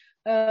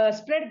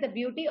spread the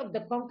beauty of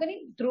the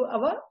Konkani through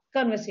our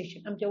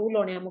conversation.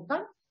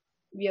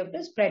 We have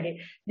to spread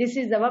it. This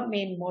is our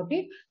main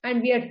motive,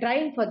 and we are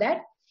trying for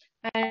that.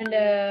 And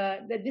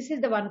this is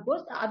the one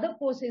course. The other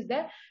course is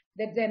there's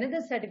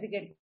another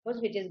certificate course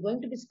which is going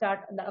to be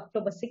start on the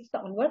October 6th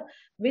onward,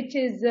 which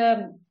is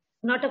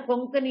not a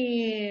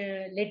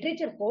Konkani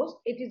literature course.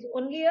 It is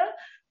only a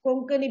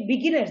Konkani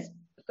beginners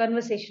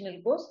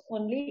conversational course.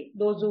 Only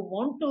those who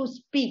want to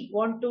speak,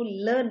 want to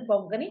learn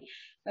Konkani,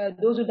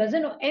 those who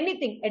doesn't know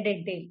anything at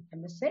detail, I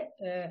must say.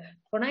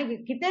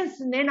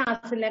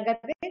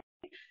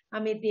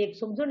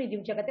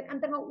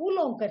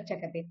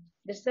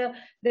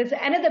 There's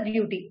another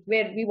beauty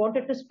where we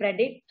wanted to spread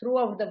it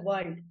throughout the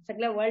world.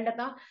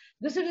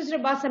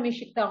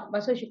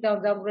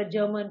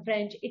 German,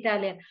 French,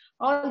 Italian,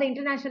 all the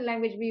international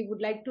language we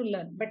would like to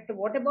learn. But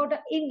what about the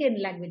Indian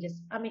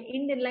languages?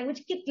 Indian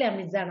language kitle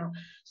ami jano.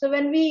 So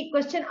when we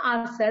question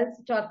ourselves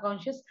to our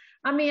conscious,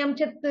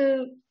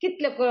 kitle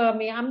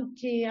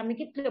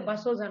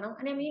baso jano,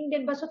 and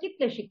Indian baso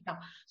kitle shikta.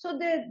 So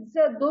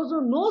those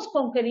who knows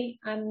Konkani,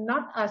 I'm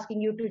not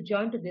asking you to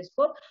join to this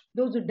course.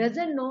 Those who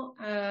doesn't know,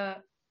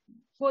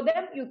 for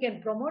them you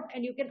can promote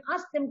and you can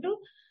ask them to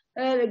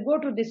go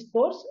to this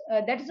course.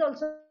 That is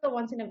also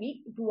once in a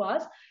week, 2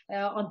 hours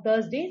on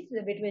Thursdays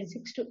between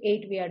 6 to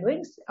 8 we are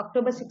doing.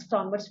 October 6th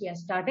onwards we are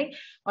starting.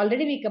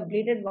 Already we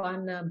completed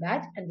 1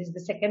 batch, and this is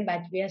the 2nd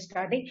batch we are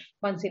starting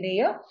once in a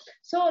year.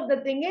 So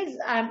the thing is,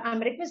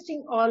 I'm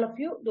requesting all of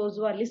you, those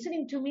who are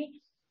listening to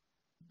me,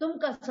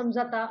 Tumka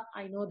samjata,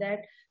 I know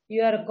that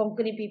you are a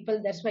Konkani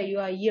people, that's why you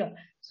are here.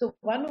 So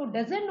one who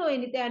doesn't know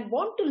anything and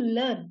want to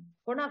learn,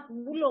 for them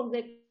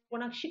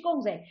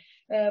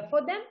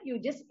you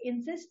just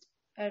insist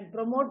and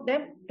promote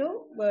them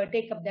to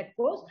take up that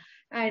course,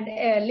 and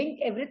link,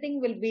 everything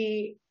will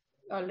be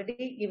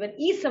already given.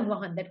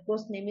 E-Samvahan, that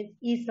course name is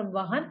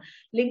E-Samvahan.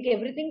 Link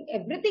everything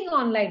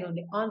online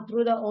only,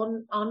 through the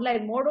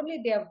online mode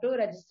only they have to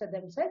register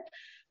themselves.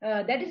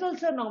 That is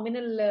also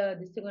nominal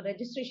this thing on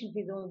registration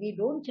fees. We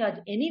don't charge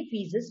any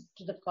fees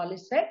to the college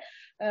side,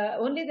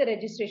 only the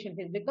registration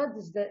fees,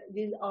 because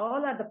these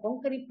all are the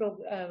Konkani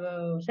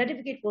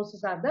certificate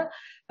courses are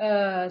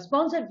the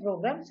sponsored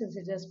program. Since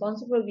it's a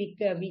sponsored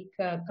program, we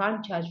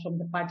can't charge from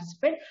the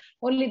participant.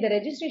 Only the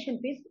registration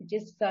fees, which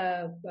is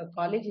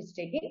college is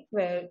taking,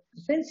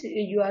 since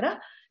you are a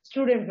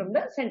student from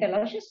the St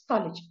Aloysius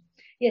College.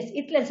 Yes,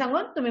 इतले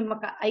सांगून तुम्ही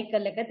म्हाका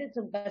ऐकले का ते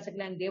तुमकां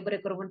सगळ्यांक देव बरें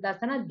करूं म्हणटा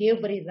आसतना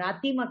देव बरी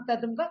राती मागता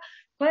तुमकां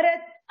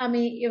परत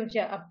आमी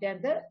येवच्या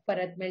हप्त्यांत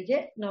परत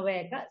मेळचे नव्या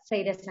एका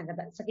सैऱ्या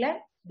सांगता सगळ्यांक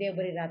देव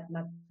बरी रात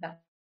मागता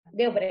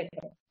देव बरें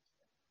करूं.